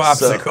meat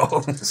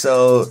popsicle.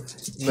 So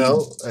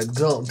No, I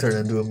don't turn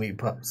into a meat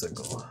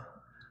popsicle.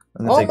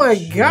 I'm gonna Oh take- my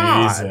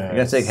God! Jesus. You're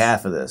gonna take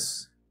half of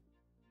this.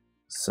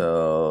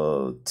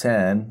 So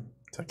 10,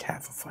 It's like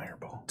half a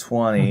fireball.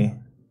 20,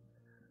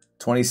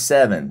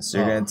 27. So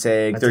you're gonna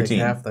take I 13.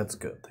 Take half. That's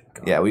good. Thank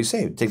God. Yeah, what do you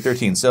say? Take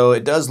 13. So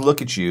it does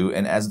look at you,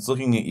 and as it's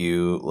looking at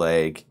you,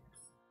 like,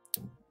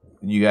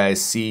 you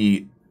guys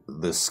see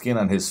the skin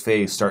on his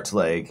face start to,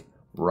 like,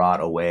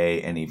 rot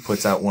away, and he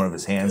puts out one of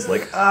his hands,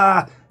 like,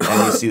 ah!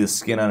 And you see the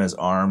skin on his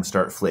arm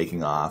start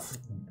flaking off.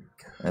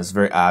 And it's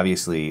very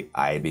obviously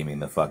eye-beaming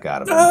the fuck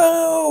out of him.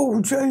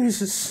 Oh,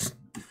 Jesus.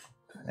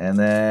 And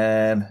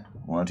then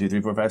 1, 2,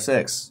 3, 4, 5,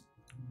 6.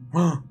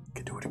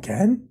 Can do it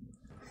again?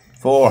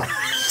 4.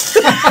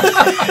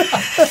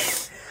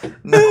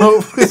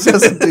 No, it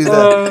doesn't do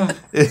that.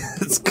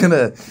 It's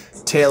gonna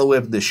tail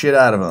whip the shit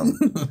out of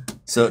him.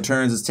 So it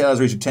turns its tail has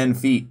reached 10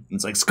 feet. And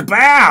it's like,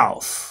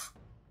 skabow!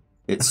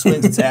 It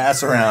swings its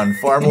ass around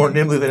far more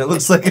nimbly than it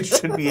looks like it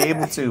should be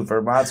able to for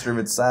a monster of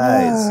its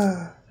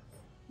size.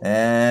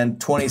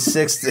 And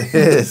 26 to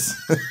hit.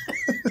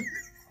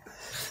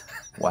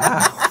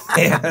 Wow,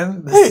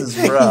 man, this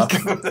is rough.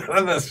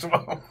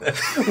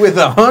 With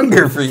a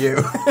hunger for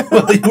you.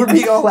 Well, you were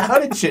being all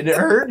loud and shit, and it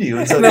hurt you.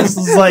 And so this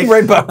is like,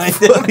 right behind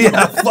him.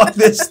 yeah, fuck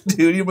this,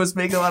 dude. You must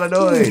make a lot of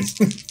noise.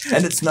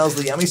 And it smells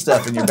the yummy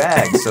stuff in your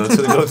bag, so it's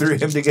going to go through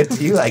him to get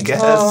to you, I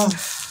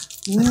guess.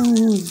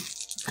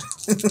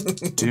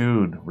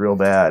 Dude, real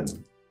bad.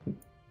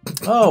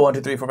 Oh, 1,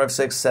 2, 3, 4, 5,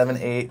 6, 7,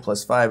 8,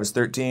 plus 5 is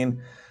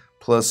 13,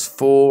 plus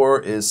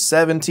 4 is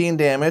 17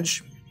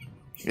 damage.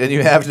 And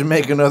you have to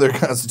make another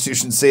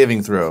Constitution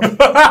saving throw. Brian.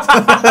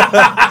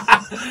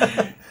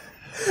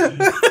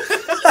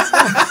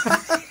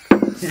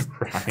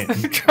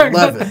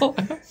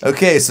 11.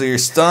 Okay, so you're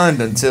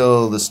stunned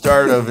until the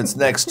start of its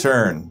next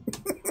turn.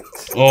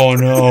 Oh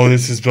no,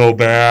 this is so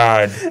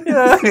bad.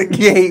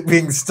 You hate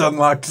being stun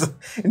locked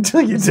until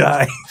you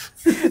die.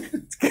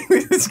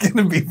 It's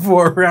gonna be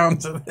 4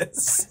 rounds of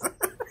this.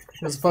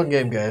 It was a fun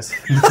game, guys.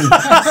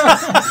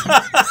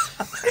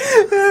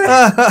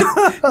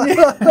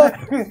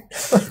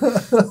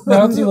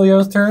 Now it's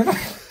Elio's turn.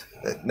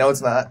 No,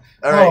 it's not.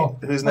 All right, Oh,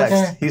 who's next?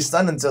 okay. He's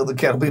stunned until the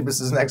Kettle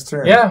Beepus' next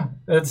turn. Yeah,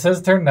 it's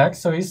his turn next,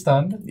 so he's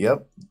stunned.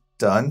 Yep,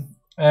 done.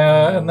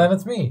 And then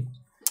it's me.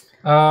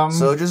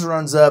 So it just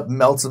runs up,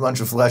 melts a bunch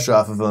of flesh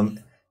off of him,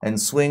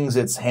 and swings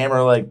its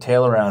hammer-like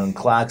tail around and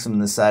clocks him in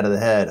the side of the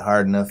head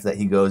hard enough that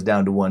he goes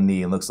down to one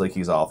knee and looks like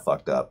he's all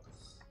fucked up.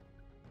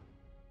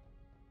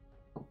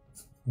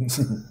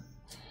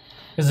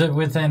 Is it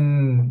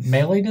within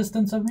melee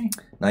distance of me?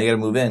 Now you gotta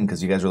move in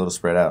because you guys are a little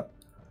spread out.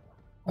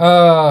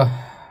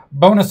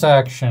 Bonus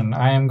action.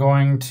 I am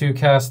going to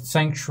cast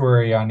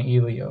Sanctuary on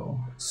Elio.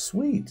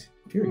 Sweet.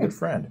 You're a good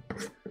friend.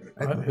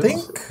 I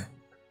think,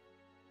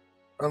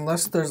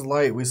 unless there's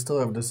light, we still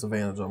have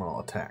disadvantage on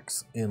all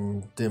attacks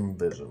in dim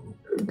vision.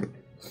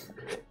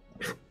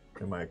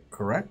 Am I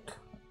correct?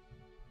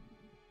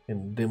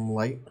 In dim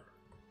light?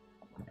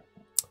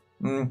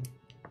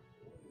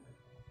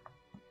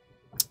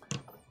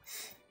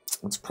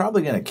 It's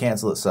probably gonna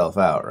cancel itself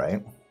out,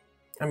 right?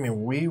 I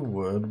mean, we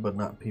would, but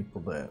not people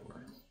that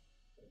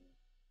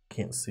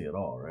can't see at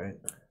all, right?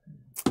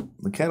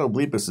 The Kettle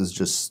Bleepus is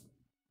just...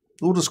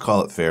 We'll just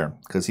call it fair,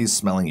 because he's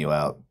smelling you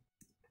out.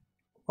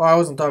 Well, I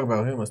wasn't talking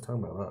about him, I was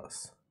talking about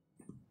us.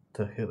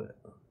 To hit it.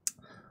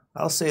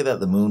 I'll say that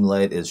the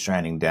moonlight is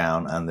shining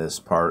down on this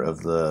part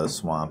of the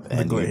swamp,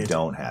 and you glade.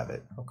 don't have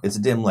it. It's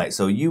a dim light,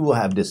 so you will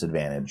have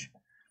disadvantage,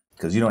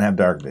 because you don't have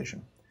dark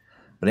vision.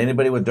 But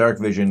anybody with dark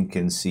vision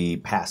can see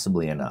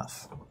passably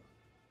enough.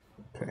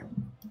 Okay.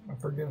 I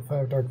forget if I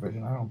have dark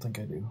vision. I don't think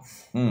I do.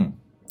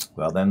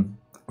 Well then,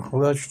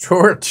 Hold out your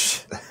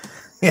torch.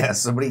 yeah,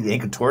 somebody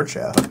yank a torch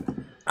out.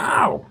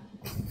 Ow.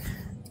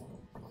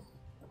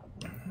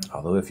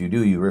 Although if you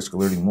do, you risk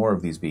alerting more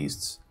of these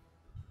beasts.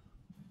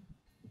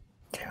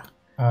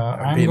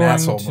 I'm be an going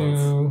asshole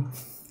to...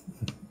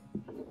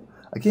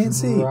 I can't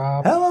see.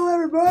 Drop. Hello,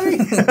 everybody.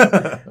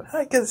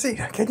 I can see.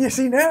 Can you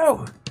see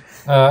now?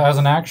 As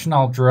an action,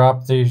 I'll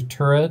drop the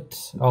turret.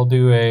 I'll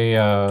do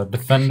a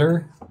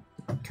defender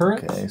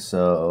turret. Okay,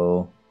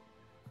 so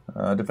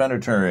defender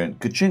turret.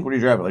 Kachink, where do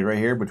you drop it? Like right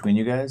here between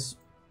you guys?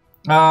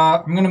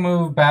 I'm gonna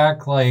move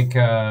back like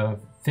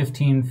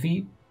 15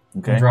 feet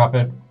Okay. and drop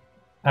it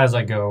as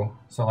I go.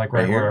 So like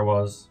right Right where here? I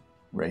was.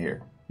 Right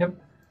here. Yep.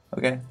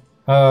 Okay.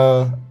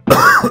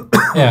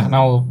 Yeah, and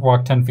I'll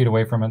walk 10 feet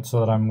away from it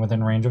so that I'm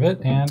within range of it.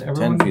 And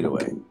everyone, 10 feet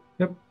away.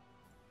 Yep.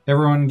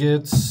 Everyone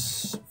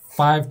gets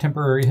 5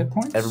 temporary hit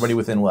points. Everybody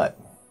within what?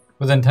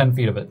 Within 10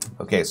 feet of it.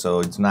 Okay, so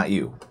it's not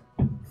you.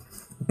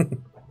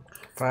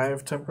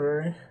 5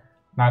 temporary.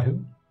 Not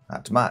who?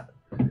 Not Tomat.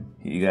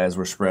 You guys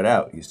were spread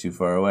out. He's too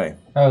far away.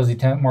 Oh, is he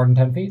more than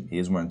 10 feet? He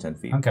is more than 10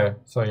 feet. Okay,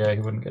 so yeah, he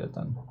wouldn't get it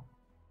then.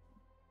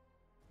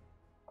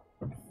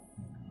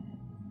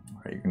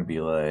 Right, you're going to be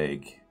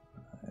like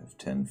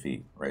 10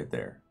 feet right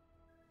there.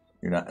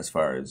 You're not as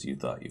far as you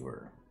thought you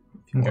were.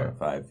 If you Okay. are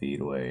 5 feet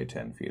away,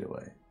 10 feet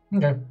away.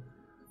 Okay.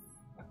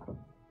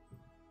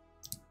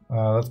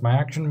 That's my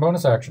action,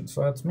 bonus action,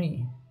 so that's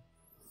me.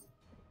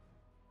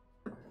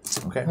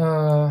 Okay.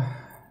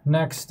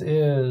 Next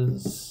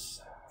is...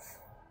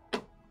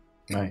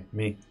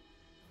 Me.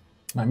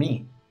 Not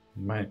me.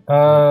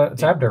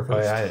 it's Abder Oh,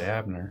 first. yeah,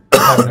 Abner.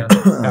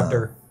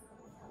 Abder.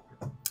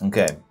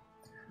 Okay.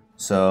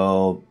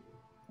 So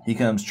he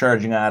comes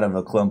charging out of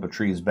a clump of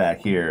trees back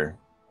here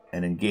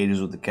and engages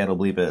with the kettle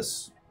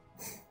bleepus.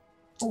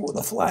 Oh,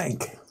 the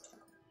flank.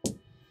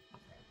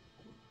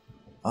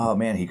 Oh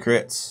man, he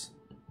crits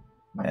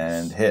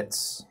and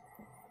hits.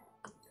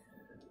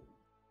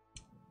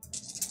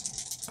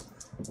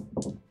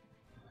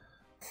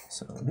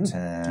 So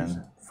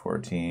 10,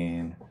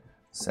 14,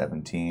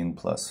 17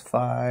 plus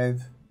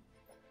 5,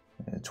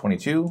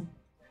 22.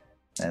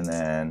 And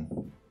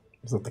then,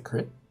 Is that the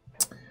crit?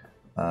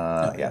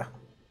 yeah.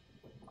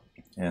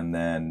 And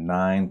then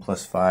 9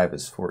 plus 5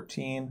 is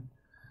 14.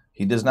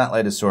 He does not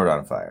light his sword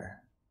on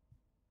fire.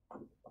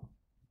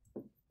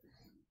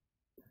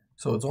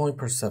 So it's only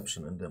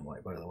perception and dim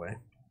light, by the way.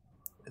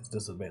 It's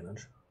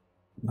disadvantage,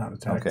 Not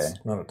attacks. Okay.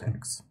 not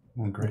attacks.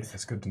 Well, great.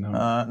 That's good to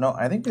know. No,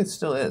 I think it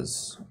still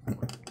is.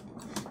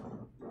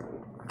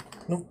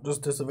 Nope,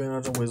 just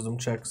disadvantage on wisdom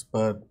checks.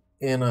 But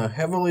in a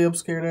heavily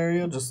obscured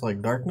area, just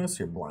like darkness,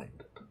 you're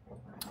blinded.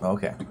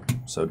 Okay,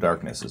 so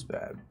darkness is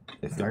bad.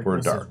 If it were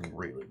Darkness dark. is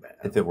really bad.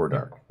 If it were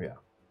dark. Yeah.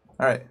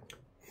 All right.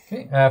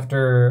 Okay,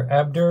 after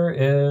Abder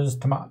is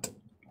Tomat.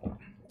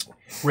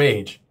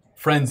 Rage.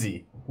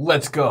 Frenzy.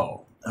 Let's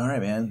go. All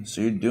right, man.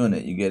 So you're doing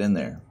it. You get in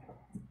there.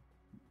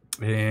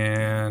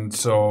 And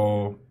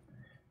so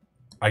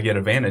I get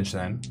advantage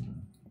then,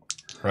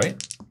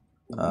 right?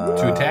 2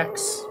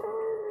 attacks.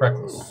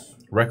 Reckless.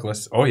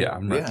 Reckless. Oh, yeah,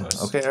 I'm reckless.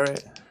 Yeah. Okay. All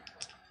right.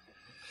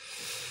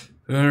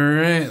 All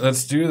right,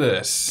 let's do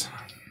this.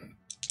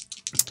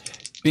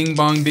 Bing,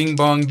 bong, bing,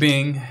 bong,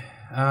 bing.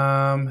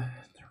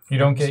 You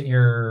don't get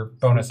your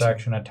bonus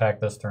action attack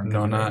this turn.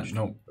 No, 'cause you're not. ranged.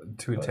 No,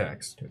 2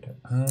 attacks. 2 attacks.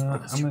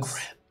 I'm gonna,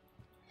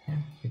 Yeah,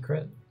 you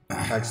crit.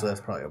 Actually,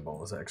 that's probably a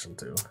bonus action,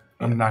 too.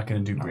 I'm not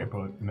going to do great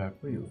map.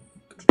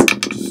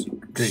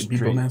 Great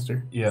people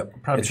master. Yeah,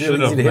 probably It's should really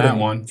have easy to hit that him.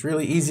 one. It's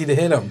really easy to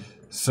hit him.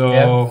 So,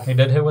 Yeah, he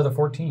did hit with a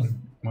 14.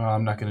 well,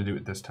 I'm not going to do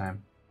it this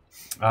time.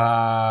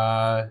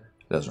 Doesn't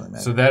really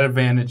matter. So that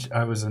advantage,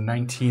 I was a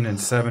 19 and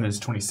 7 is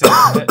 26.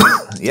 Hit.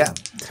 Yeah.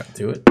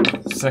 Do it.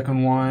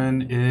 Second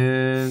one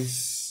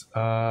is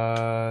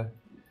a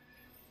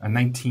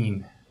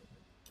 19.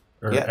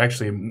 Or Yeah.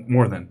 actually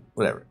more than.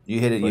 Whatever. You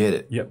hit it. You hit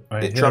it. Yep. I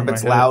It hit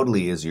trumpets him, I hit it.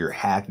 loudly as you're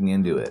hacking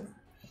into it.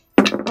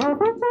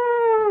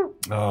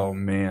 Oh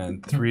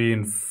man, 3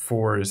 and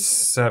 4 is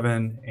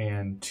 7,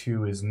 and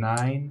 2 is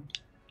 9.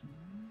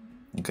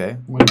 Okay.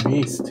 What a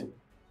beast.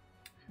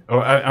 Oh,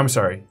 I'm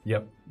sorry.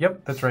 Yep,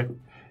 that's right.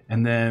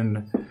 And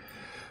then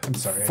I'm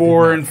sorry.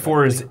 4 and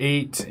 4 is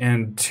 8,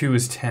 and 2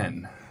 is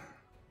 10.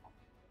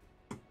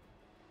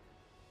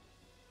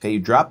 Okay. You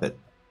drop it.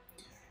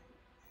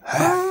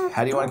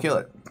 How do you want to kill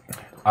it?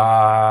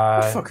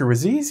 Fucker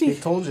was He easy.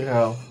 told you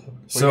how.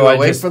 So I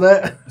wait just for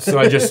that? so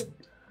I just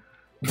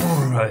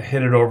I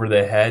hit it over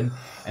the head,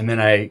 and then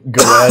I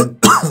go ahead.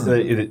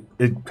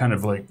 It kind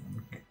of like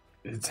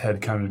its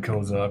head kind of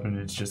goes up, and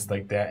it's just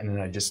like that, and then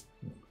I just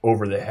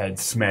over the head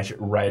smash it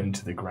right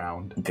into the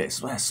ground. Okay.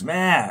 Smash.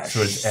 Smash.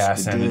 So its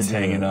ass end is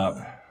hanging up.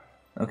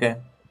 Okay.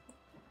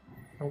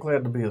 I'm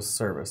glad to be of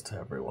service to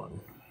everyone.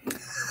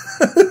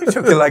 You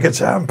took it like a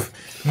champ.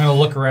 I'm going to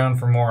look around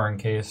for more in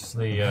case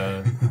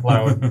the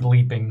loud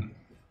bleeping.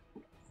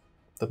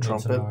 The makes a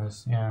trumpet.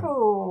 noise. Yeah.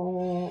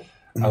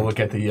 I look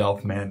at the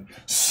elf man.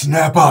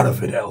 Snap out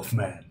of it, elf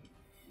man.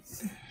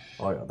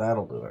 Oh, yeah,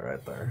 that'll do it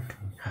right there.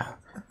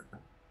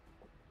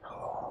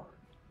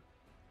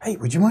 Hey,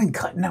 would you mind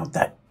cutting out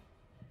that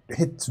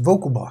its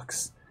vocal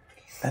box?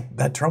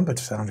 That trumpet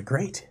sounded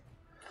great.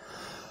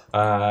 So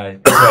I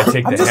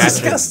take I'm the just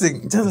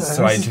hatchet. disgusting.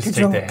 So I just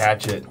take the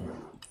hatchet,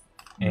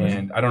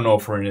 and I don't know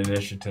if we're in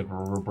initiative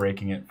or we're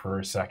breaking it for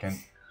a second.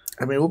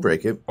 I mean, we'll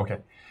break it. Okay.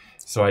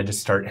 So I just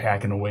start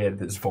hacking away at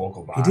this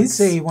vocal box. He did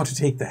say he wanted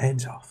to take the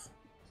heads off.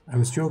 I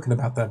was joking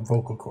about that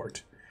vocal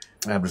cord.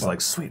 I'm just like,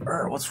 sweet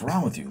what's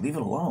wrong with you? Leave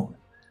it alone.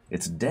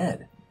 It's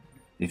dead.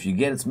 If you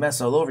get its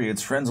mess all over you,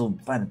 its friends will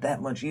find it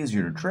that much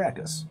easier to track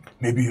us.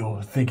 Maybe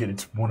you'll think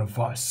it's one of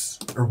us,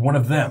 or one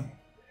of them.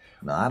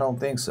 No, I don't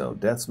think so.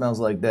 Death smells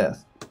like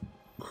death.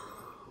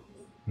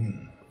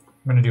 I'm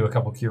gonna do a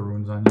couple cure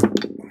wounds on you.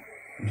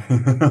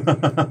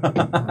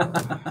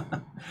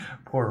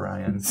 Poor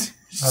Ryan's.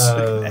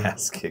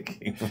 Ass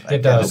kicking.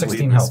 Get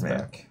 16 health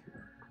back.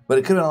 But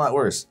it could have been a lot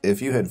worse.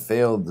 If you had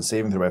failed the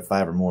saving throw by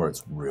 5 or more,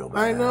 it's real bad.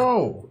 I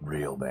know.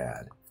 Real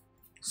bad.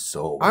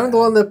 So bad. I'm the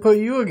one that put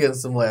you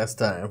against him last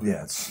time.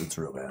 Yeah, it's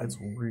real bad. It's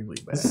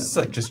really bad. This is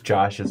like just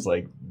Josh's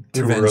like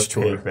Revenge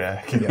tour tour. of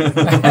payback.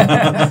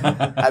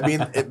 I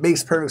mean, it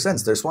makes perfect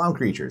sense. They're swamp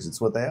creatures.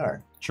 It's what they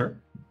are. Sure.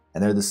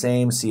 And they're the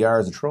same CR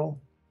as a troll.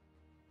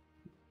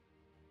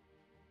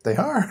 They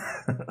are.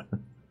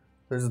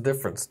 There's a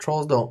difference.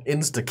 Trolls don't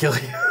insta-kill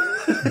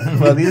you.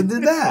 Well, you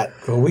did that.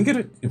 Well, we could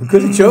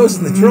have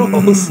chosen the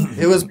trolls.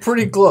 It was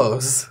pretty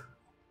close.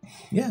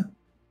 Yeah.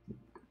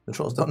 The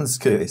trolls don't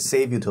necessarily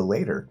save you till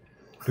later.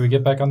 Do we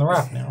get back on the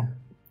raft now?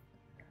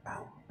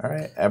 All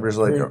right. Abner's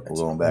like, we're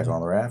going back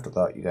on the raft. I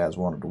thought you guys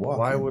wanted to walk.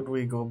 Why in. would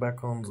we go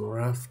back on the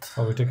raft?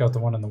 Oh, we took out the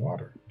one in the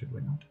water, did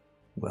we not?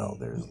 Well,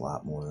 there's a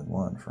lot more than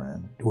one,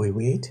 friend. Do we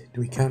wait?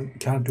 Do we count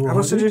to How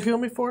much did 100? you heal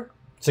me for?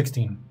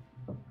 16.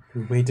 Do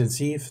we wait and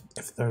see if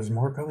there's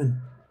more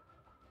coming?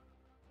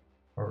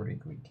 Or we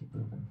keep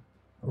moving.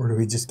 Or do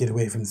we just get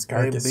away from this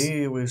carcass?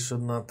 Maybe we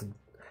should not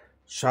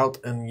shout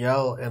and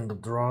yell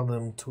and draw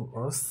them to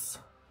us.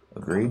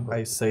 Agreed?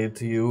 I say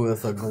to you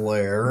with a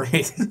glare.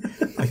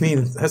 I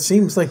mean, that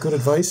seems like good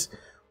advice.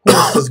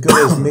 Almost as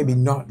good as maybe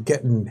not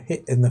getting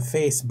hit in the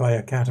face by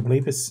a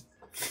cataplepus.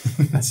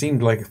 That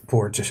seemed like a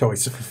poor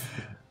choice.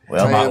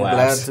 Well, I am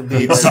glad to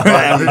be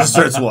Abner just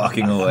starts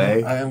walking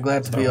away. I am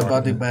glad to be a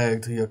body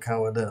bag to your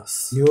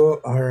cowardice. You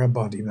are a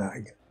body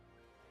bag.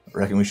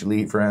 Reckon we should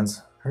leave,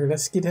 friends? All right,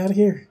 let's get out of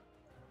here.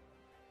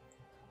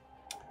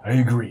 I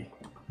agree.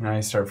 And I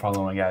start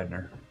following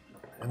Abner.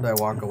 And I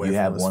walk away You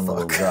from have this one fuck.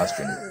 little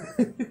exhaustion.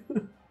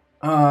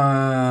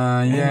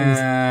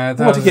 Yeah.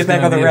 I want to get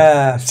back on the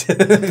raft. God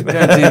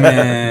damn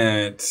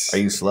it. Are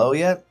you slow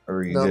yet? Or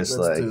are you Nope, just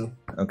that's like... two.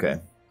 Okay.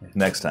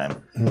 Next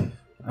time.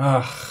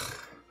 Ugh.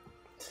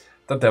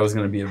 Thought that was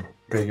going to be a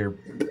bigger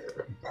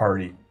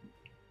party.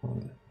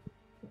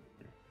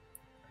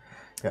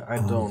 Yeah, I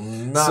do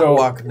not So,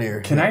 walk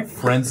near Can him. I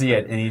frenzy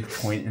at any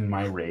point in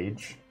my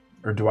rage?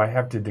 Or do I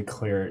have to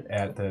declare it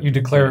at the... You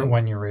declare it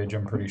when you rage,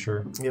 I'm pretty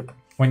sure. Yep.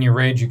 When you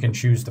rage, you can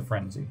choose the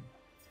frenzy.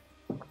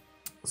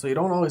 So you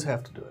don't always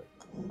have to do it.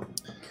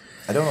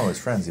 I don't always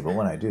frenzy, but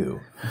when I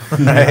do.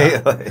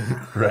 Right?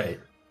 Like, Right.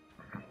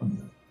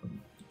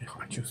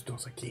 I choose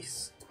those like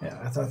geese. Yeah,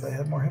 I thought they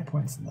had more hit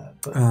points than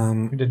that. But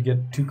we did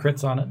get 2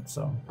 crits on it,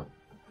 so...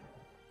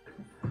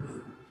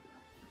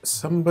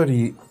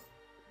 Somebody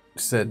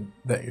said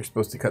that you're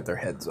supposed to cut their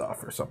heads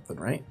off or something,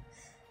 right?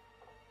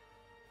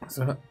 Is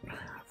that a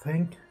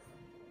thing?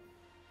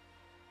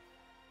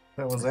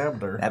 That was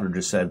Abner. Abner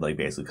just said, like,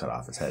 basically cut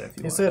off its head if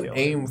you He want said to kill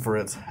aim for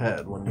its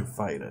head when you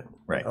fight it.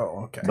 Right.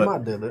 Oh, okay. But- Come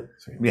on, did it.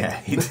 Yeah,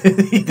 he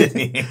did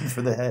aim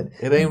for the head.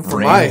 It aimed for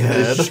Brained my the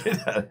head.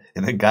 shit out,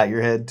 and it got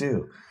your head,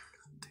 too.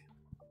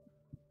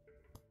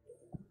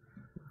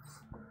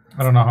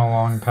 I don't know how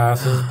long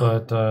passes,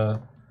 but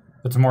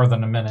if it's more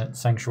than a minute,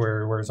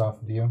 Sanctuary wears off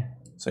of you.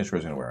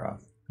 Sanctuary's going to wear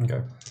off. Okay.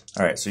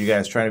 All right, so you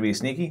guys trying to be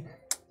sneaky?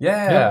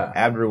 Yeah.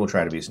 Abner will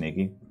try to be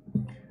sneaky.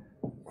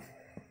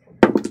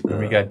 And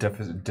we got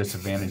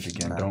disadvantage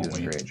again, He don't does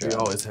a we? great We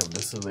job. always have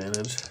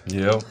disadvantage.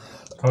 Yep.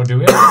 Oh, do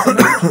we?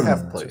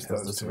 Half players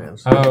have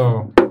disadvantage.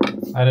 Oh,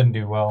 I didn't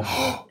do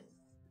well.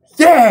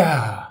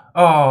 Yeah!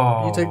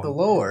 Oh. You take the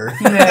lower.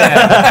 Yeah.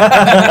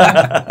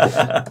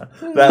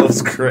 That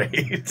was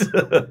great.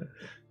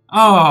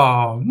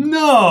 Oh,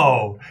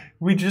 no!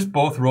 We just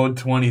both rolled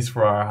 20s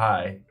for our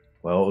high.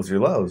 Well, what was your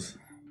lows?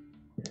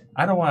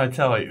 I don't want to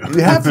tell you.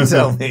 You have to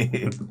tell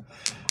me.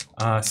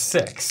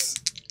 6.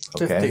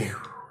 Okay. 15.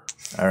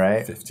 All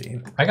right.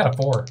 15. I got a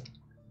 4.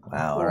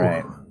 Wow, all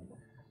right.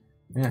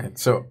 Yeah,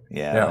 so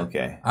Yeah,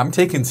 okay. I'm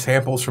taking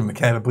samples from the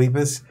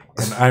cataplepus,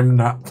 and I'm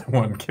not the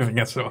one giving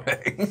us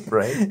away.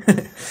 Right.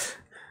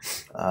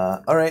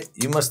 All right.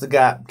 You must have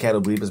got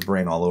Catobleep's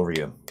brain all over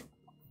you.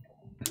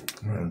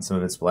 And some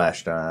of it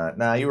splashed.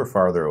 Nah, you were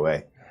farther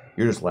away.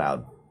 You're just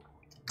loud.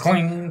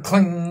 Cling,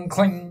 cling,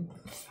 cling.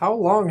 How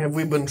long have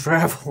we been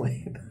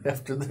traveling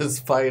after this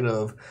fight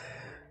of...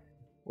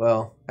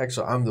 Well,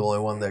 actually, I'm the only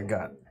one that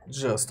got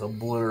just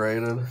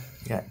obliterated.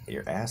 You got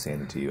your ass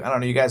handed to you. I don't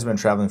know. You guys have been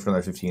traveling for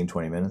another 15,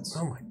 20 minutes.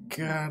 Oh my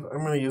god, I'm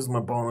going to use my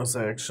bonus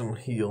action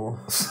heal.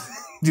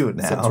 Do it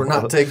now. Since we're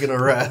not taking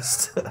a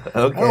rest.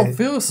 Okay. I don't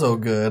feel so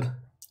good.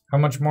 How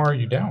much more are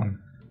you down?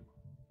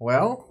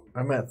 Well,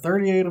 I'm at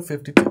 38 of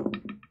 52.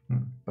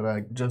 But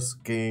I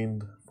just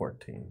gained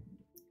 14.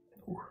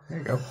 There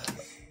you go.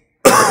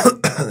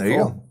 There you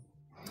go.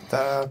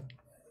 Ta-da.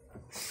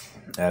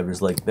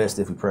 Abner's like, best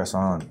if we press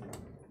on.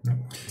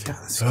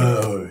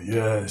 Oh,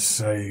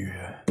 yes, I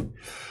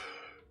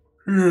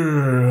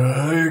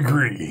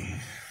agree.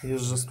 He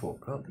was just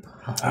woke up.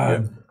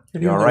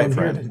 You all right,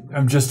 friend?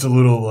 I'm just a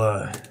little,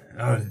 I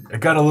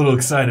got a little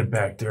excited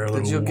back there.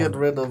 Did you get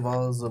rid of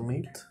all the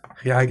meat?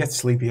 Yeah, I get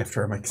sleepy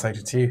after I'm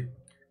excited too.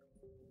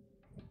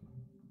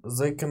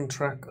 They can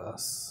track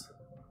us.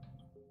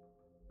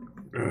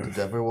 Did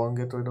everyone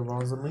get rid of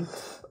all the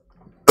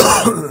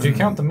meat? Do you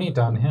count the meat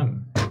on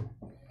him?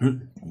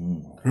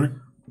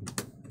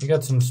 You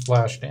got some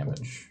splash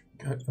damage.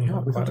 Yeah,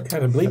 we got to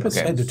kind of bleep us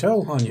Okay. head to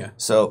toe on you.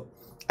 So,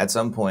 at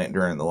some point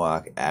during the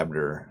walk,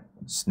 Abner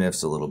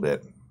sniffs a little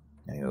bit,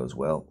 and he goes,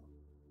 well,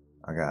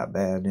 I got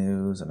bad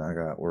news and I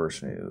got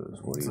worse news.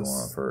 What do you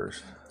want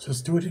first?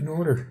 Just do it in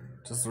order.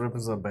 Just rip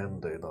the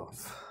band-aid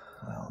off.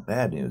 Well,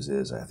 bad news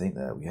is I think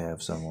that we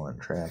have someone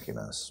tracking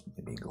us.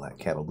 Maybe like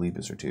cattle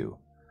bleepus or two.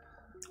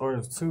 Or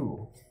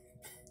two.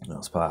 No,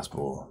 it's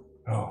possible.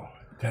 Oh,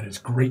 that is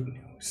great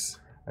news.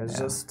 I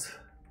just...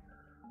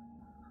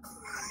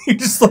 You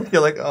just look,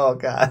 you're like, oh,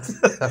 God.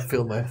 I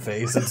feel my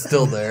face. It's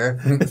still there.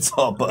 It's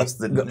all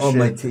busted. and On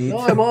my shit. teeth. No,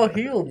 I'm all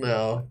healed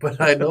now.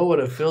 But I know what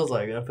it feels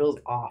like. It feels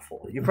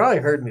awful. You probably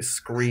heard me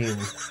scream.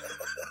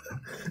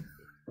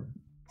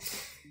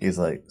 He's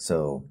like,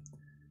 so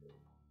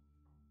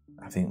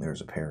I think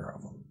there's a pair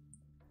of them.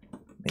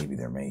 Maybe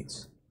they're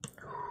mates.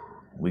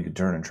 We could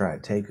turn and try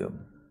to take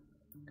them.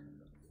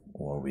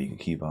 Or we could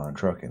keep on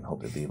trucking,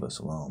 hope they leave us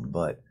alone.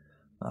 But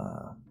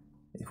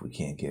if we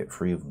can't get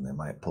free of them, they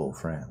might pull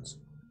friends.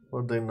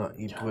 Would they not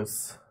eat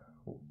with...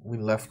 We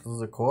left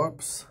the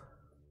corpse?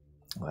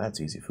 Well, that's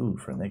easy food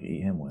for them. They can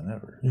eat him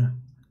whenever. Yeah.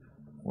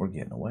 We're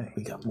getting away.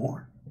 We got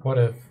more. What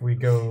if we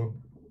go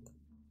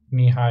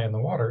knee high in the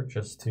water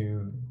just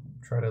to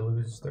try to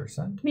lose their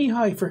scent? Knee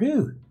high for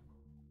who?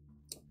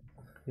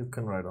 You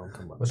can ride on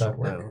too much. Would that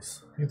work?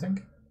 else. You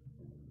think?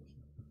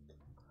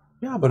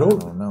 Yeah, but I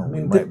don't know. I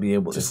mean, we might be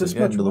able, just if we as get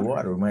much into the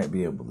water. water, we might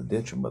be able to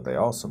ditch them, but they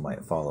also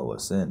might follow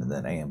us in and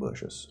then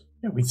ambush us.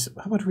 Yeah,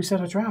 how about we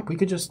set a trap? We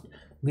could just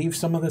leave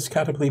some of this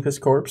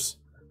cataplepus corpse.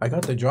 I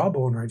got the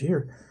jawbone right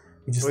here.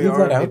 We just We leave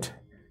that already- out,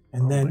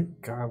 and then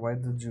God, why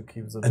did you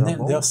keep the and then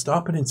jawbone? they'll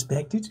stop and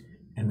inspect it,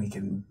 and we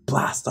can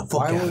blast the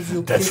fuck Why out would of you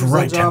it. That's keep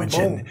right, the jawbone?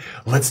 Temujin.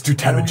 Let's do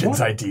don't Temujin's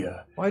want-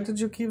 idea. Why did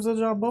you keep the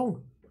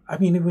jawbone? I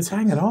mean, it was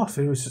hanging off.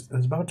 It was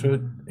about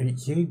to.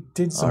 He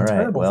did some All right,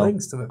 terrible well,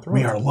 things to the throat.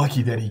 We are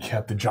lucky that he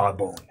kept the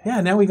jawbone. Yeah,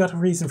 now we got a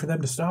reason for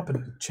them to stop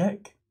and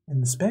check and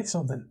inspect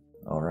something.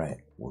 All right,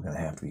 we're going to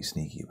have to be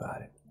sneaky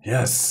about it.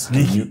 Yes,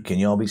 Can sneaky.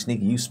 you all be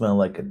sneaky? You smell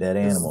like a dead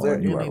animal there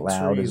and you are any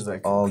loud trees as I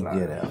can all climb?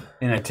 get out.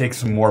 And I take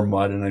some more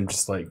mud and I'm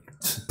just like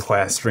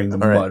plastering the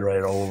All right. mud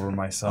right all over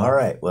myself. All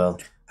right, well,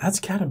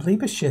 That's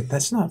cataplepus shit.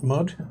 That's not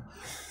mud.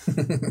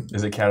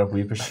 Is it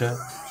cataplepus shit?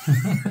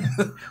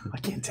 I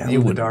can't tell you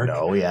in the would dark.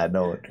 know. Yeah,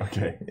 no,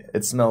 Okay.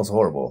 it smells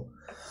horrible.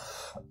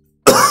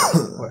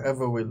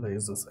 Wherever we lay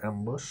this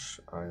ambush,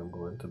 I am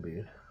going to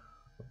be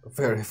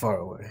very far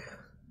away.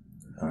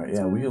 All right,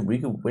 yeah, we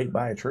could wait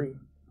by a tree.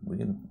 We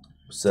can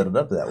set it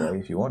up that way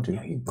if you want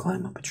Yeah, to. you can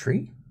climb up a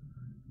tree.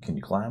 Can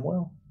you climb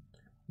well?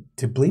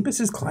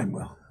 Tablebus climb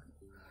well.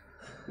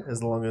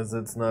 As long as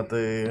it's not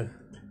a...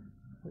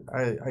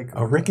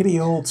 A rickety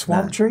old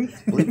swamp Nah. tree?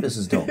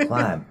 Bleepuses don't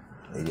climb.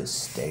 They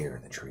just stare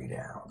the tree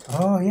down.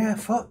 Oh, yeah,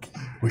 fuck.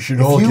 We should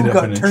all If you get up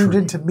got in a turned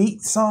tree. into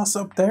meat sauce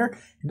up there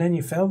and then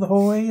you fell the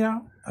whole way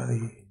down,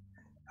 that'd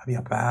be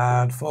a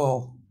bad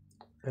fall.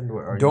 And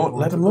where are Don't you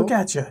let them going look to go?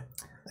 at you.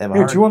 They have a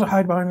Here, hard, do you want to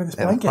hide behind this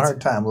they have a blanket?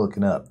 hard time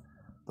looking up,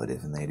 but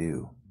if they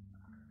do,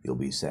 you'll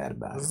be sad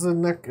about it. The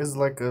neck is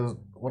like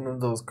one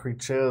of those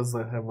creatures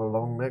that have a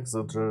long neck,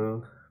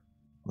 the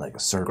Like a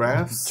serpent.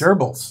 giraffes.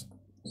 Gerbils.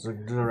 The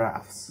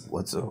giraffes.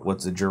 What's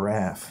a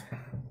giraffe?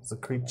 The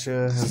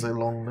creature has a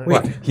long neck.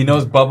 What? He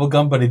knows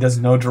bubblegum, but he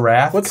doesn't know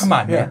giraffe? What's- Come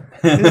on, yeah.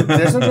 man.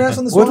 There's no giraffes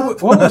in the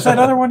swamp. What was that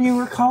other one you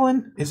were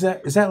calling? Is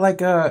that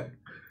like a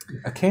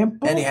camp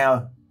bull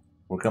Anyhow,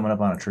 we're coming up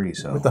on a tree,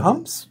 so with the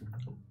humps?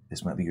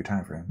 this might be your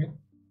time, friend.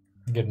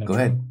 Getting a Go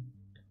tree. ahead.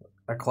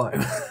 I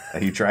climb.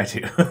 You try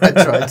to.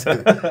 I tried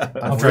to.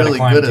 I'll I'm try to really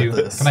climb good too. at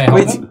this. Can I help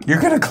Wait, him?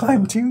 you're gonna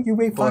climb too? You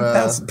weigh For,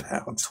 5,000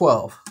 pounds.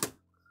 12.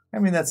 I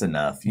mean, that's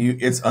enough.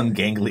 It's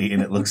ungangly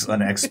and it looks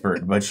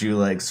unexpert, but you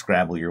like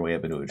scrabble your way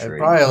up into a I tree.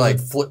 probably like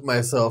flip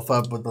myself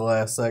up with the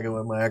last second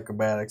with my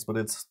acrobatics, but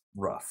it's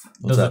rough.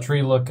 Does the up?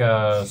 tree look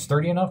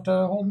sturdy enough to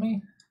hold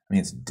me? I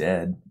mean, it's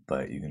dead,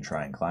 but you can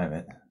try and climb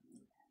it.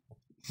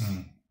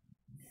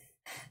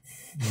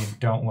 You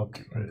don't look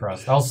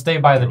impressed. I'll stay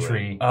by the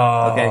tree.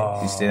 Okay,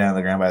 you stay down on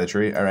the ground by the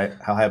tree. All right,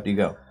 how high up do you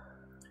go?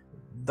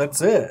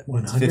 That's it. It's a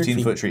 100 feet.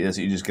 15-foot tree. That's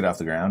it. You just get off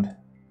the ground.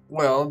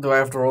 Well, do I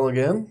have to roll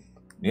again?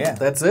 Yeah.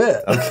 That's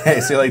it. Okay,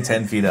 so you're like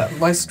 10 feet up.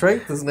 My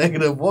strength is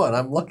 -1.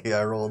 I'm lucky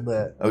I rolled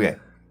that. Okay.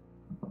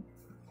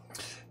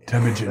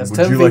 Temujin, That's would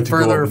 10 you feet like to go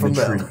further up in from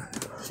the them.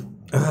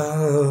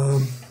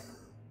 tree?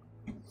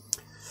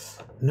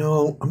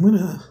 No, I'm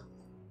gonna.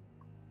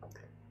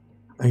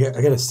 I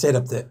gotta set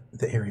up the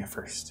area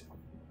first.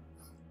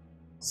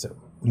 So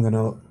I'm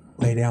gonna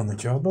lay down the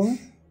jawbone.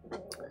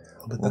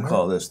 We'll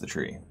call this the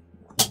tree.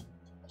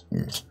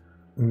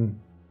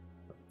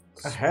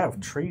 I have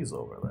trees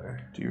over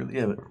there. Do you really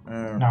have it?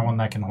 Not one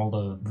that can hold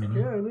a mini.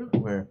 Yeah, I do.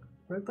 Where?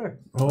 Right there.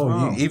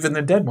 Oh, even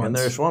the dead And ones.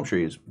 there's swamp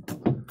trees.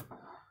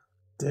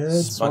 Dead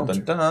Dun, swamp dun,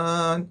 tree.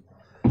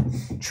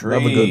 dun. Tree.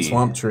 Love a good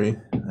swamp tree.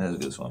 That is a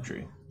good swamp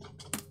tree.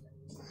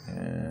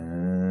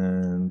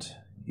 And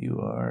You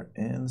are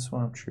in the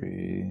swamp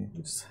tree.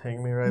 Just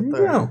hang me right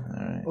there. All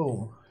right.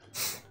 Boom.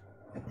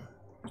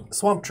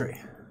 Swamp tree.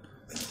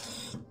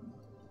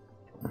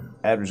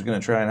 Abner's gonna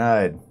try and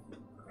hide.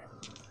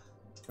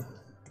 Can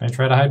I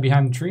try to hide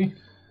behind the tree?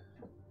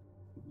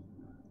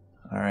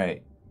 All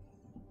right.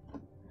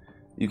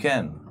 You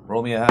can.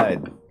 Roll me a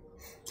hide.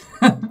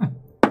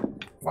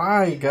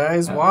 Why,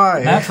 guys?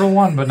 Why? Natural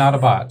one, but not a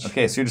botch.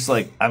 Okay, so you're just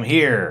like, I'm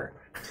here.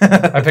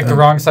 I picked the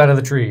wrong side of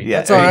the tree. Yeah,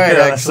 That's all right,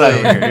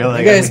 actually. You're like,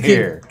 You guys I'm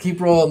here.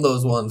 keep rolling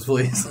those ones,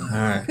 please. All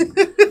right.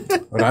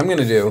 What I'm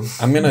gonna do,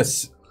 I'm gonna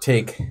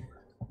take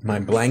my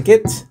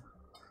blanket,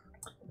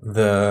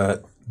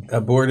 the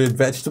aborted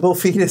vegetable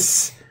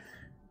fetus,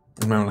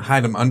 and I'm gonna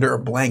hide them under a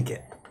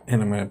blanket,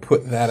 and I'm gonna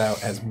put that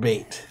out as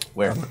bait.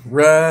 Where?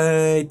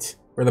 Right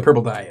where the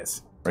purple dye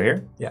is. Right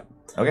here? Yeah.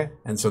 Okay.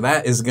 And so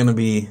that is gonna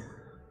be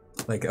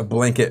like a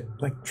blanket,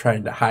 like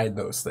trying to hide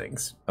those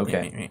things.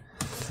 Okay.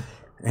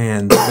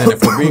 And then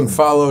if we're being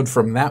followed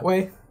from that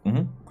way,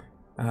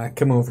 Mm-hmm.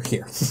 come over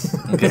here.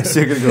 Okay, so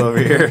you're going to go over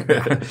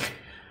here.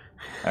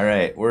 All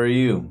right, where are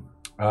you?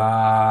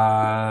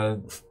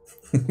 You're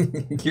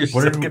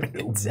Where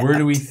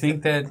do we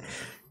think that?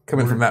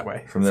 coming from that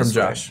way? From this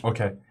Josh.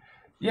 Okay.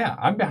 Yeah,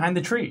 I'm behind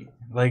the tree.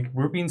 Like,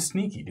 we're being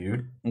sneaky,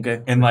 dude.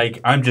 Okay. And,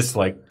 like, I'm just,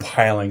 like,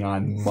 piling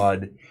on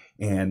mud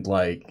and,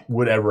 like,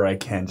 whatever I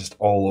can just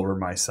all over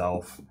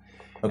myself.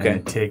 Okay.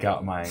 And take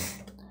out my...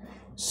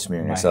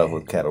 Smearing yourself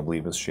with cattle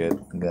bleepus shit.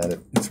 Got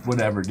it. It's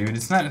whatever, dude.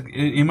 It's not...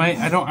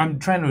 I'm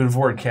trying to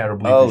avoid cattle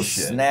bleeping Oh,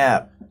 shit.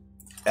 snap.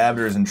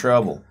 Abner's in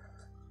trouble.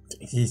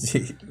 At least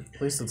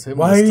it's him.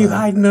 Why are this you time.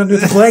 hiding under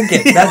the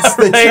blanket? That's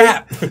the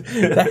trap.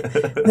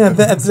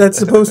 That's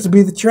supposed to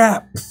be the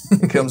trap.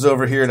 He comes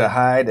over here to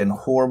hide, and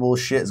horrible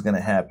shit is going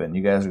to happen.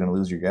 You guys are going to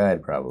lose your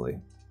guide, probably.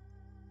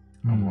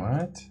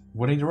 What?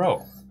 What did he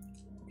roll?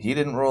 He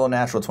didn't roll a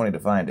natural 20 to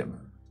find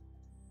him.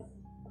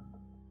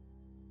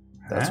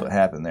 That's what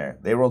happened there.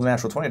 They rolled a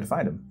natural 20 to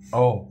find him.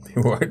 Oh.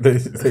 they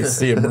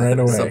see him right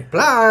away.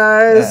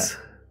 Supplies.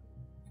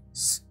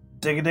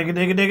 Digga, digga,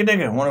 digga, digga,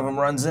 digga. One of them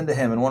runs into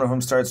him, and one of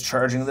them starts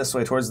charging this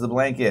way towards the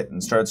blanket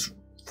and starts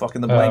fucking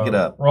the blanket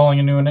up.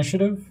 Rolling a new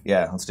initiative?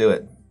 Yeah, let's do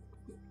it.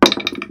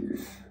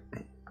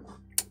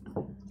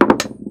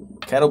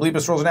 Cattle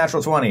Bleepus rolls a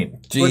natural 20.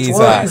 Jesus.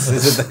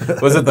 one?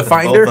 Was it the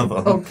finder? Both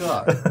of Oh them.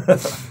 God.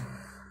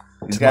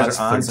 These guys That's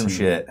are on some 13.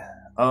 shit.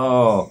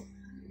 Oh.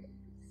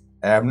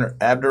 Abner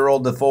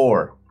rolled the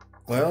 4.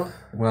 Well,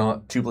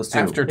 Well, 2 plus 2.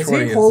 after is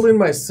 20 he holding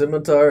my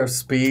scimitar of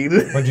speed?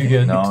 What'd you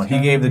get? No, he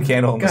gave the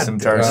candle and God some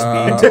damn.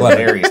 tar speed to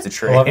Larry's to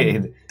trade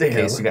in Damn.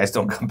 case you guys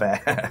don't come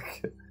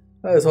back.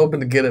 I was hoping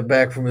to get it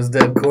back from his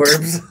dead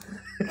corpse.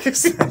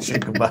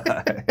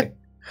 Goodbye.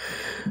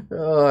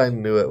 Oh, I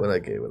knew it when I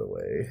gave it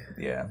away.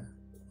 Yeah.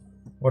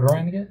 What did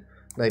Ryan get?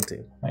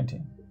 19.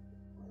 19.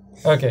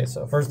 Okay,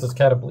 so first is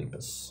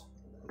Cataplepus.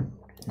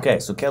 Okay,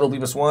 so Kettle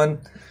Beavis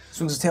 1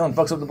 swings his tail and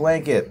fucks up the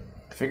blanket.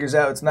 Figures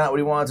out it's not what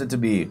he wants it to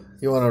be.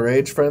 You want a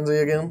rage frenzy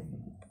again?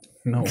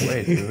 No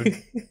way,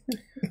 dude.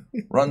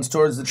 Runs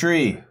towards the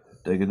tree.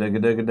 Digga, digga,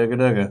 digga, digga,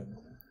 digga.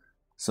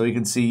 So he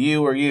can see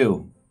you or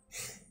you.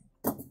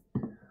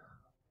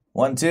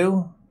 1,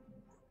 2.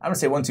 I'm going to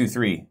say 1, 2,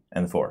 3,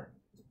 and 4.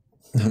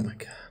 Oh my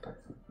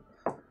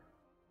God.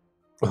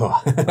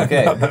 Oh,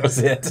 Okay. that was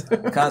it.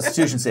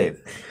 Constitution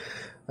save.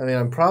 I mean,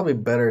 I'm probably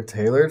better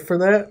tailored for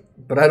that,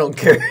 but I don't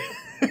care.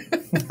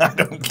 I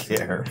don't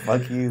care.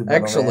 Fuck you.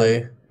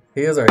 Actually,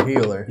 he is our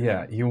healer.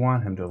 Yeah, you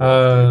want him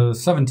to...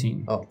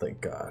 17. Oh,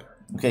 thank God.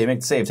 Okay, you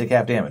make the save. Take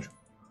half damage.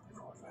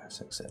 4, 5,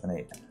 6, 7,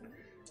 8.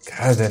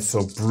 God, that's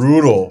so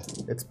brutal.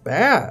 It's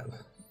bad.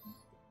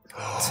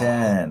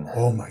 10.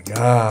 Oh my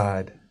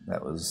God.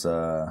 That was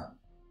a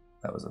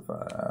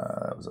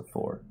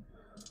 4.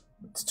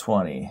 It's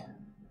 20.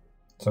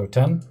 So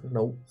 10?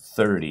 Nope.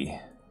 30.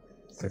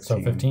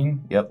 So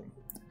 15? Yep.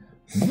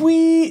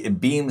 Whee! It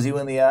beams you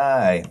in the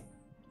eye.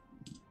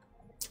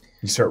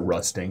 You start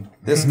rusting.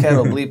 This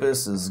Cattle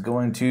Bleepus is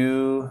going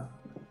to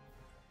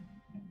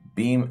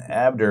beam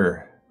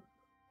Abder.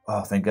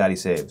 Oh, thank God he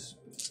saves.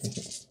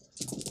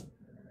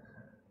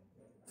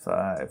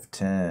 5,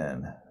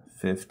 10,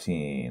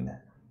 15.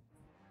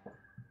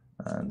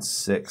 And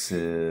 6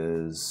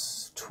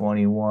 is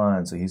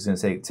 21, so he's going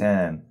to take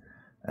 10.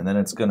 And then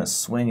it's going to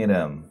swing at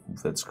him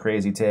with its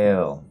crazy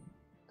tail.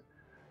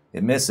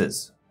 It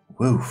misses.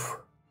 Woof.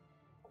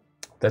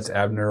 That's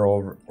Abner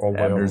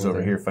Abner's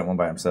over here fighting one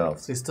by himself.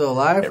 Is he still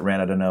alive? It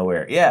ran out of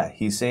nowhere. Yeah,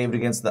 he saved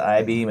against the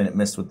I-beam and it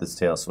missed with its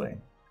tail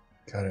swing.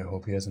 God, I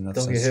hope he has enough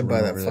Don't sense get hit to by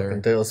run that over fucking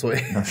there. tail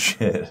swing. Oh,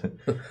 shit.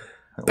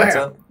 What's Bam!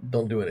 up?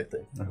 Don't do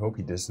anything. I hope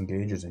he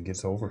disengages and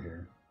gets over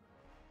here.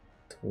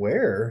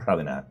 Where?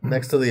 Probably not.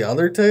 Next to the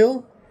other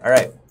tail? All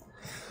right.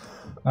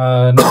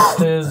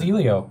 Next is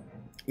Elio.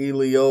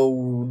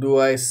 Elio, do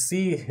I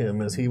see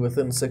him? Is he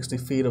within 60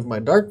 feet of my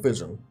dark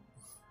vision?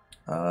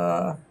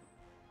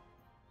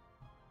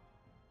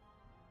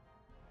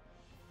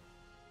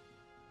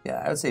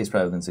 Yeah, I would say he's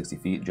probably within 60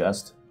 feet,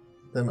 just.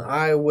 Then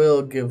I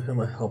will give him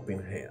a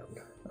helping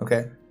hand.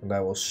 Okay. And I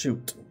will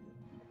shoot.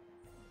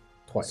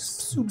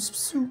 Twice.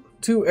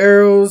 2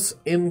 arrows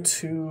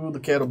into the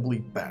cattle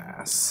bleep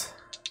bass.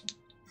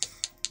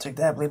 Take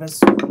that,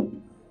 Bleepus.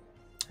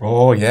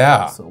 Oh,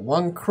 yeah. So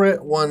 1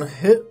 crit, 1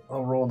 hit.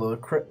 I'll roll the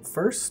crit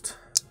first.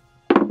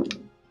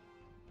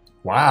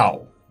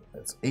 Wow.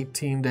 That's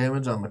 18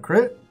 damage on the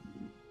crit.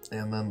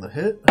 And then the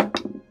hit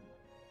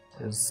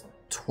is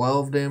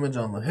 12 damage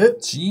on the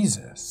hit.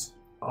 Jesus.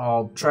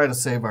 I'll try to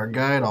save our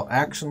guide. I'll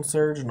action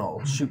surge and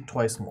I'll shoot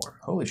twice more.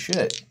 Holy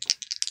shit.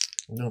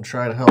 I'm going to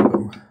try to help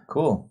him.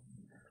 Cool.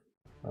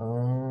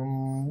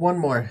 1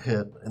 more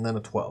hit and then a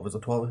 12. Is a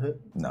 12 a hit?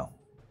 No.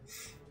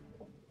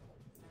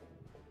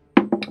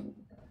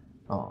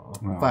 Oh,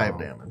 5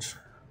 damage.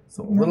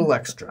 So a little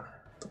extra.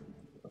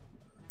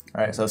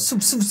 All right, so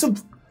soup, soup, soup.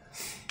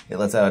 It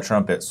lets out a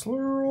trumpet.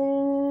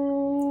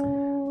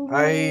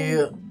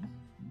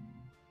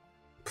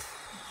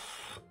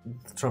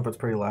 The trumpet's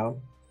pretty loud.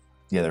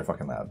 Yeah, they're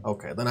fucking loud.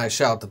 Okay, then I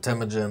shout to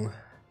Temujin.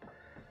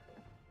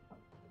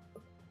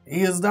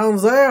 He is down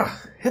there.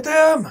 Hit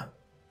him!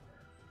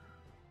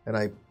 And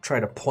I try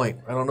to point.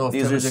 I don't know if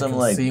These are Temujin some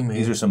can see me.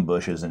 these are some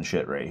bushes and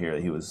shit right here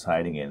that he was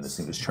hiding in. This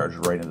thing just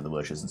charged right into the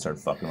bushes and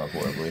started fucking him up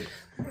horribly.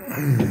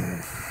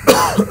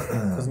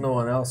 Because no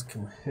one else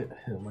can hit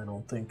him. I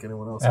don't think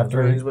anyone else has After-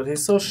 range, but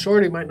he's so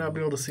short he might not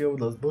be able to see over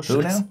those bushes.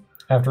 Who now?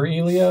 After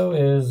Elio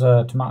is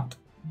Tomat.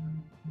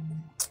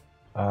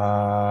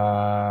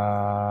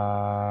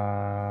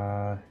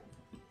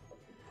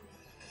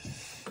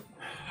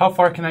 How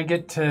far can I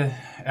get to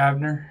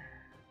Abner?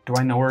 Do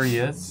I know where he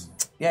is?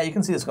 Yeah, you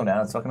can see this going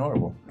down. It's fucking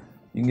horrible.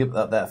 You can get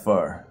up that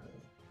far.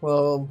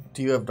 Well,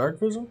 do you have dark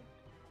vision?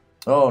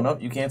 Oh,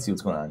 nope, you can't see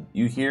what's going on.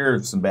 You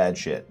hear some bad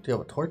shit. Do you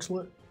have a torch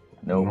lit?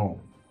 Nope.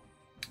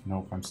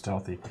 Nope, I'm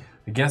stealthy.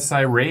 I guess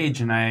I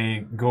rage and I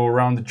go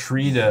around the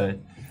tree to...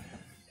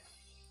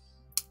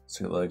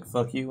 So you're like,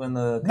 fuck you in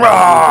the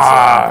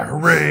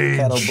Rage!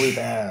 cattle bleep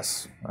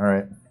ass. All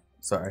right.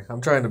 Sorry,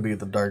 I'm trying to be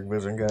the dark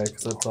vision guy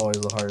because that's always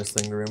the hardest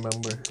thing to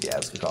remember. Yeah,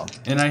 that's a good call.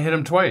 And I hit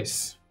him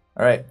twice.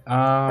 All right.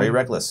 Are you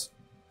reckless?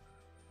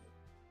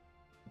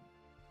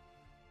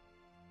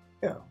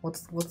 Yeah,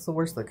 what's the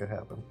worst that could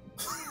happen?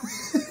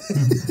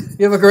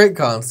 You have a great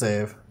con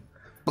save.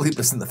 Bleep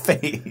us in the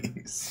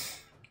face.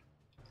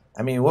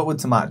 I mean, what would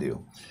Tomat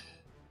do?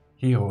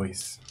 He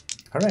always...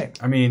 All right.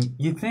 I mean,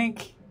 you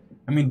think...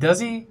 I mean, does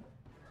he?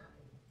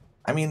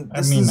 I mean, I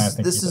this think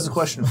is he a does.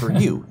 question for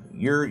you.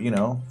 You're,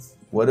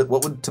 what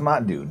would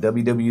Tomat do?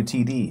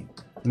 WWTD.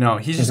 No,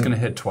 he's just going to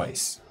hit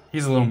twice.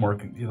 He's a little more...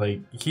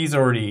 Like, he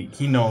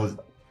knows...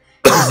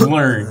 He's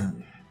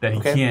learned that he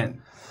Okay. can't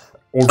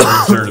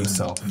overexert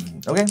himself.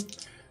 Okay.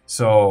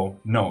 So,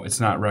 no, it's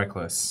not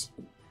reckless.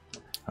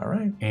 All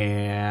right.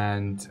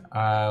 And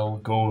I'll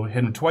go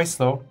hit him twice,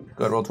 though.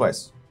 Go ahead, roll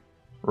twice.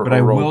 But I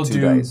roll will 2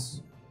 do-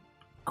 dice.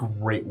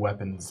 Great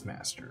weapons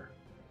master.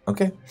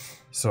 Okay.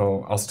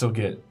 So I'll still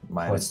get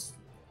Minus.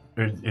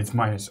 It's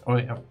minus. Oh,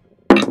 yeah.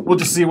 We'll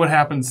just see what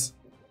happens.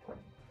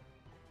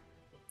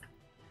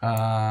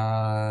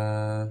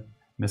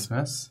 Miss.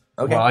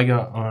 Okay. Well, I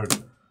got What's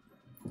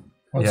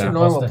What's Yeah. your plus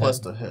normal to plus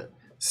hit? to hit?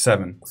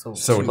 7. So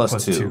So plus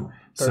plus two. 2.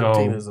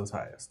 13 So is his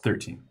highest.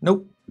 13.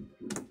 Nope.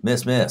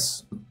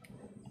 Miss.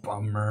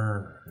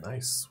 Bummer.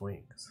 Nice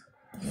swings.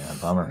 Yeah,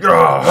 bummer. Should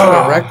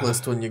have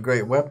reckless when you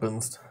great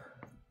weapons.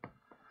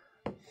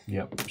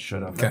 Yep.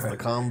 Should have. That's the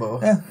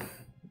combo. Yeah.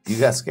 You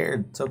got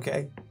scared. It's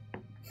okay.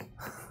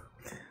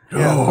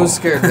 Yeah, who's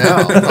scared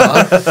now?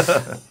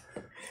 Huh?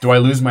 Do I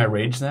lose my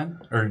rage then?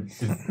 Or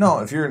No,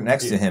 if you're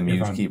next to him, If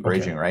you I'm- keep okay.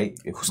 raging, right?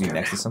 If you're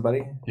next to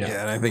somebody. Yeah.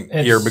 Yeah, and I think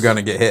It's- you're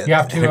gonna get hit. You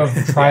have to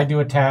have tried to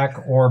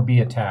attack or be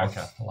attacked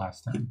the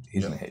last time.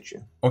 He's going to hit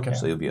you. Okay.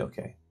 So you'll be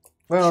okay.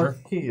 Well, Sure.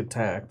 he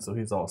attacked, so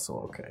he's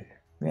also okay.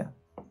 Yeah.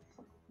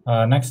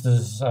 Next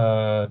is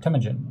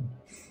Temujin.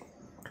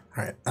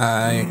 All right.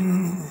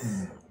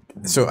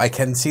 So I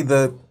can see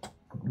the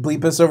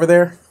bleepus over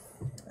there.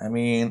 I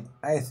mean,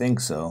 I think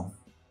so.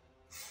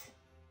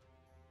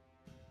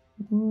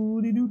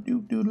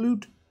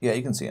 Yeah,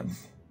 you can see him.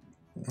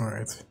 All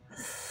right.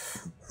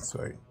 So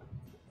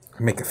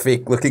I make a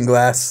fake looking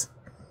glass,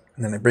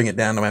 and then I bring it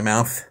down to my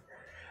mouth.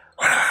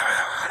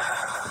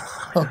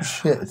 Oh,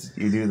 shit.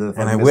 You do the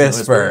And I fucking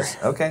whisper.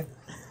 whispers. Okay.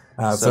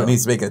 So So- it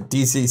needs to make a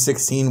DC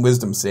 16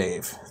 Wisdom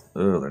save.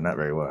 Oh, they're not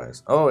very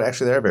wise. Oh,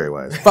 actually, they're very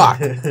wise. Fuck.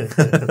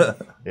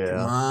 Yeah. Come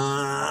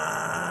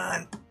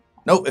on.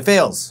 Nope, it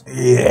fails.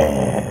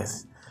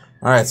 Yes.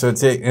 All right, so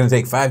it's going to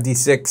take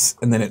 5d6,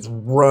 and then it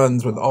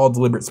runs with all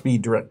deliberate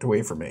speed direct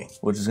away from me.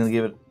 Which is going to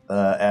give it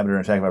Abner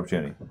an attack of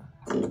opportunity.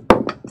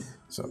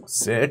 So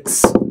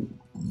 6,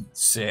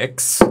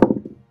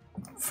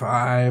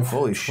 5,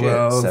 Holy shit,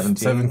 12, 17.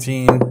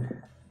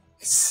 17,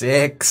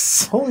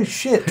 6, Holy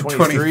shit,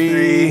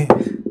 23.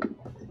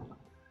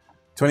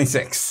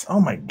 26. Oh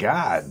my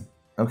god.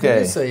 You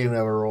Okay. say you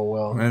never roll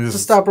well. I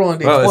Just stop rolling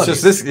d20s. Well, it's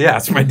just this. Yeah,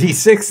 it's my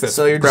d6 that's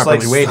So you're just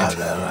properly like, weighted.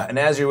 and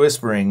as you're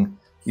whispering,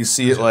 you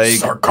see it like,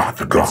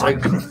 Sarcophagus.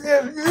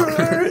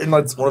 and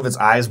like one of its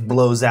eyes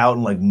blows out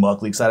and like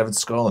muck leaks out of its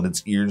skull and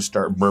its ears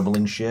start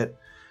burbling shit.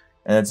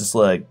 And it's just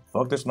like,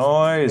 fuck this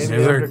noise.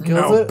 Maybe Is there after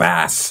kills no it?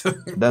 bass?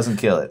 It doesn't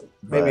kill it.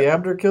 Maybe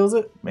Abner kills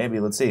it? Maybe,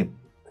 let's see.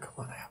 Come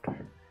on,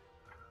 Abner.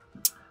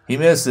 He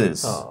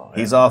misses. Oh,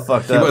 He's all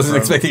fucked He up. wasn't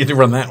expecting it to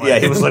run that way. Yeah,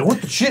 he was like,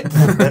 what the shit?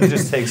 Then he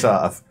just takes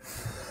off.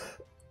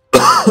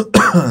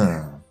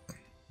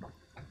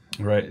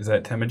 Right, is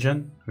that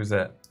Temujin? Who's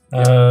that?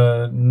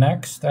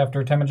 Next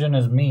after Temujin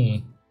is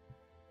me.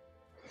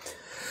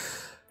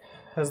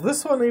 Has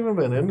this one even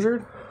been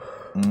injured?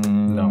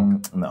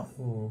 No.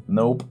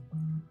 Nope.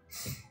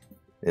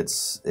 It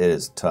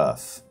is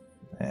tough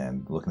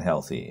and looking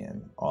healthy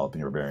and all up in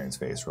your barbarian's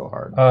face real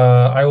hard.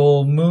 I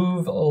will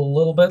move a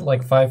little bit,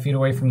 like 5 feet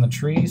away from the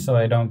tree, so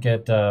I don't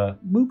get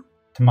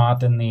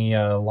Tomat in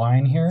the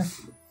line here.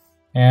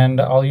 And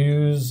I'll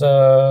use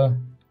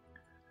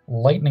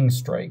Lightning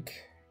Strike.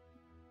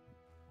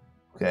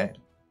 Okay.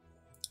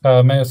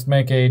 Must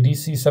make a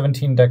DC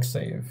 17 Dex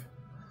save.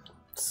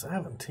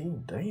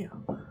 17,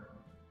 damn.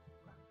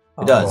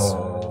 It does.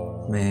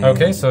 Oh, man.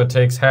 Okay, so it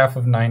takes half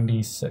of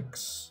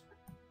 96.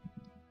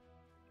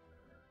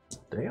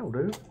 Damn,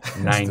 dude.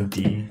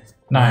 9D.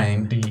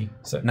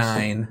 9d6.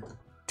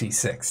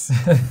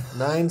 9d6.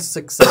 9,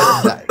 6,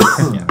 7 dice.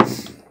 Yeah.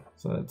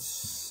 So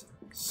that's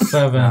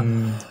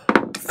 7,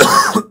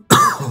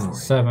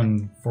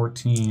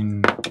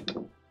 14,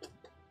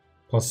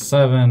 plus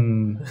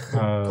 7,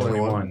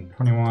 21.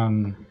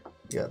 21.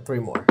 You got 3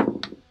 more.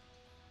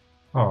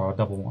 Oh,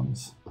 double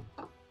ones.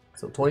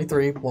 So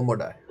 23, 1 more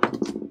die.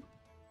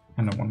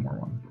 And then 1 more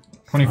one.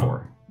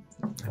 24.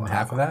 And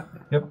half of that?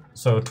 Yep.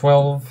 So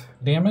 12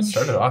 damage.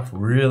 Started off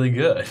really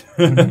good.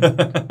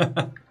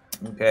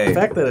 Okay. The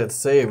fact that it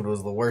saved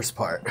was the worst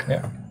part.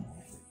 Yeah.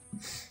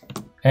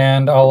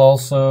 And I'll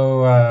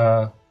also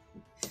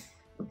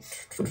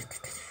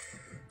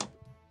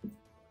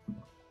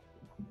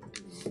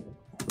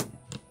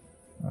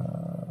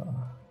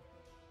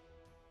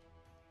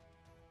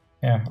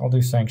yeah, I'll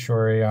do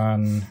Sanctuary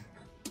on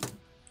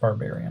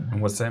Barbarian.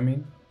 And what's that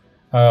mean?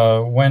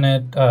 When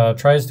it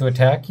tries to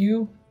attack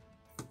you,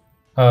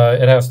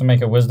 it has to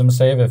make a Wisdom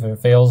save. If it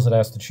fails, it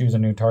has to choose a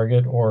new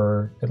target,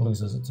 or it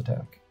loses its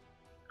attack.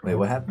 Wait,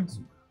 what happens?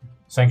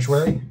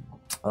 Sanctuary?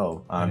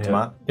 Oh, on Yeah.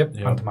 Tomat? Yep,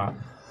 Yep. on Tomat.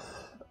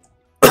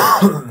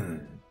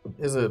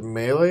 Is it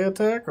melee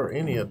attack or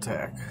any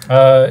attack?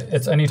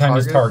 It's anytime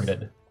it's Target?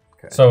 targeted.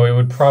 Okay. So it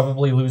would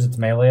probably lose its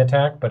melee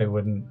attack, but it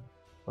wouldn't.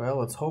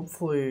 Well, it's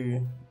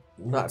hopefully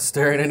not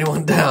staring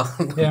anyone down.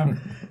 Yeah.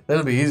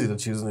 That'll be easy to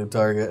choose a new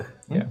target.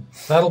 Yeah,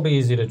 that'll be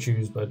easy to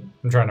choose, but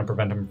I'm trying to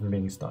prevent him from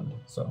being stunned.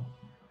 So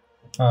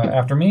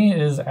after me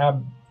is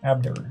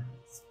Abder.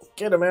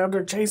 Get him,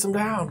 Abner. Chase him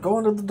down. Go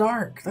into the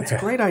dark. That's a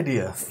great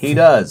idea. He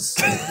does.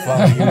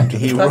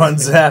 He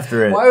runs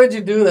after it. Why would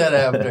you do that,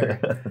 Abner?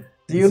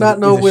 Do you not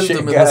know he's a wisdom shit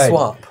in the guy.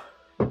 swamp?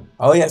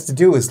 All he has to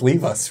do is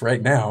leave us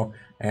right now,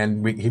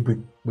 and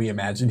we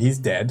imagine he's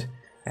dead,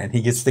 and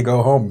he gets to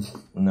go home.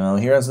 No,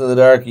 he runs into the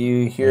dark.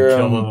 You hear Kill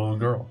the him little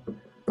girl.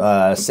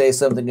 say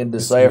something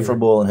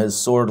indecipherable, and his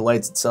sword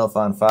lights itself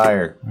on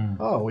fire.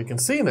 Oh, we can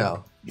see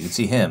now. You can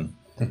see him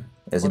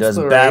as he What's does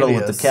the battle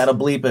radius? with the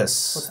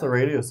Catoblepus. What's the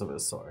radius of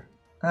his sword?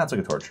 That's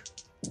like a torch.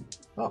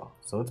 Oh,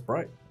 so it's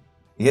bright.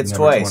 He hits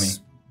Never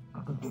twice.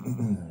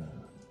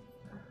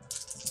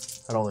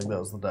 I don't think that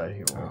was the die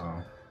he rolled.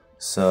 Oh.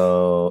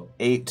 So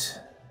 8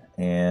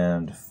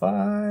 and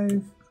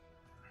 5.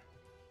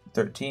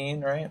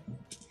 13, right?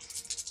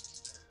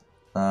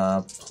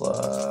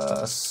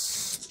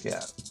 Plus,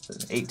 yeah,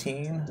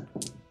 18.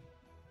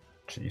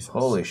 Jesus.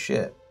 Holy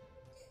shit.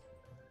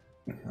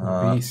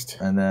 Beast.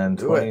 And then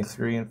Do it.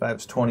 23 and 5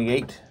 is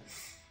 28.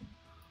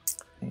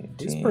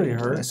 He's 18. pretty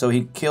hurt. So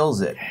he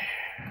kills it.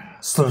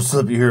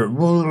 Slip, you hear it.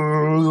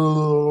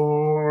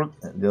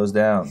 It goes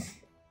down.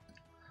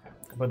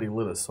 But he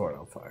lit his sword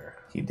on fire.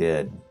 He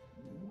did.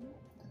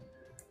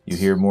 You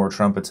hear more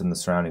trumpets in the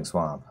surrounding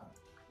swamp.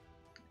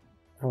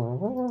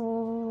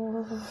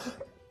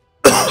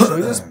 Should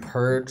we just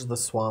purge the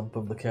swamp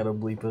of the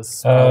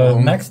Catoblepus?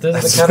 Next is the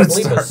That's what it's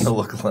starting Catoblepus. to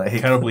look like.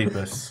 Catoblepus.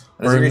 Does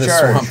he Burn the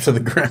recharge? swamp to the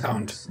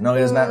ground. No,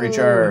 he does not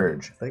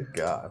recharge. Thank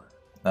God.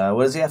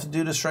 What does he have to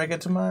do to strike it,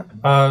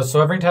 Tomat?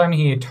 So every time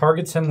he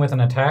targets him with an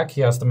attack,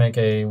 he has to make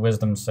a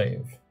Wisdom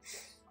save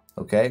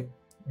Okay.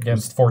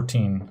 against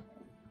 14.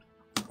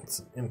 It's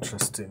an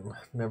interesting,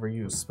 never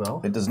used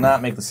spell. It does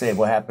not make the save.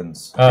 What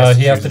happens?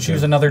 He has to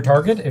choose another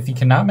target. If he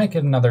cannot make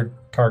it another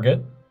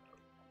target,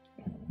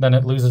 then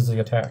it loses the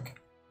attack.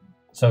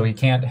 So he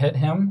can't hit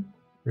him.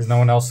 There's no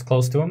one else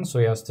close to him, so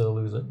he has to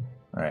lose it.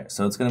 All right,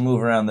 so it's going to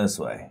move around this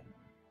way.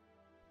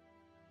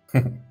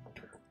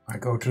 I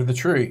go to the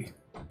tree.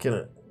 Get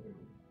it.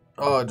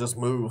 Oh, it just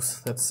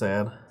moves. That's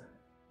sad.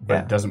 But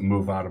Yeah. it doesn't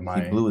move out of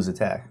my... He blew his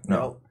attack.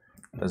 No,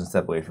 doesn't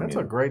step away from That's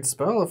you. a great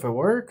spell if it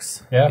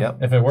works. Yeah, Yep.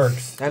 if it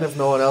works. And if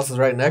no one else is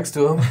right next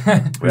to him.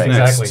 Right.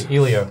 Exactly.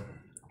 Elio.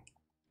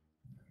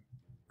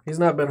 He's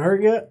not been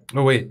hurt yet?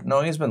 Oh, wait.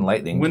 No, he's been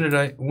lightning. When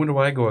do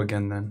I go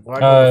again, then? Well, I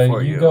go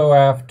before You go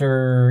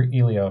after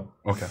Elio.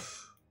 Okay.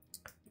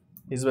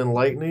 He's been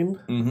lightning.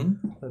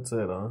 Mm-hmm. That's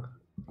it, huh?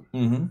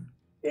 Mm-hmm.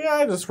 Yeah,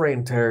 I just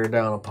rain terror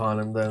down upon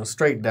him then,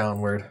 straight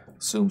downward.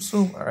 Soom.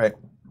 All right.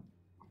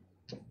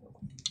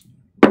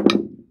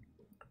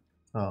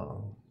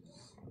 Oh.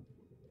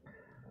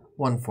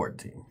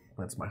 114.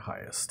 That's my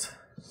highest.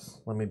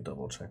 Let me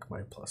double check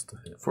my plus to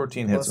hit.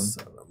 14 hits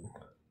him.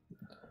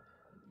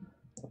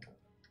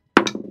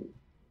 7.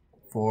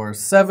 For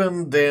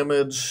 7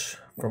 damage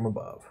from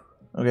above.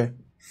 Okay.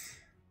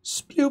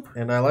 Spoop.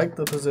 And I like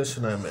the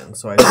position I'm in,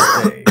 so I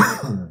stay.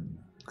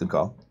 Good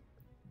call.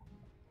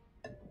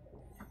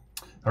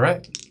 All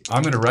right.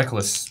 I'm going to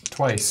reckless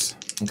twice.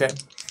 Okay.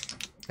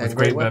 And With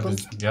great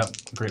weapons? Yep.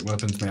 Great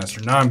weapons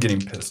master. Now I'm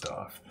getting pissed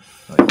off.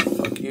 Like,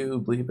 fuck you,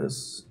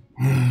 Bleepus.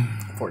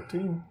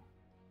 14.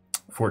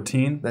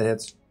 14. That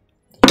hits.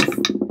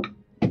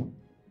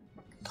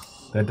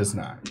 That does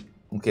not.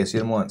 Okay, so you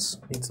hit him once.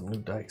 Need some new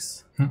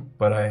dice.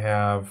 But I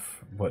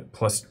have, what,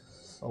 plus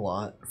A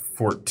lot.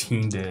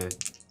 14 to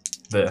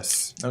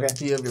this. Okay.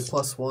 Do you have your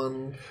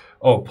 +1?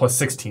 Oh, plus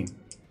 16.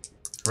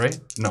 Right?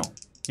 No.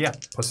 Yeah,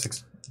 plus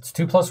 6. It's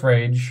 2 plus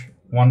rage,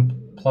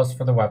 1 plus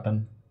for the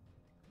weapon.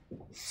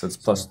 So it's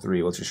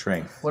 +3. What's your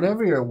strength?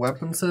 Whatever your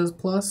weapon says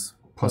plus.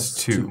 Plus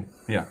 2.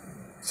 Yeah.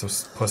 So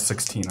plus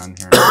 16 on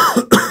here.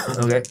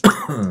 Okay.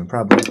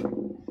 Probably.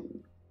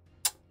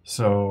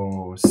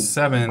 So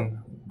 7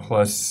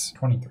 plus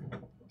 23.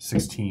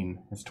 16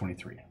 is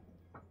 23.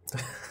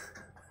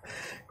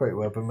 Great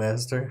weapon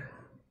master.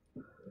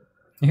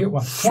 You hit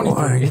one.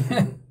 23.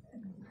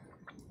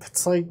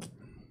 It's like.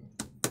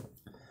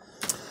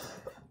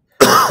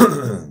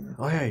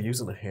 Oh yeah,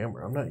 using a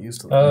hammer. I'm not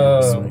used to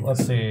the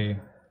Let's see.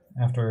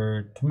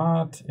 After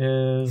Tomat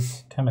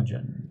is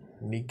Temujin.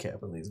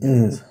 kneecapping these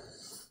guys.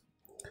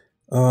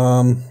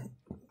 And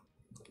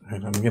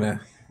I'm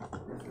gonna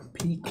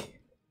peek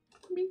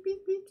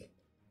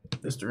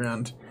just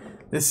around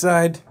this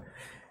side,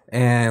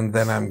 and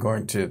then I'm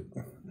going to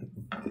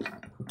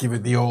give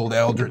it the old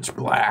Eldritch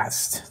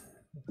Blast.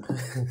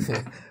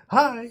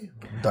 Hi.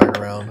 Dart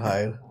around,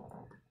 hide.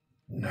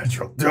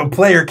 Natural. The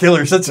player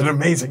killer, such an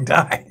amazing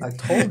die. I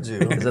told you.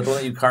 Is that the one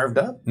that you carved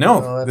up? No,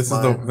 No, that's this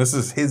is mine. this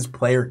is his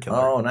player killer.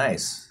 Oh,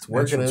 nice. It's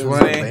working at his Natural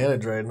 20.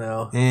 advantage right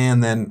now.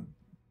 And then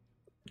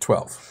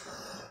 12.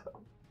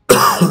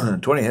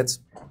 20 hits.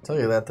 Tell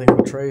you that thing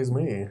betrays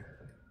me.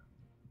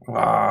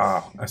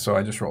 Wow. So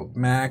I just rolled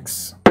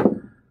max.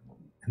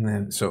 And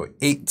then, so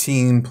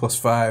 18 plus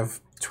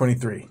 5,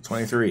 23.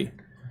 23.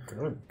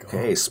 Good God.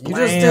 Okay, You just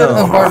splam. did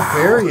a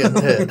barbarian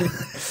hit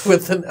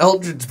with an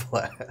Eldritch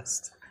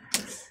Blast.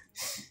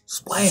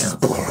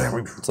 Splam.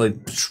 It's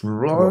like...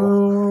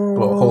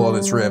 Blow a hole in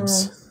its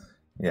ribs.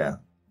 Yeah.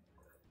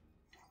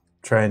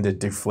 Trying to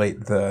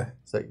deflate the...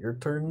 Is that your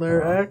turn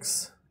there,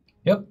 Axe?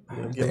 Yep. You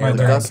gonna get My my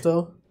turn.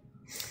 gusto?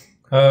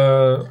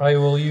 I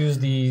will use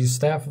the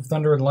Staff of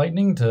Thunder and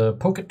Lightning to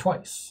poke it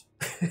twice.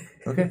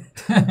 Okay.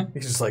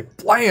 He's just like,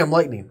 blam,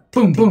 lightning.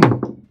 Boom,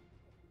 boom.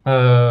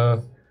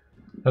 That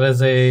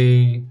is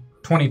a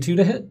 22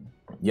 to hit.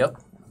 Yep.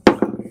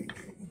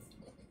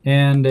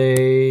 And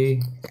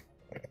a...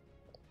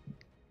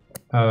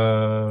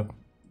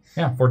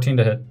 14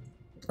 to hit.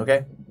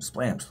 Okay.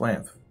 Splam,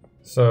 splam.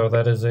 So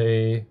that is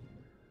a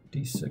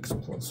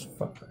d6 plus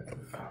 5.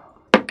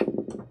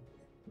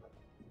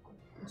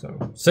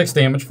 So 6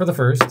 damage for the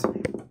first.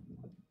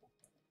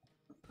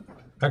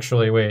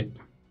 Actually, wait.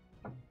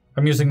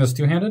 I'm using this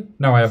two-handed?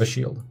 No, I have a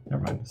shield.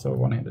 Never mind. So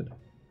one-handed.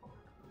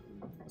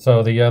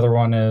 So the other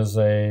one is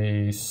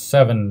a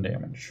 7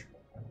 damage.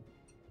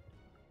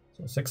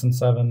 So 6 and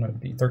 7 would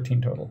be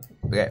 13 total.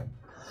 Okay.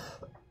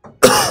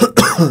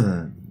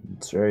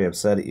 It's very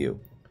upset at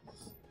you.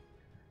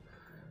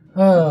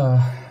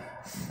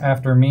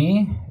 After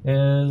me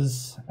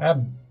is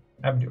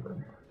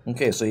Abdur.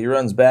 Okay, so he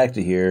runs back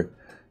to here,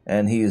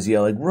 and he's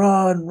yelling,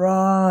 "Run,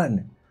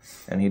 run!"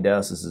 And he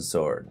douses his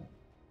sword.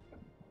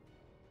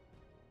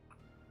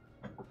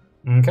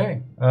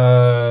 Okay.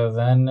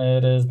 Then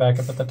it is back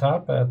up at the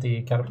top at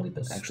the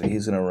Cataplepus. Actually,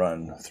 he's going to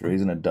run through.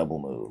 He's going to double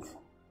move.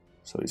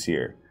 So he's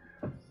here.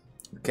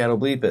 The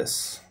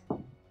Cataplepus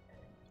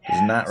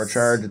does not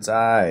recharge its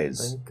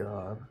eyes. Thank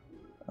God.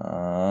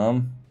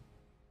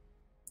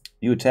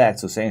 You attacked,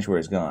 so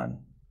Sanctuary's gone.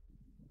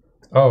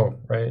 Oh,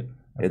 right.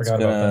 I It's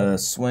forgot about gonna that.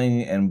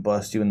 swing and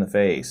bust you in the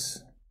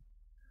face.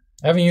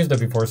 I haven't used it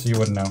before, so you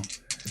wouldn't know.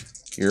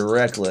 You're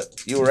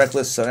reckless. You were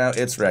reckless, so now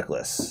it's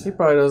reckless. He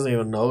probably doesn't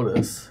even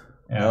notice.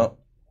 Yeah. Nope.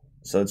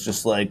 So it's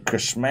just like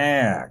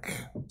krishmack.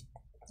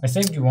 I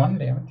saved you 1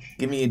 damage.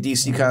 Give me a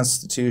DC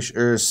Constitution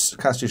or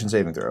Constitution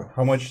saving throw.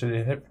 How much did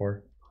it hit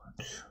for?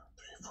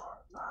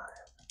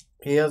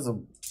 He has a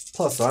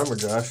plus armor,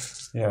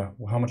 Josh. Yeah.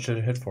 Well, how much did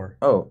it hit for?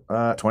 Oh,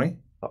 20?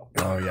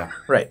 Oh, yeah.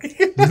 Right.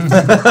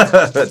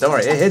 Don't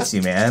worry, it hits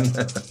you, man.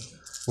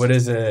 What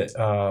is it?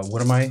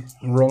 What am I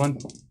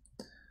rolling?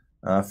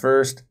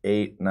 First,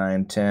 8,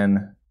 9,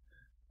 10.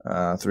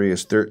 3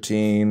 is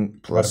 13.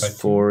 Plus Divided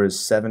by 4 is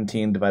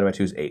 17. Divided by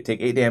 2 is 8.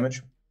 Take 8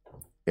 damage.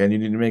 And you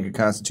need to make a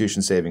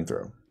Constitution saving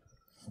throw.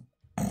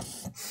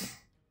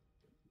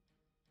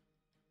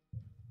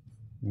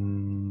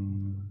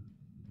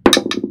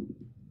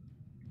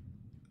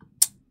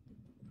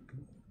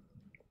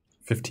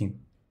 15.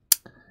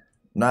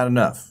 Not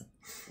enough.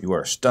 You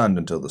are stunned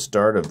until the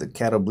start of the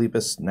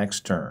Catoblepus'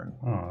 next turn.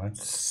 Oh, that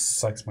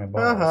sucks my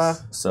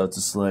balls. So it's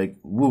just like,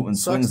 woo, and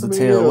Sucks swings the to be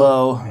tail you.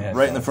 low, Yeah, it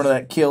right in the does. front of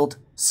that kilt.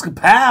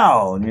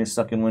 Skapow! And you're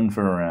stuck in wind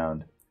for a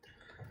round.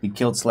 He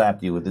kilt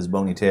slapped you with his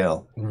bony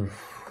tail.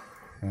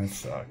 That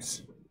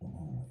sucks.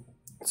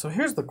 So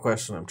here's the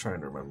question I'm trying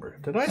to remember.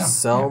 Did I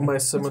sell my what I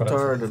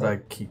scimitar or said did I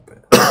keep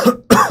it?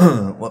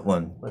 What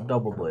one? My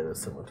double-bladed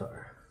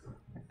scimitar.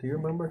 Do you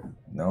remember?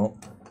 No.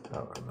 I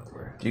don't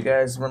remember. Do you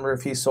guys remember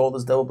if he sold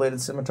his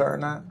double-bladed scimitar or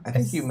not? I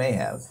think you may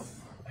have.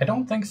 I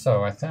don't think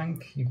so. I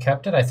think you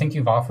kept it. I think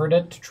you've offered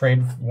it to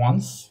trade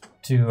once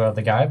to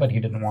the guy, but he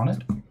didn't want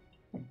it.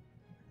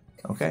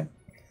 Okay.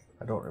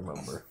 I don't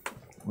remember.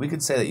 We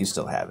could say that you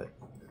still have it.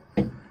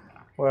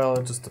 Well,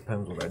 it just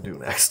depends what I do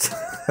next.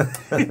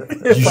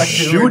 If I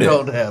do or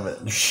don't have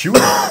it. Shoot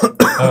it.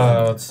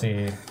 Let's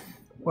see.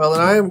 Well, then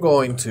I am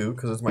going to,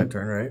 because it's my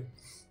turn,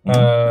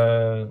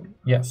 right?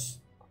 Yes.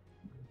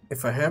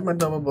 If I have my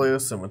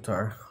double-bladed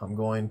scimitar, I'm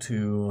going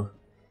to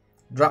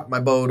drop my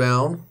bow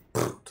down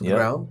to the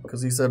ground,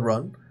 because he said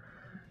run.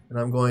 And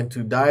I'm going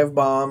to dive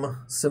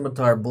bomb,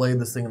 scimitar, blade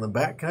this thing in the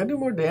back. Can I do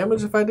more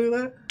damage if I do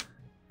that?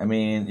 I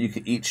mean, you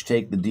could each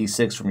take the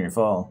d6 from your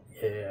fall.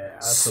 Yeah,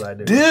 that's what I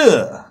do.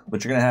 Duh!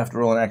 But you're going to have to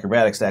roll an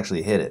acrobatics to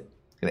actually hit it.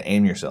 You're going to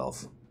aim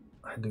yourself.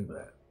 I do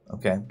that.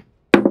 Okay.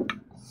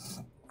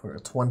 For a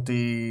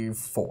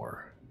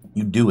 24.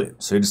 You do it.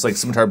 So you're just like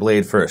scimitar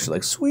blade first. You're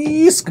like,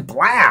 sweet,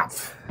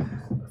 splaff!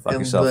 Fuck And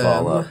yourself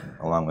all then-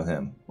 up along with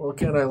him. Well,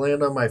 can I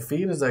land on my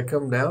feet as I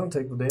come down and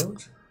take the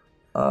damage?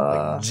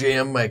 Like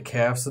jam my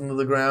calves into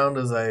the ground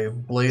as I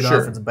blade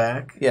Sure. off its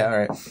back? Yeah, all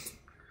right.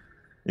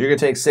 You're going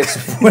to take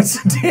 6 points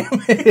of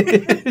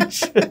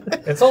damage.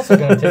 It's also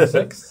going to take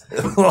 6.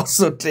 It will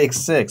also take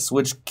 6,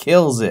 which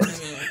kills it.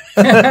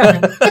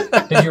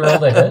 Did you roll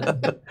the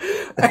hit?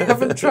 I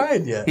haven't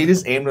tried yet. He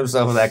just aimed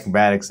himself with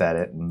acrobatics at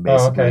it and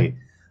basically okay.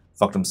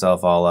 fucked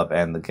himself all up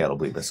and the kettle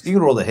bleepus. You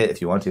can roll the hit if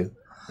you want to.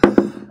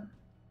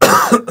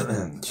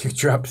 You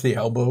dropped the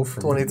elbow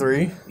from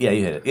 23. Yeah,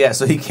 you hit it. Yeah,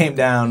 so he came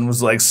down and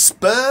was like,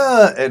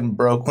 "Spah!" and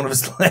broke one of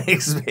his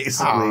legs,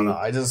 basically. Oh, no,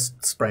 I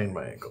just sprained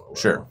my ankle. a little.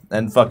 Sure,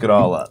 and fuck it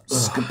all up.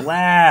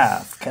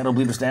 Skablaf! Kettle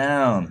bleepus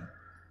down.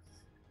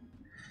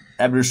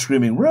 Abner's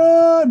screaming,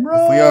 "Run,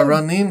 run!" If we are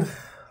running,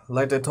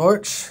 light a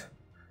torch,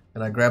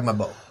 and I grab my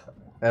bow.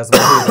 As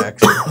my move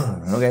action.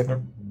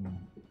 Okay.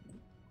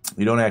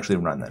 You don't actually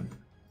run then.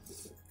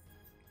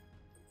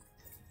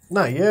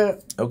 Not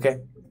yet.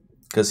 Okay.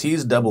 Because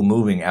he's double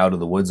moving out of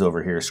the woods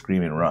over here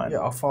screaming, "Run." Yeah,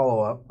 I'll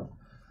follow up.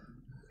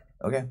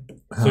 Okay.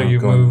 So you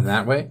going move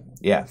that way.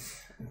 Yeah.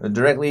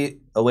 Directly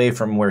away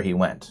from where he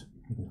went.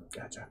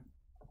 Gotcha.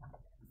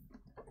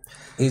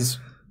 Is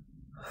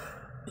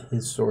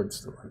his sword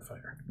still on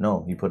fire?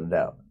 No, he put it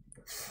out.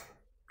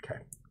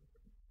 Okay.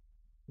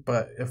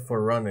 But if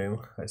we're running,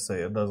 I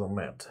say it doesn't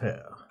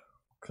matter.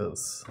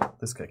 Because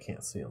this guy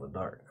can't see in the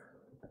dark.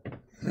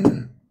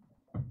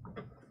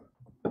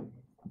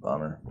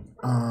 Bummer.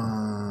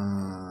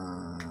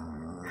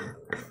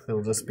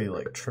 He'll just be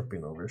like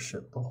tripping over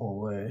shit the whole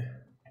way.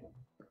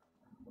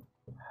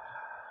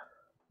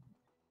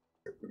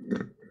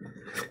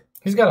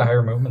 He's got a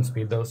higher movement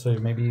speed, though, so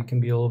maybe you can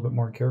be a little bit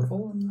more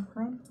careful in the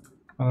front.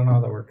 I don't know how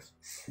that works.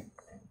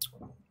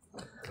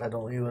 I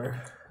don't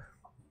either.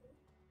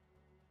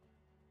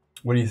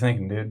 What are you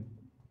thinking, dude?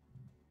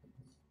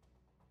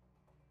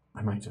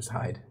 I might just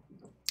hide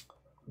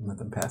and let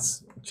them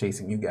pass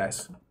chasing you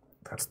guys.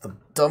 That's the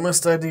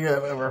dumbest idea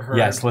I've ever heard.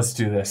 Yes, let's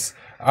do this.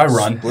 I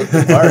run. Split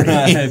the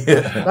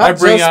party. Not I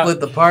bring just out-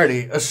 split the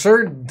party.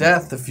 Assured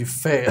death if you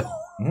fail.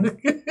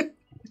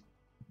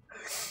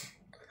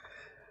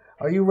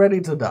 Are you ready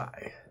to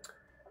die?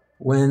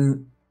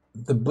 When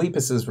the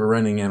bleepuses were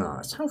running in on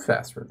us, how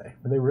fast were they?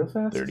 Were they real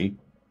fast? 30.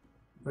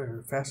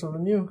 They're faster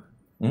than you.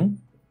 In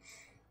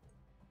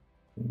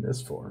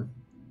this form.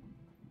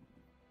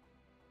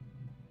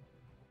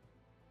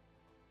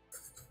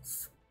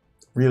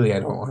 Really, I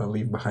don't want to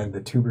leave behind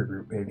the tuber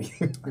group, baby.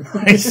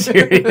 Are you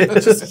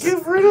serious? Just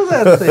get rid of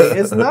that thing.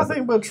 It's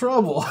nothing but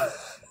trouble.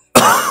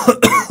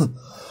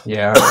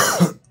 Yeah.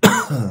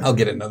 I'll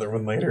get another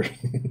one later.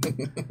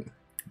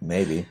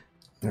 Maybe.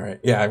 All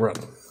right. Yeah, I run.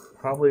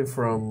 Probably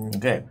from,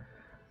 Okay.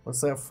 what's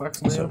that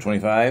fuck's name? So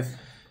 25.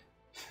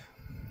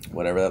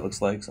 Whatever that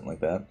looks like. Something like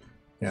that.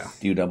 Yeah.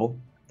 Do you double?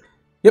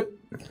 Yep.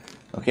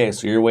 Okay,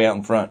 so you're way out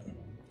in front.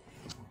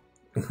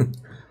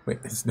 Wait,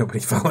 is nobody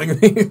following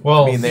me?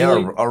 Well, I mean, they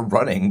are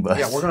running, but...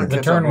 Yeah, we're going to the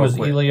catch turn up real was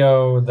quick.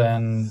 Elio,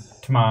 then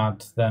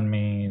Tomat, then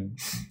me.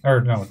 Or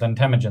no, then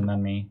Temujin,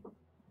 then me.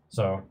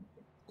 So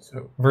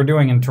So we're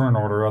doing in turn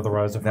order,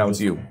 otherwise if Now we it's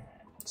just- you.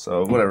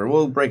 So, whatever.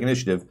 We'll break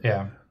initiative.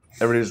 Yeah.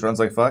 Everybody just runs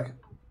like fuck?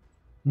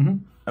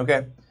 Mhm.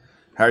 Okay.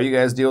 How are you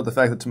guys deal with the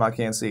fact that Tomat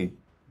can't see?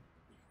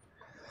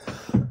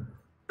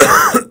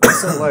 I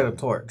said light a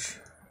torch.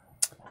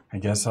 I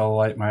guess I'll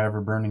light my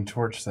ever-burning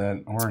torch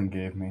that Oren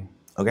gave me.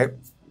 Okay.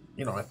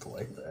 You don't have to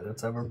like that.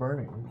 It's ever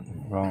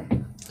burning. Well,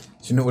 do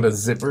you know what a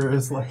zipper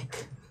is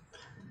like?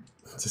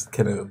 Just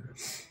kind of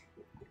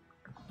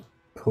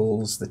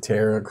pulls the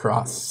tear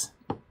across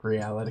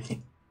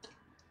reality.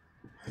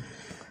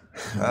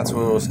 That's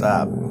where we'll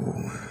stop.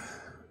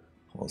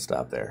 We'll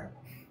stop there.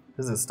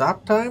 Is it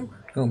stop time?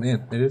 Oh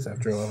man, it is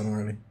after 11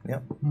 already.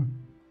 Yep.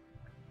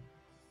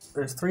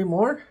 There's 3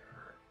 more?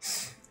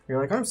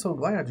 You're like, I'm so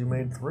glad you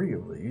made 3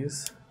 of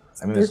these.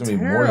 I mean, there's going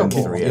to be more than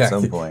terrible. 3 at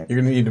some point. You're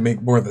gonna need to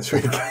make more this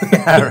week.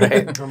 Yeah,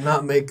 right. I'm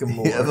not making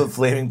more. You have a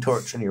flaming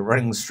torch and you're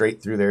running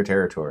straight through their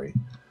territory.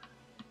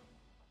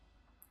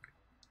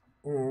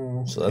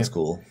 So that's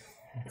cool.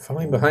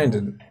 Falling behind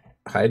and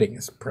hiding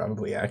is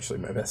probably actually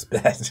my best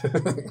bet.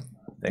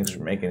 Thanks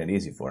for making it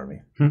easy for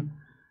me.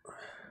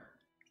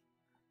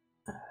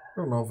 I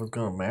don't know if it's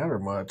going to matter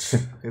much.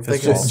 If they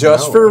can Just smell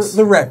for us.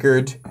 the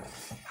record,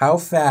 how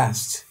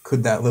fast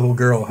could that little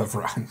girl have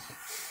run?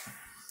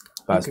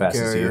 About as fast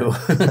as carry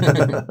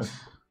you.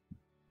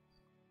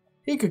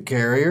 He could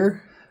carry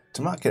her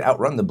Tamat could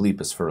outrun the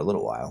Bleepus for a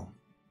little while.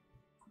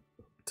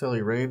 till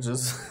he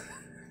rages.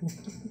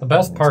 The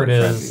best part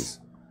Until is frenzies.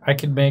 I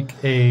could make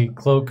a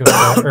cloak of,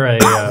 or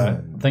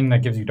a thing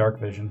that gives you dark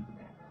vision.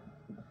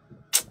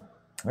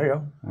 There you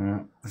go. Yeah,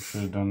 I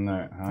should have done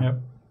that, huh?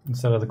 Yep.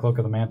 Instead of the cloak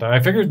of the manta. I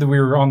figured that we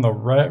were on the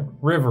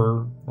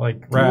river,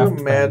 like Can raft. you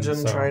imagine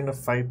thing, so. trying to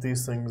fight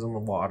these things in the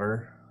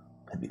water?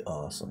 That'd be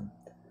awesome.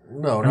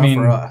 No, I not mean,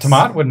 for us.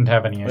 Tomat wouldn't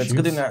have any But issues. it's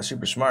good they're not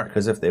super smart,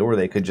 because if they were,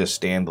 they could just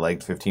stand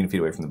like 15 feet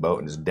away from the boat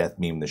and just death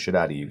beam the shit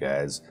out of you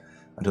guys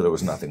until there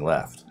was nothing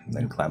left, and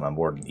then climb on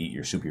board and eat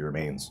your soupy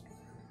remains.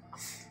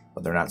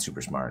 But they're not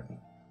super smart.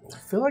 I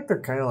feel like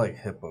they're kind of like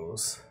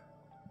hippos.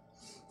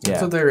 Yeah.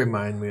 That's what they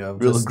remind me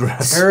of. Real Just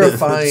aggressive,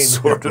 terrifying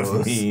sort hippos.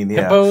 of mean.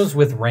 Yeah. Hippos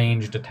with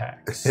ranged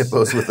attacks.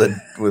 Hippos with a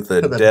With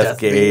a death death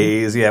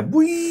gaze. Yeah.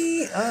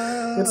 Whee!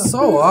 It's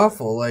so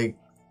awful. Like,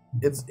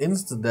 it's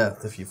insta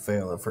death if you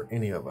fail it for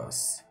any of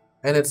us.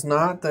 And it's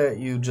not that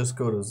you just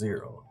go to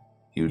 0.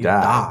 You You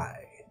die. die.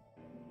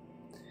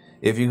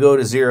 If you go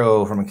to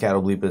 0 from a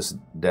cattle bleepus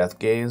death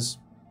gaze,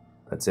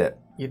 that's it.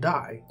 You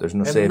die. There's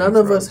no And saving none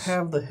of throws. us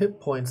have the hit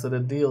points that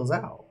it deals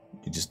out.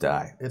 You just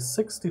die. It's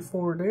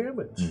 64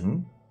 damage. Mm-hmm.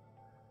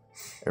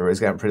 Everybody's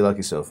gotten pretty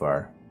lucky so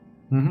far.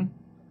 Mm-hmm.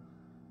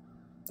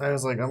 I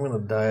was like, I'm going to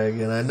die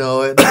again. I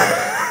know it.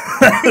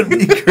 That'd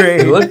be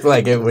great. It looked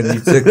like it when you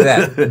took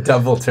that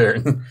double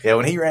turn. Yeah,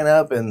 when he ran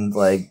up and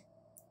like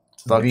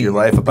fucked your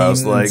life up, I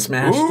was Beamed like, and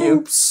smashed you.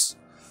 oops.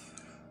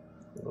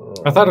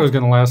 I thought it was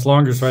going to last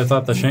longer, so I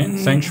thought the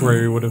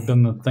sanctuary would have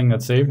been the thing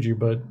that saved you,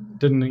 but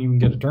didn't even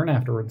get a turn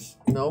afterwards.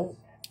 No.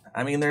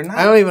 I mean, they're not.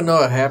 I don't even know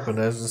what happened.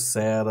 I was just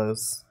sad. I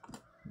was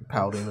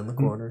pouting in the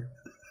corner.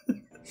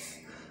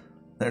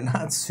 They're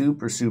not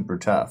super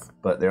tough,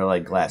 but they're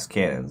like glass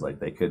cannons. Like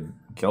they could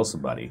kill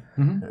somebody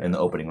in the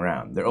opening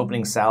round. Their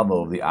opening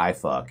salvo of the eye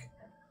fuck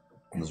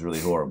was really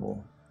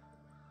horrible.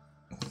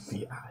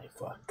 The eye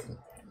fuck.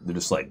 They're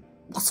just like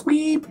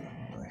sweep.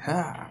 Like,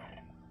 ah.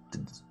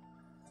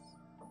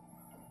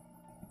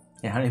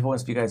 Yeah, how many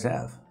points do you guys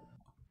have?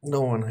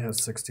 No one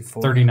has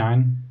 64.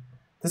 39.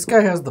 This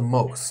guy has the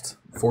most.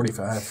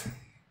 45.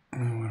 What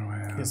do I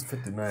He have? has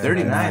 59.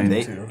 39.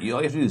 They, too. you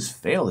all you have to do is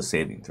fail the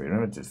saving throw. You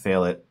don't have to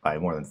fail it by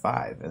more than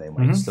 5, and they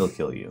might still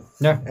kill you.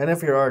 Yeah. And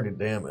if you're already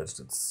damaged,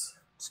 it's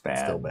It's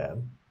bad. still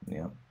bad.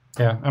 Yeah.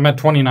 Yeah, I'm at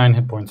 29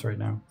 hit points right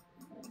now.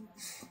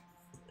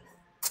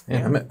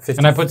 Yeah, I'm at 50,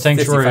 And I put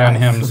Sanctuary on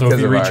 55 him, so if because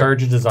he of our-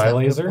 recharged his eye 10 hit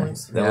laser,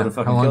 points? That Yeah. would have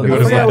fucking How long killed did you.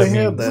 it Oh, yeah, we that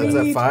had means? that. Is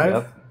that 5?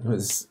 Yep. It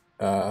was,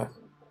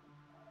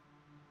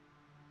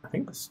 I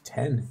think it was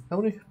 10. How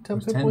many 10 It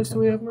was hit 10 points do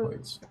we have now?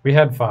 points. we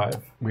had 5.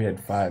 We had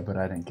 5, but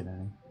I didn't get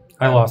any.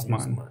 I lost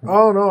mine.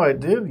 Oh, no, I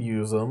did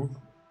use them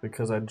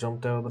because I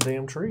jumped out of the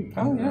damn tree.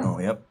 Oh, yeah. Oh,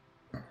 yep.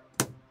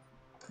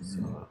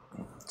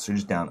 So you're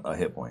just down a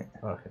hit point.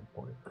 A hit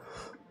point.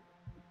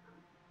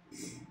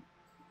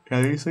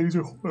 Yeah, these things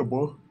are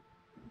horrible.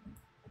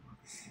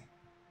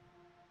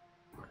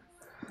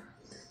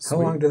 How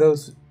long do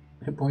those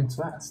hit points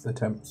last, the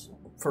temps?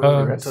 For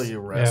rest? until you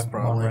rest, Yeah,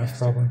 probably. long rest,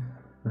 probably.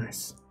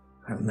 Nice.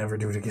 I'll never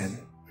do it again.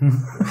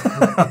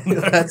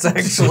 That's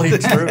actually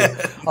true.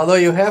 Although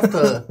you have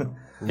to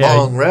Yeah,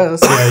 long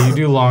rest. Yeah, you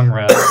do long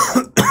rest.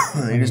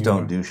 You just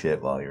don't do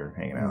shit while you're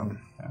hanging out.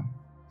 Yeah.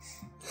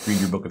 Read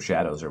your Book of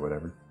Shadows or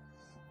whatever.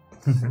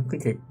 I don't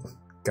think I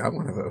got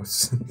one of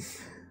those.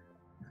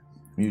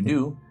 You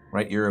do,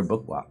 right? You're a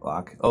book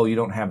lock. Oh, you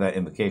don't have that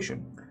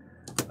invocation.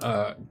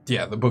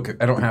 Yeah, the book.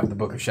 I don't have the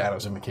Book of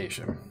Shadows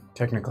invocation.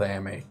 Technically, I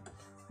may.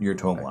 You're a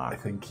tome I lock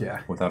think,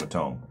 yeah. without a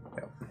tome.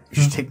 Yep.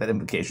 You should take that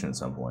invocation at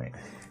some point.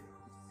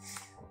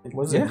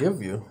 What does Yeah. it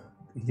give you?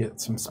 You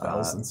get some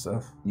spells and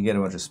stuff. You get a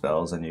bunch of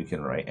spells, and you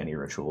can write any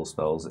ritual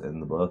spells in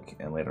the book,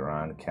 and later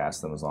on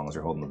cast them as long as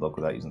you're holding the book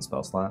without using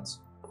spell slots.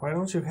 Why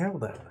don't you have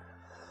that?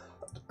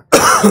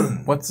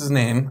 What's his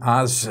name?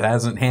 Oz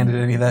hasn't handed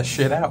any of that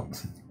shit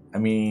out. I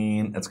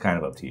mean, it's kind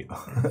of up to you.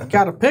 You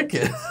gotta pick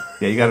it.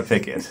 Yeah, you got to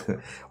pick it.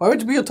 Why would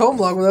you be a tome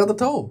log without the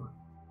tome?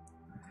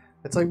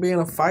 It's like being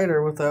a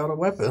fighter without a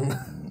weapon.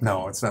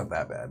 No, it's not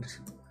that bad.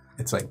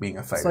 It's like being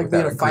a fighter It's like without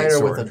being a great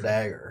fighter with sword. a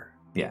dagger.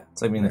 Yeah,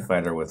 it's like being a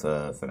fighter with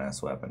a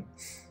finesse weapon.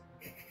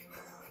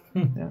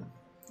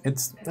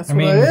 It's That's I what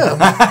mean-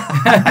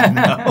 I am.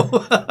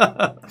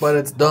 No. But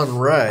it's done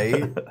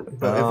right.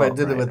 But if I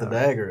did it right, with a all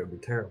dagger, it'd be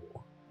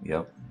terrible.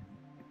 Yep.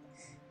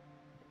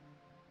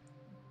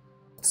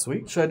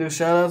 Sweet. Should I do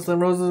shout-outs then,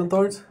 Roses and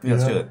Thorns? Yeah,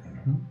 let's do it.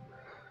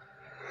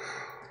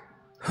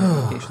 How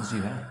many locations do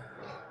you have?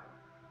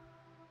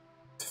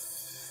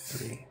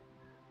 3.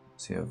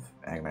 So you have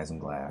Agonizing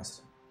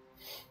Glass.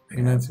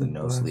 Agonizing The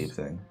no Glass. sleep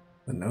thing.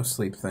 The no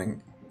sleep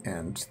thing,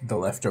 and the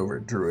leftover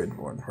druid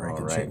one where I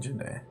can Alright. change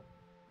into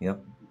Yep.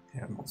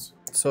 animals.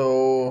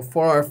 So,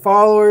 for our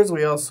followers,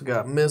 we also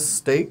got Miss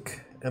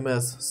Steak.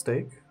 MS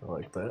Steak. I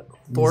like that.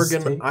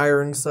 Thorgan Steak.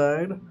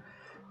 Ironside.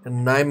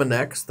 And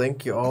Nymanex.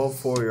 Thank you all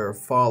for your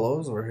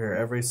follows. We're here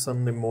every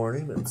Sunday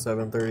morning at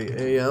 7:30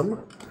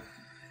 a.m.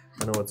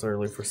 I know it's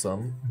early for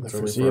some. It's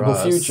early for Foreseeable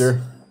us.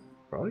 future.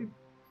 Probably,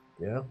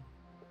 yeah.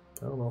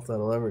 I don't know if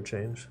that'll ever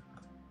change.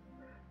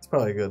 It's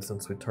probably good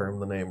since we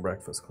termed the name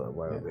Breakfast Club.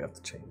 Why would we have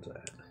to change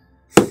that?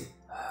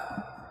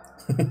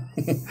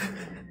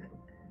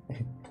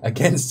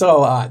 Against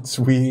all odds,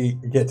 we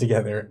get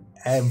together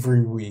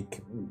every week,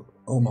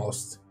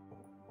 almost.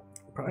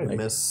 Probably Like-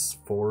 miss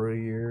 4 a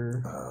year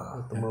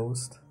at the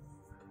most.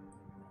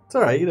 It's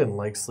alright, you didn't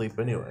like sleep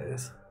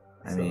anyways.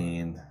 I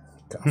mean,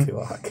 Coffee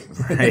lock.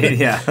 right?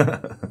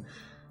 Yeah.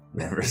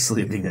 Never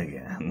sleeping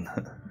again.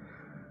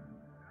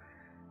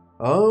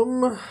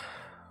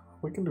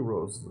 We can do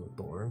Roses and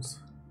Thorns.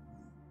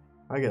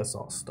 I guess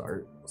I'll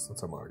start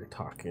since I'm already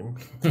talking.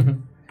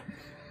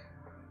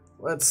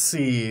 Let's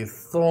see,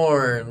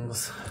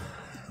 Thorns.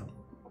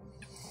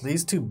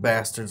 These two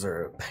bastards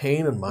are a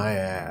pain in my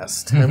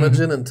ass.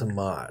 Temujin and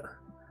Tamat.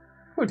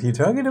 What are you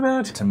talking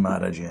about?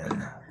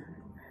 Tamadajin.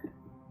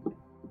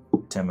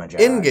 Temajin.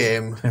 In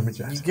game,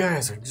 Temujin. you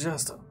guys are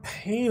just a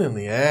pain in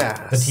the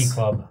ass. The tea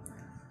club.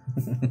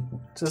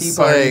 Just Tea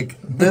party.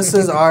 like, this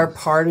is our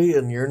party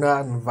and you're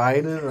not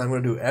invited, and I'm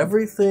going to do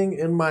everything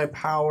in my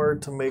power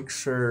to make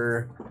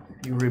sure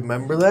you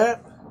remember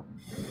that.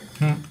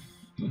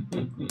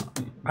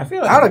 I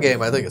feel like Out of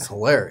game, I think it's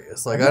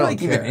hilarious. Like, I, feel don't like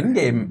care. even in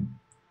game,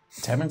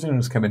 Temujin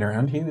was coming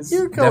around. He was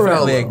You come around a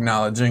definitely little.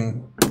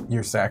 acknowledging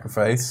your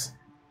sacrifice.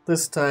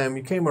 This time,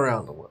 you came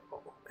around a little,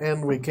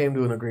 and we came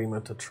to an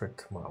agreement to trick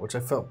Tamat, which I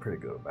felt pretty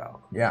good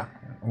about. Yeah,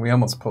 we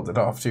almost pulled it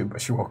off too,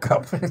 but she woke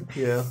up.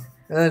 Yeah.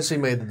 And then she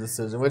made the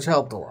decision, which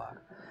helped a lot.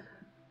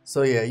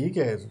 So, yeah, you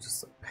guys are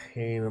just a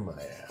pain in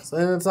my ass.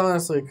 And it's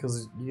honestly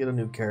because you get a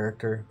new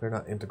character. They're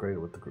not integrated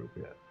with the group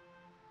yet.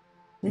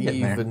 You're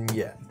getting there. Even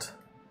yet.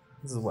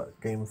 This is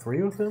what, game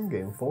 3 with him?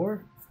 Game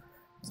 4?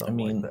 I Something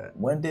mean, like that.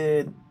 when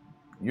did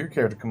your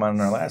character come on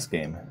in our last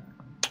game?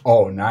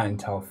 Oh, not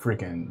until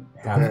freaking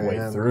halfway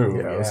Yeah,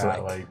 through. yeah, it was Yeah,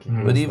 like- it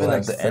But was even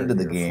like at the end of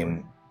the 30 or 40.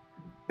 game,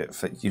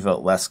 you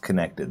felt less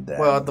connected then.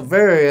 Well, at the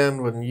very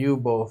end, when you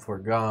both were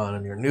gone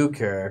and your new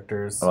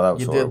characters, Oh, that was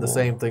you did horrible. the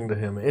same thing to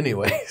him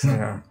anyways.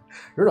 Yeah.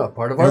 You're not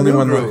part of The our only new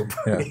one group.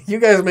 left, yeah. You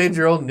guys made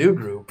your own new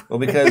group. Well,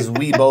 because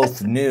we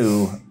both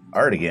knew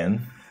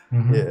Artigan.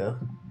 Yeah.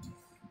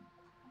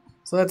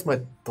 So that's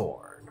my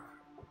thorn.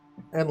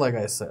 And like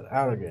I said,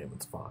 out of game,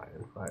 it's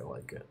fine. I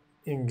like it.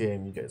 In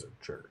game, you guys are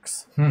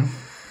jerks.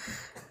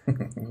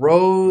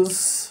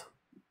 Rose.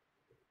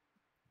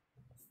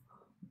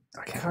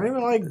 I kind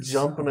of like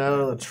jumping out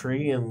of the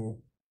tree and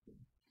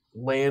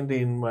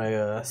landing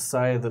my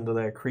scythe into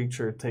that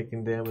creature,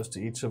 taking damage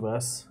to each of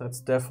us. That's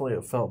definitely,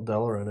 it felt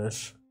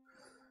Delaran-ish.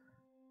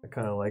 I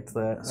kind of liked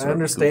that. Sort I of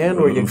understand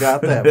cool where you move.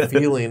 got that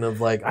feeling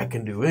of like, I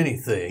can do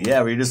anything.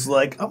 Yeah, where you're just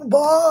like, I'm a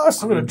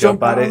boss. I'm going You to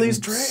jump out of it these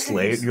and trees.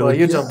 slay it. You're Well, like,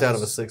 you jumped out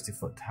of a "Yes."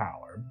 60-foot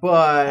tower,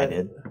 but I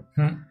did.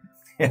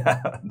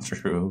 Yeah,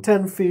 true.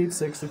 10 feet,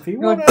 60 feet,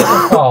 You like whatever.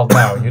 Featherfall?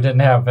 No, you didn't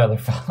have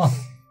Featherfall.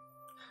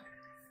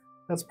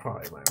 That's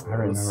probably my I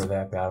rules. remember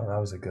that battle. That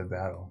was a good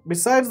battle.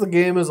 Besides the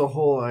game as a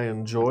whole, I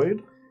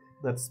enjoyed.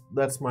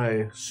 That's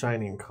my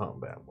shining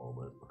combat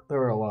moment. There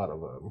were a lot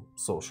of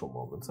social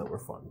moments that were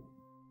fun.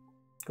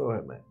 Go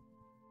ahead, Matt.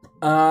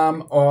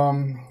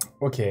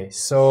 Okay,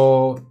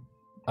 so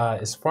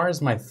as far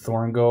as my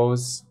thorn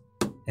goes,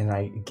 and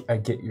I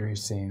get what you're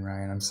saying,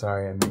 Ryan. I'm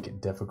sorry I make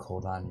it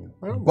difficult on you,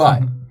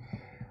 but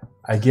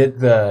I get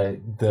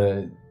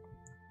the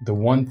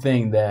one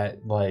thing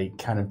that like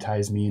kind of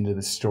ties me into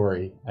the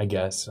story. I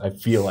guess I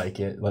feel like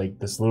it, like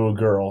this little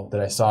girl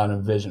that I saw in a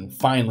vision.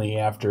 Finally,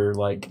 after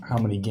like how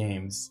many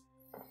games,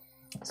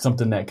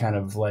 something that kind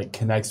of like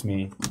connects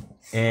me,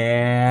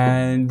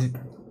 and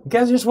you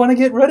guys just want to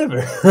get rid of her.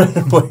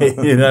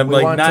 And I'm We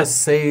like want not to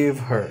save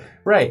her.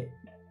 right.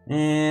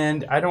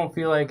 And I don't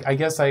feel like, I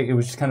guess it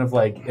was just kind of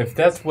like, if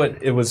that's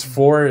what it was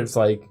for, it's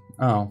like,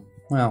 oh,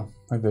 well,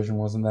 my vision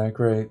wasn't that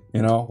great.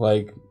 You know,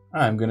 like,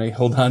 I'm going to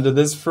hold on to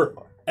this for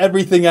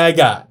everything I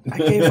got. I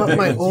gave up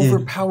my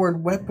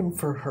overpowered weapon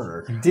for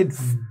her. You did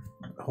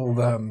hold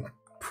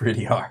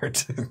pretty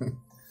hard.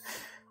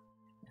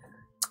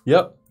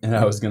 Yep. And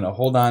I was going to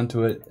hold on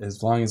to it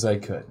as long as I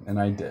could. And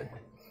I did.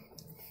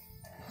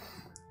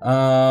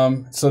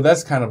 So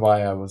that's kind of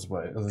why I was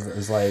what it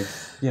was like,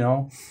 you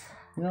know,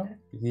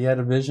 he had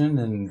a vision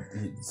and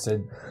he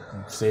said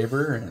save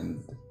her,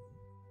 and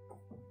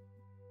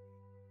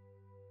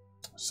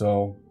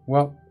so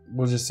well,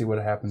 we'll just see what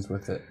happens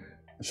with it.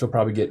 she'll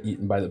probably get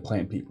eaten by the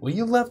plant people.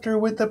 You left her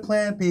with the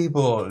plant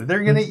people.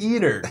 They're gonna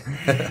eat her.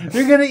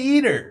 They're gonna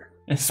eat her.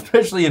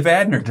 Especially if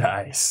Adner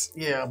dies.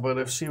 Yeah, but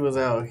if she was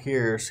out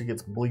here, she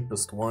gets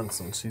bleepest once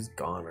and she's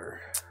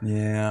goner.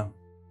 Yeah,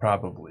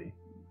 probably.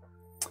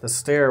 The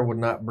stare would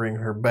not bring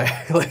her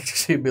back. Like,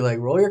 she'd be like,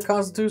 roll your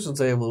constitution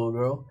save, little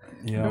girl.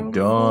 Yeah.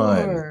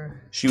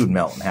 Done. She would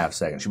melt in half a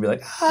second. She'd be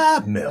like,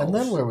 melt. And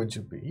then where would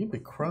you be? You'd be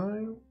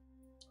crying.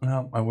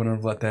 Well, I wouldn't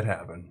have let that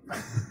happen.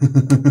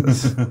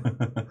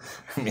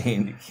 I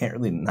mean, you can't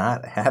really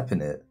not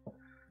happen it.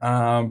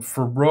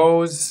 For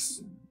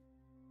Rose,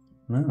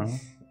 no.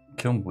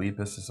 Killing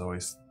Bleepus is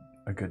always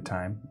a good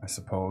time, I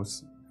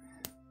suppose.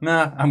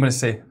 Nah, I'm going to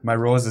say my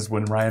Rose is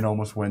when Ryan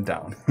almost went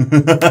down.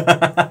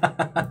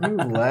 You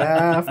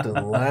laughed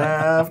and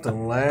laughed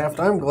and laughed.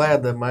 I'm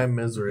glad that my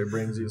misery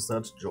brings you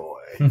such joy.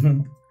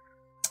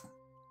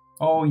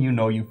 Oh, you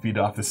know you feed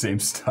off the same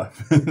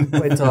stuff.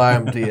 Wait till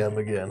I'm DM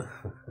again.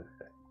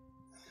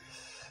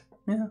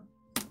 Yeah.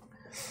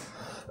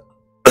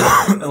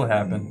 It'll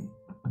happen.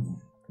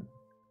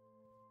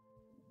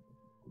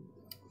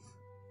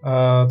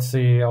 Let's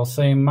see. I'll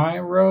say my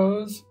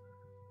rose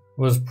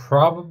was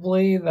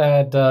probably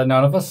that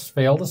none of us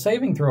failed a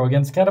saving throw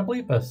against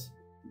Cataplepus.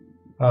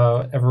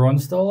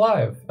 Everyone's still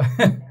alive.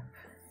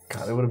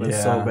 God, it would have been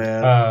so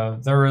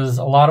bad. There was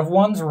a lot of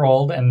ones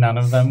rolled, and none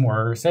of them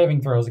were saving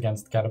throws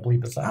against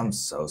Cataplepus. I'm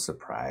so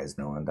surprised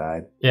no one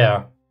died.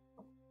 Yeah.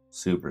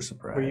 Super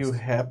surprised. Were you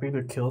happy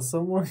to kill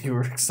someone you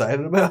were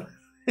excited about?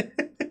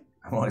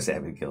 I'm always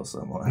happy to kill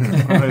someone.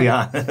 I'm going to be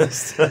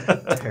honest.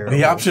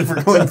 The option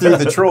for going through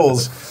the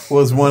trolls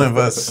was one of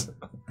us.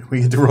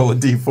 We had to roll a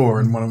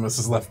d4 and one of us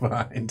is left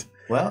behind.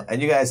 Well,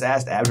 and you guys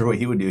asked Abner what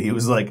he would do. He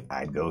was like,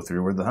 I'd go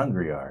through where the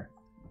hungry are.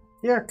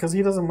 Yeah, because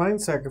he doesn't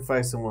mind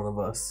sacrificing one of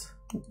us.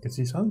 Because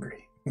he's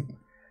hungry.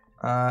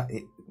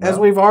 As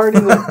we've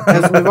already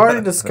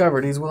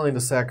discovered, he's willing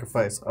to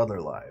sacrifice other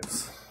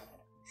lives.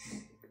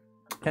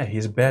 Yeah,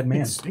 he's a bad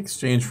man.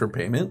 Exchange for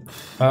payment.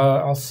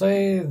 I'll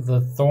say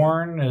the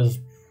thorn is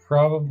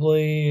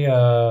probably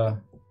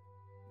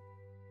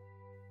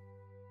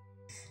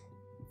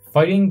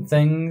fighting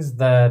things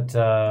that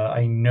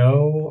I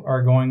know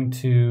are going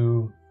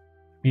to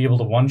be able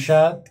to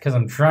one-shot because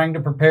I'm trying to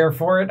prepare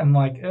for it. I'm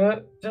like,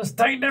 just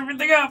tighten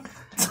everything up.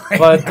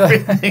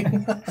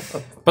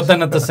 But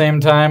then at the same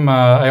time,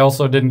 I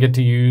also didn't get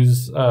to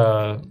use,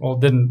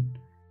 didn't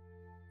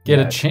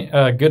get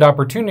a good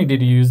opportunity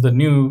to use the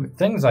new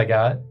things I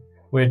got,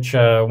 which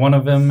one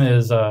of them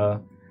is I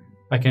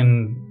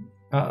can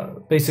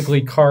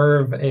basically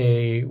carve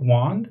a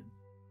wand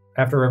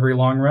after every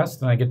long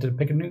rest, and I get to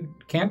pick a new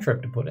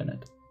cantrip to put in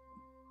it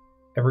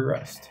every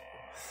rest.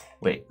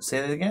 Wait,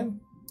 say that again?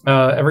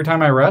 Every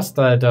time I rest,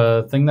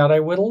 that thing that I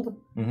whittled,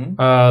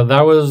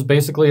 that was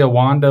basically a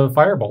wand of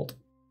firebolt.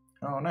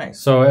 Oh,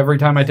 nice. So every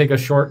time I take a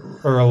short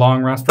or a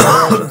long rest,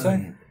 I should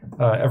say,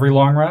 every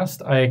long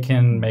rest, I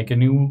can make a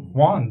new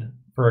wand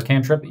for a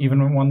cantrip,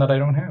 even one that I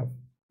don't have.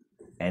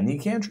 Any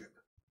cantrip?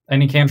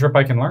 Any cantrip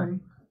I can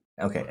learn.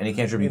 Okay, any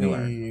cantrip you can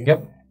learn.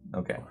 Yep.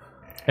 Okay.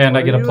 And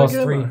What I get are a you plus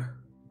again? 3.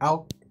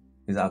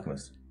 He's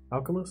alchemist.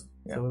 Alchemist?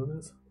 Yeah. Is that what it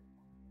is?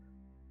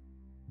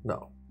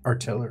 No.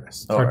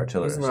 Artillerist. Oh,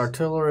 artillerist. He's an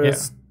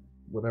artillerist,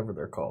 whatever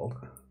they're called.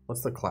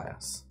 What's the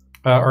class?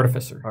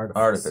 Artificer.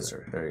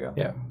 Artificer. There you go.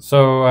 Yeah.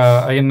 So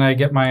I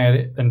get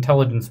my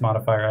intelligence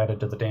modifier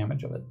added to the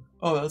damage of it.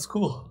 Oh, that's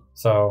cool.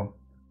 So,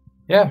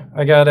 yeah,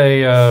 I got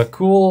a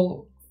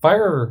cool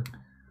fire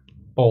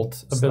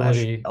bolt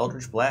ability.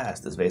 Eldritch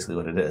Blast is basically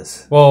what it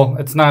is. Well,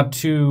 it's not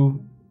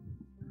 2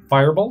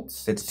 fire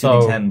bolts. It's so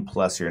 2d10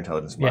 plus your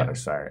intelligence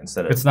modifier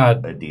instead of it's not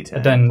a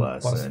d10 10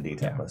 plus plus, and a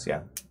d10 yeah. plus.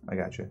 Yeah, I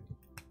got you.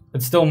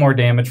 It's still more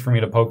damage for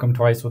me to poke them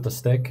twice with a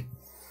stick,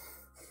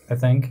 I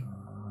think.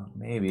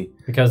 Maybe.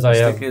 Because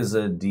stick is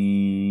a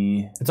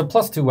d... It's a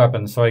plus 2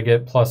 weapon, so I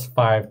get plus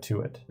 5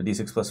 to it. A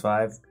d6 plus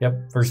 5?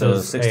 Yep,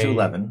 versus so 6 to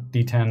 11.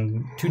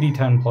 D10,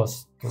 2d10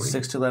 plus 3.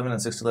 6 to 11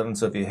 and 6 to 11,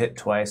 so if you hit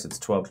twice, it's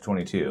 12 to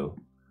 22.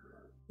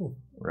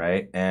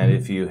 Right? And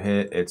if you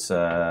hit, it's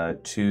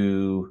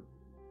 2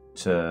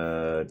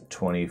 to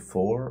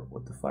 24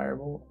 with the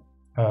firebolt?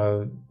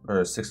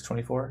 Or 6 to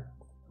 24?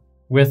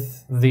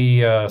 With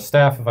the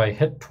staff, if I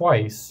hit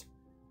twice,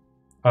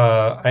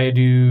 I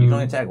do... You can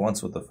only attack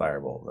once with the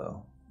firebolt,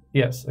 though.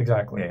 Yes,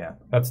 exactly. Yeah.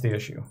 That's the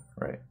issue.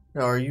 Right.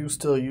 Now, are you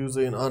still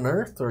using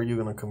Unearthed, or are you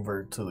going to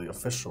convert to the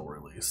official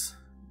release?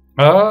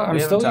 I'm We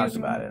still haven't talked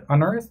using about it.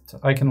 Unearthed.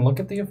 I can look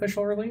at the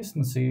official release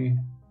and see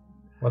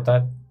what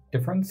that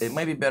difference... It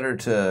might be better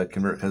to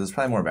convert, because it's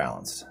probably more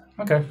balanced.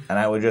 Okay. And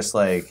I would just,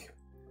 like...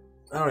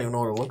 I don't even know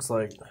what it looks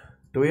like.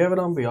 Do we have it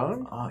on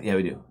Beyond? Yeah,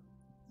 we do.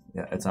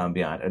 Yeah, it's on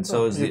Beyond. And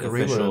so is you the can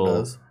read what it official...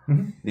 does.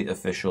 The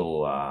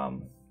official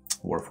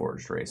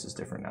Warforged race is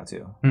different now,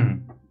 too.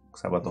 Hmm.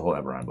 Because I bought the whole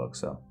Eberron book,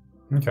 so...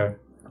 Okay.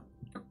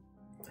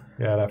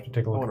 Yeah, I'd have to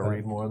take a I look want at to that.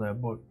 read more of that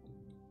book.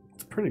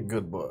 It's a pretty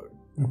good book.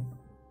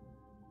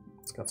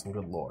 It's got some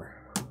good lore.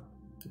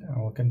 Yeah,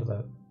 I'll look into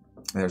that.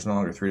 There's no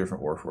longer 3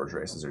 different Warforged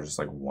races. There's just,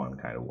 like, one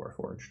kind of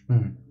Warforged.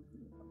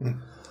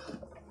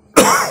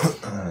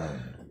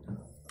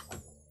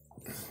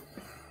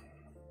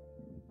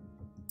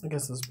 I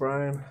guess it's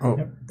Brian.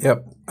 Oh,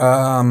 yep.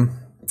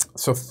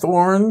 So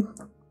Thorn,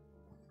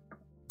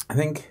 I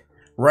think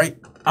right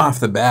off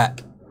the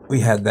bat,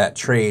 we had that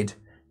trade,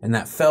 and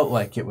that felt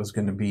like it was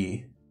going to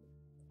be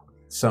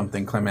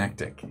something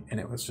climactic, and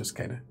it was just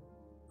kind of,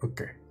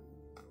 okay.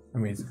 I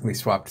mean, we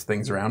swapped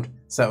things around,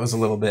 so that was a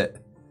little bit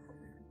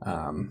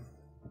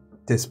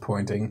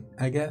disappointing,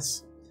 I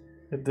guess.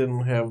 It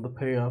didn't have the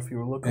payoff you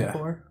were looking Yeah.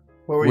 for?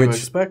 What were you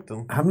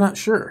expecting? I'm not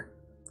sure,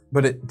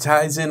 but it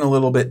ties in a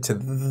little bit to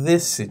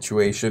this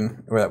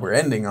situation that we're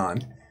ending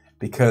on,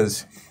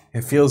 because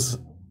it feels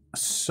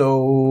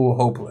so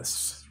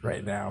hopeless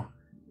right now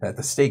that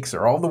the stakes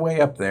are all the way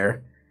up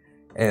there,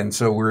 and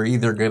so we're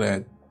either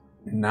gonna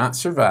not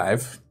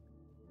survive,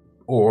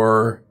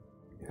 or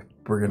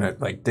we're gonna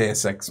like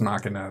Deus Ex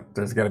Machina.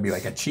 There's got to be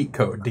like a cheat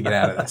code to get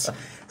out of this.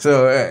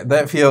 So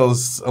that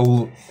feels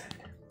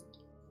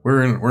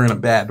we're in a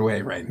bad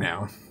way right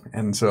now,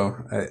 and so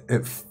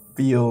it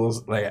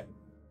feels like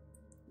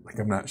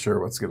I'm not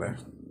sure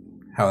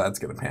how that's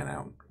gonna pan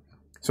out.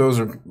 So those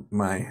are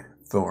my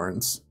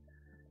thorns.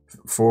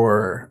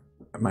 For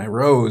my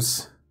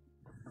rose,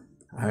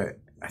 I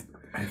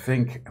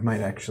think I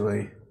might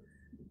actually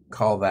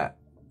call that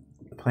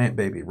plant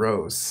baby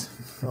Rose.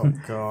 Oh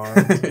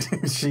God.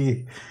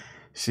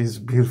 She's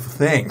a beautiful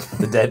thing.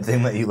 The dead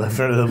thing that you left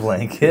under the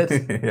blanket.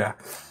 Yeah.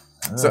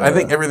 So I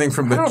think everything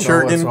from the I don't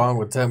know what's Churgan, wrong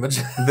with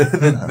Temujin.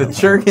 the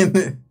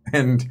Churgan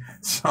and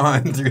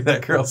sawing through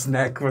that girl's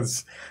neck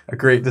was a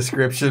great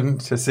description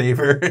to save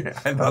her.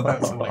 I thought that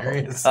was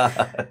hilarious.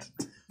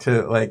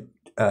 To like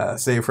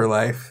save her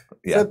life.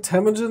 Is that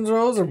Temujin's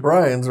rose or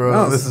Brian's rose?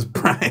 No, this is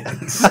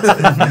Brian's.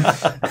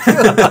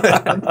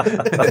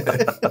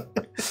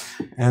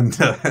 and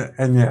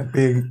yeah,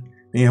 being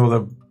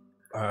able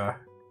to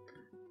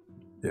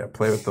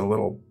play with the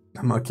little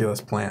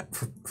homunculus plant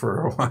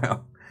for a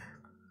while.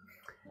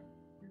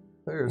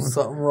 There's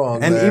something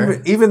wrong And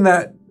there. even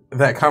that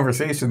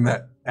conversation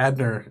that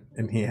Adner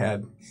and he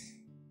had,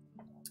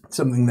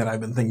 something that I've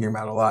been thinking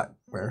about a lot,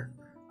 where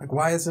like,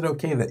 why is it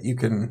okay that you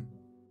can,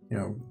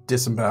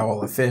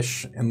 disembowel a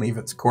fish and leave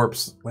its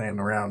corpse laying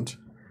around,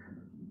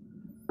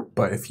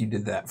 but if you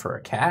did that for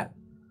a cat,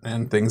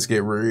 then things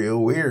get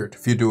real weird.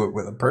 If you do it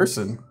with a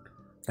person,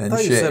 and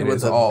thought you said with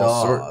is a all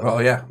dog.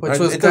 well, yeah, Which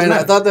was kind of,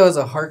 I thought that was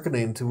a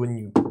hearkening to when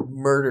you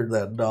murdered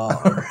that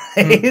dog.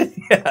 Right?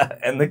 Yeah,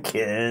 and the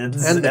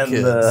kids. And the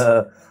kids.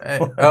 yeah.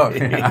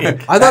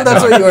 I thought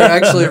that's what you were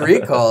actually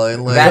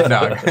recalling. Like, That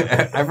dog.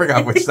 I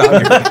forgot which dog you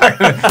were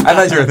talking about. I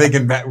thought you were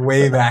thinking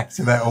way back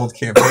to that old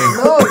campaign.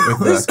 No, with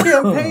this the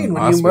campaign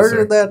when you hospicer.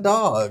 murdered that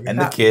dog. And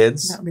the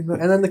kids. I mean, look,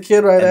 And then the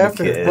kid right And the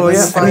after. kid. well, And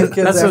yeah, then 5 kids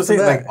that's what I'm after saying.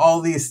 that. Like all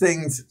these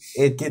things,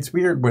 it gets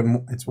weird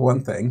when it's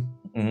one thing,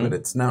 Mhm. but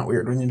it's not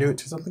weird when you do it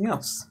to something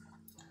else.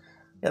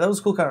 Yeah, that was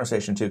a cool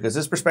conversation too, because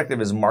his perspective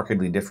is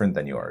markedly different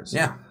than yours.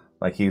 Yeah,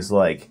 Like he's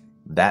like,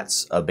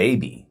 that's a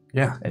baby.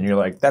 yeah. And you're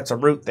like, that's a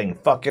root thing,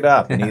 fuck it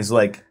up. And he's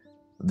like,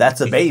 that's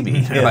a baby.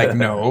 You're like,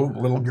 no,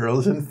 little girl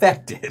is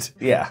infected.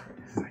 Yeah.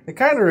 It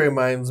kind of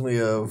reminds me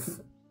of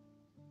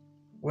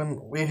when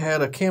we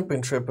had a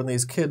camping trip and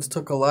these kids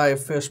took a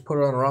live fish, put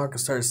it on a rock,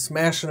 and started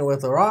smashing it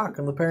with a rock,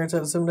 and the parents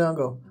had to sit them down and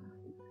go,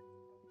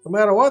 no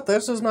matter what,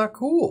 that's just not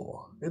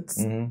cool. It's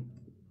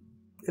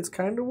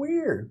kind of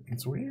weird.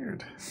 It's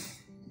weird.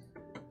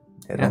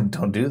 Yeah,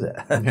 don't do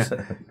that.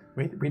 Yeah.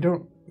 We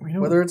don't.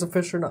 Whether it's a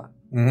fish or not.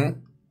 Mm-hmm.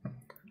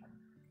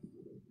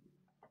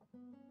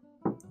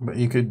 But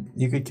you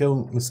could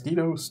kill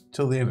mosquitoes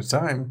till the end of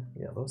time.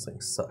 Yeah, those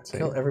things suck. See?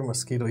 Kill every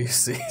mosquito you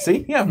see.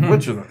 See? Yeah,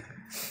 which of them?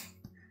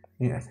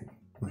 Yeah.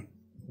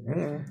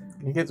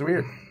 It gets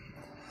weird.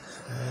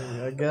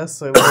 I guess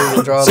the way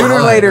you draw the Sooner or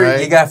line, later,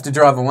 right? you have to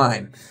draw the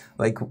line.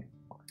 Like,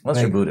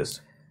 Unless you're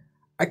Buddhist.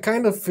 I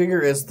kind of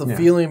figure it's the Yeah.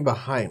 feeling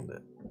behind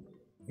it.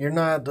 You're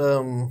not,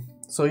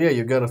 so yeah,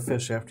 you gut a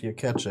fish after you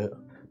catch it,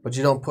 but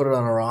you don't put it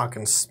on a rock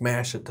and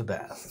smash it to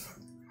death.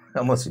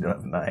 Unless you don't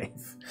have a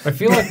knife. I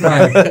feel like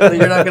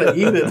You're not going to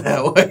eat it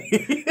that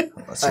way.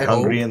 Unless you're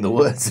hungry in the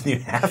woods and you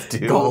have to.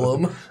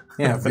 Golem.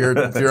 yeah, if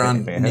you're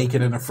on Man.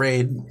 Naked and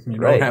Afraid, you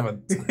Right. don't have a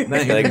You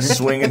knife. like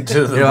swing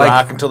into the You're rock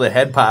like- until the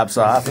head pops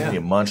off Yeah. and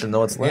you munch and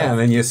know what's left. Yeah, and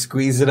then you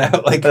squeeze it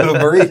out like a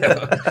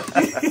burrito.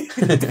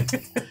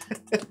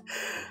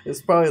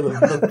 It's probably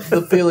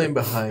the feeling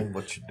behind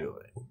what you're doing.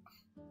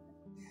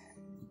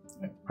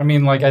 I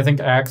mean, like, I think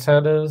Axe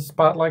had a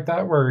spot like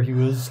that where he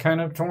was kind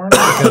of torn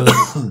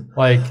because,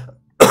 like,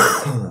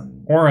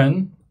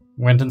 Orin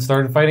went and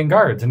started fighting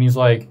guards, and he's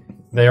like,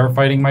 they are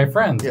fighting my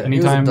friends. Yeah,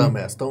 Anytime, he was a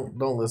dumbass.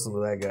 Don't listen to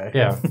that guy.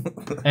 yeah.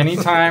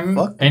 Anytime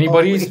Fuck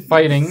anybody's Molly.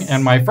 fighting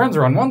and my friends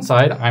are on one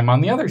side, I'm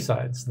on the other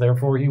side. So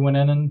therefore, he went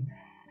in and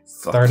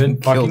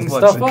started killed fucking a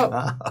bunch stuff of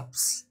up.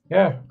 cops.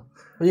 Yeah.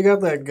 Well, you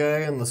got that guy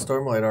in the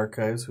Stormlight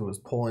Archives who was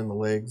pulling the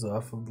legs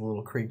off of the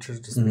little creatures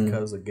just Mhm.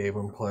 because it gave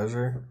him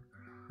pleasure.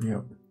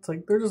 Yep. It's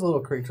like they're just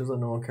little creatures that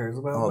no one cares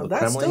about. Oh, but the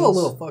that's still a Kremlings?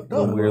 little fucked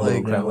The up. weird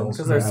little Like, Kremlings?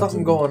 because there's Yeah,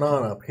 something going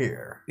on up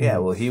here. Yeah,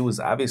 well, he was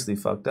obviously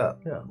fucked up.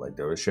 Yeah. Like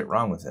there was shit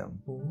wrong with him.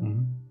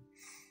 Mhm.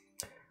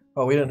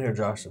 Oh, we didn't hear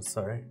Josh's.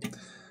 Sorry.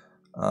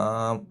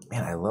 Man,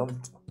 I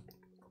loved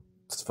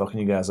It's fucking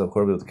you guys up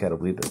horribly with the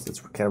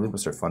Catoblepus.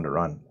 Catoblepus are fun to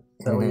run.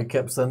 Is that why you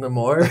kept sending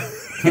more?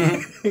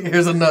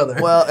 Here's another.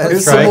 Well,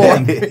 here's try some more.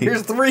 again.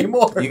 Here's 3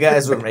 more. You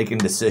guys were making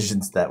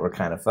decisions that were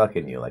kind of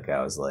fucking you. Like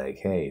I was like,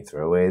 hey,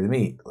 throw away the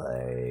meat.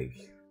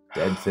 Like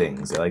dead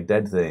things. I like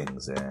dead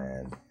things.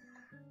 And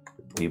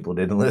people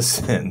didn't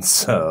listen.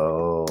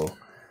 So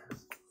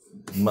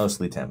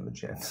mostly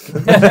Temujin.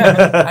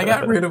 I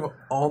got rid of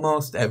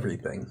almost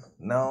everything.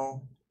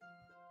 No.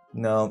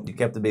 You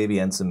kept the baby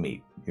and some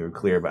meat. You were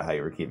clear about how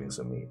you were keeping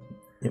some meat.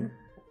 Yep.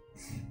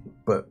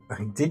 But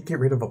I did get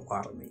rid of a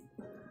lot of meat.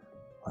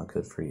 Well,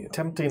 good for you.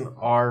 Tempting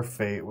our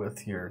fate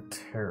with your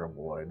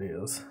terrible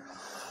ideas.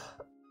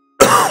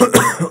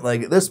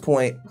 Like at this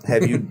point,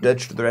 have you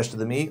ditched the rest of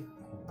the meat?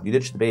 You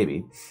ditched the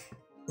baby.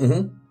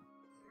 Mm-hmm.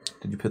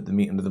 Did you put the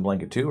meat into the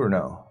blanket too, or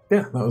no?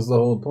 Yeah, that was the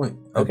whole point.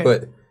 Okay. I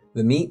put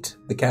the meat,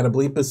 the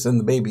Catoblepus, and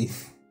the baby.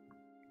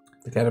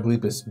 The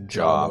Catoblepus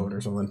jawbone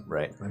or something.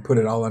 Right. I put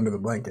it all under the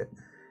blanket.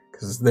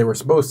 Because they were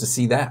supposed to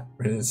see that.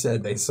 But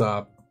instead they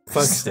saw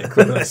Fug Stick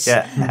with us.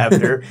 Yeah,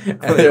 after. And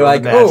they're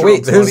like, oh,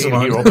 wait, there's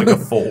one. You rolled like a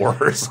 4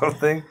 or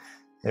something.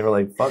 They were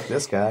like, fuck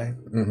this guy.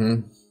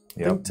 Mm-hmm.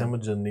 I think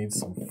Temujin needs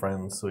some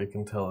friends so he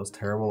can tell his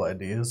terrible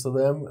ideas to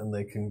them and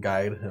they can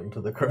guide him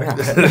to the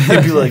correct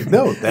He'd be like,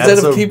 no, that's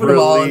Instead of a keeping them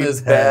all in really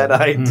his bad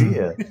head.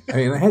 idea. I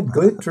mean, I had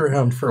Glitch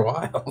around for a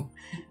while.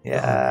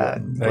 Yeah,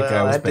 That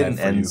guy was that bad didn't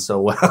for end you. so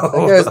well.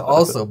 That guy's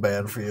also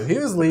bad for you. He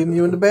was leading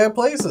you into bad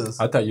places.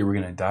 I thought you were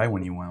gonna die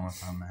when you went with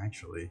him.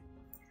 Actually,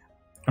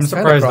 I'm It's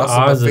kinda surprised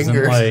crossing my Oz isn't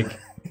fingers. like,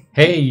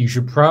 hey, you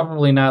should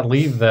probably not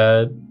leave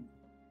that,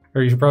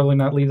 or you should probably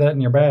not leave that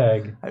in your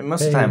bag. I mean,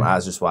 most of the time,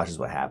 Oz just watches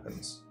what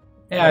happens.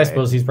 Yeah, I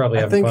suppose he's probably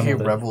I having think fun he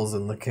with revels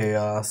in the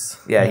chaos.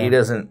 Yeah, Yeah. he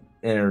doesn't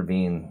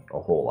intervene a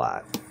whole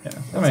lot. it. Yeah, that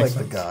It's makes like sense.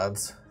 the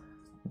gods.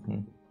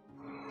 Mhm.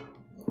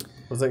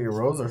 Was that your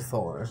rose or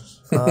thorn?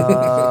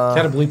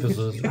 Catoblepus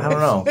is. I don't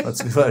know.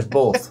 Let's do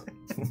both.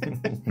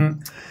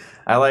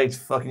 I liked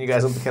fucking you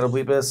guys up the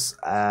Catoblepus.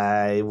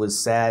 I was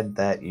sad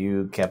that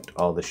you kept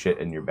all the shit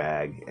in your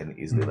bag and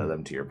easily led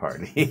them to your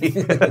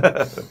party.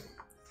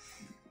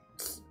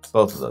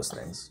 Both of those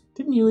things.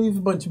 Didn't you leave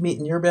a bunch of meat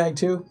in your bag,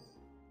 too?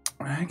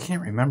 I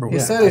can't remember. He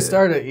what said I he did.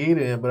 started eating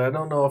it, but I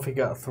don't know if he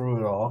got through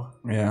it all.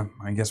 Yeah,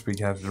 I guess we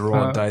have to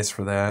roll a dice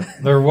for that.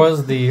 There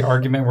was the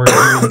argument where he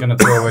was going to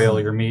throw away all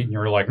your meat, and you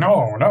were like,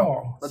 no,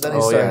 no. But then he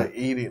Oh, started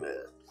eating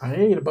it. I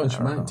ate a bunch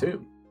of I don't mine, know.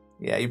 too.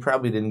 Yeah, you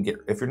probably didn't get...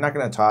 If you're not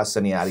going to toss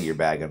any out of your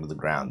bag under the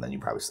ground, then you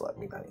probably still have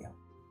meat on you.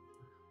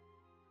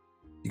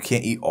 You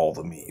can't eat all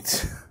the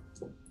meat.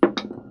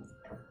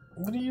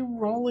 What are you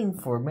rolling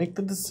for? Make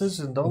the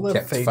decision. Don't let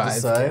Kept fate 5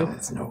 decide.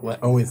 counts. No,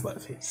 always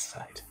let fate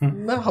decide.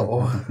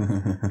 No.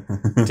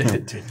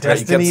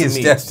 Destiny some is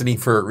meat. destiny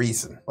for a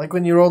reason. Like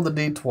when you roll the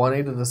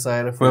d20 to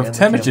decide if Well, we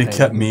if end the Temujin campaign.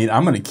 kept meat,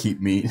 I'm gonna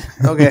keep meat.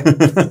 Okay.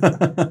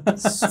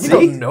 You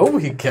don't know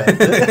he kept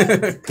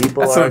it.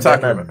 People That's what are I'm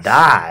talking gonna about.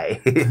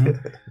 die.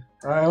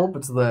 I hope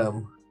it's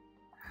them.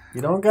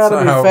 You don't gotta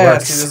That's be not how it fast.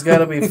 works. You just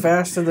gotta be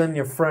faster than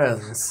your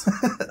friends.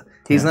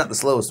 He's not the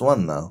slowest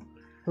one, though.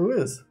 Who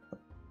is?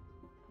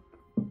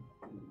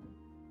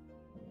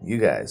 You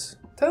guys.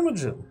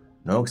 Temujin.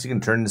 No, because you can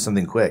turn into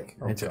something quick.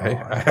 Oh, I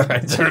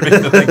God. turned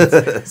into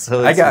things.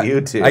 So I it's got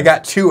you two. I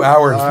got 2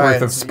 hours All worth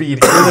right, of so speed.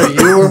 Either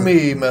you or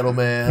me, metal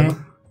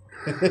man.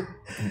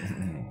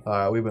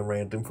 Alright, we've been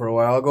ranting for a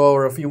while. I'll go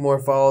over a few more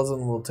follows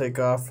and we'll take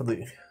off for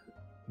the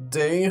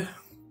day.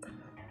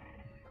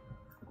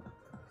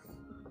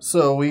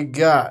 So we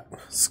got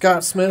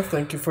Scott Smith,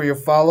 thank you for your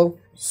follow.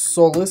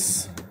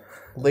 Solus,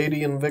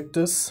 Lady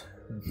Invictus,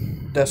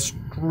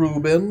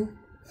 Destrubin,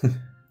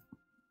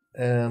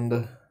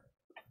 and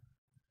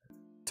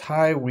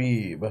Ty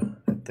Weeb,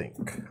 I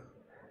think.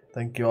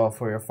 Thank you all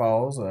for your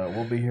follows.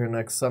 We'll be here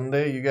next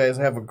Sunday. You guys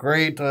have a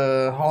great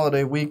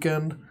holiday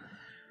weekend.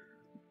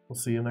 We'll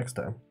see you next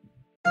time.